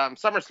watched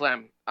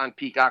SummerSlam on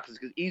Peacock because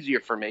it's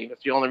easier for me.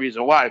 That's the only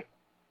reason why.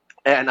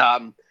 And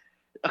a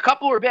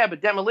couple were bad,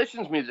 but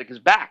Demolition's music is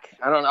back.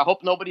 I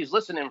hope nobody's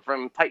listening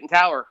from Titan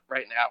Tower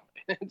right now.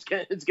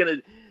 it's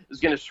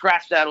gonna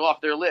scratch that off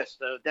their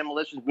list.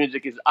 Demolition's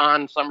music is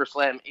on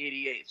SummerSlam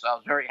 '88, so I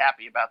was very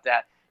happy about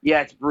that.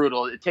 Yeah, it's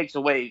brutal. It takes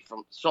away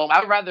from. So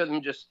I'd rather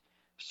than just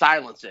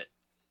silence it,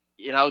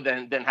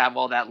 than have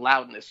all that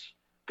loudness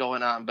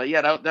going on. But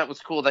yeah, that was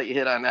cool that you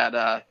hit on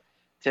that,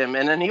 Tim.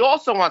 And then he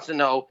also wants to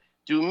know: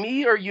 do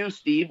me or you,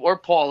 Steve, or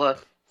Paula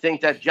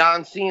think that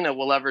John Cena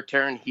will ever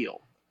turn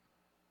heel?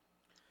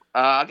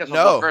 I guess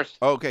I'll go first.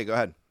 Okay, go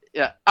ahead.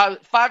 Yeah,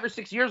 5 or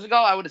 6 years ago,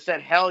 I would have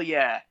said hell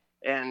yeah,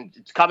 and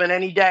it's coming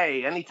any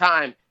day,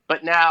 anytime.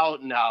 But now,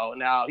 no,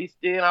 he's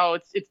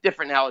it's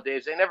different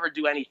nowadays. They never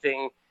do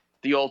anything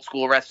the old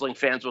school wrestling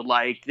fans would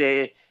like.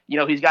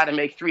 He's got to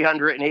make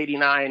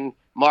 389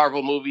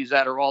 Marvel movies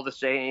that are all the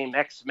same,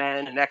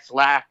 X-Men and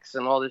X-Lax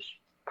and all this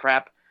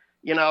crap.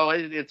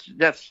 It's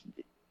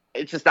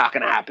just not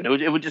going to happen.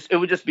 It would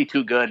just be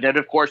too good. And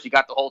of course, you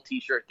got the whole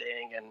T-shirt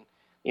thing and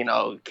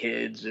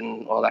kids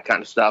and all that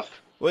kind of stuff.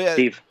 Well, yeah,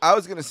 Steve? I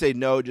was going to say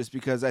no, just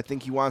because I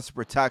think he wants to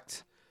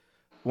protect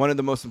one of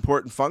the most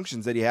important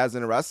functions that he has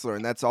in a wrestler,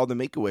 and that's all the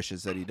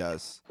Make-A-Wishes that he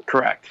does.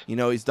 Correct.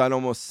 He's done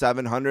almost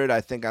 700.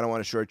 I think I don't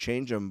want to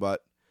shortchange him,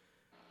 but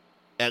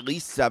at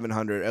least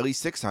 700, at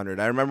least 600.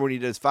 I remember when he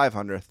did his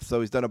 500th,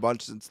 so he's done a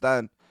bunch since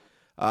then.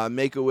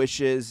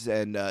 Make-A-Wishes,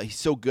 and he's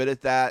so good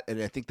at that,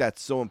 and I think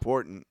that's so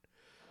important.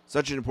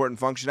 Such an important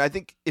function. I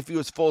think if he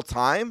was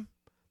full-time,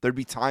 there'd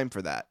be time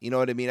for that. You know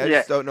what I mean? I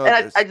just don't know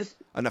if there's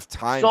enough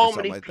time for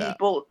something like that. So many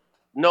people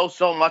know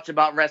so much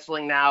about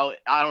wrestling now.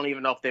 I don't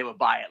even know if they would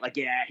buy it. Like,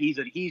 yeah,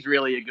 he's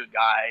really a good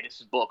guy. This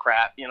is bull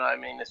crap. You know what I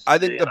mean? I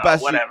think the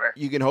best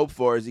you can hope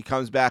for is he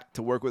comes back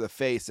to work with a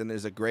face and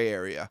there's a gray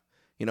area.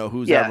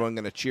 Who's everyone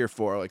going to cheer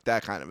for? Like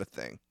that kind of a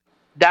thing.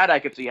 That I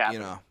could see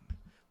happening.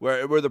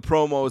 Where the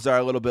promos are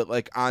a little bit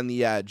like on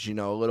the edge,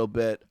 a little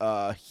bit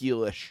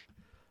heelish.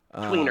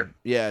 Tweener.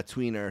 Yeah,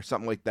 tweener,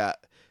 something like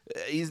that.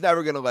 He's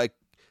never going to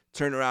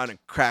turn around and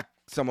crack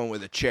someone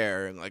with a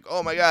chair and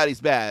oh my God,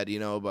 he's bad,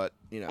 but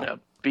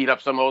beat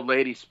up some old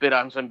lady, spit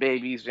on some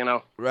babies,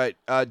 Right.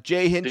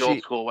 Jay Hinchy, the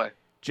old school way.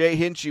 Jay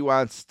Hinchy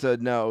wants to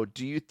know: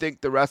 do you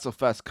think the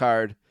WrestleFest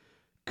card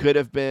could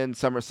have been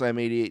SummerSlam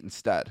 '88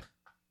 instead?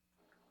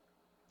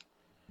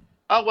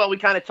 Oh well, we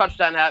kind of touched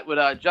on that with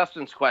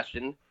Justin's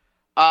question.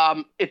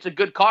 It's a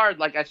good card,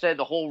 like I said.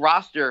 The whole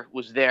roster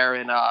was there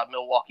in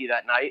Milwaukee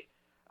that night,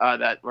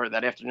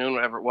 that afternoon,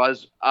 whatever it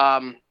was.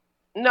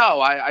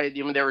 No,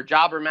 there were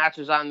jobber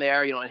matches on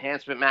there,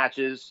 enhancement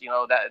matches,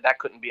 that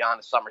couldn't be on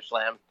a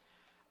SummerSlam.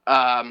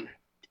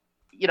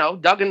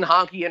 Doug and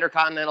Honky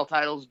Intercontinental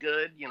title's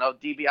good.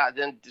 DiBiase,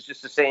 then it's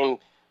just the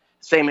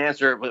same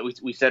answer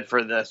we said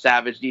for the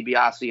Savage,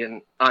 DiBiase,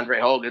 and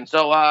Andre Hogan.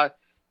 So,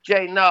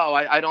 Jay, no,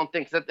 I don't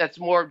think that's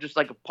more just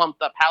like a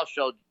pumped up house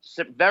show,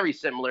 very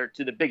similar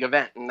to the big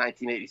event in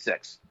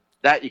 1986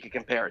 that you could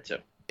compare it to.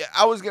 Yeah,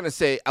 I was going to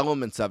say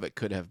elements of it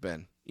could have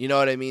been. You know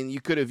what I mean?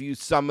 You could have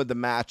used some of the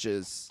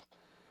matches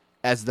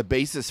as the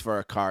basis for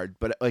a card,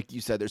 but like you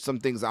said, there's some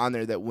things on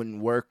there that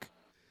wouldn't work.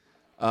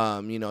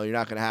 You're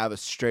not going to have a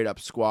straight up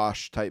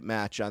squash type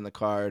match on the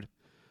card.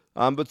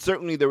 But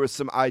certainly there was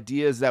some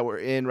ideas that were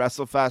in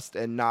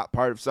WrestleFest and not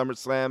part of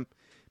SummerSlam.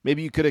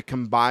 Maybe you could have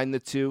combined the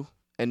two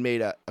and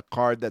made a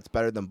card that's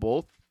better than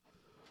both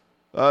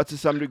to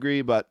some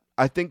degree. But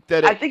I think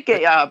that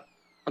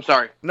I'm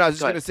sorry. No, I was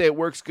just going to say it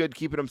works good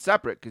keeping them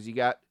separate because you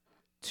got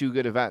two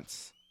good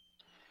events.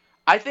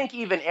 I think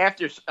even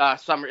after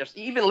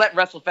even let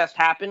WrestleFest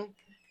happen,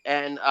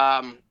 and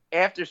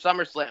after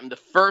SummerSlam, the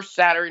first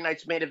Saturday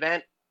night's main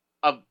event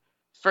of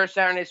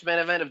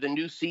the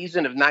new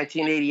season of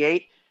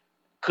 1988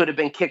 could have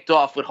been kicked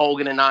off with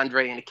Hogan and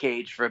Andre in a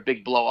cage for a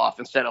big blow-off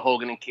instead of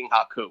Hogan and King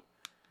Haku.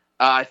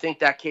 I think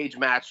that cage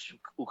match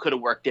could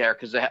have worked there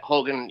because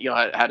Hogan,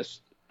 had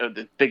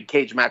the big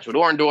cage match with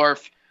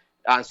Orndorff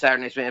on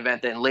Saturday night's main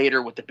event, then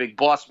later with the Big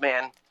Boss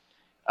Man.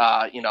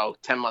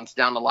 10 months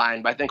down the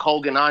line. But I think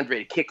Hogan and Andre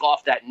to kick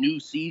off that new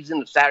season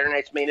of Saturday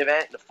night's main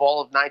event in the fall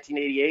of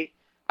 1988,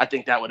 I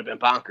think that would have been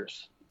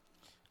bonkers.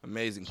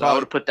 Amazing. So I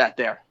would have put that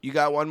there. You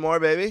got one more,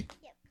 baby?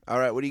 Yep. All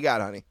right, what do you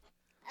got, honey?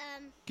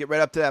 Get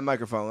right up to that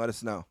microphone. Let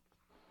us know.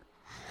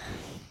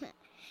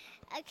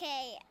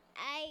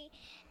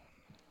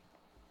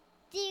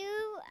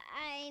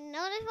 I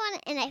know this one,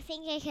 and I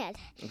think I could.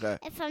 Okay.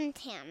 It's from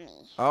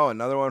Tammy. Oh,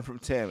 another one from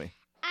Tammy.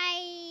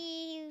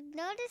 I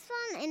know this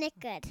one, and it's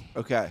good.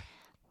 Okay.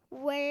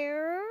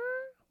 Why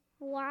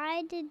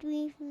did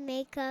we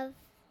make of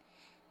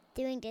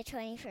doing the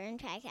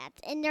 24-inch podcast?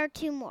 And there are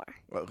two more.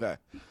 Okay.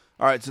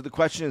 All right, so the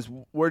question is,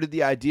 where did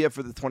the idea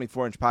for the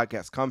 24-inch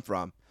podcast come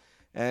from?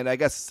 And I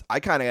guess I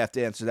kind of have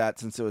to answer that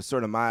since it was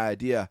sort of my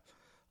idea.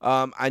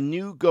 I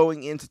knew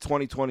going into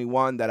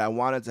 2021 that I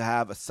wanted to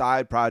have a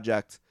side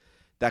project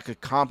that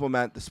could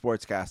complement the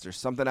sportscasters,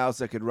 something else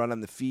that could run on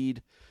the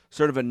feed,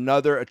 sort of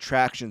another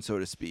attraction, so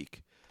to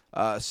speak,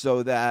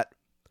 so that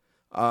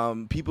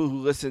people who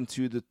listen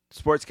to the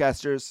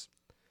sportscasters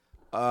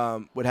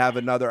would have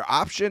another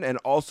option, and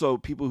also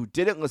people who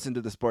didn't listen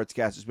to the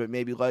sportscasters but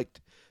maybe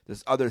liked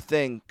this other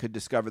thing could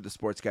discover the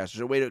sportscasters,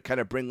 a way to kind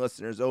of bring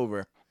listeners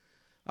over.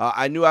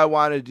 I knew I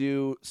wanted to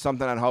do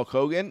something on Hulk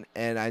Hogan,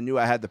 and I knew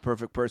I had the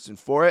perfect person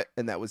for it,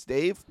 and that was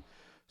Dave.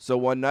 So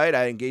one night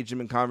I engaged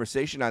him in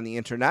conversation on the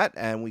internet,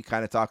 and we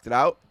kind of talked it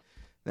out.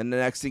 Then the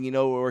next thing you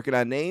know, we're working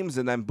on names,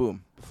 and then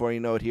boom, before you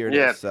know it, here it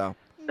is. So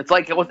it's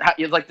like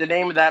the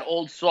name of that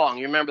old song.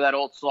 You remember that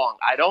old song?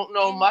 I don't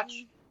know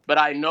much, but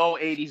I know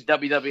 80s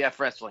WWF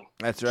wrestling.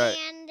 That's right.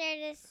 And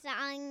there's a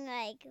song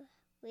like,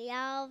 we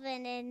all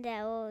been in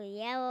the old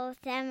yellow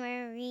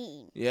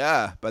submarine.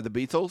 Yeah, by the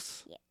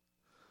Beatles? Yeah.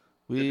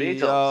 We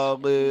Beatles. all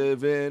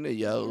live in a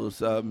yellow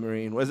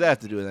submarine. What does that have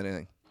to do with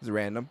anything? Is it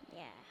random?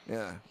 Yeah.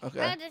 Yeah,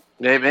 okay. I'll just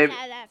Maybe. have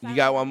that You song.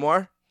 got one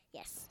more?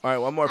 Yes. All right,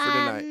 one more for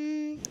tonight.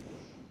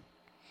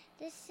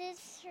 This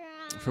is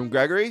From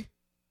Gregory?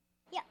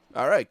 Yeah.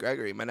 All right,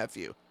 Gregory, my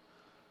nephew.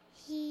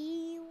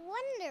 He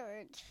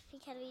wondered,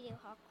 because we do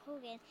Hulk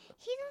Hogan,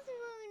 he doesn't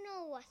really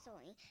know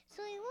wrestling.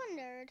 So he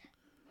wondered,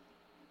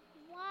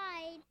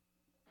 why,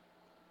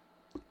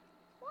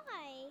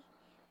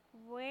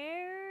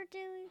 where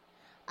do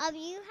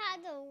you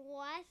had the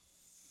West?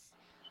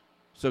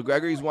 So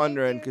Gregory's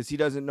wondering, because he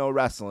doesn't know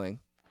wrestling,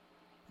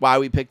 why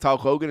we picked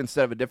Hulk Hogan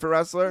instead of a different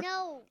wrestler?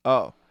 No.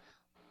 Oh.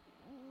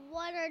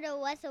 What are the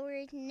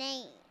wrestlers'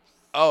 names?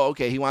 Oh,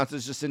 okay. He wants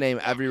us just to name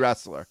every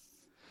wrestler.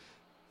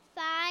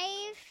 5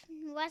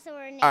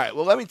 wrestler names. All right,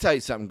 well, let me tell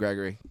you something,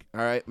 Gregory.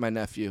 All right, my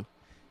nephew.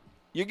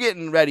 You're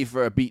getting ready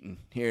for a beating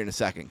here in a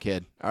second,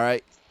 kid. All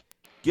right?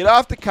 Get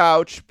off the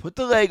couch, put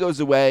the Legos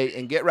away,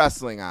 and get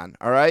wrestling on.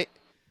 All right?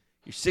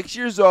 You're 6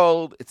 years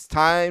old. It's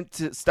time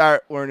to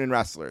start learning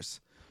wrestlers.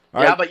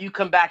 All right? But you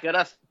come back at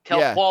us.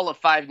 Tell Paul the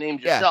 5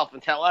 names yourself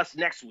and tell us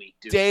next week,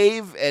 dude.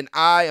 Dave and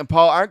I and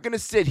Paul aren't going to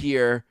sit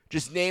here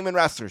just naming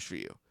wrestlers for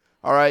you.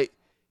 All right?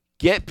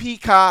 Get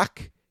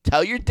Peacock.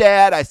 Tell your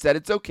dad I said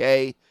it's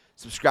okay.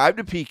 Subscribe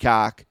to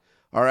Peacock.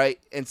 All right?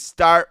 And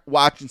start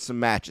watching some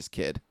matches,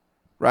 kid.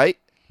 Right?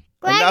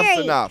 Gregory, Enough's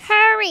enough.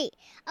 Hurry.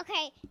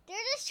 Okay, there's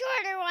a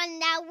shorter one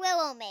that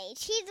Willow made.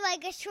 She's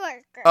like a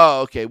short girl.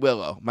 Oh, okay.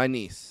 Willow, my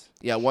niece.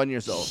 Yeah, 1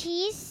 year old.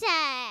 She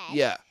said.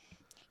 Yeah.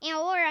 And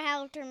Laura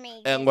helped her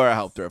make And it. Laura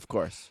helped her, of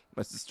course.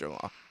 My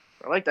sister-in-law.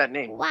 I like that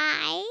name.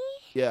 Why?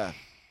 Yeah.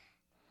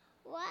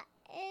 What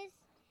is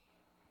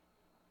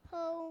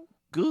Hulk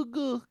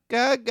Google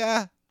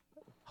Gaga.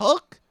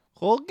 Hulk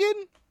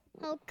Hogan?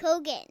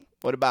 Hogan?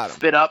 What about him?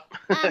 Spit up.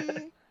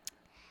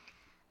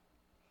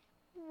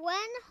 When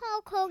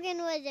Hulk Hogan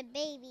was a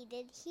baby,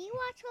 did he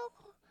watch Hulk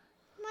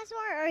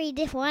wrestler, or he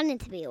just wanted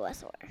to be a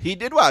wrestler? He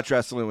did watch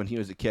wrestling when he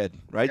was a kid,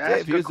 right, Yeah, Dave?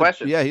 that's a good He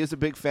question. He was a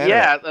big fan of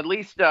Yeah, it. at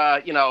least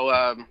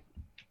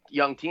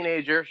young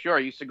teenager. Sure, I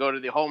used to go to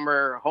the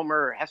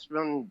Homer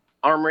Heston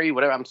Armory,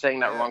 whatever. I'm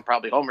saying that wrong,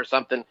 probably Homer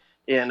something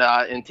in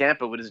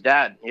Tampa with his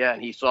dad. Yeah,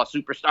 and he saw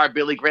superstar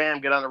Billy Graham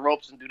get on the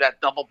ropes and do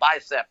that double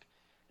bicep,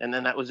 and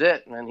then that was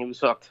it, and then he was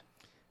hooked.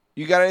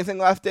 You got anything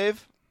left,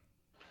 Dave?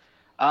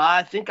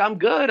 I think I'm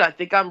good. I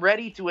think I'm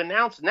ready to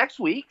announce next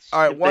week's. All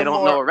right, if they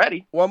don't know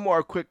already. One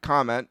more quick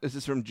comment. This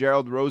is from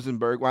Gerald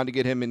Rosenberg. Wanted to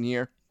get him in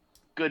here.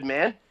 Good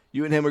man.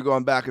 You and him were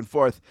going back and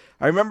forth.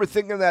 I remember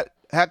thinking that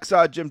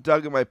Hacksaw Jim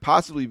Duggan might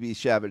possibly be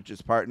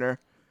Savage's partner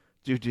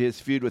due to his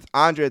feud with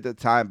Andre at the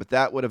time, but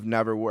that would have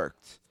never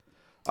worked.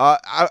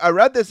 I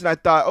read this and I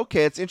thought,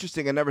 okay, it's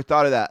interesting. I never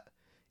thought of that.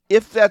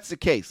 If that's the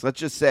case, let's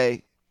just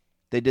say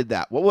they did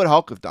that. What would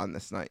Hulk have done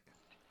this night?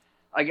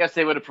 I guess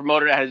they would have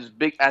promoted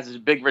it as his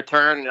big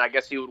return, and I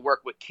guess he would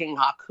work with King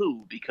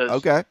Haku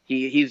because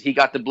he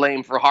got the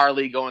blame for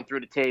Harley going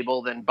through the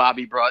table. Then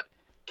Bobby brought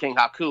King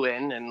Haku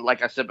in, and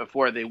like I said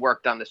before, they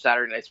worked on the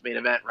Saturday Night's Main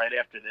Event right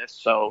after this.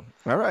 So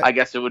all right. I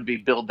guess it would be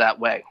billed that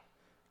way.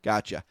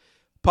 Gotcha.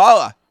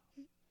 Paula,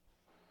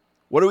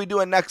 what are we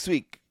doing next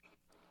week?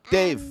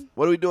 Dave,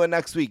 what are we doing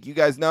next week? You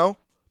guys know?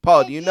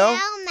 Paula, do you know?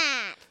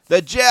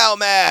 The jail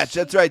match.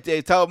 That's right,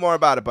 Dave. Tell more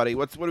about it, buddy.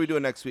 What are we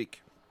doing next week?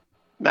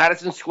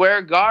 Madison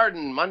Square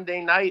Garden,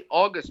 Monday night,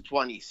 August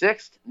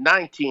 26th,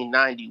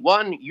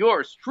 1991.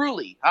 Yours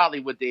truly,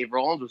 Hollywood Dave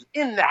Rollins, was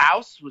in the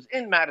house, was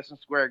in Madison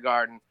Square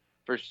Garden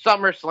for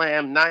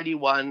SummerSlam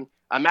 91.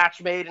 A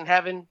match made in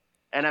heaven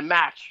and a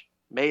match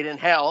made in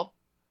hell.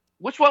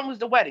 Which one was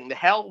the wedding? The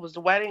hell was the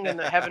wedding and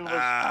the heaven was...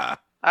 I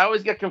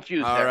always get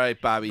confused there. All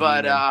right, Bobby.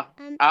 But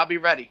I'll be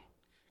ready.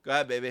 Go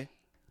ahead, baby.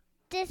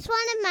 this one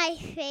is my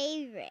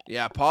favorite.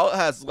 Yeah, Paula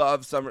has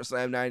loved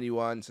SummerSlam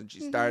 91 since she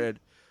started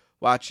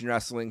watching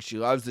wrestling. She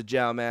loves the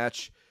jail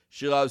match.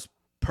 She loves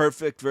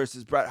Perfect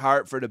versus Bret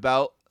Hart for the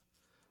belt,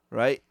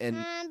 right? And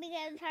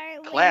because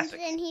Hart Classic.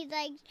 wins and he's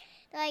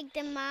like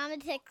the mom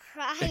is like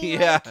crying.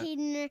 Yeah. He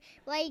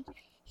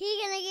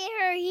gonna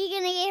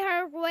get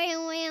her,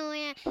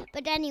 win.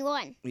 But then he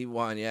won. he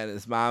won, yeah, and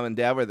his mom and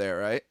dad were there,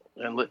 right?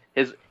 And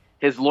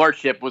his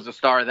lordship was the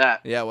star of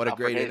that. Yeah, what a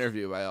Alfred great Hayes.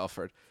 interview by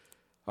Alfred.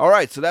 All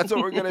right, so that's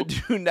what we're going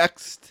to do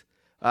next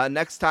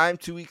time,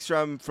 2 weeks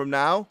from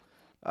now,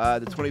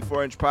 the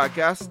 24-inch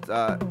podcast,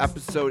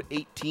 episode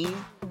 18,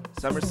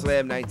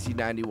 SummerSlam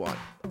 1991.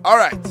 All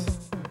right,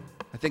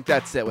 I think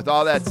that's it. With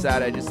all that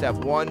said, I just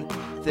have one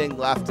thing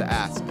left to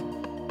ask,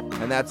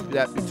 and that's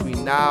that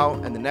between now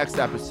and the next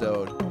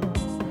episode,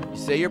 you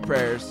say your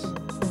prayers,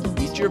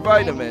 eat your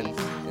vitamins,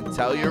 and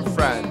tell your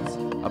friends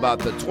about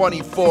the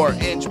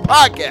 24-inch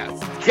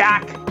podcast.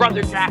 Jack,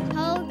 brother Jack.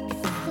 Oh,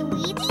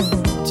 sweetie.